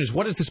my question, is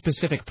what is the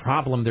specific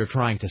problem they're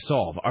trying to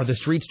solve? Are the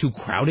streets too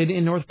crowded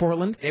in North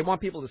Portland? They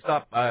want people to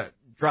stop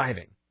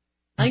driving.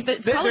 I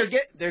think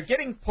they're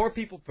getting poor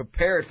people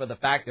prepared for the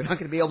fact they're not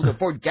going to be able to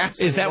afford gas.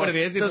 Is that what it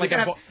is? So like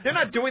they're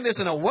not doing this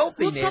in a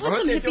wealthy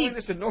neighborhood. They're doing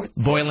this in North.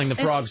 Boiling the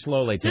frog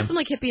slowly, Tim. It's some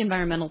like hippie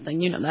environmental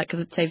thing, you know that, because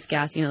it saves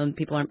gas, you know, and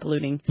people aren't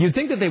polluting. You'd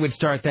think that they would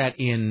start that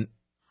in...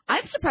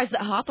 I'm surprised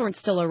that Hawthorne's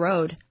still a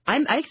road.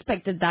 I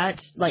expected that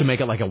to make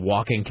it like a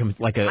walking,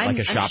 like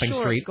a shopping I'm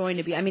sure street. It's going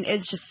to be. I mean,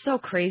 it's just so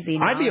crazy.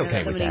 I'd be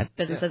okay with that.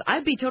 Businesses. Yeah.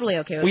 I'd be totally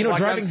okay with. Well, you know,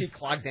 driving see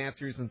clog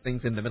dancers and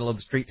things in the middle of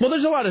the street. Well,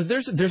 there's a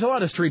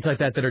lot of streets like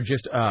that are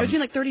just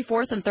between like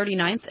 34th and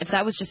 39th. If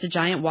that was just a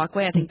giant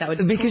walkway, I think that would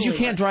be because you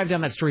can't drive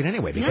down that street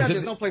anyway. Because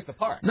there's no place to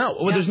park. No,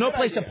 there's no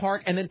place to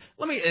park. And then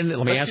let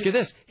me ask you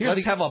this: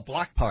 let's have a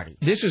block party.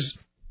 This is.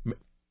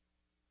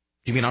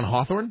 You mean on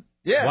Hawthorne?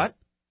 Yeah. What?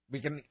 We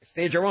can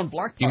stage our own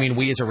block party. You mean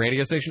we as a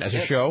radio station, as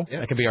a show?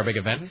 Yes. That could be our big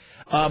event.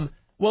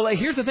 Well,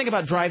 here's the thing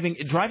about driving.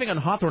 Driving on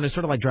Hawthorne is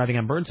sort of like driving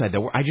on Burnside,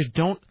 though. I just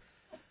don't.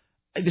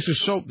 This is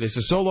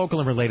so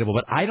local and relatable,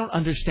 but I don't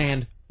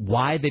understand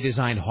why they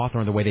designed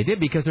Hawthorne the way they did,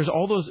 because there's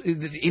all those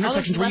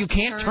intersections where you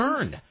can't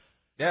turn.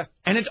 Yeah.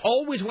 And it's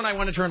always when I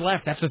want to turn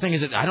left. That's the thing, is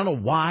that I don't know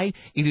why.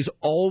 It is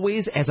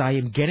always as I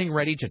am getting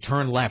ready to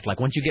turn left, like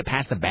once you get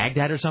past the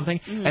Baghdad or something,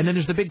 and then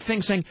there's the big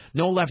thing saying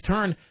no left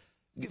turn.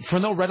 For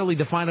no readily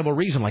definable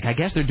reason. Like, I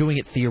guess they're doing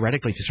it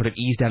theoretically to sort of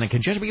ease down the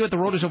congestion, but the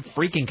road is so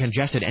freaking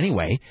congested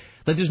anyway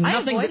that there's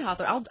nothing... I avoid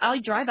Hawthorne.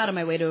 I'll drive out of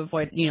my way to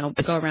avoid,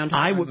 go around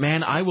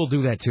Hawthorne. I will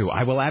do that too.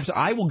 I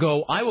will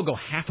go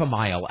half a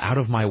mile out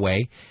of my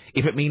way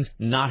if it means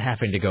not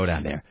having to go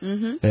down there.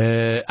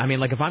 Mm-hmm. I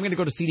mean, like, if I'm going to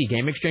go to CD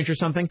Game Exchange or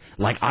something,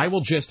 like, I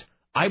will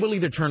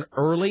either turn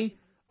early,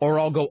 or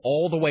I'll go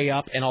all the way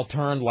up and I'll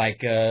turn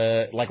like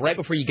right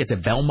before you get to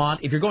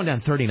Belmont. If you're going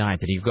down 39th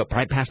and you go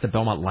right past the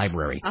Belmont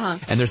Library,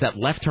 and there's that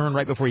left turn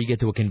right before you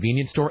get to a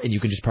convenience store, and you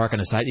can just park on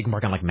the side. You can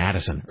park on like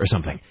Madison or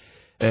something.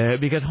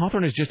 Because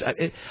Hawthorne is just, I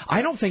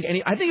think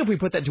if we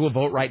put that to a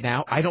vote right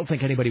now, I don't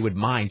think anybody would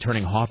mind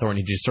turning Hawthorne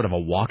into just sort of a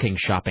walking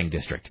shopping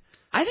district.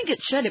 I think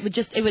it should.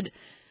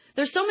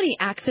 There's so many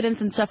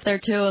accidents and stuff there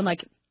too, and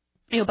like,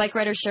 bike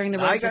riders sharing the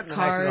road with cars. I got in an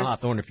accident on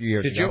Hawthorne a few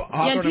years ago. Did you?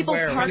 Hawthorne people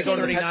where? parking.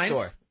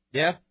 39th?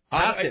 Yeah.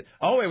 It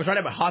was right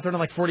about Hawthorne on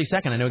like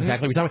 42nd. I know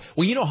exactly what you're talking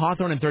about. Well,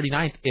 Hawthorne and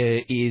 39th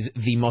is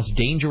the most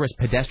dangerous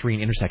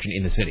pedestrian intersection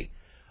in the city.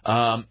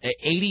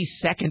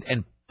 82nd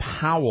and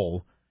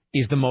Powell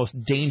is the most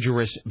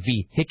dangerous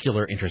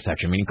vehicular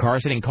intersection, meaning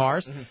cars hitting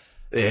cars.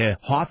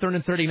 Hawthorne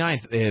and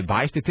 39th,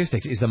 by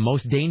statistics, is the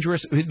most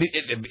dangerous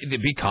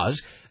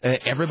because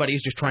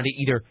everybody's just trying to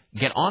either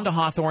get onto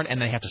Hawthorne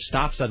and they have to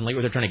stop suddenly,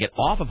 or they're trying to get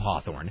off of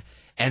Hawthorne,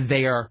 and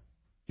they are,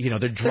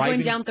 they're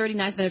driving. They're going down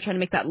 39th and they're trying to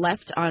make that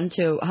left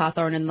onto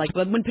Hawthorne, and like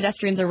when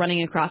pedestrians are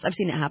running across, I've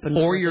seen it happen.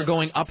 Or you're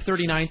going up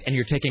 39th and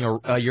you're taking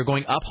you're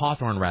going up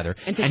Hawthorne rather,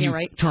 and taking you a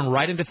right. Turn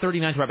right into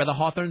 39th, right by the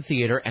Hawthorne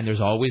Theater, and there's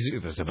always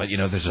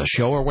there's a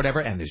show or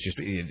whatever, and there's just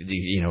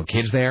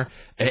kids there,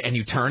 and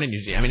you turn and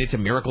it's a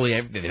miracle they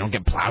don't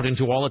get plowed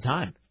into all the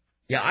time.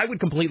 Yeah, I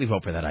would completely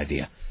vote for that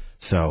idea.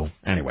 So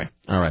anyway,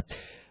 all right.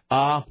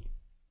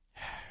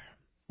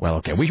 Well,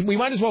 okay, we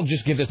might as well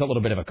just give this a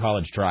little bit of a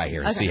college try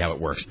here and see how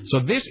it works. So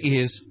this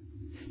is,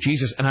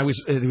 Jesus, and I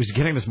was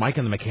getting this Mike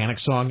and the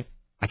Mechanics song.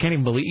 I can't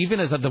even believe,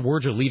 even as the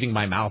words are leaving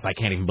my mouth, I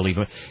can't even believe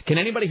it. Can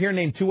anybody here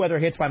name 2 other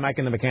hits by Mike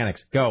and the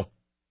Mechanics? Go.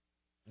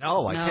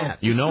 No, I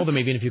can't. You know them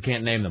even if you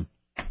can't name them.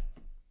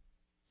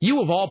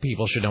 You, of all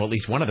people, should know at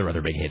least one of their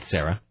other big hits,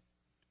 Sarah.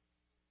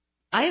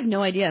 I have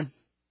no idea.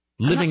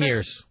 Living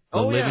Ears.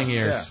 Living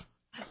Ears. Yeah.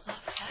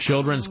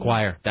 Children's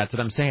Choir. That's what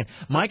I'm saying.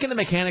 Mike and the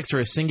Mechanics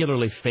are a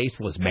singularly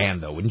faithless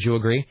band, though. Wouldn't you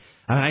agree?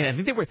 I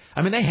think they were.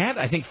 They had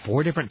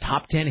 4 different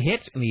top 10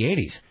 hits in the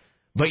 80s.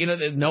 But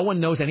no one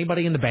knows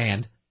anybody in the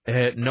band.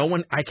 No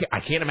one. I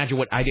can't imagine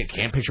what I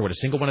can't picture what a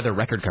single one of their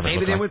record covers.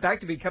 Maybe they like. went back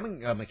to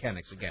becoming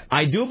mechanics again.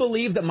 I do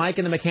believe that Mike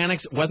and the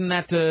Mechanics, wasn't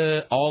that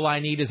All I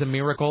Need Is a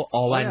Miracle?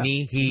 All I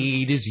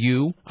Need Is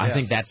You. I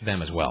think that's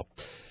them as well.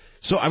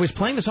 So I was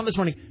playing this song this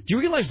morning. Do you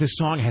realize this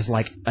song has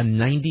like a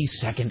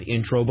 90-second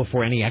intro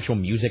before any actual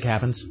music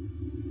happens?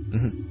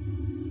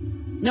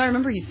 Mm-hmm. No, I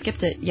remember you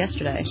skipped it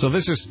yesterday. So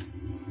this is...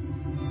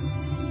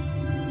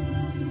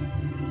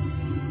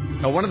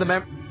 No, one of the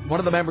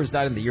members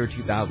died in the year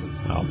 2000.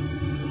 Oh.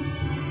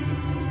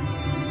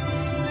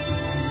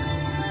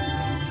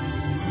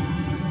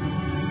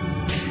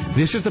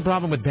 This is the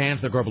problem with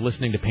bands that grow up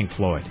listening to Pink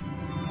Floyd.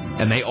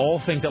 And they all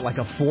think that like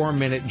a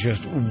 4-minute,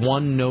 just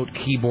one-note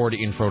keyboard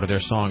intro to their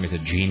song is a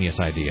genius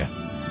idea.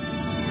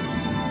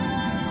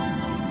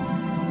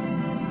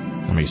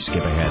 Let me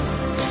skip ahead.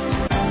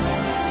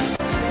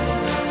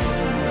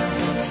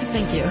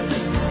 Thank you.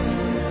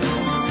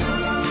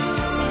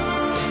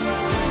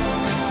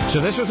 So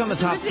this was on the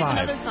top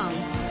 5. Another song.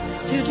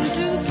 Do, do, do.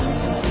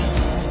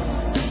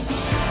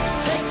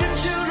 Take the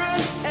children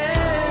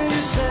and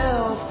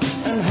yourself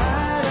and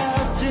hide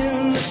out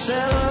in the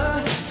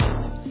cellar.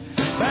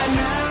 By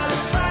now the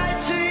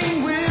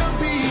fighting will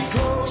be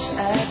close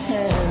at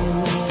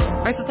hand.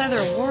 Right, so it's either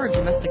a war or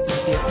domestic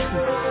dispute.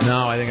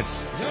 No, I think it's...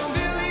 Don't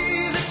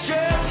believe the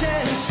church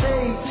and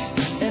state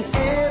and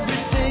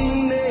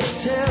everything they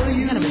tell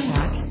you. Kind of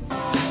attack.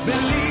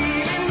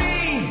 Believe in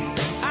me,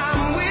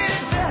 I'm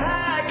with the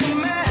high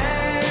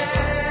command.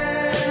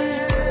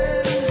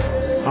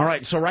 All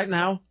right, so right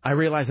now, I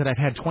realize that I've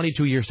had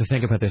 22 years to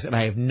think about this, and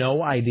I have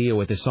no idea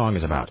what this song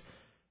is about.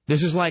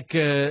 This is like,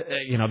 this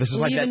is like that.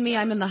 Believe in me,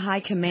 I'm in the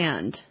high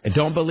command.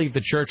 Don't believe the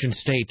church and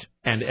state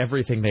and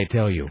everything they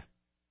tell you.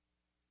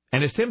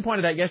 And as Tim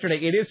pointed out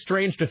yesterday, it is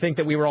strange to think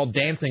that we were all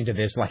dancing to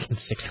this like in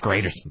 6th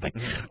grade or something.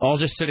 All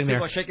just sitting there.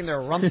 People are shaking their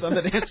rumps on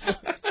the dance floor.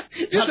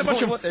 Just a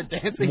bunch of what they're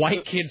dancing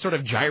white to. kids sort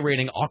of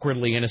gyrating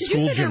awkwardly in a Did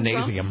school you say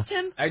gymnasium. Rumps,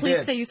 Tim? I Please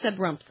did. say you said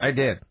rumps. I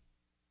did.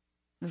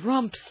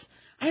 Rumps.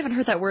 I haven't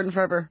heard that word in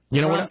forever.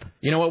 You know Rump. what?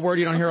 You know what word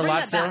you don't hear a Bring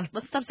lot, that back. Sarah?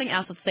 Let's stop saying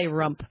ass. Let's say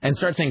rump. And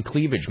start saying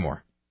cleavage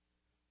more.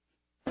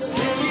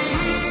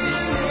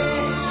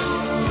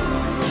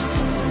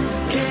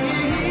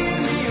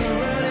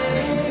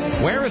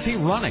 Where is he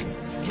running?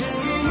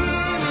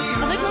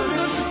 I think we'll go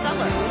to the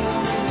cellar.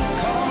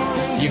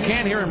 You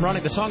can't hear him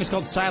running. The song is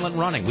called Silent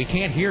Running. We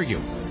can't hear you.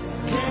 Maybe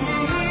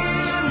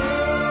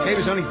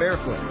he's only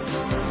barefoot.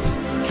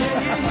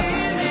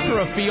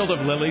 Through a field of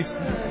lilies.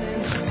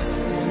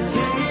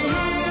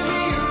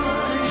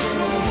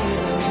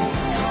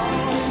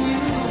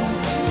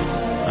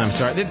 I'm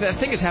sorry. That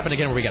thing has happened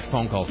again where we got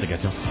phone calls to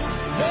get to. There's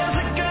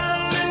a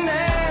gun and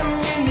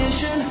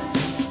ammunition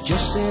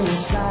just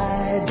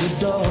inside the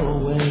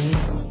doorway.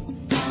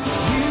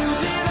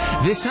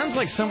 This sounds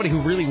like somebody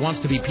who really wants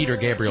to be Peter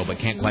Gabriel but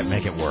can't quite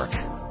make it work.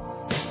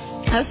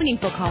 I was thinking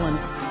Phil Collins.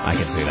 I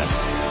can see that.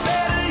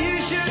 Better you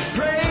should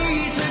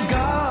pray to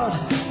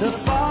God, the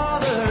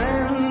Father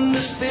and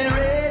the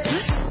Spirit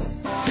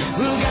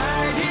will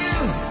guide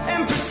you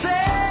and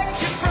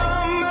protect you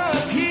from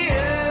up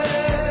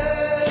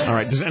here. All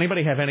right. Does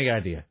anybody have any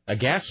idea? A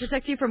guess?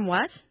 Protect you from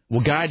what?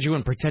 Will guide you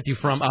and protect you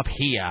from up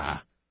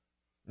here.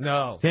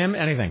 No. Tim,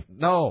 anything?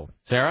 No.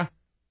 Sarah?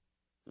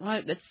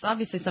 Well, it's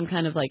obviously some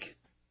kind of like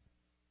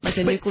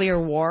a nuclear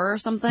war or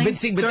something. But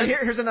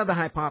here's another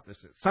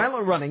hypothesis.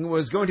 Silent Running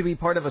was going to be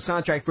part of a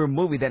soundtrack for a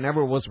movie that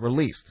never was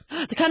released.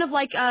 The kind of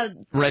like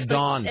Red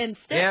Dawn. And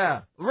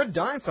yeah, Red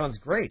Dawn sounds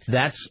great.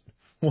 That's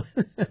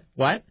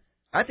what?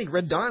 I think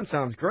Red Dawn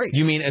sounds great.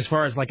 You mean as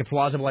far as like a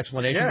plausible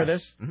explanation for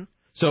this? Mm-hmm.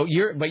 So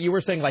you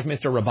were saying like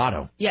Mr.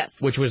 Roboto. Yes.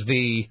 Which was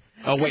the...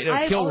 Oh, wait,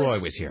 Kilroy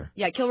was here.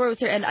 Yeah, Kilroy was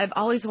here, and I've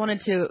always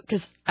wanted to,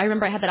 because I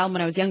remember I had that album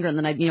when I was younger, and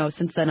then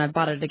since then I've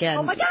bought it again.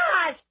 Oh my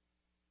gosh!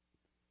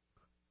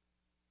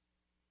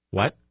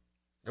 What?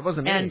 It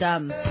wasn't me. And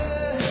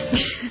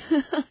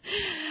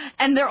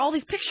and there are all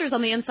these pictures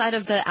on the inside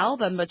of the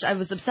album, which I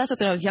was obsessed with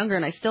when I was younger,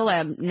 and I still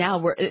am now.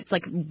 Where it's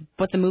like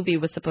what the movie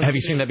was supposed to be. Have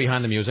you seen that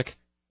Behind the Music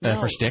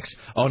for Styx?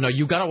 Oh no,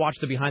 you got to watch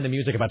the Behind the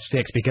Music about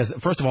Styx because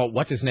first of all,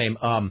 what's his name?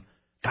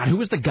 God, who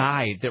was the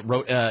guy that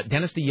wrote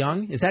Dennis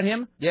DeYoung? Is that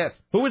him? Yes.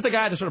 Who was the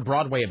guy, the sort of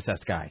Broadway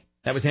obsessed guy?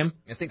 That was him?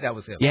 I think that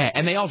was him. Yeah,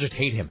 and they all just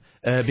hate him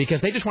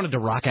because they just wanted to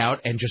rock out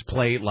and just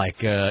play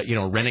like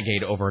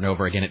Renegade over and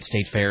over again at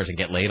state fairs and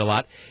get laid a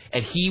lot.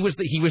 And he was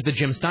the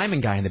Jim Steinman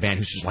guy in the band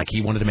who's just like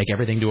he wanted to make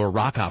everything to a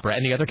rock opera,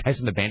 and the other guys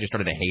in the band just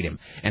started to hate him.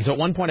 And so at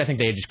one point I think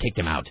they had just kicked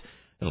him out.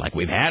 They're like,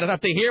 we've had it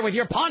up to here with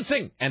your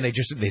poncing, and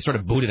they sort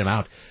of booted him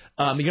out.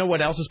 You know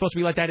what else is supposed to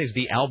be like that is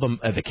the album,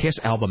 the Kiss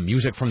album,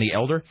 Music from the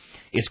Elder.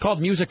 It's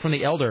called Music from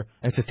the Elder.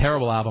 It's a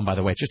terrible album, by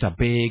the way. It's just a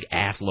big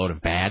ass load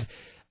of bad.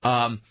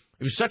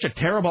 It was such a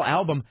terrible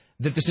album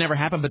that this never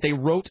happened, but they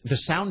wrote the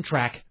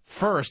soundtrack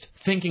first,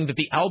 thinking that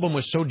the album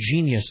was so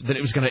genius that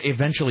it was going to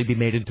eventually be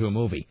made into a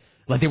movie.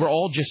 Like they were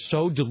all just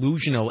so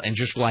delusional and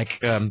just like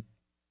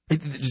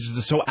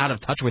so out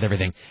of touch with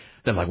everything.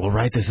 They're like, we'll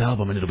write this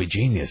album and it'll be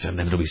genius, and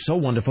then it'll be so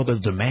wonderful they'll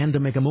demand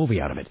to make a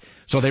movie out of it.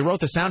 So they wrote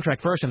the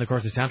soundtrack first, and of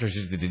course the soundtrack,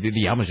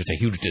 the album is just a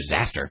huge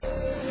disaster.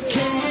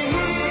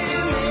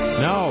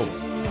 No.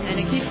 And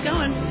it keeps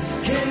going.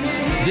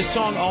 This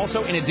song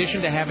also, in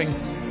addition to having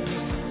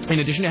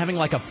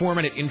like a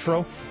 4-minute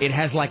intro, it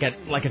has like a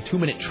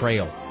 2-minute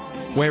trail,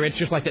 where it's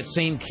just like that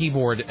same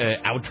keyboard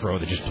outro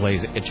that just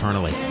plays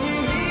eternally.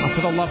 Oh,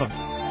 for the love of...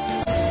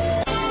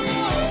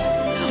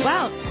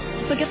 Wow.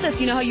 So get this,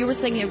 you know how you were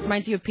saying it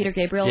reminds you of Peter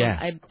Gabriel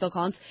and Phil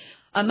Collins?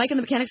 Mike and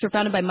the Mechanics were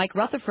founded by Mike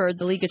Rutherford,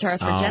 the lead guitarist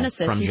for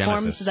Genesis. He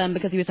formed them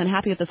because he was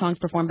unhappy with the songs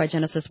performed by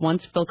Genesis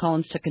once Phil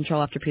Collins took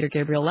control after Peter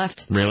Gabriel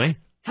left. Really?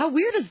 How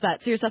weird is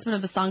that? So your assessment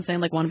of the song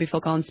saying, like, want to be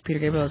Phil Collins, Peter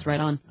Gabriel is right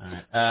on. All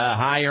right.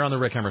 Hi, you're on the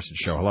Rick Emerson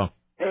Show. Hello.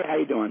 Hey, how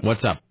you doing?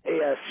 What's up? Hey,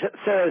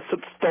 Sarah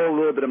stole a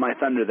little bit of my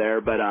thunder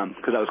there, but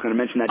because I was going to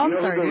mention that. Do you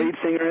know who the lead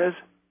singer is?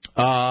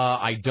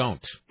 I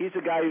don't. He's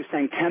the guy who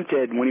sang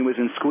Tempted when he was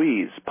in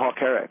Squeeze, Paul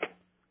Carrick.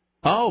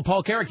 Oh,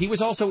 Paul Carrick. He was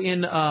also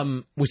in,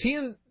 was he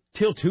in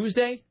Till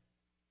Tuesday?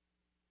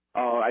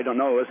 Oh, I don't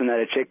know. Wasn't that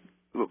a chick,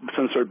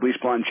 some sort of bleach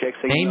blonde chick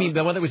singing?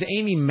 Well, it was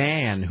Amy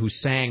Mann who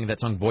sang that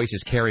song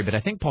Voices Carry, but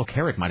I think Paul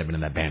Carrick might have been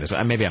in that band as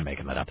well. Maybe I'm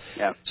making that up.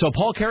 Yeah. So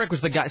Paul Carrick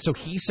was the guy, so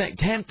he sang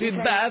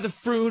Tempted by the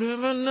Fruit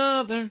of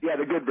Another. Yeah,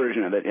 the good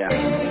version of it, yeah.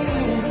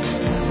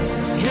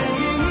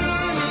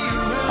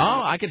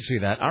 Oh, I could see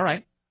that. All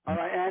right. All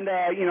right, and,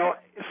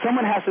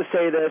 someone has to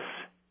say this.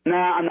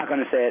 Nah, I'm not going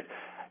to say it.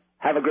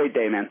 Have a great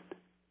day, man.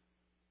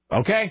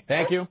 Okay,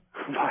 thank you.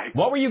 Bye.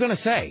 What were you going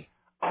to say?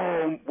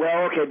 Oh,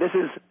 well, okay, this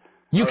is...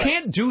 You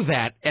can't do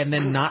that and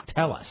then not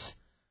tell us.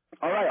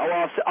 All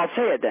right, I'll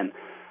say it then.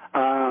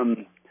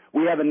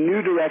 We have a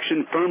new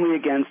direction firmly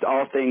against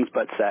all things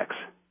but sex.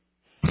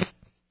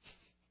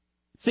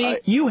 See,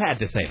 you had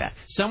to say that.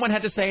 Someone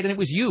had to say it, and it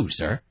was you,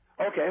 sir.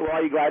 Okay, well,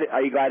 are you glad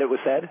it was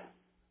said?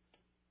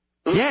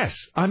 Yes.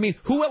 I mean,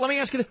 let me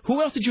ask you,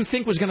 who else did you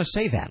think was going to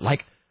say that?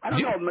 Like, I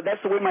don't know.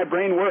 That's the way my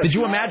brain works. Did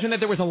you imagine that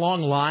there was a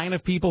long line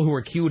of people who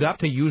were queued up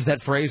to use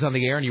that phrase on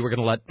the air, and you were going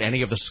to let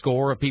any of the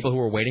score of people who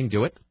were waiting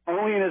do it?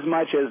 Only in as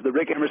much as the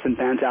Rick Emerson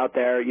fans out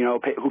there,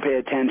 who pay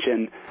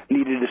attention,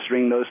 needed to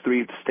string those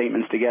three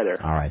statements together.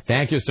 All right.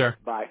 Thank you, sir.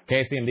 Bye.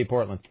 KCMD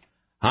Portland.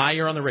 Hi,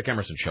 you're on the Rick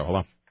Emerson Show.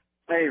 Hello.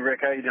 Hey, Rick.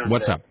 How you doing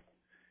What's today? up?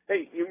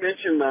 Hey, you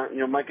mentioned,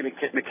 Mike and the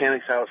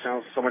Mechanics, how it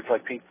sounds so much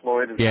like Pink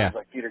Floyd and sounds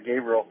like Peter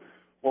Gabriel.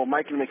 Well,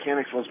 Mike and the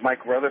Mechanics was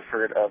Mike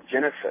Rutherford of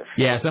Genesis.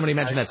 Yeah, somebody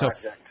mentioned that. So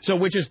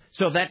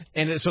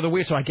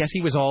I guess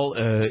he was all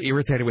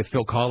irritated with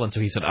Phil Collins,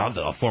 so he said,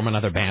 I'll form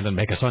another band and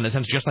make a song that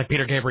sounds just like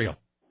Peter Gabriel.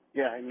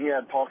 Yeah, and he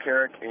had Paul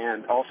Carrick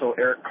and also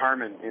Eric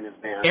Carmen in his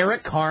band.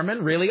 Eric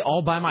Carmen? Really?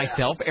 All by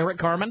myself? Yeah. Eric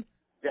Carmen?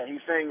 Yeah, he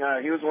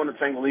was the one that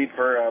sang the lead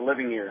for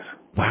Living Years.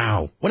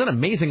 Wow. What an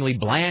amazingly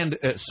bland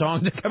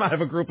song to come out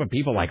of a group of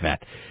people like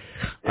that.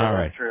 Yeah, all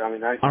right. That's true.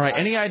 All right.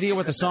 Any idea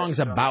what the song's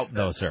about,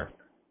 though, sir?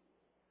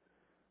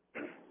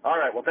 All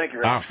right. Well, thank you,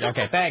 Rick. Oh,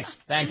 okay.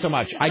 Thanks so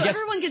much. I guess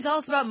everyone can tell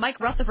us about Mike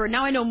Rutherford.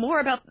 Now I know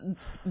more about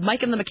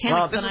Mike and the Mechanics.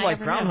 Well, this is like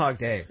Groundhog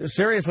Day.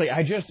 Seriously,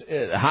 I just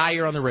hi,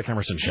 you're on the Rick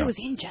Emerson Show. He was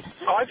in Genesis.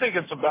 Oh, I think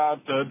it's about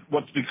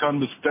what's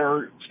become the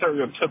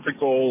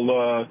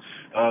stereotypical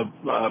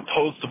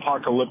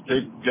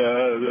post-apocalyptic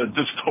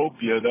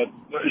dystopia, that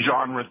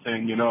genre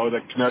thing,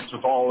 that connects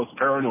with all us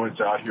paranoids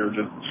out here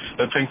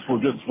that thinks we're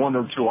just one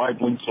or two eye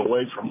blinks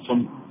away from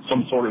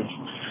some sort of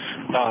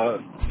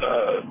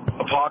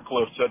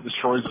apocalypse that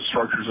destroys the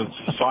structures of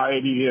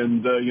society,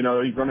 and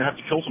you're going to have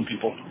to kill some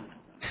people.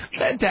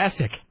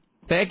 Fantastic.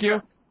 Thank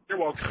you. You're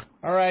welcome.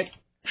 All right.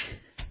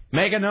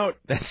 Make a note.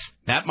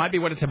 That might be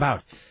what it's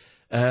about.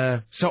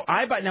 Now,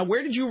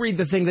 where did you read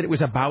the thing that it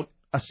was about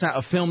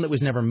a film that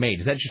was never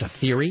made? Is that just a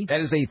theory? That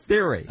is a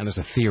theory. That is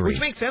a theory. Which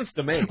makes sense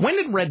to me. When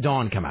did Red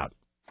Dawn come out?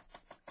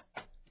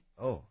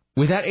 Oh.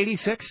 Was that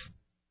 86?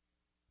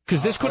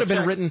 Because this could have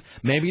been written.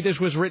 Maybe this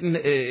was written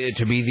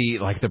to be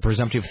the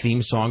presumptive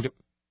theme song.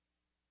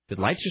 Did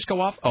lights just go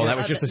off? Oh, that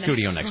was just the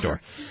studio next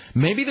door.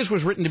 Maybe this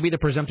was written to be the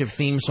presumptive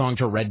theme song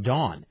to Red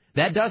Dawn.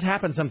 That does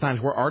happen sometimes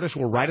where artists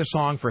will write a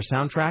song for a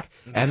soundtrack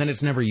and then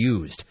it's never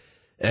used.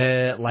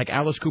 Like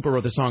Alice Cooper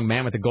wrote the song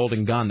Man with the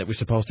Golden Gun that was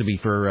supposed to be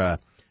for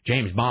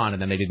James Bond,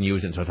 and then they didn't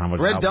use it, so Tom was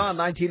Red Dawn,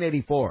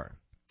 1984.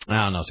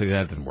 Oh, no, so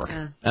that didn't work.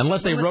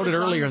 Unless they wrote it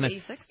earlier in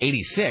the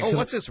 86. Oh,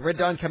 what's this? Red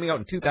Dawn coming out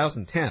in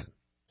 2010.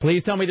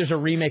 Please tell me there's a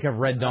remake of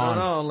Red Dawn.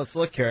 I don't know. Let's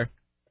look here.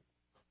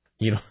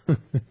 You know,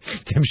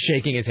 Tim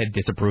shaking his head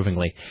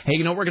disapprovingly. Hey,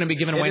 you know we're going to be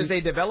giving away... It is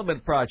a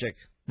development project.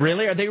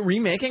 Really? Are they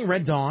remaking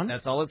Red Dawn?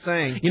 That's all it's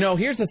saying. You know,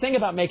 here's the thing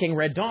about making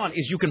Red Dawn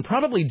is you can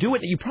probably do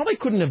it. You probably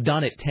couldn't have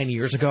done it 10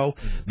 years ago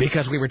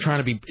because we were trying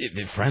to be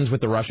friends with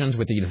the Russians,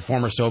 with the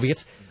former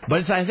Soviets.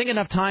 But I think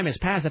enough time has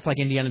passed. That's like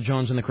Indiana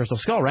Jones and the Crystal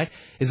Skull, right?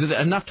 Is it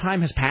enough time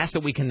has passed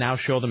that we can now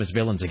show them as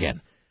villains again?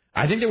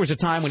 I think there was a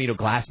time when,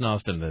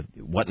 Glasnost and the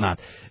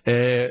whatnot,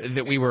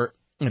 that we were...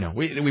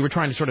 we were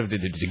trying to sort of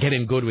to get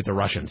in good with the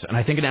Russians. And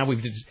I think now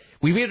we've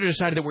either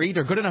decided that we're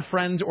either good enough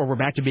friends or we're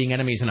back to being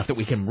enemies enough that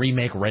we can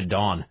remake Red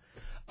Dawn.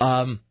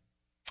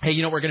 Hey,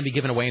 you know what we're going to be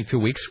giving away in 2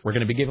 weeks? We're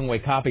going to be giving away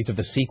copies of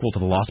the sequel to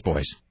The Lost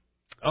Boys.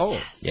 Oh.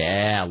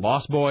 Yeah,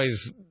 Lost Boys,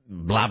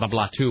 blah, blah,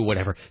 blah, 2,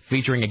 whatever,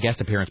 featuring a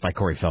guest appearance by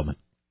Corey Feldman.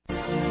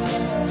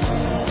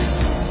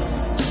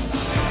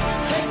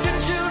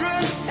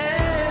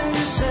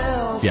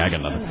 Yeah, I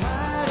got nothing.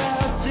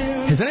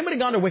 Has anybody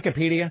gone to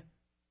Wikipedia?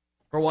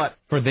 For what?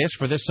 For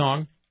this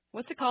song?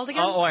 What's it called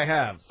again? Oh, I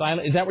have.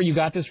 Is that where you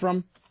got this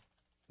from?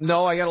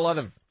 No, I got a lot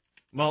of,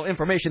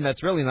 information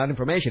that's really not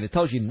information. It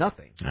tells you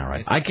nothing. All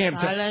right. I can't...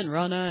 Silent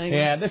running.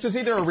 Yeah, this is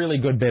either a really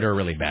good bit or a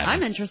really bad one.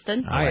 I'm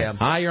interested. I am.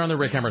 Hi, you're on the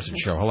Rick Emerson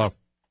Show. Hello.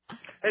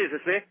 Hey, is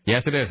this me?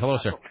 Yes, it is. Hello,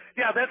 sir.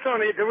 Yeah, that's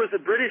on it. There was a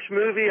British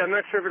movie. I'm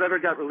not sure if it ever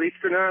got released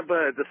or not,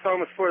 but the song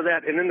was for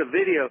that. And in the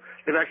video,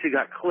 they've actually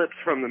got clips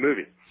from the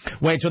movie.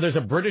 Wait, so there's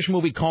a British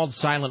movie called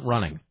Silent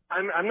Running.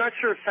 I'm not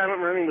sure if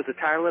Silent Running was the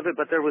title of it,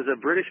 but there was a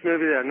British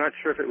movie that I'm not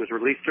sure if it was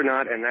released or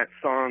not, and that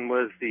song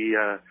was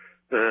the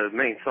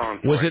main song.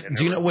 Was it?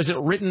 Do you know? Was it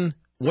written?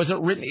 Is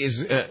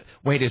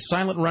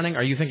Silent Running?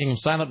 Are you thinking of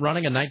Silent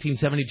Running, a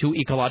 1972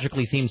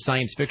 ecologically themed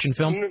science fiction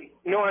film?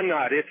 No, I'm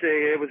not.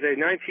 It was a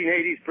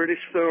 1980s British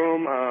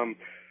film.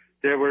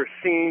 There were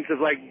scenes of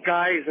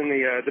guys in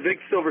the big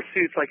silver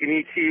suits, like in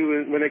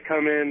E.T. when they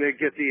come in, they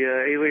get the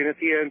alien at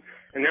the end,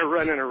 and they're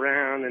running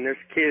around, and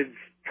there's kids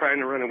trying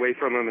to run away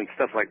from them and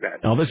stuff like that.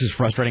 Oh, this is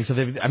frustrating. So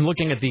I'm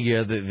looking at the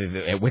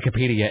at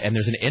Wikipedia, and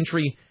there's an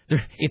entry.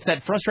 It's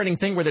that frustrating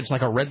thing where it's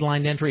like a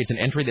redlined entry. It's an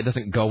entry that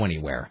doesn't go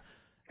anywhere.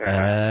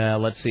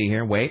 Let's see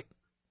here. Wait.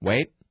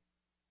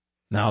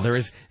 No, there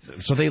is.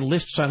 So they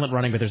list Silent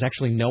Running, but there's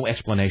actually no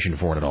explanation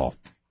for it at all.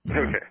 Okay.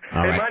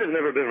 All right. It might have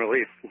never been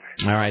released.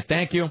 All right.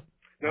 Thank you.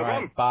 No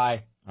problem.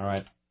 Bye. All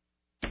right.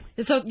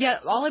 So, yeah,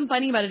 all I'm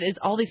finding about it is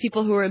all these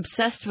people who are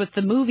obsessed with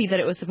the movie that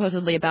it was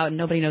supposedly about, and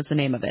nobody knows the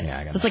name of it. Yeah,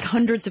 I got It's like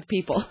hundreds of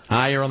people.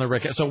 Hi, you're on the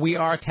Rick. So we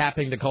are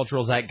tapping the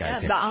cultural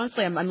zeitgeist. Yeah, but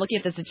honestly, I'm looking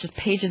at this. It's just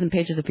pages and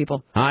pages of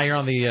people. Hi, you're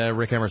on the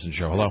Rick Emerson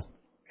Show. Hello.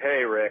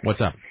 Hey, Rick.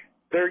 What's up?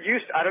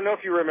 I don't know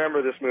if you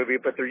remember this movie,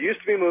 but there used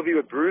to be a movie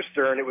with Bruce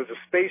Dern. It was a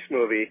space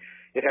movie.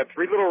 It had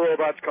 3 little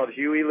robots called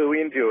Huey,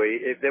 Louie, and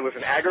Dewey. There was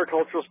an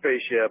agricultural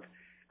spaceship.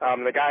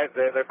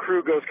 The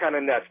crew goes kind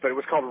of nuts, but it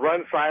was called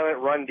Run Silent,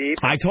 Run Deep.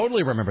 I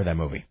totally remember that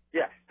movie.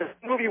 Yeah, the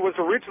movie was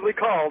originally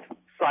called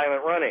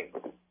Silent Running.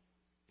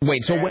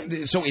 Wait, so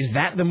is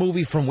that the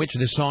movie from which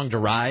this song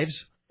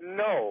derives?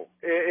 No,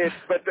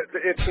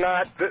 it's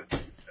not.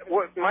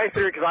 My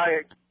theory, because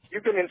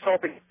you've been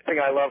insulting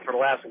everything I love for the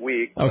last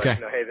week. Okay.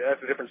 But, hey,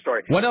 that's a different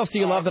story. What else do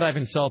you love that I've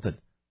insulted?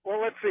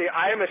 Well, let's see.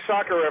 I am a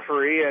soccer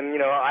referee,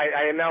 and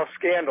I am now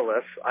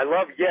scandalous. I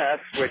love Yes,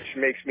 which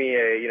makes me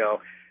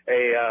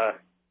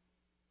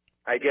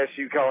I guess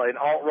you call it an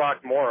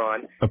alt-rock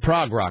moron. A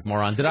prog rock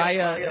moron. Did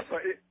I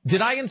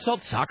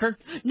insult soccer?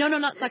 No,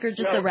 not soccer,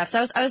 just the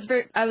refs.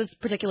 I was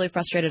particularly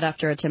frustrated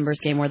after a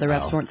Timbers game where the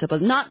refs weren't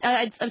supposed.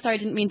 I'm sorry, I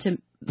didn't mean to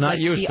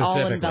be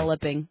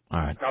all-enveloping. All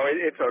right. No,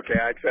 it's okay.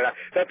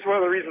 That's one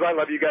of the reasons I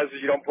love you guys is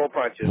you don't pull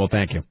punches. Well,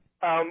 thank you.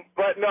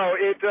 But no,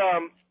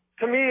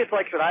 to me, it's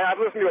like I said, I've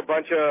listened to a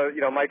bunch of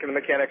Mike and the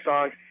Mechanic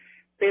songs.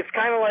 It's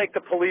kind of like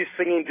the Police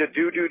singing da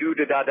do do do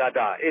da da da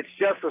da. It's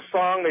just a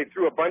song. They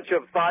threw a bunch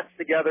of thoughts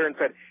together and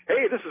said,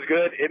 "Hey, this is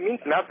good." It means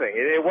nothing.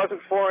 It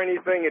wasn't for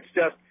anything. It's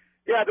just,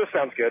 yeah, this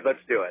sounds good.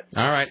 Let's do it.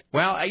 All right.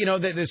 Well,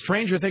 the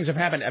stranger things have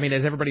happened. I mean,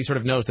 as everybody sort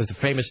of knows, there's the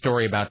famous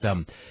story about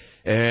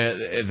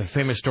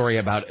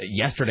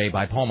yesterday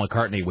by Paul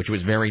McCartney, which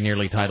was very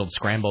nearly titled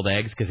 "Scrambled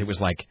Eggs" because it was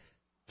like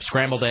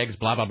scrambled eggs,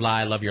 blah, blah, blah,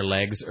 I love your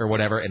legs, or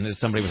whatever, and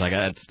somebody was like,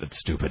 that's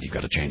stupid, you've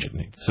got to change it.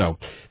 So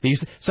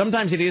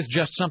sometimes it is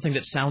just something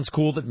that sounds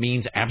cool that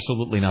means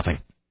absolutely nothing.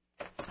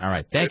 All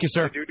right, thank you,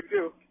 sir.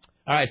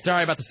 All right,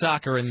 sorry about the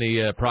soccer and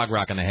the prog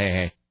rock and the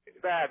hey-hey.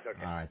 That's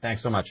okay. All right,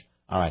 thanks so much.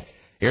 All right.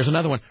 Here's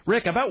another one.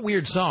 Rick, about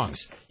weird songs.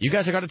 You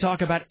guys are going to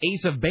talk about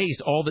Ace of Base,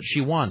 All That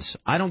She Wants.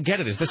 I don't get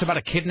it. Is this about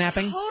a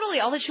kidnapping? Totally.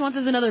 All that she wants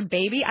is another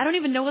baby. I don't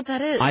even know what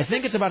that is. I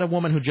think it's about a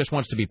woman who just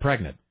wants to be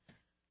pregnant.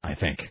 I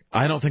think.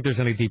 I don't think there's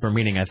any deeper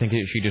meaning. I think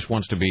she just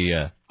wants to be...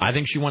 I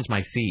think she wants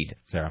my seed,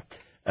 Sarah.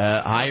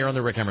 Hi, you're on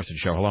the Rick Emerson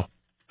Show. Hello.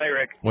 Hey,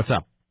 Rick. What's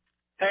up?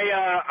 Hey,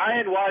 I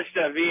had watched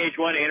a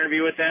VH1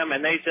 interview with them,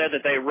 and they said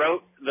that they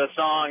wrote the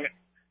song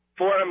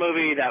for a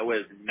movie that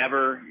was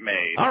never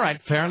made. All right,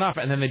 fair enough.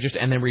 And then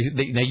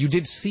now you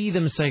did see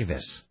them say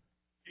this.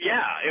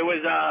 Yeah, it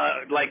was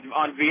like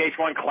on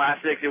VH1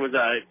 Classics. It was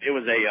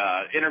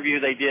a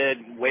interview they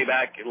did way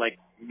back in like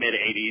mid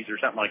 '80s or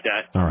something like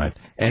that. All right,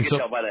 and you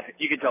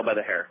can tell by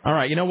the hair. All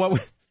right, you know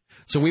what?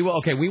 So we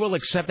will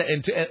accept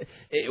that.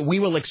 We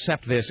will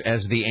accept this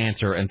as the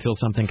answer until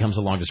something comes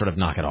along to sort of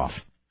knock it off.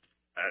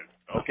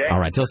 Okay. All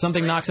right, till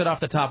something knocks it off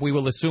the top, we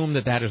will assume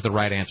that is the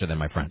right answer then,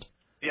 my friend.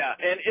 Yeah,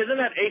 and isn't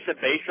that Ace of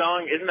Base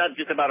song, isn't that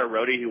just about a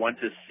roadie who wants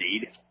his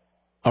seed?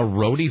 A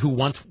roadie who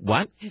wants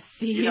what? His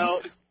seed. You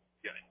know,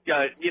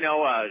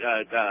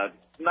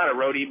 not a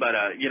roadie, but,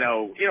 you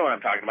know what I'm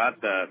talking about,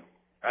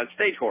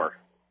 stage whore.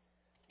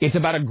 It's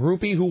about a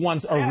groupie who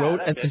wants a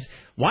roadie.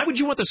 Why would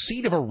you want the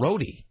seed of a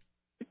roadie?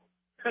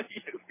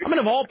 I mean,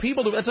 of all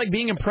people, that's like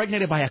being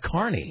impregnated by a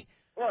carny.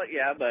 Well,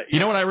 yeah, but... You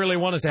know what I really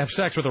want is to have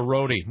sex with a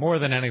roadie, more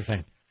than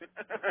anything.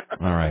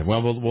 All right,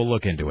 well, we'll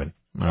look into it.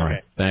 All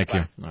right, thank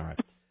you.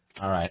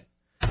 All right.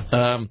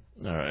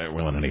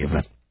 Well, in any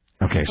event.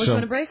 Okay, so...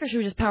 Want to break, or should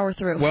we just power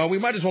through? Well, we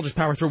might as well just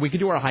power through. We could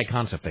do our high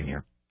concept thing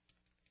here.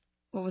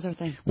 What was our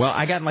thing? Well,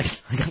 I got like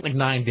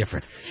 9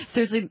 different.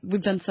 Seriously,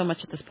 we've done so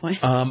much at this point.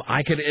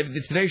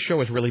 Today's show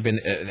has really been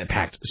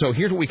packed. So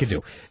here's what we could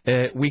do.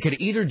 We could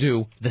either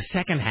do the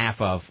second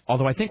half of,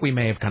 although I think we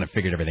may have kind of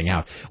figured everything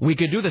out. We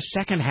could do the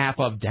second half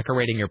of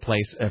decorating your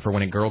place for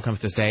when a girl comes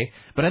to stay.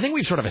 But I think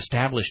we've sort of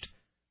established,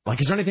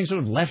 is there anything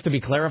sort of left to be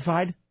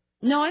clarified?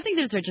 No, I think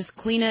that's just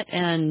clean it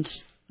and...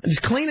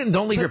 Just clean it and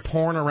don't leave your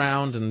porn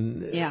around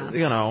and,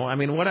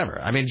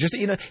 whatever. I mean, just,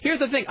 here's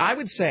the thing. I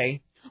would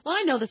say... Well,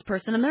 I know this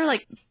person, and they're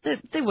like,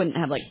 they wouldn't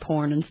have,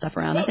 porn and stuff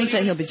around. I think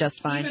that he'll be just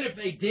fine. Even if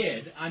they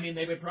did,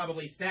 they would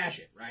probably stash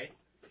it, right?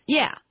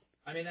 Yeah.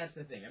 That's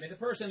the thing. The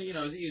person,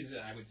 is,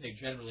 I would say,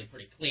 generally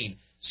pretty clean.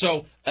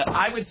 So,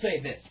 I would say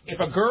this. If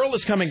a girl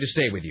is coming to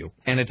stay with you,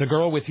 and it's a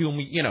girl with whom,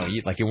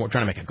 you're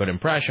trying to make a good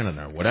impression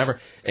or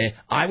whatever,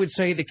 I would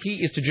say the key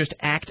is to just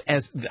act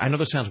as, I know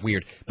this sounds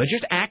weird, but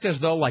just act as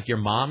though, your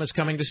mom is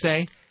coming to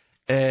stay.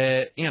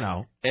 And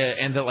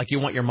that, you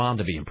want your mom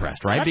to be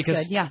impressed, right? That's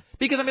good, yeah.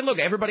 Because, look,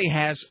 everybody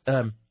has,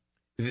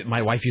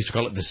 my wife used to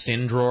call it the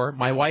sin drawer.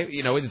 My wife,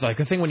 it's like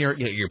the thing when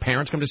your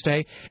parents come to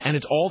stay, and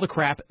it's all the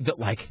crap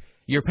that,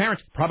 your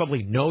parents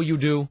probably know you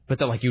do, but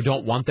that, you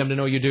don't want them to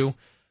know you do.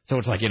 So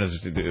it's I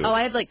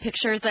have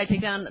pictures that I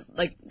take down,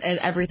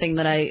 everything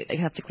that I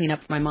have to clean up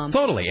for my mom.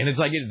 Totally, and it's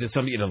a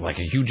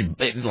huge,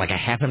 a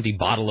half-empty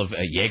bottle of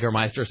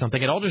Jägermeister or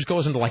something. It all just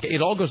goes into in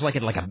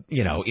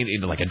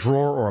a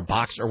drawer or a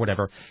box or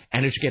whatever,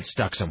 and it just gets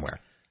stuck somewhere.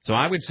 So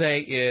I would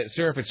say,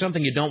 sir, if it's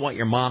something you don't want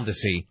your mom to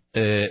see,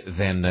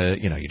 then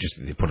you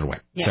just put it away.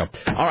 Yeah. So,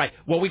 all right,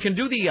 well, we can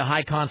do the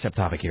high concept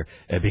topic here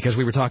because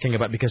we were talking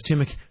about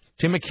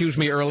Tim accused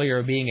me earlier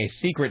of being a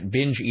secret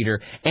binge eater,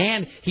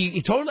 and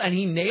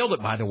he nailed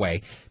it, by the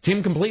way.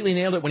 Tim completely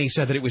nailed it when he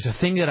said that it was a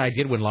thing that I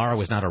did when Laura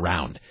was not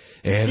around.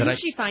 Didn't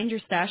she find your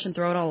stash and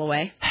throw it all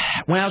away?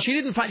 Well, she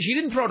didn't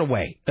throw it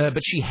away,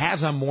 but she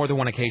has on more than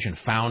one occasion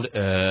found.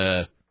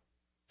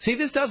 See,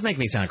 this does make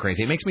me sound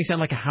crazy. It makes me sound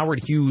like a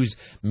Howard Hughes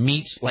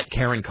meets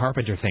Karen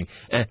Carpenter thing,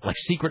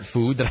 secret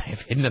food that I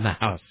have hidden in the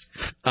house,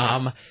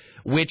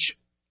 which.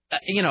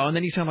 And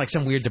then you sound like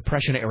some weird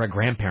Depression-era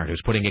grandparent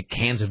who's putting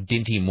cans of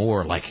Dinty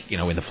Moore,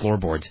 in the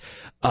floorboards.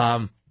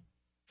 No,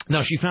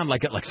 she found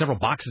several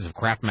boxes of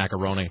Kraft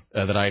macaroni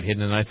that I had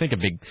hidden, and I think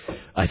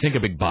a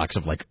big box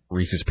of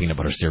Reese's peanut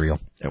butter cereal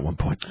at one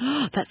point.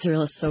 That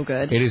cereal is so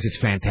good. It is. It's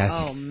fantastic.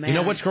 Oh man. You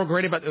know what's so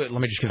great about? Let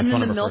me just get the phone number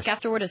And then the milk first.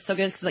 afterward is so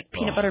good because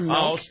peanut butter milk.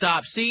 Oh,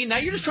 stop! See, now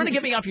you're just trying to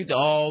get me off you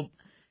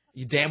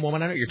damn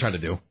woman! I know what you're trying to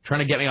do.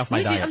 Trying to get me off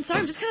my diet. I'm sorry.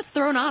 I'm just kind of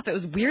thrown off. It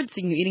was weird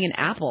seeing you eating an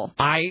apple.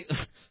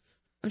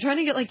 I'm trying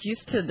to get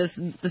used to this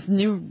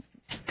new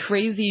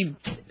crazy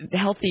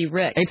healthy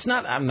Rick.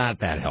 I'm not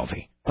that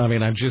healthy.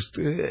 I'm just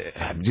You're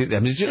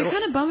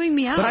kind of bumming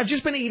me out. But I've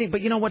just been eating.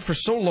 But you know what? For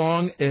so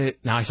long,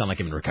 now I sound like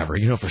I'm in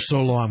recovery. For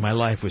so long, my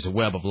life was a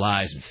web of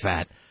lies and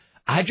fat.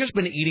 I've just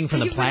been eating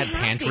from the Plaid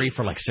Pantry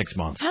for 6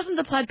 months. Hasn't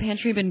the Plaid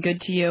Pantry been good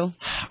to you?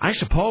 I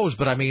suppose,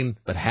 but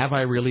have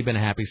I really been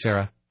happy,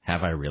 Sarah?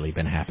 Have I really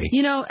been happy?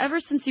 Ever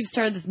since you've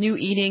started this new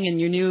eating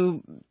and your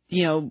new,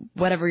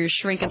 whatever, your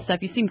shrink and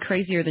stuff, you seem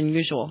crazier than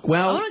usual.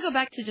 Well, I want to go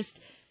back to just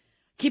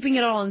keeping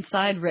it all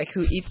inside Rick,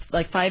 who eats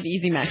 5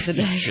 Easy Macs a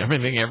day.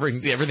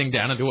 Everything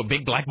down into a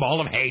big black ball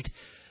of hate.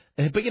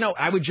 But,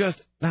 I would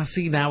just... Now,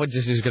 see, now it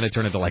just is going to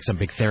turn into like some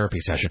big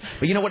therapy session.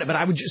 But you know what? But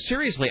I would just...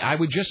 Seriously, I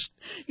would just...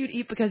 You'd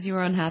eat because you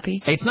were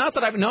unhappy? It's not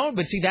that No,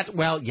 but see, that's...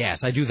 Well,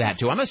 yes, I do that,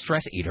 too. I'm a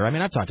stress eater. I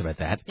mean, I've talked about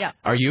that. Yeah.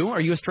 Are you? Are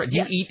you a stress... Do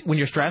you eat when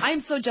you're stressed?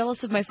 I'm so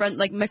jealous of my friend.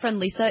 Like, my friend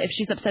Lisa, if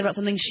she's upset about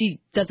something, she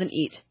doesn't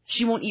eat.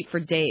 She won't eat for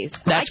days.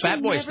 That's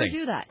Fat Boy's thing. I can never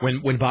do that.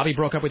 When Bobby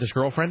broke up with his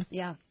girlfriend...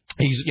 Yeah.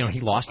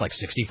 He lost like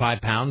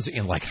 65 pounds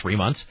in like 3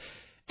 months.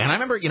 And I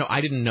remember,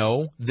 I didn't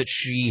know that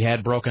she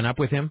had broken up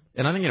with him.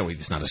 And I think,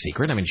 it's not a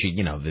secret. I mean,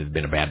 there'd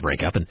been a bad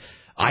breakup. And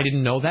I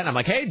didn't know that. And I'm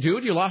like, hey,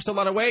 dude, you lost a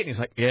lot of weight. And he's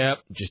like, yep,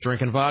 just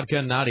drinking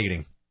vodka, not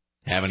eating.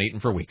 Haven't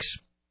eaten for weeks.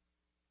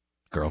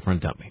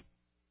 Girlfriend dumped me.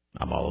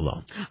 I'm all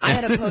alone. I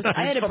had a breakup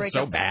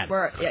so bad.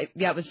 Where,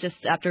 it was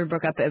just after we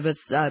broke up. It was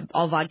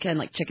all vodka and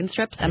like chicken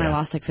strips, and I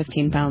lost like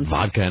 15 pounds.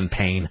 Vodka and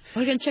pain.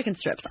 Vodka and chicken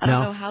strips. I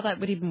don't know how that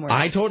would even work.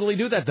 I totally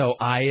do that though.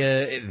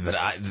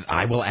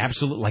 I will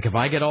absolutely, like, if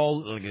I get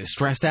all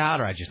stressed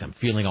out or I'm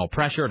feeling all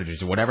pressured or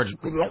just whatever,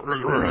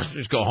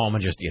 just go home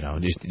and just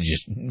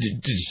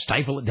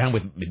stifle it down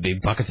with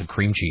big buckets of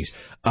cream cheese.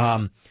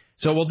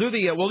 So we'll do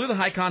the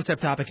high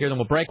concept topic here, then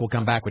we'll break. We'll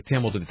come back with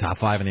Tim. We'll do the top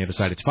 5 on the other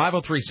side. It's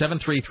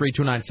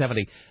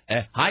 503-733-2970.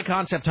 High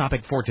concept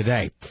topic for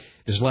today.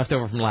 This is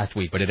leftover from last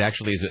week, but it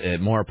actually is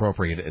more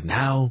appropriate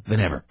now than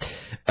ever.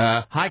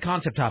 High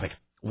concept topic.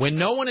 When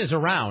no one is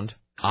around,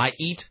 I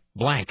eat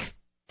blank.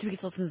 Do we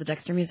get to listen to the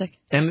Dexter music?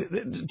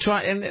 And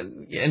try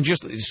and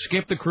just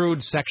skip the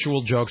crude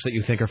sexual jokes that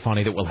you think are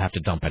funny that we'll have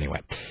to dump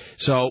anyway.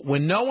 So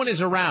when no one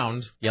is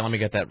around, let me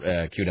get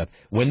that queued up.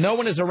 When no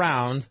one is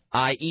around,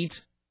 I eat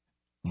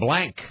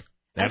blank.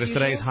 That is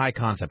today's high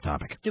concept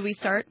topic. Do we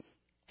start?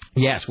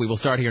 Yes, we will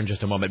start here in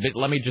just a moment. But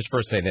let me just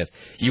first say this: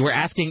 you were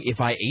asking if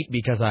I ate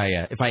because I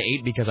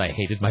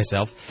hated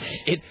myself.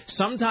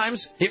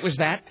 Sometimes it was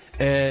that,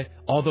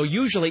 although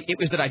usually it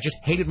was that I just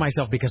hated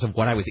myself because of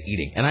what I was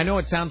eating. And I know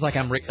it sounds like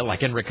I'm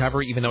in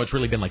recovery, even though it's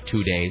really been like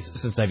 2 days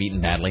since I've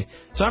eaten badly.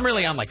 So I'm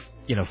really on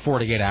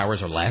 48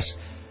 hours or less.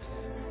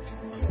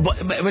 But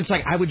it's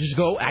like I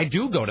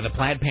do go to the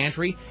Plaid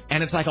Pantry,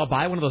 and it's like I'll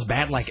buy one of those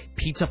bad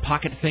pizza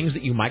pocket things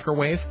that you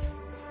microwave,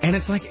 and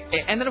it's like,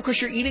 and then of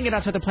course you're eating it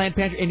outside the Plaid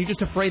Pantry, and you're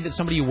just afraid that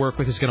somebody you work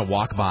with is going to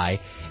walk by,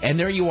 and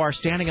there you are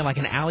standing in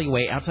an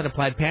alleyway outside a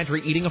Plaid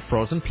Pantry eating a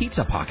frozen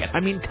pizza pocket.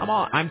 I mean, come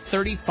on, I'm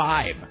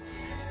 35.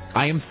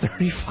 I am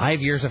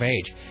 35 years of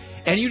age,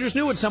 and you just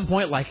knew at some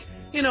point,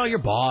 your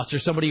boss or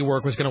somebody you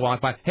work with is going to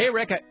walk by. Hey,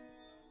 Rick,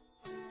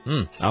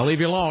 I'll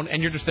leave you alone.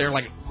 And you're just there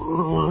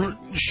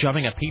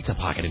shoving a pizza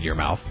pocket into your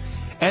mouth.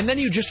 And then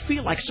you just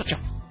feel like such a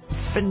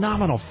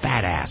phenomenal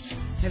fat ass.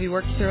 Have you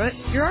worked through it?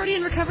 You're already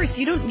in recovery, so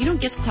you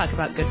don't get to talk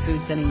about good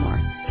foods anymore.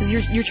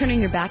 Because you're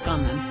turning your back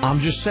on them.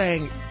 I'm just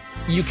saying,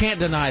 you can't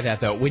deny that,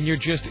 though. When you're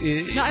just...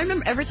 No, I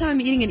remember every time I'm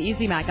eating an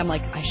Easy Mac, I'm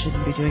like, I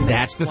shouldn't be doing that.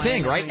 That's the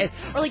thing, right?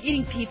 Or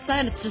eating pizza,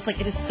 and it's just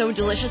it is so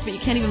delicious, but you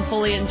can't even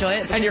fully enjoy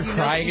it. And you're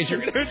crying as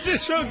you're... It's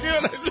just so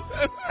good.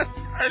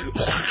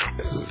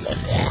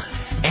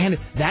 And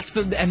that's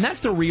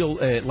the real,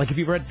 if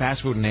you've read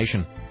Fast Food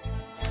Nation,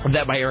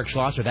 that by Eric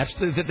Schlosser,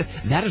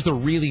 that is the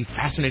really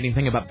fascinating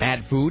thing about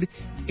bad food,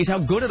 is how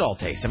good it all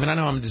tastes. I mean, I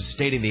know I'm just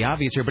stating the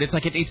obvious here, but it's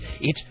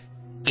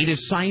it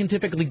is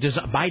scientifically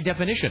designed, by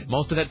definition.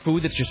 Most of that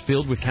food that's just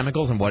filled with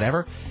chemicals and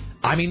whatever,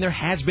 I mean, there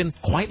has been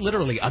quite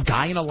literally a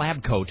guy in a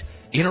lab coat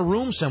in a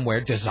room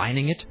somewhere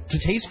designing it to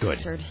taste good.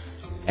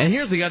 And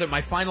here's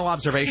my final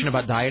observation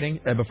about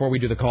dieting before we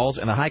do the calls.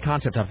 And the high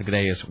concept topic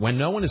today is when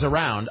no one is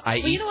around, I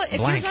eat you know what? If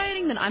blank. You're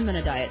dieting, then I'm going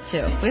to diet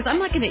too. Because I'm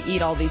not going to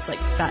eat all these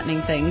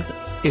fattening things.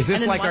 Is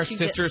this like our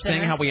sisters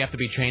thing, how we have to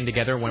be chained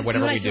together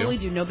whatever we do? I totally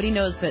do. Nobody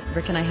knows, but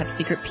Rick and I have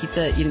secret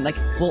pizza eating.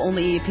 We'll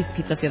only eat a piece of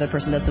pizza if the other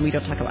person does, and we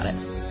don't talk about it.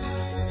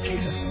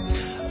 Jesus.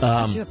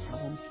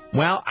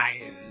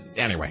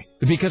 Anyway,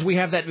 because we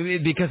have that,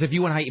 because if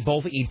you and I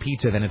both eat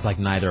pizza, then it's like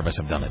neither of us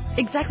have done it.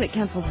 Exactly, it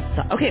cancels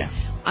itself. Okay, yeah.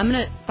 I'm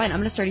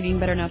gonna start eating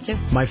better now too.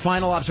 My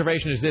final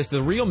observation is this: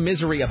 the real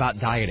misery about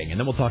dieting, and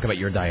then we'll talk about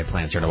your diet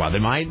plans here in a while.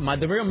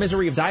 The real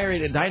misery of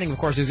dieting, of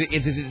course, is the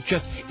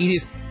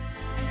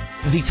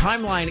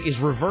timeline is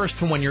reversed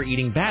from when you're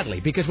eating badly,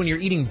 because when you're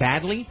eating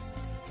badly,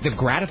 the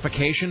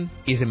gratification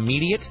is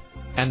immediate.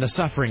 And the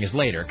suffering is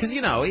later, because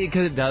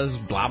it does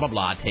blah, blah,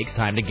 blah. It takes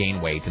time to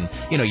gain weight, and,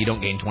 you don't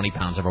gain 20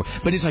 pounds over.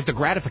 But it's like the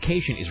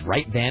gratification is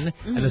right then,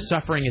 and the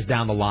suffering is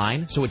down the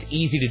line, so it's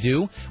easy to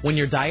do. When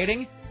you're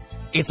dieting,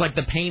 it's like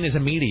the pain is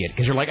immediate,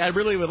 because you're like, I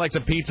really would like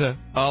some pizza.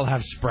 I'll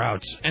have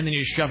Sprouts. And then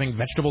you're shoving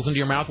vegetables into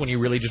your mouth when you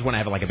really just want to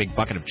have a big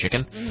bucket of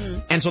chicken. Mm-hmm.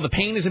 And so the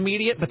pain is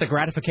immediate, but the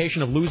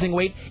gratification of losing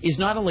weight is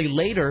not only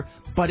later,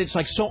 but it's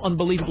so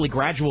unbelievably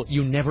gradual,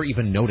 you never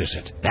even notice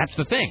it. That's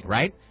the thing,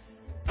 right?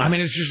 I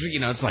mean, it's just,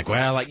 it's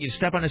you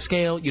step on a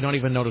scale, you don't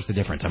even notice the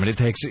difference. I mean, it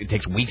takes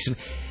weeks. And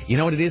you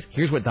know what it is?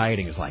 Here's what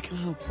dieting is like.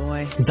 Oh,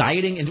 boy.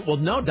 Dieting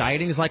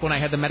is like when I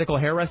had the medical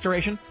hair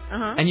restoration.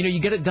 Uh-huh. And, you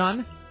get it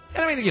done.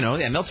 And I mean,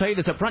 and they'll tell you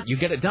this up front. You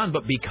get it done,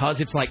 but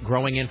because it's like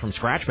growing in from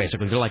scratch,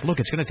 basically, they're like, look,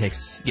 it's going to take,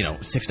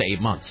 6 to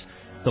 8 months.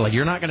 They're like,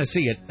 you're not going to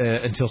see it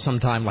until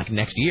sometime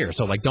next year.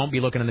 So, don't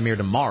be looking in the mirror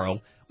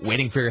tomorrow.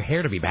 waiting for your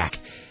hair to be back.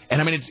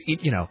 And I mean,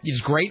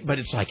 it's great, but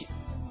it's like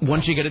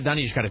once you get it done,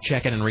 you just got to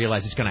check in and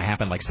realize it's going to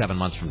happen like 7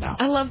 months from now.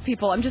 I love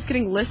people. I'm just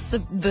getting lists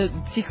of the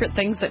secret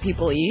things that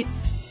people eat.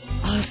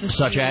 Oh,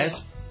 such as?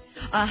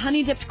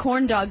 Honey-dipped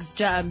corn dogs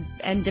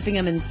and dipping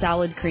them in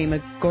salad cream.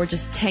 A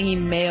gorgeous tangy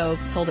mayo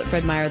sold at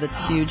Fred Meyer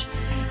that's huge.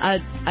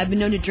 I've been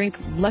known to drink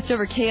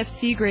leftover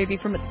KFC gravy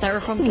from its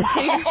styrofoam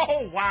container.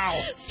 Oh,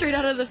 wow. Straight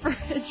out of the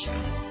fridge.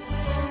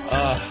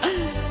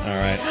 All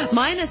right.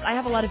 Mine is I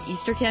have a lot of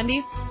Easter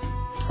candy,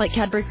 like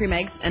Cadbury cream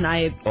eggs, and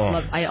I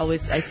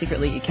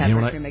secretly eat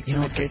Cadbury cream eggs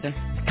from my freezer.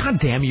 God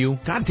damn you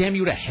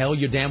to hell,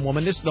 you damn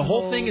woman. The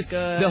whole thing is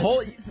good. The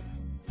whole.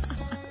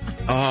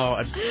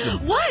 Oh.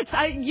 What?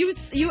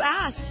 You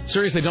asked.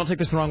 Seriously, don't take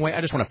this the wrong way.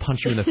 I just want to punch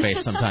you in the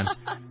face sometimes.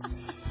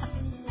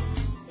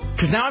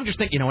 Because now I'm just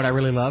thinking, you know what I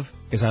really love?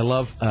 Is I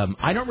love,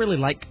 I don't really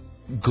like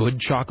good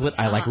chocolate.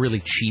 I like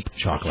really cheap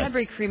chocolate.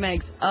 Cadbury cream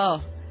eggs.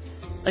 Oh.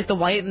 Like the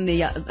white and the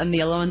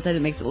yellow inside,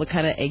 it makes it look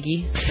kind of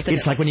eggy.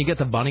 It's like when you get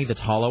the bunny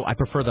that's hollow. I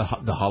prefer the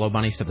hollow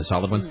bunnies to the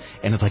solid ones.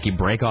 And it's like you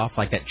break off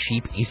like that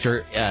cheap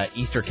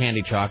Easter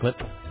candy chocolate.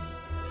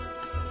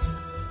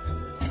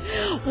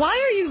 Why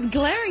are you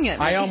glaring at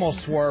me? I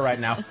almost swore right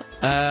now.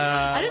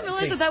 I didn't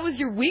realize that was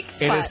your weak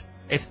spot.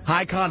 It's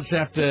High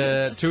Concept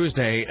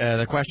Tuesday.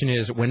 The question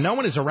is, when no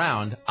one is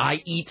around,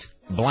 I eat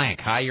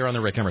blank. Hi, you're on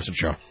the Rick Emerson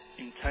Show.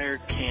 Entire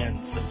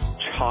cans of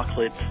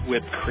chocolate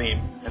whipped cream,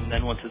 and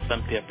then once it's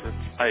empty,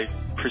 I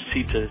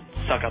proceed to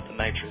suck out the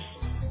nitrous.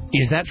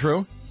 Is that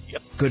true?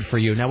 Yep. Good for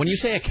you. Now, when you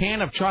say a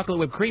can of chocolate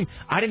whipped cream,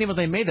 I didn't even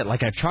know they made that.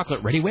 Like a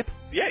chocolate ready whip?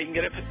 Yeah, you can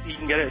get it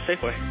at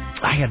Safeway.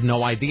 I had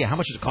no idea. How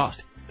much does it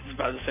cost? It's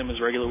about the same as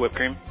regular whipped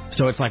cream.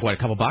 So it's like, what, a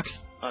couple bucks?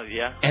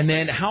 Yeah. And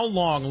then how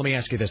long, let me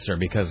ask you this, sir,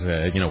 because,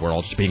 we're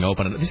all just being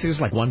open. This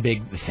is like one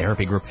big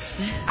therapy group.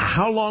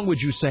 How long would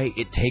you say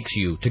it takes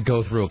you to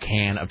go through a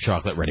can of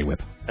chocolate ready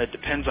whip? It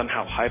depends on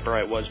how hyper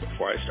I was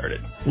before I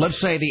started.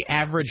 Let's say the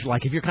average,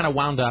 like if you're kind of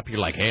wound up, you're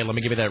like, hey, let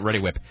me give you that ready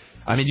whip.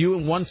 I mean, you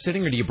in one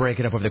sitting, or do you break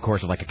it up over the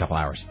course of like a couple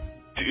hours?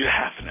 Dude,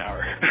 half an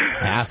hour.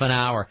 Half an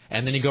hour.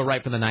 And then you go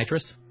right for the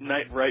nitrous?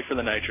 Right for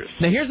the nitrous.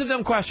 Now, here's a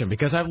dumb question,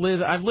 because I've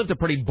lived a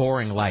pretty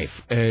boring life.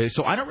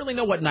 So I don't really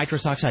know what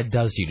nitrous oxide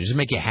does to you. Does it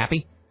make you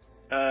happy?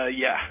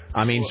 Yeah.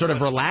 I mean, sort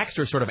of relaxed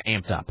or sort of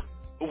amped up?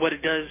 What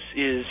it does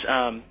is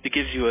it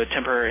gives you a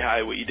temporary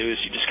high. What you do is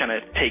you just kind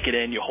of take it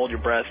in, you hold your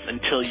breath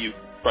until you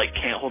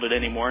can't hold it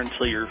anymore,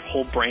 until your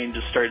whole brain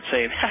just starts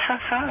saying, ha ha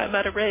ha, I'm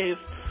at a rave.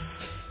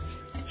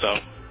 So.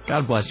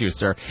 God bless you,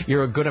 sir.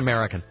 You're a good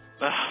American.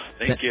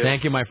 Thank you.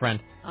 Thank you, my friend.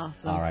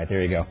 Awesome. All right,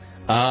 there you go.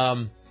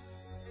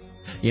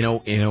 You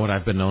know what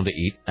I've been known to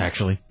eat,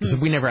 actually?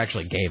 We never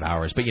actually gave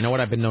ours, but you know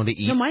what I've been known to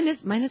eat? No, mine is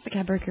the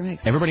Cadbury cream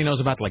eggs. Everybody knows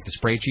about, like, the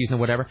spray cheese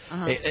and whatever.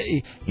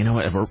 You know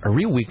what? A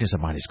real weakness of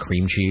mine is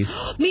cream cheese.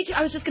 Me too.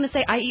 I was just going to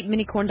say, I eat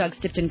mini corn dogs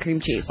dipped in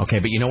cream cheese. Okay,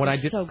 but you know what I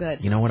do? So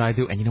good. You know what I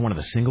do? And you know one of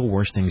the single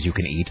worst things you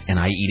can eat, and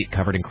I eat it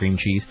covered in cream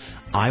cheese?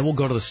 I will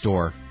go to the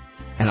store,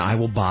 and I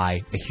will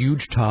buy a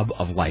huge tub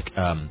of, like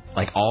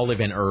olive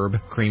and herb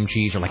cream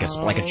cheese, or like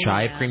a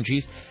chive cream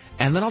cheese,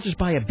 and then I'll just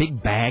buy a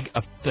big bag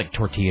of, like,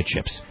 tortilla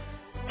chips.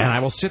 And I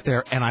will sit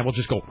there, and I will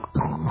just go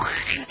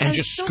and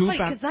just scoop out.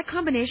 Because that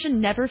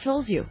combination never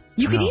fills you.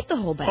 You can eat the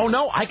whole bag. Oh,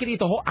 no, I can eat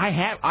the whole.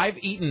 I've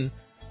eaten,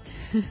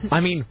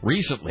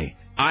 recently,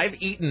 I've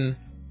eaten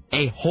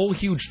a whole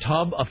huge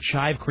tub of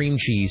chive cream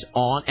cheese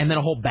and then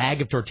a whole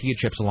bag of tortilla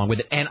chips along with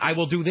it. And I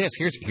will do this.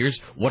 Here's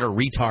what a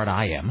retard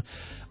I am.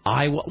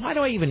 Why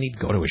do I even need to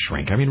go to a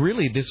shrink? I mean,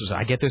 really,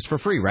 I get this for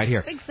free right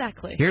here.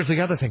 Exactly. Here's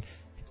the other thing.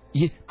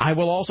 I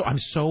will also, I'm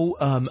so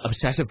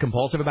obsessive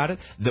compulsive about it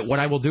that what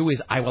I will do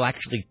is I will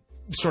actually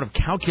sort of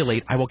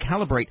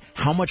calibrate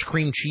how much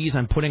cream cheese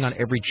I'm putting on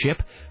every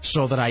chip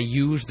so that I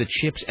use the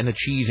chips and the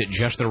cheese at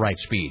just the right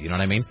speed. You know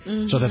what I mean?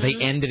 Mm-hmm. So that they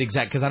end at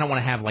exact, because I don't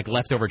want to have like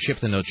leftover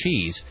chips and no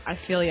cheese. I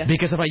feel you.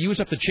 Because if I use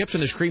up the chips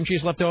and there's cream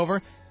cheese left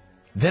over,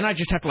 then I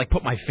just have to like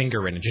put my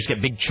finger in and just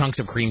get big chunks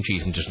of cream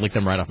cheese and just lick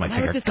them right off my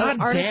finger. God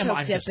damn,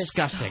 I'm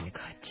disgusting.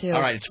 So good too.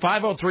 All right, it's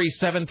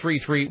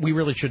 503-733. We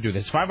really should do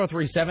this.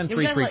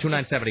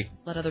 503-733-2970.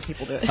 Let other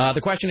people do it.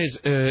 The question is,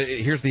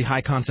 here's the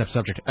high concept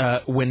subject.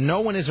 When no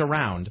one is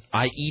around,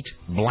 I eat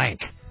blank.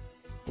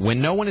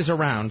 When no one is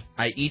around,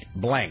 I eat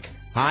blank.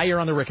 Hi, you're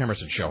on the Rick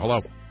Emerson Show.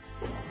 Hello.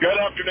 Good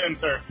afternoon,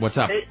 sir. What's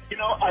up? Hey,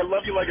 I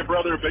love you like a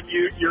brother, but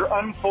your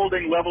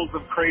unfolding levels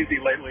of crazy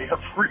lately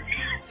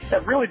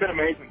have really been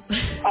amazing.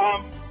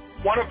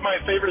 One of my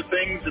favorite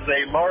things is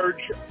a large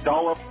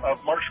dollop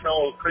of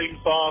marshmallow cream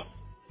sauce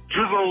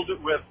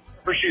drizzled with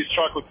Hershey's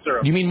chocolate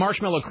syrup. You mean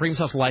marshmallow cream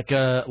sauce like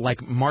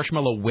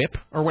marshmallow whip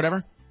or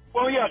whatever?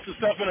 Well, yeah, it's the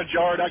stuff in a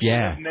jar. It actually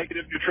has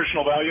negative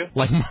nutritional value.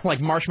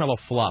 Like marshmallow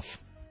fluff.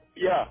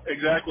 Yeah,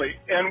 exactly.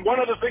 And one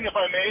other thing, if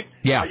I may.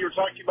 Yeah. You were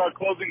talking about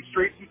closing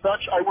streets and such.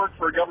 I work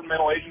for a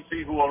governmental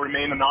agency who will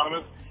remain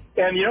anonymous.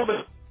 And,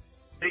 the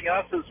thing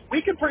us is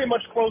we can pretty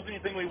much close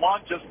anything we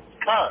want just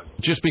because.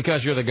 Just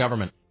because you're the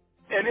government.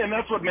 And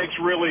that's what makes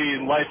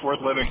really life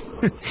worth living.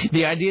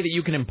 The idea that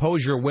you can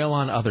impose your will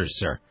on others,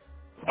 sir.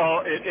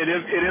 Oh, it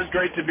is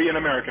great to be an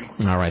American.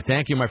 All right.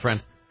 Thank you, my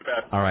friend.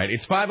 All right.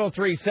 It's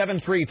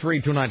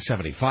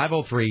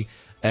 503-733-2970.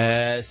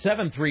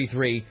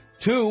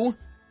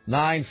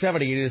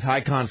 503-733-2970. It is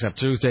High Concept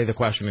Tuesday. The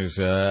question is,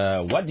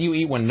 what do you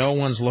eat when no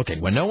one's looking?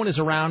 When no one is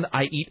around,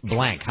 I eat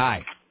blank.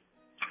 Hi.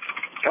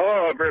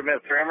 Hello,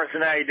 Mr.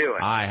 Emerson. How you doing?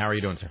 Hi. How are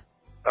you doing, sir?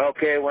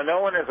 Okay, when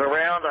no one is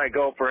around, I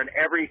go for an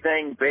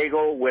everything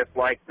bagel with,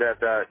 like,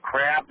 the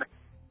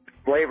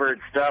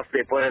crab-flavored stuff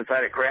they put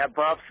inside of Crab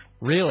Puffs.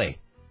 Really?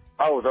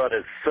 Oh, that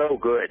is so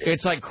good.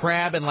 It's like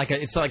crab and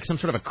it's like some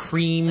sort of a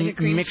cream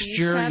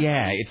mixture.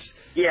 Yeah, it's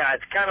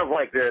kind of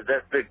like the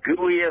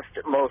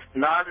gooeyest, most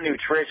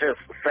non-nutritious,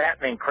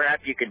 fattening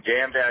crap you can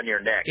jam down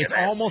your neck. It's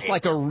almost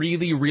like a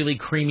really, really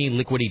creamy,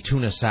 liquidy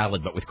tuna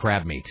salad, but with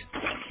crab meat.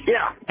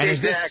 Yeah, and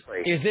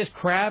exactly. Is this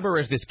crab or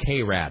is this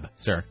K-Rab,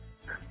 sir?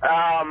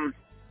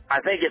 I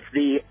think it's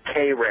the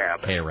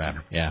K-Rab. K-Rab,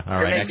 yeah. All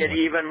right, to make it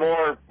even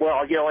more,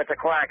 it's a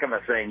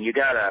Clackamas thing. You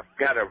gotta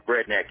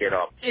redneck it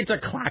up. It's a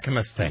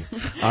Clackamas thing.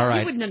 All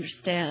right. You wouldn't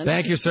understand.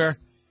 Thank you, sir.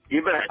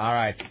 You bet. All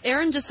right.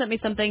 Aaron just sent me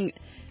something.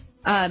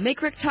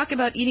 Make Rick talk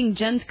about eating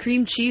Jen's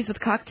cream cheese with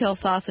cocktail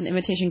sauce and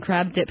imitation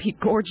crab dip. He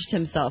gorged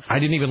himself. I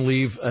didn't even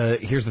leave.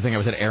 Here's the thing. I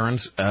was at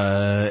Aaron's.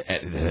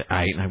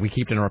 We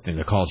keep interrupting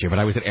the calls here, but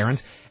I was at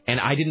Aaron's,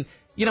 and I didn't.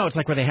 It's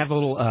like where they have the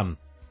little...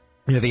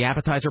 the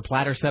appetizer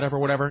platter setup or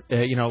whatever,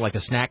 like the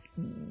snack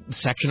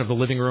section of the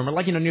living room, or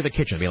near the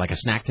kitchen, it'd be like a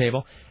snack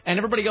table. And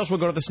everybody else will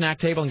go to the snack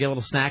table and get a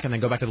little snack and then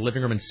go back to the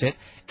living room and sit.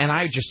 And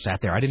I just sat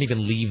there. I didn't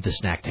even leave the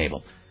snack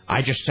table.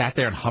 I just sat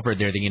there and hovered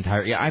there the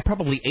entire... I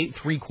probably ate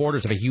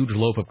 3/4 of a huge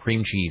loaf of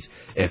cream cheese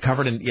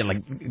covered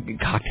in,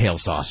 cocktail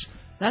sauce.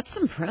 That's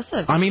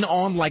impressive. I mean,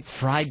 on,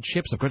 fried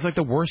chips. Of course,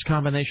 the worst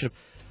combination of...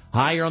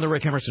 Hi, you're on the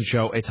Rick Emerson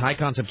Show. It's High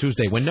Concept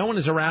Tuesday. When no one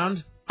is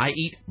around, I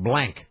eat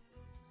blank.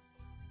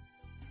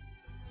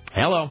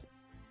 Hello.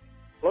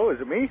 Hello,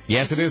 is it me?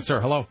 Yes, it is, sir.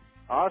 Hello.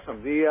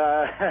 Awesome.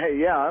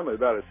 I'm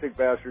about as sick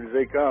bastard as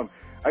they come.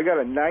 I got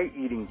a night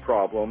eating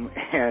problem,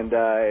 and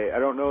I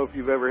don't know if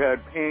you've ever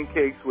had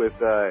pancakes with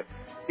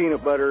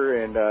peanut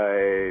butter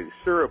and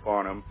syrup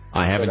on them.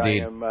 I have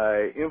indeed. I am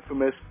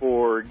infamous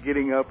for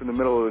getting up in the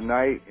middle of the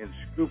night and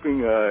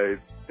scooping a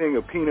thing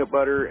of peanut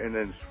butter and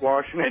then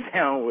swashing it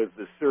down with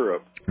the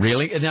syrup.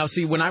 Really? Now,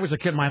 see, when I was a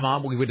kid, my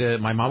mom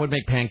would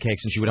make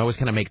pancakes, and she would always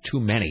kind of make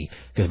too many,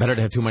 because better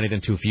to have too many than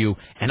too few.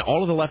 And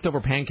all of the leftover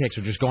pancakes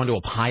would just go into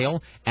a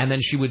pile, and then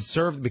she would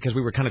serve, because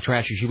we were kind of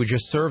trashy, she would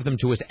just serve them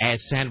to us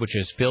as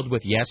sandwiches filled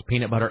with,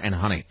 peanut butter and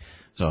honey.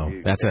 So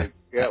that's it.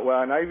 Yeah,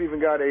 well, and I've even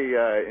got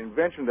a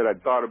invention that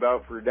I'd thought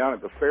about for down at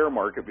the fair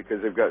market,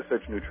 because they've got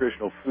such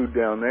nutritional food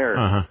down there.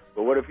 Uh-huh.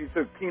 But what if you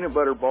took peanut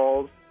butter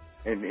balls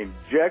and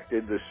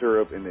injected the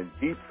syrup and then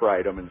deep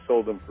fried them and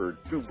sold them for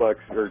 $2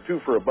 or 2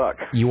 for $1?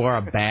 You are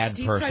a bad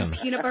deep person.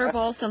 Fried peanut butter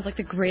balls sounds like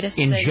the greatest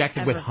thing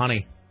Injected ever. with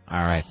honey.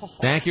 All right.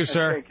 Thank you,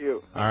 sir. Thank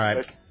you. All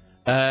right.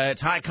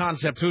 It's High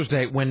Concept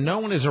Tuesday. When no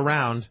one is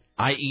around,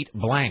 I eat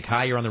blank.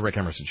 Hi, you're on the Rick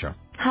Emerson Show.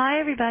 Hi,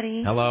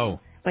 everybody. Hello.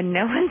 When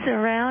no one's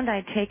around,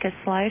 I take a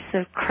slice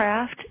of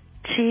Kraft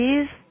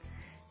cheese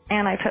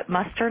and I put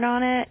mustard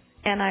on it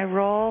and I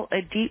roll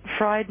a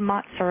deep-fried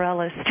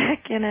mozzarella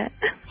stick in it.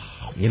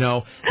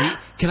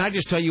 Can I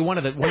just tell you, one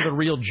of the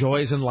real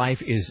joys in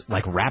life is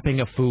wrapping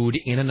a food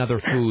in another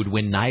food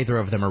when neither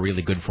of them are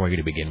really good for you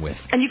to begin with.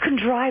 And you can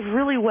drive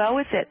really well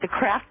with it. The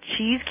Kraft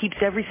cheese keeps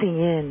everything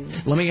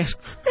in. Let me ask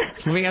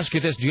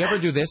you this. Do you ever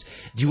do this?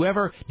 Do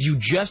you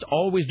just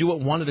always do it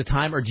one at a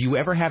time, or do you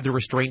ever have the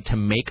restraint to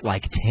make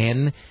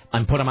 10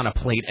 and put them on a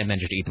plate and then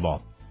just eat them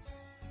all?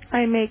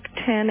 I make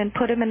 10 and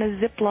put them in a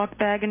Ziploc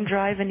bag and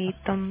drive and eat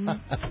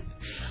them.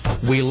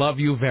 We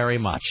love you very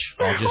much.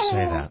 I'll just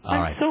say that. All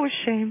right. I'm so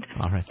ashamed.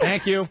 All right.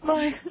 Thank you.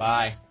 Bye.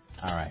 Bye.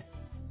 All right.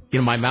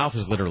 My mouth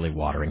is literally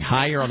watering.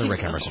 Hi, you're on the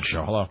Rick Emerson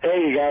Show. Hello.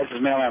 Hey, you guys. This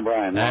is Mailman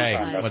Brian. Hey,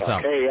 what's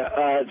up? Hey,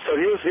 so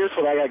here's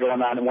what I got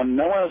going on. When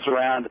no one is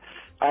around,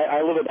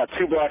 I live about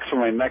 2 blocks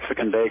from a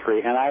Mexican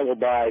bakery, and I will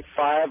buy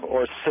 5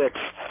 or 6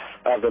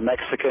 of the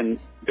Mexican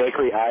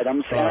bakery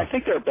items, and I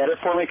think they're better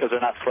for me because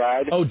they're not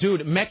fried. Oh,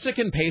 dude,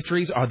 Mexican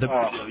pastries are the...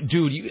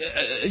 Dude,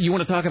 you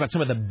want to talk about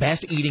some of the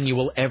best eating you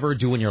will ever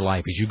do in your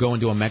life is you go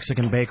into a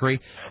Mexican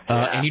bakery,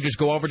 and you just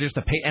go over just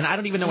to pay... And I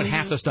don't even know what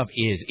half the stuff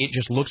is. It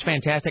just looks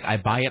fantastic. I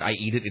buy it. I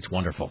eat it. It's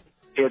wonderful.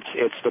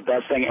 It's the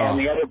best thing. And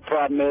the other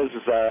problem is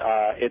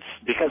it's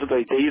because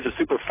they use a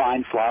super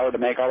fine flour to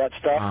make all that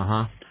stuff.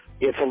 Uh-huh.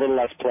 It's a little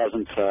less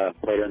pleasant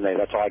later in the day.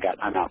 That's all I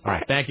got. I'm out. All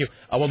right, thank you.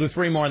 We'll do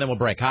 3 more and then we'll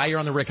break. Hi, you're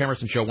on the Rick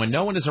Emerson Show. When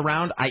no one is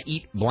around, I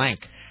eat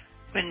blank.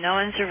 When no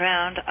one's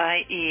around,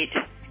 I eat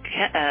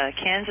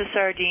cans of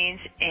sardines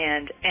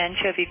and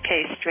anchovy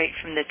paste straight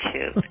from the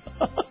tube.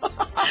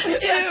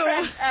 Ew.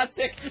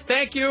 Fantastic.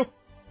 Thank you.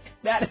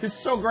 That is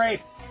so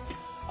great.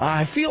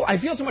 I feel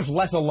so much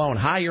less alone.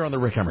 Hi, you're on the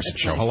Rick Emerson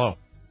Show. Hello.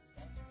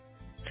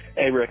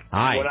 Hey, Rick.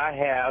 Hi. What I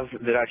have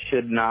that I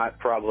should not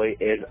probably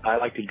is I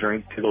like to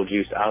drink pickle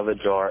juice out of the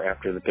jar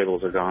after the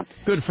pickles are gone.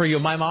 Good for you.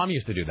 My mom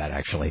used to do that,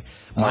 actually.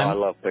 I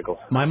love pickles.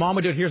 My mom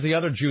would do it. Here's the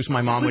other juice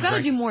my mom We've would got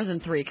to drink. do more than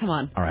 3. Come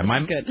on. All right,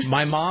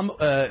 my mom,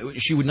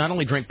 she would not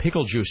only drink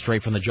pickle juice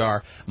straight from the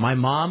jar. My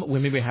mom,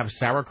 when we would have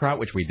sauerkraut,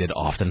 which we did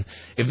often,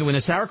 when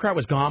the sauerkraut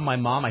was gone, my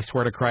mom, I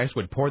swear to Christ,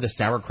 would pour the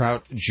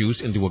sauerkraut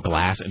juice into a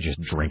glass and just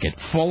drink it.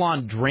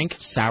 Full-on drink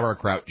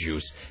sauerkraut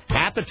juice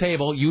at the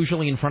table,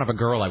 usually in front of a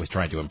girl I was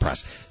trying to impress.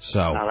 So.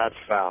 Now that's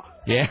foul.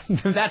 Yeah,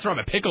 that's from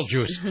a pickle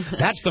juice.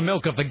 That's the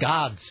milk of the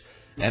gods.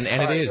 And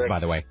it is, Rick. by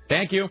the way.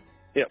 Thank you.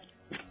 Yep.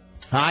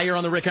 Hi, you're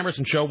on the Rick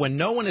Emerson Show. When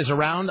no one is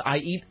around, I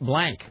eat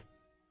blank.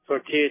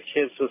 Tortilla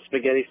chips with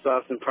spaghetti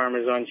sauce and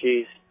Parmesan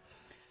cheese.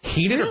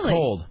 Heated or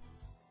cold?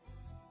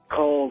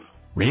 Cold.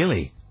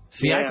 Really?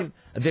 See, Yeah.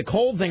 the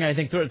cold thing, I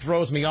think,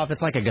 throws me off.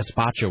 It's like a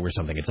gazpacho or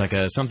something. It's like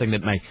something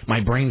that my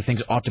brain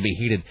thinks ought to be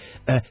heated.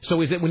 So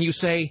is it when you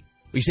say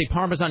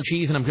Parmesan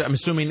cheese, and I'm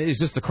assuming, is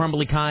this the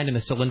crumbly kind in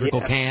the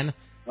cylindrical can?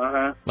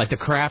 Uh-huh. Like the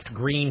Kraft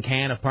green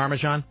can of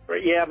Parmesan?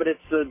 Yeah, but it's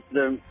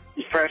the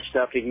fresh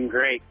stuff you can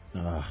grate.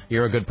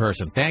 You're a good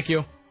person. Thank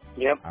you.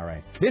 Yep. All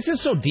right. This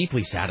is so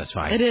deeply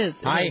satisfying. It is.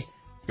 Hi.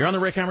 You're on the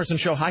Rick Emerson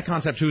Show. High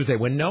Concept Tuesday.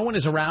 When no one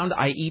is around,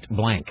 I eat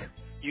blank.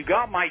 You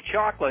got my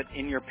chocolate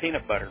in your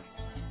peanut butter.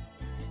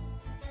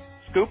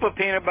 Scoop of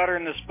peanut butter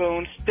in the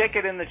spoon, stick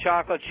it in the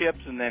chocolate chips,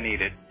 and then eat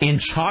it. In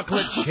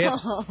chocolate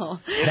chips?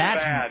 It's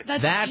bad.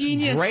 That's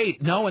great.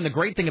 No, and the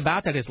great thing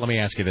about that is, let me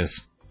ask you this.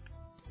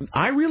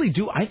 I really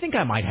do. I think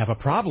I might have a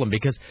problem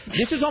because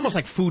this is almost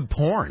like food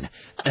porn.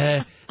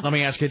 Let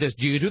me ask you this: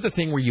 do you do the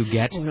thing where you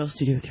get? What else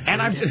do you do?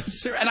 And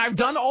I've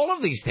done all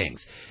of these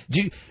things.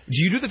 Do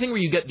you do the thing where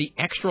you get the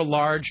extra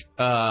large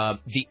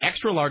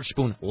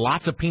spoon,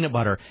 lots of peanut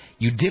butter,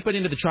 you dip it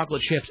into the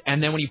chocolate chips,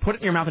 and then when you put it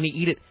in your mouth and you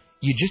eat it,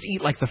 you just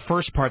eat like the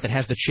first part that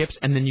has the chips,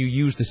 and then you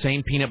use the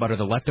same peanut butter,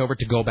 the leftover,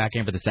 to go back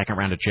in for the second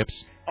round of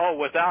chips? Oh,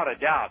 without a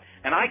doubt.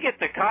 And I get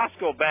the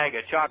Costco bag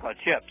of chocolate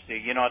chips.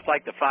 See, it's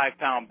like the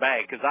 5-pound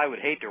bag because I would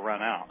hate to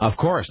run out. Of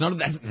course. No,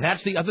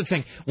 that's the other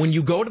thing. When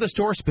you go to the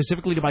store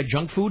specifically to buy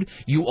junk food,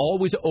 you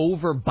always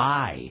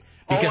overbuy.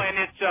 Because... Oh, and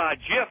it's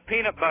Jif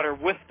peanut butter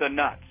with the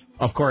nuts.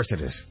 Of course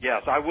it is.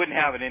 Yes, I wouldn't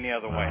have it any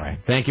other way. All right.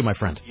 Thank you, my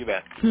friend. You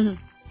bet.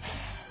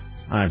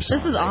 I'm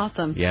sorry. This is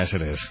awesome. Yes,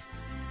 it is.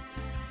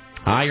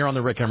 Hi, you're on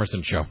the Rick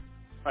Emerson Show.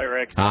 Hi,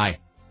 Rick. Hi.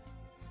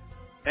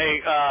 Hey,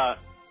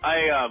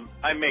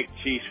 I make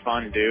cheese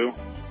fondue,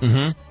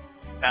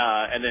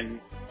 and then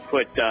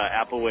put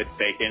applewood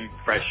bacon,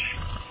 fresh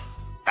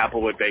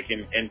applewood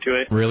bacon into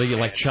it. Really?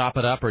 You chop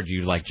it up, or do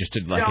you just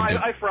No,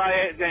 I fry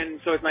it, then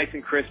so it's nice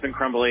and crisp and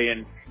crumbly,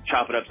 and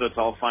chop it up so it's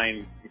all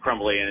fine and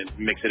crumbly, and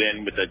mix it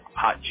in with the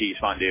hot cheese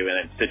fondue,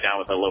 and then sit down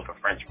with a loaf of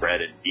French bread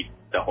and eat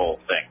the whole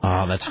thing.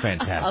 Oh, that's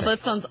fantastic. Oh,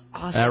 that sounds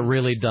awesome. That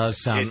really does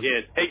sound... It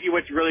is. Hey,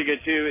 what's really good,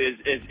 too,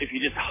 is if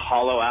you just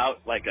hollow out,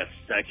 like, a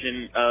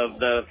section of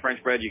the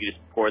French bread, you can just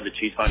pour the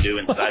cheese fondue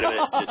inside of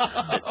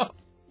it.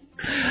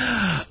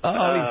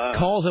 These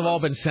calls have all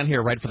been sent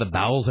here right for the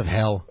bowels of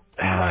hell.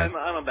 All right.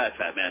 I'm a bad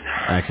fat man.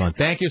 Excellent.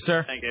 Thank you,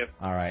 sir. Thank you.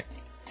 All right.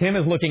 Tim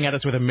is looking at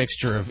us with a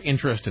mixture of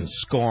interest and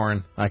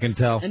scorn, I can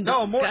tell.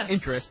 No, more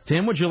interest.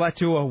 Tim, would you like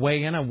to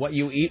weigh in on what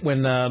you eat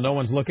when no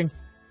one's looking?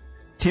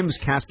 Tim's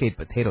Cascade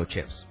potato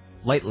chips,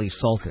 lightly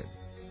salted.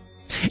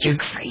 You're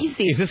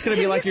crazy. Is this going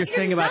to be like your You're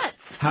thing about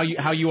nuts.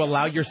 how you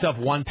allow yourself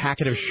one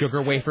packet of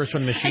sugar wafers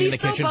from the machine in the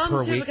kitchen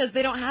per week? Because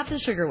they don't have the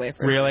sugar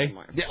wafers Really?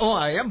 anymore. Yeah,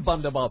 I am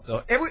bummed about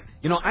those.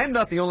 I'm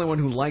not the only one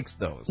who likes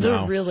those.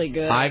 They're really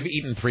good. I've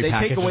eaten 3 they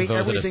packets take away of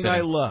those everything at a I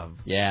sitting. love.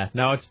 Yeah,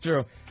 no, it's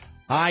true.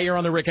 Hi, you're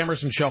on the Rick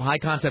Emerson Show. High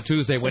Concept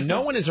Tuesday. When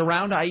no one is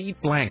around, I eat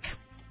blank.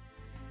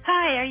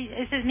 Hi,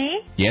 is this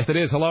me? Yes, it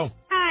is. Hello.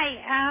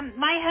 Hi,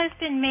 my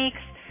husband makes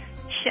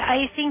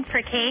icing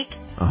for cake.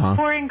 Uh-huh.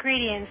 4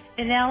 ingredients: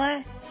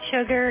 vanilla,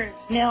 sugar,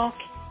 milk,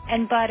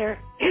 and butter.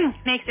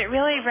 Makes it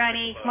really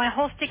runny, my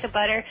whole stick of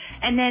butter,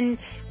 and then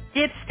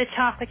dips the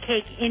chocolate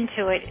cake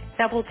into it.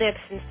 Double dips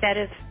instead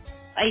of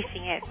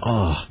icing it.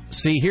 Oh,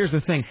 see, here's the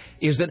thing,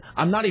 is that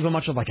I'm not even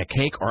much of like a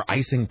cake or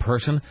icing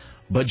person,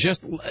 but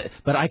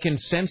I can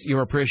sense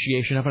your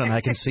appreciation of it, and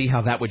I can see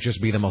how that would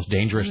just be the most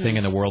dangerous thing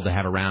in the world to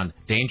have around.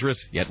 Dangerous,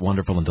 yet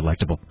wonderful and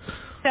delectable.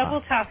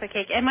 Double chocolate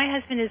cake. And my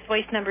husband is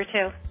voice number 2.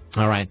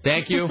 All right,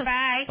 thank you.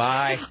 Bye.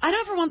 Bye. I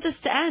don't ever want this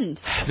to end.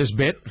 This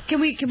bit? Can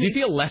we? Do you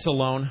feel less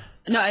alone?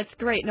 No, it's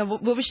great. No,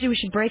 what we should do, we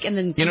should break and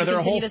then there are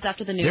continue this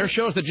after the news. There are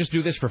shows that just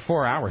do this for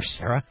 4 hours,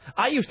 Sarah.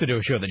 I used to do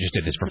a show that just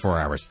did this for 4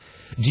 hours.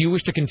 Do you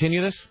wish to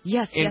continue this?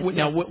 Yes.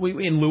 Now,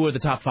 in lieu of the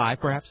top 5,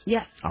 perhaps?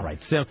 Yes. All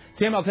right. So,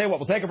 Tim, I'll tell you what.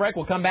 We'll take a break.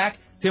 We'll come back.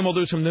 Tim will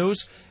do some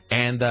news,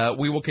 and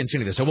we will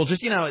continue this. So we'll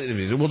just,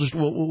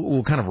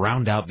 we'll kind of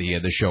round out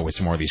the show with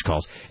some more of these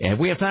calls. And if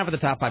we have time for the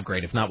top 5,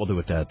 great. If not, we'll do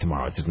it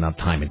tomorrow. It's not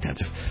time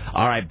intensive.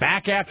 All right.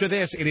 Back after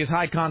this. It is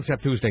High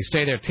Concept Tuesday.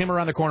 Stay there. Tim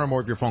around the corner.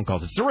 More of your phone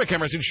calls. It's the Rick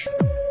Emerson Show.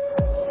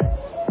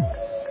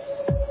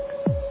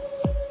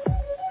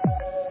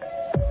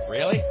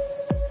 Really?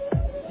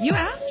 You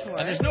asked for it.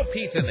 And there's no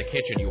pizza in the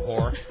kitchen, you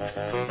whore.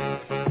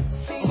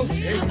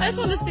 I just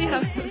want to see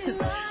how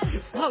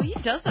Oh, he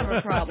does have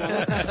a problem.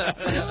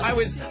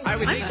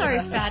 I'm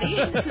sorry, fatty.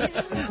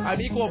 I'm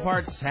equal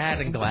parts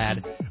sad and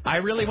glad. I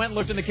really went and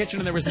looked in the kitchen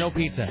and there was no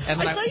pizza. And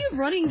then I saw you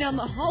running down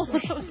the hall.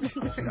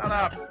 Shut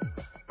up.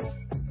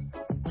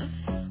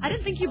 I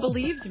didn't think you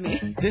believed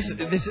me. This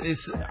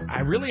is, I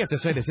really have to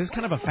say, this is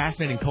kind of a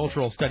fascinating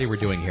cultural study we're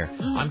doing here.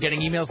 I'm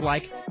getting emails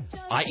like,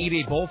 I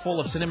eat a bowl full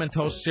of Cinnamon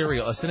Toast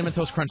cereal, a Cinnamon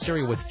Toast Crunch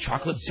cereal with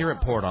chocolate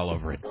syrup poured all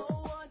over it.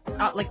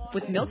 Like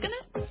with milk in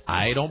it?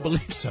 I don't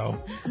believe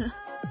so.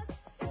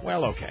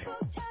 Well, okay.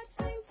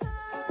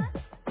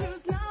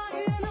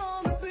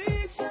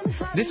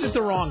 This is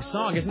the wrong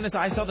song, isn't this?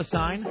 I Saw the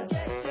Sign?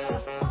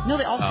 No,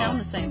 they all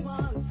sound the same.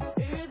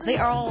 They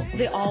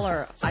all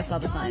are I Saw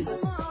the Sign.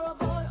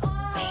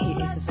 I hate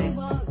Ace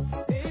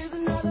of Base.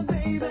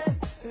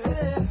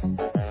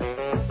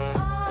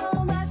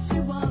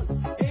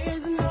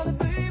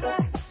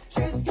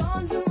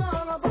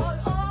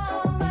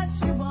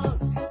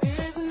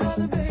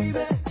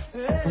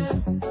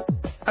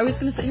 I was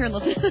going to sit here and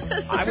listen to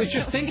this. I was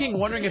just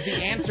wondering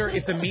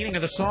if the meaning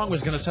of the song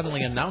was going to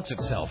suddenly announce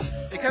itself.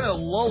 It kind of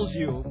lulls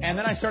you. And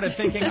then I started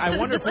thinking, I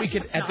wonder if we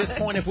could, at this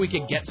point, if we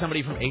could get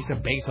somebody from Ace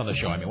of Base on the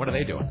show. I mean, what are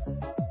they doing? All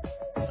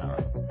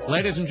right.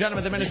 Ladies and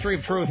gentlemen, the Ministry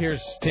of Truth,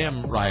 here's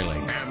Tim Riley.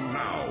 And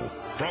now,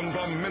 from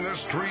the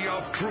Ministry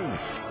of Truth,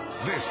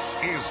 this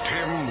is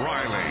Tim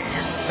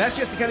Riley. That's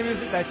just the kind of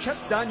music that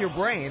shuts down your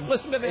brain.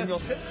 Listen to this. And you'll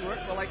sit through it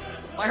for like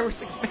 5 or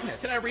 6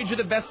 minutes. Can I read you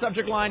the best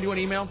subject line to an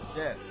email?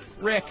 Yes.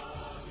 Rick,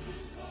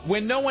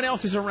 when no one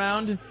else is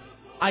around,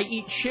 I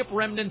eat chip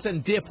remnants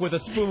and dip with a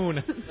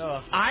spoon.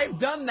 I've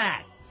done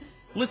that.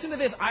 Listen to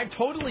this. I've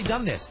totally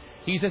done this.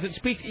 He says it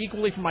speaks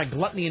equally for my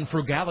gluttony and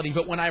frugality,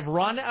 but when I've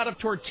run out of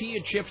tortilla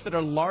chips that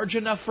are large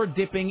enough for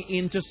dipping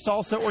into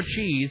salsa or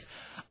cheese,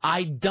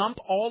 I dump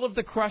all of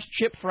the crushed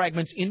chip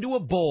fragments into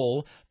a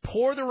bowl,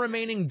 pour the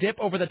remaining dip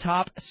over the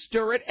top,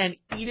 stir it, and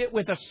eat it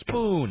with a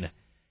spoon.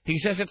 He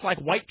says it's like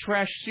white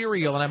trash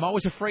cereal, and I'm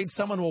always afraid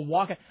someone will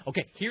walk...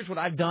 Okay, here's what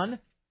I've done.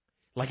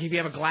 Like if you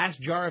have a glass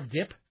jar of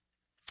dip,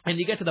 and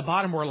you get to the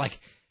bottom where like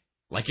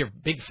your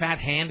big fat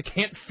hand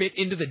can't fit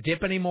into the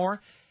dip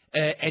anymore,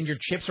 and your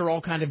chips are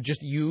all kind of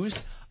just used,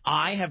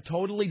 I have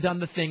totally done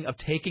the thing of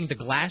taking the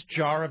glass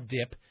jar of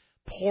dip,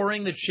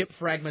 pouring the chip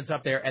fragments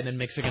up there, and then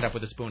mixing it up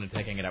with a spoon and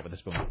taking it out with a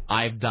spoon.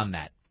 I've done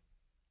that.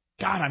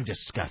 God, I'm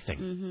disgusting.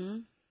 Mm-hmm.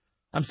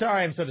 I'm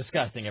sorry I'm so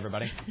disgusting,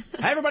 everybody.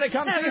 Everybody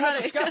come see how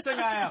disgusting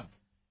I am.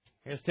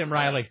 Here's Tim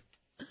Riley.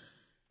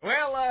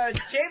 Well,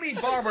 Jamie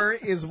Barber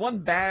is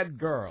one bad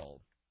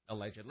girl,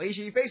 allegedly.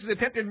 She faces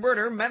attempted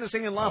murder,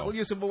 menacing and lawful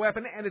use of a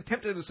weapon, and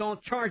attempted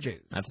assault charges.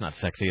 That's not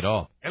sexy at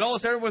all. It all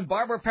started when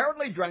Barber,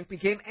 apparently drunk,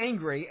 became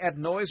angry at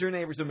noise her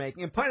neighbors were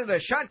making and pointed a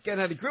shotgun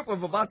at a group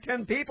of about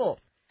 10 people.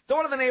 So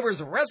one of the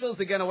neighbors wrestles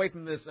the gun away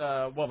from this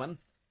woman,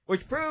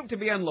 which proved to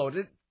be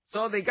unloaded,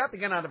 so they got the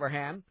gun out of her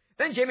hand.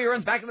 Then Jamie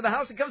runs back into the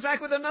house and comes back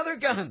with another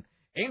gun,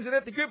 aims it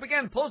at the group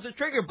again, pulls the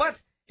trigger, but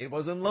it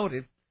was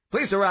unloaded.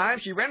 Police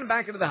arrived, she ran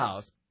back into the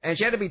house, and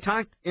she had to be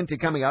talked into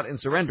coming out and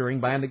surrendering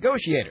by a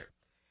negotiator.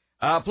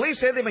 Police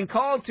say they've been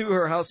called to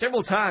her house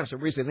several times for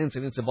recent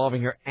incidents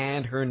involving her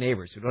and her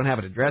neighbors, who don't have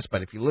an address,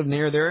 but if you live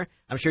near there,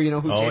 I'm sure you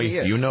know who Jamie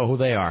is. You know who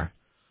they are.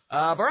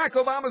 Barack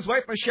Obama's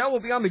wife, Michelle, will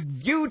be on The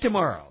View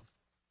tomorrow.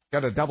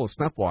 Got a double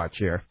snuff watch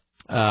here.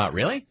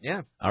 Really?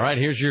 Yeah. All right,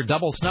 here's your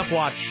double snuff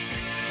watch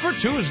for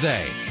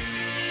Tuesday.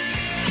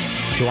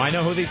 Do I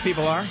know who these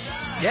people are?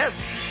 Yes.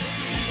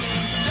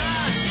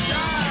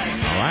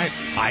 All right.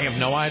 I have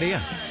no idea.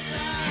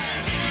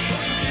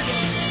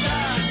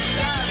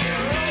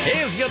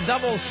 Here's your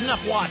double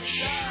snuff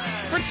watch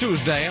for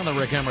Tuesday on the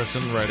Rick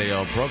Emerson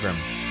radio program.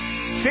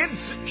 Sid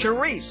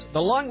Charisse,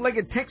 the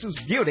long-legged Texas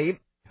beauty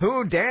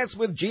who danced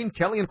with Gene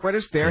Kelly and Fred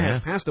Astaire,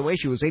 has passed away.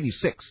 She was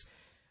 86.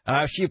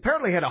 She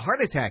apparently had a heart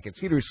attack at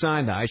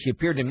Cedars-Sinai. She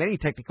appeared in many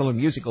Technicolor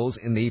musicals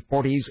in the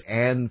 40s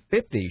and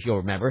 50s, you'll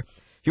remember.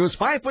 She was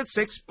 5'6",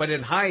 but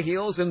in high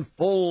heels and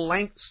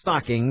full-length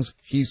stockings,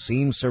 she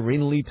seemed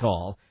serenely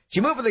tall. She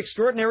moved with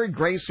extraordinary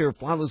grace. Her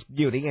flawless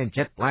beauty and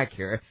jet black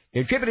hair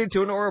contributed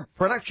to an aura of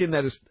production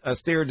that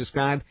Astaire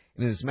described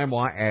in his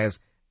memoir as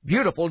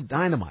beautiful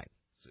dynamite.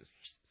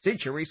 Sid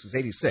Charisse is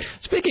 86.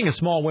 Speaking of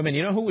small women,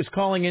 you know who was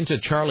calling into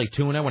Charlie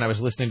Tuna when I was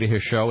listening to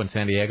his show in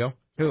San Diego?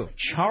 Who?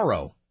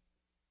 Charo.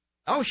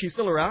 Oh, she's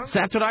still around?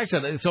 That's what I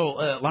said. So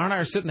Laura and I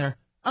are sitting there.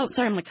 Oh,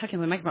 sorry, I'm like tucking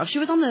my microphone. She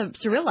was on the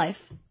Surreal Life.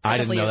 I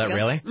didn't know that,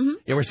 really? Mm-hmm.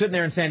 Yeah, we're sitting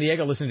there in San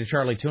Diego listening to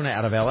Charlie Tuna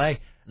out of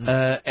L.A.,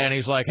 and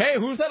he's like, hey,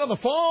 who's that on the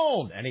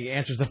phone? And he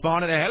answers the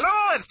phone, and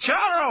hello, it's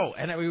Charo!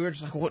 And we were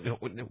just like, what?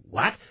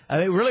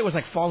 It really was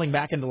like falling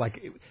back into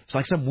it's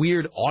like some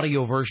weird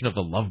audio version of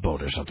The Love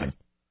Boat or something.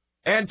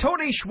 And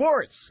Tony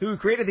Schwartz, who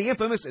created the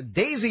infamous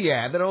Daisy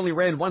ad that only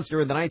ran once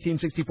during the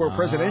 1964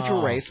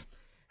 presidential race,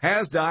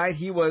 has died.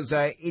 He was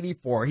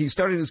 84. He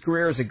started his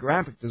career as a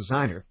graphic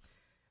designer.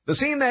 The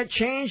scene that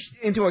changed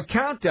into a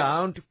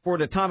countdown for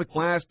the atomic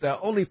blast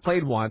only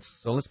played once,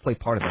 so let's play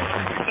part of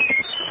that.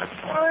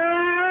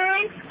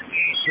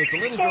 So it's a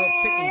little girl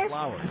picking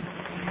flowers.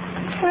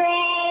 3,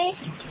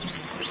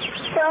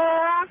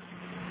 4,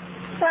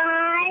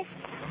 5,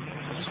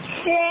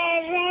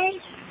 7,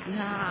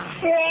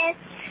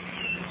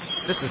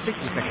 This is 60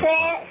 seconds.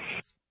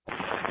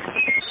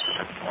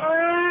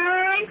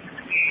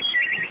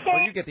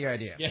 Well, you get the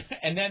idea. Yeah,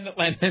 and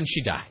then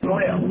she died.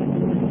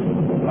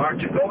 Are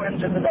to go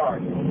into the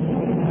dark.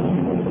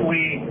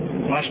 We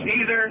must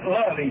either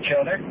love each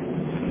other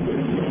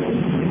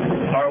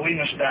or we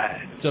must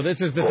die. So this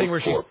is the thing where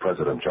she... For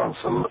President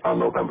Johnson on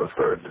November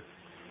 3rd.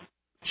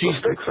 The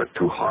stakes are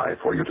too high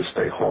for you to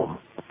stay home.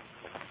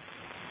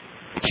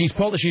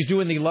 She's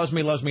doing the loves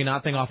me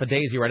not thing off of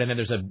Daisy, right? And then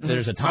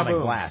there's atomic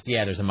blast.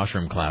 Yeah, there's a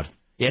mushroom cloud.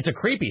 Yeah, it's a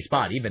creepy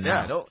spot even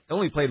now. Yeah, it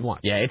only played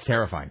once. Yeah, it's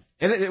terrifying.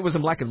 And it was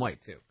in black and white,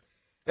 too.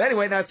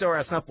 Anyway, that's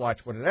our Snuff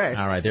Watch for today.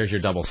 All right, there's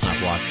your double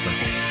Snuff Watch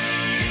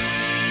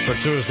for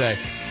Tuesday.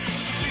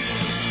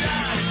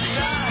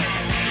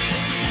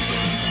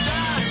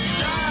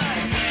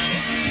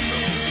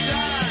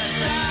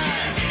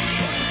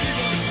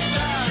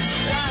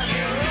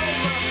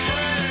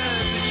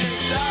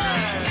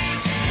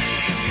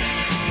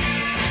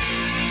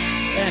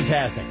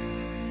 Fantastic.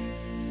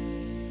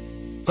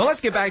 So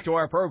let's get back to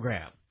our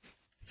program.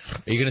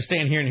 Are you going to stay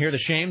in here and hear the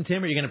shame,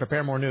 Tim, or are you going to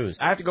prepare more news?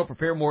 I have to go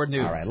prepare more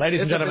news. All right,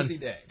 ladies and gentlemen, a busy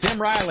day.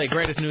 Tim Riley,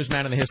 greatest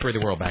newsman in the history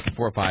of the world, back at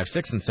 4, 5,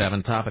 6, and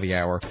 7, top of the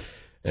hour. Do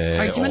you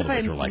mind if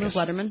I move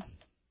Letterman?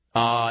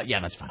 Yeah,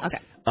 that's fine. Okay.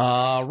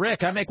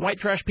 Rick, I make white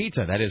trash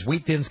pizza. That is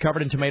wheat thins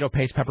covered in tomato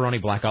paste,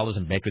 pepperoni, black olives,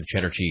 and baked with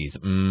cheddar cheese.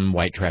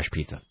 White trash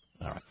pizza.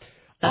 All right.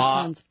 That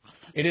sounds awesome.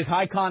 It is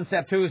High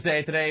Concept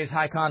Tuesday. Today's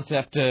High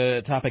Concept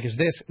topic is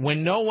this.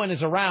 When no one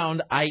is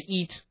around, I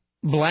eat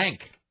blank.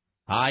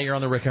 Hi, you're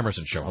on the Rick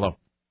Emerson Show. Hello.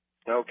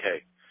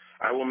 Okay.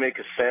 I will make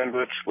a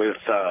sandwich with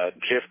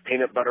Jif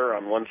peanut butter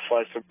on one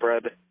slice of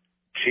bread,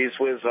 Cheese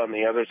Whiz on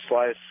the other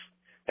slice,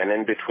 and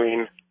in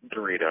between,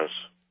 Doritos.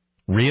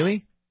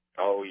 Really?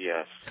 Oh,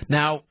 yes.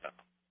 Now,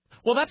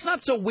 well, that's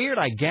not so weird,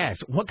 I guess.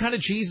 What kind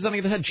of cheese is on the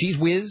other side? Cheese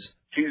Whiz?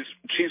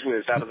 Cheese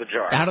Whiz out of the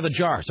jar. Out of the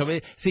jar. So,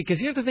 see, because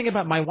here's the thing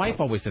about my wife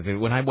always says,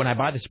 when I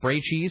buy the spray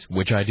cheese,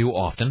 which I do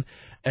often,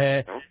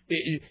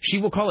 she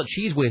will call it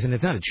Cheese Whiz, and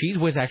it's not. A Cheese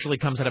Whiz actually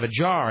comes out of a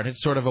jar, and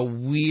it's sort of a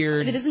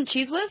weird... It isn't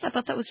Cheese Whiz? I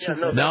thought that was Cheese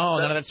Whiz. No,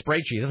 none of that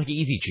spray cheese. It's like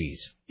Easy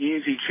Cheese.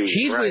 Easy Cheese,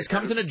 Cheese right. Whiz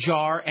comes in a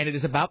jar, and it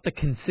is about the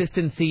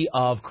consistency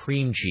of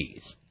cream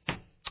cheese.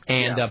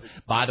 And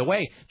by the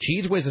way,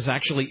 Cheese Whiz is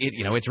actually,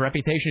 its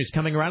reputation is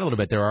coming around a little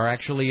bit. There are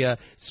actually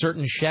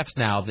certain chefs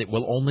now that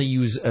will only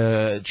use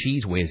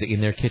Cheese Whiz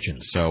in their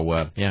kitchens.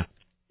 So, yeah.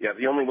 Yeah,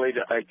 the only way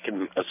that I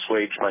can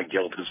assuage my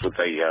guilt is with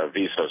a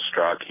Viso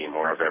straw key,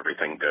 more of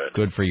everything good.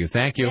 Good for you.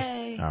 Thank you.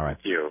 Yay. All right.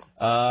 Thank you.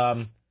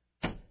 All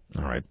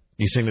right.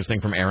 You sing this thing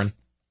from Aaron?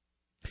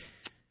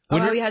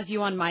 He has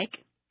you on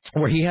mic?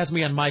 Where he has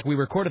me on mic. We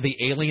recorded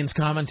the Aliens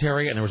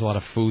commentary, and there was a lot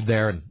of food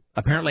there, and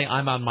apparently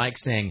I'm on mic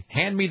saying,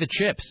 hand me the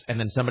chips, and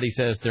then somebody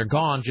says, they're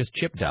gone, just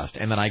chip dust.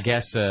 And then I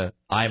guess I'm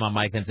on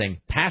mic then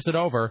saying, pass it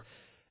over,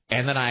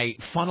 and then I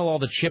funnel all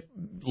the chip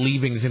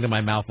leavings into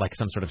my mouth like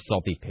some sort of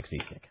salty pixie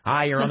stick.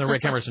 Hi, you're on the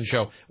Rick Emerson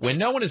Show. When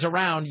no one is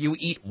around, you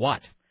eat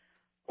what?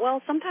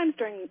 Well, sometimes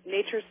during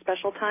nature's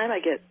special time, I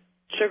get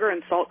sugar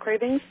and salt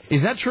cravings.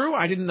 Is that true?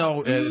 I didn't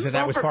know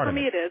that was part of it.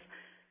 For me, it is.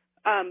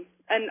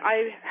 And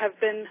I have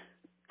been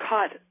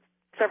caught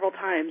several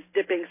times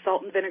dipping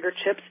salt and vinegar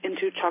chips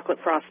into chocolate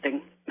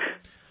frosting.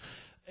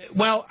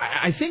 Well,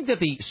 I think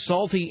that the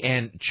salty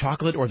and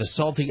chocolate or the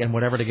salty and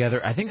whatever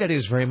together, I think that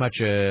is very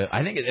much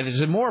I think it is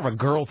more of a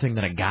girl thing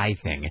than a guy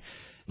thing.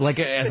 Like,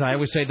 as I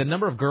always say, the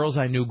number of girls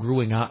I knew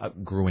growing up.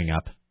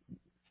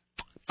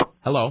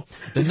 Hello.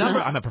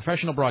 I'm a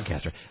professional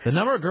broadcaster. The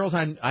number of girls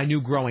I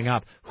knew growing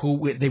up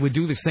who they would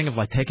do this thing of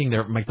like taking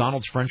their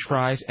McDonald's French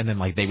fries and then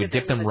like they would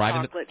dip them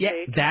right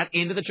in that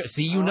into the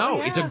see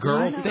it's a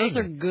girl thing. Those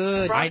are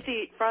good.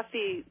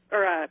 Frosty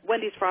or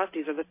Wendy's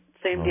Frosties are the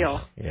same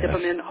deal. Yes. Dip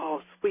them in.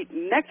 Oh, sweet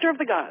nectar of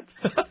the gods.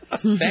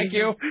 Thank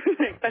you.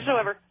 Best show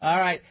ever. All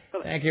right.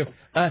 Thank you.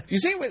 You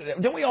see,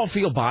 don't we all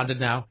feel bonded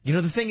now? You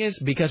know, the thing is,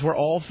 because we're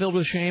all filled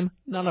with shame,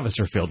 none of us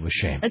are filled with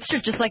shame. It's true.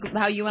 Just like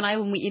how you and I,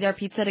 when we eat our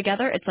pizza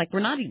together, it's like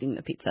we're not eating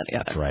the pizza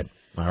together. That's right.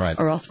 All right.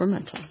 Or else we're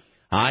mental.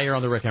 Hi, you're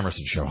on the Rick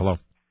Emerson Show. Hello.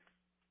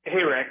 Hey,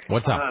 Rick.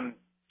 What's up?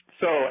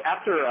 So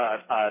after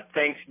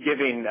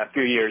Thanksgiving a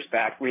few years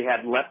back, we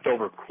had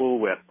leftover Cool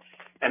Whip,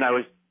 and I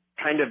was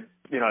kind of,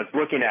 I was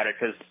looking at it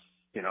because,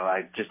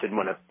 I just didn't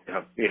want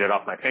to, eat it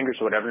off my fingers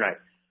or whatever, and I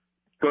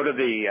go to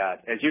the,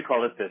 as you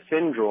call it, the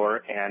sin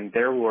drawer, and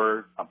there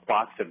were a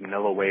box of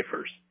Nilla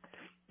wafers,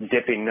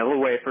 dipping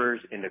Nilla wafers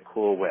into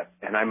Cool Whip,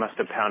 and I must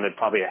have pounded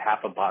probably a half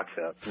a box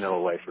of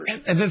Nilla wafers.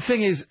 And the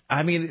thing is,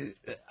 I mean,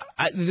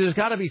 there's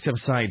got to be some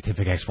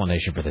scientific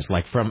explanation for this.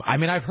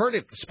 I've heard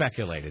it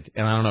speculated,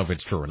 and I don't know if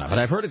it's true or not, but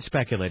I've heard it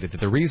speculated that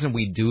the reason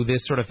we do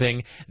this sort of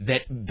thing,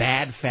 that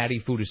bad fatty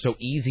food is so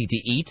easy to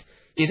eat,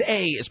 is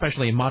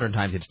especially in modern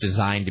times, it's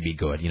designed to be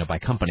good, by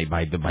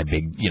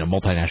big,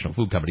 multinational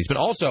food companies. But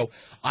also,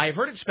 I've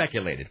heard it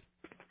speculated,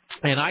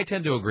 and I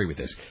tend to agree with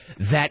this,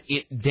 that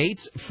it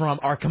dates from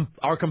our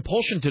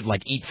compulsion to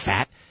eat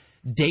fat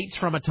dates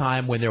from a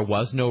time when there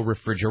was no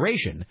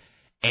refrigeration,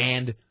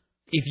 and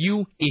if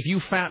you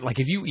found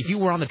if you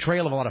were on the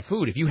trail of a lot of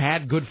food, if you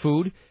had good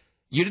food,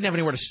 you didn't have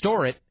anywhere to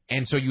store it,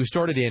 and so you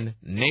stored it in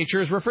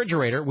nature's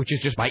refrigerator, which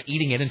is just by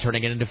eating it and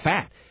turning it into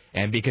fat.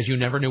 And because you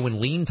never knew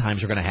when lean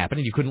times were going to happen,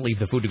 and you couldn't leave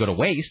the food to go to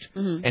waste,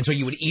 and so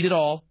you would eat it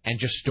all and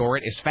just store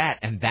it as fat.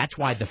 And that's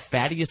why the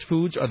fattiest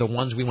foods are the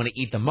ones we want to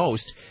eat the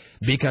most,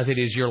 because it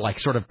is your like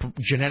sort of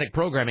genetic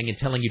programming and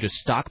telling you to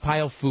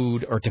stockpile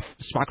food or to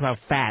stockpile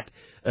fat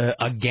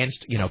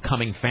against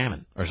coming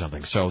famine or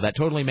something. So that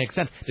totally makes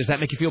sense. Does that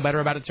make you feel better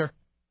about it, sir?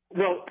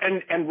 Well,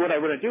 and what I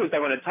want to do is I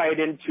want to tie it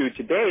into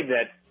today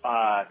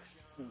that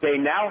they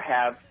now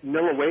have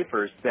Nilla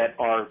wafers that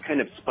are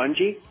kind of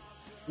spongy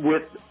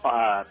with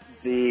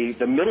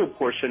the middle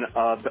portion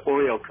of the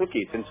Oreo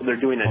cookies, and so they're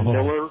doing a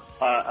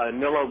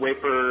Nilla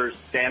wafer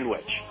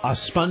sandwich. A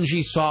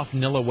spongy, soft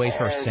Nilla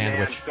wafer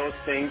sandwich. Man, those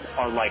things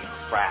are like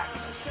crack.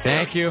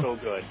 Thank you. So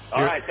good.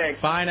 All right, thanks.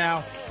 Bye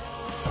now.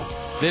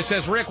 This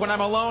says, Rick, when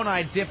I'm alone,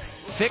 I dip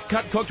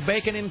thick-cut cooked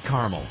bacon in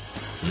caramel.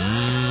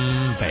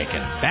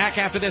 Bacon. Back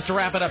after this to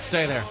wrap it up.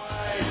 Stay there.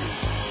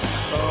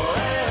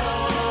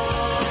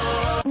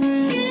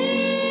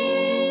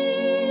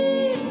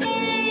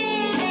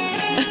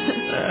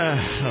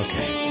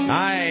 Okay.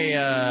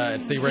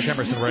 It's the Rick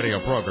Emerson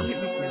radio program.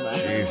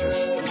 Jesus.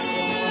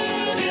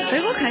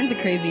 There's all kinds of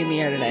crazy in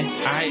the air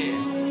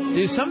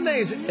today. Some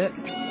days,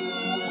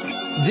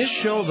 this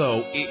show,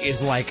 though, is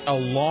like a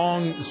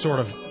long sort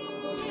of...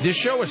 This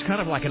show is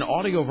kind of like an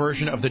audio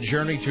version of the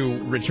journey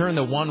to return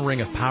the one ring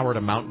of power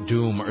to Mount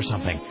Doom or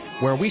something,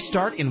 where we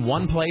start in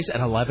one place at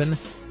 11,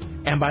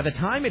 and by the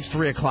time it's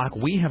 3 o'clock,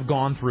 we have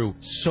gone through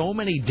so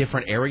many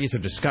different areas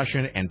of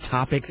discussion and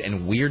topics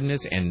and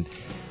weirdness, and,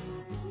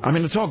 I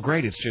mean, it's all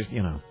great. It's just,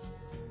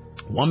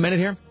 1 minute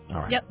here?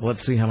 All right. Yep.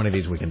 Let's see how many of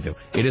these we can do.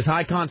 It is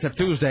High Concept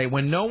Tuesday.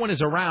 When no one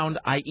is around,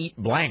 I eat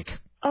blank.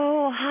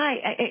 Oh, hi.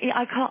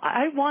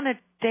 I want a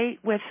date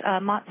with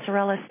a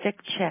mozzarella stick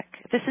chick.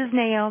 This is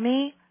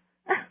Naomi.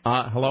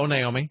 Hello,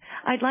 Naomi.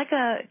 I'd like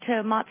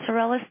a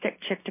mozzarella stick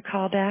chick to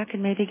call back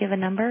and maybe give a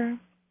number.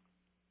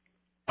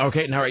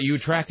 Okay, now are you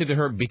attracted to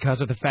her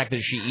because of the fact that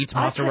she eats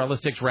mozzarella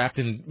sticks wrapped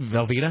in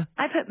Velveeta?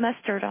 I put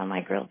mustard on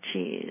my grilled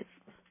cheese.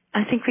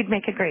 I think we'd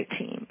make a great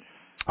team.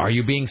 Are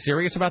you being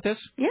serious about this?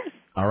 Yes.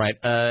 All right.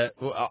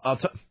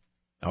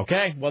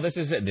 Okay. Well, this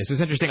is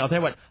interesting. I'll tell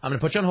you what. I'm going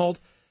to put you on hold.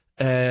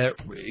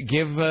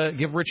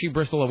 Give Richie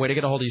Bristol a way to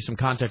get a hold of you some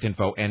contact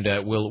info, and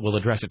we'll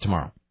address it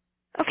tomorrow.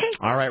 Okay.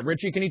 All right,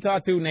 Richie, can you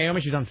talk to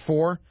Naomi? She's on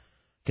 4.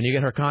 Can you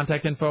get her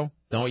contact info?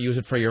 Don't use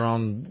it for your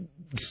own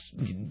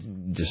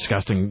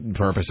disgusting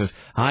purposes.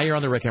 Hi, you're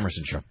on the Rick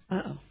Emerson Show.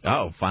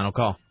 Uh-oh, final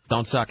call.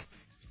 Don't suck.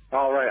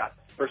 All right.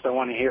 First, I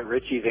want to hear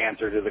Richie's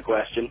answer to the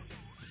question.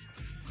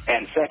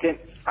 And second,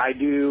 I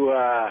do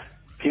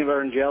peanut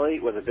butter and jelly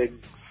with a big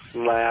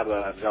slab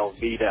of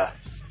Velveeta.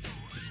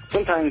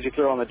 Sometimes you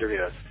throw on the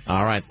Doritos.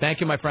 All right. Thank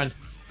you, my friend.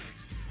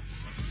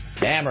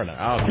 Damn it.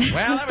 Okay.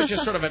 Well, that was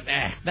just sort of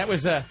that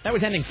was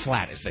ending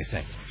flat, as they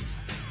say.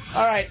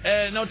 All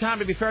right, no time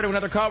to be fair to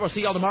another call. We'll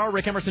see y'all tomorrow.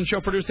 Rick Emerson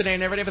Show produced today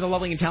and every day by the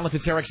lovely and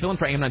talented Sarah X. Dillon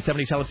for AM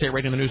 970 Solid State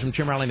Radio in the newsroom.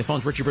 Jim Riley on the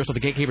phones. Richie Bristol, the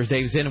gatekeepers,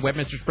 Dave Zinn,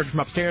 Webmaster Spurgeon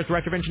from upstairs.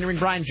 Director of Engineering,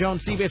 Brian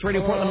Jones. CBS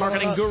Radio Portland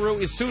Marketing Guru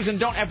is Susan.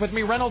 Don't F with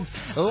me, Reynolds.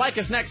 Like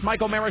us next.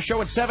 Mike O'Mara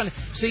Show at 7.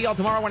 See y'all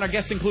tomorrow when our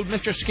guests include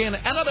Mr. Skin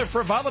and other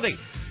frivolity.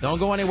 Don't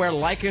go anywhere.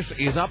 Like us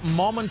is up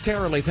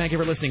momentarily. Thank you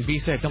for listening. Be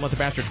safe. Don't let the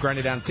bastards grind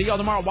it down. See y'all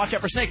tomorrow. Watch out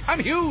for snakes.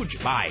 I'm huge.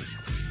 Bye.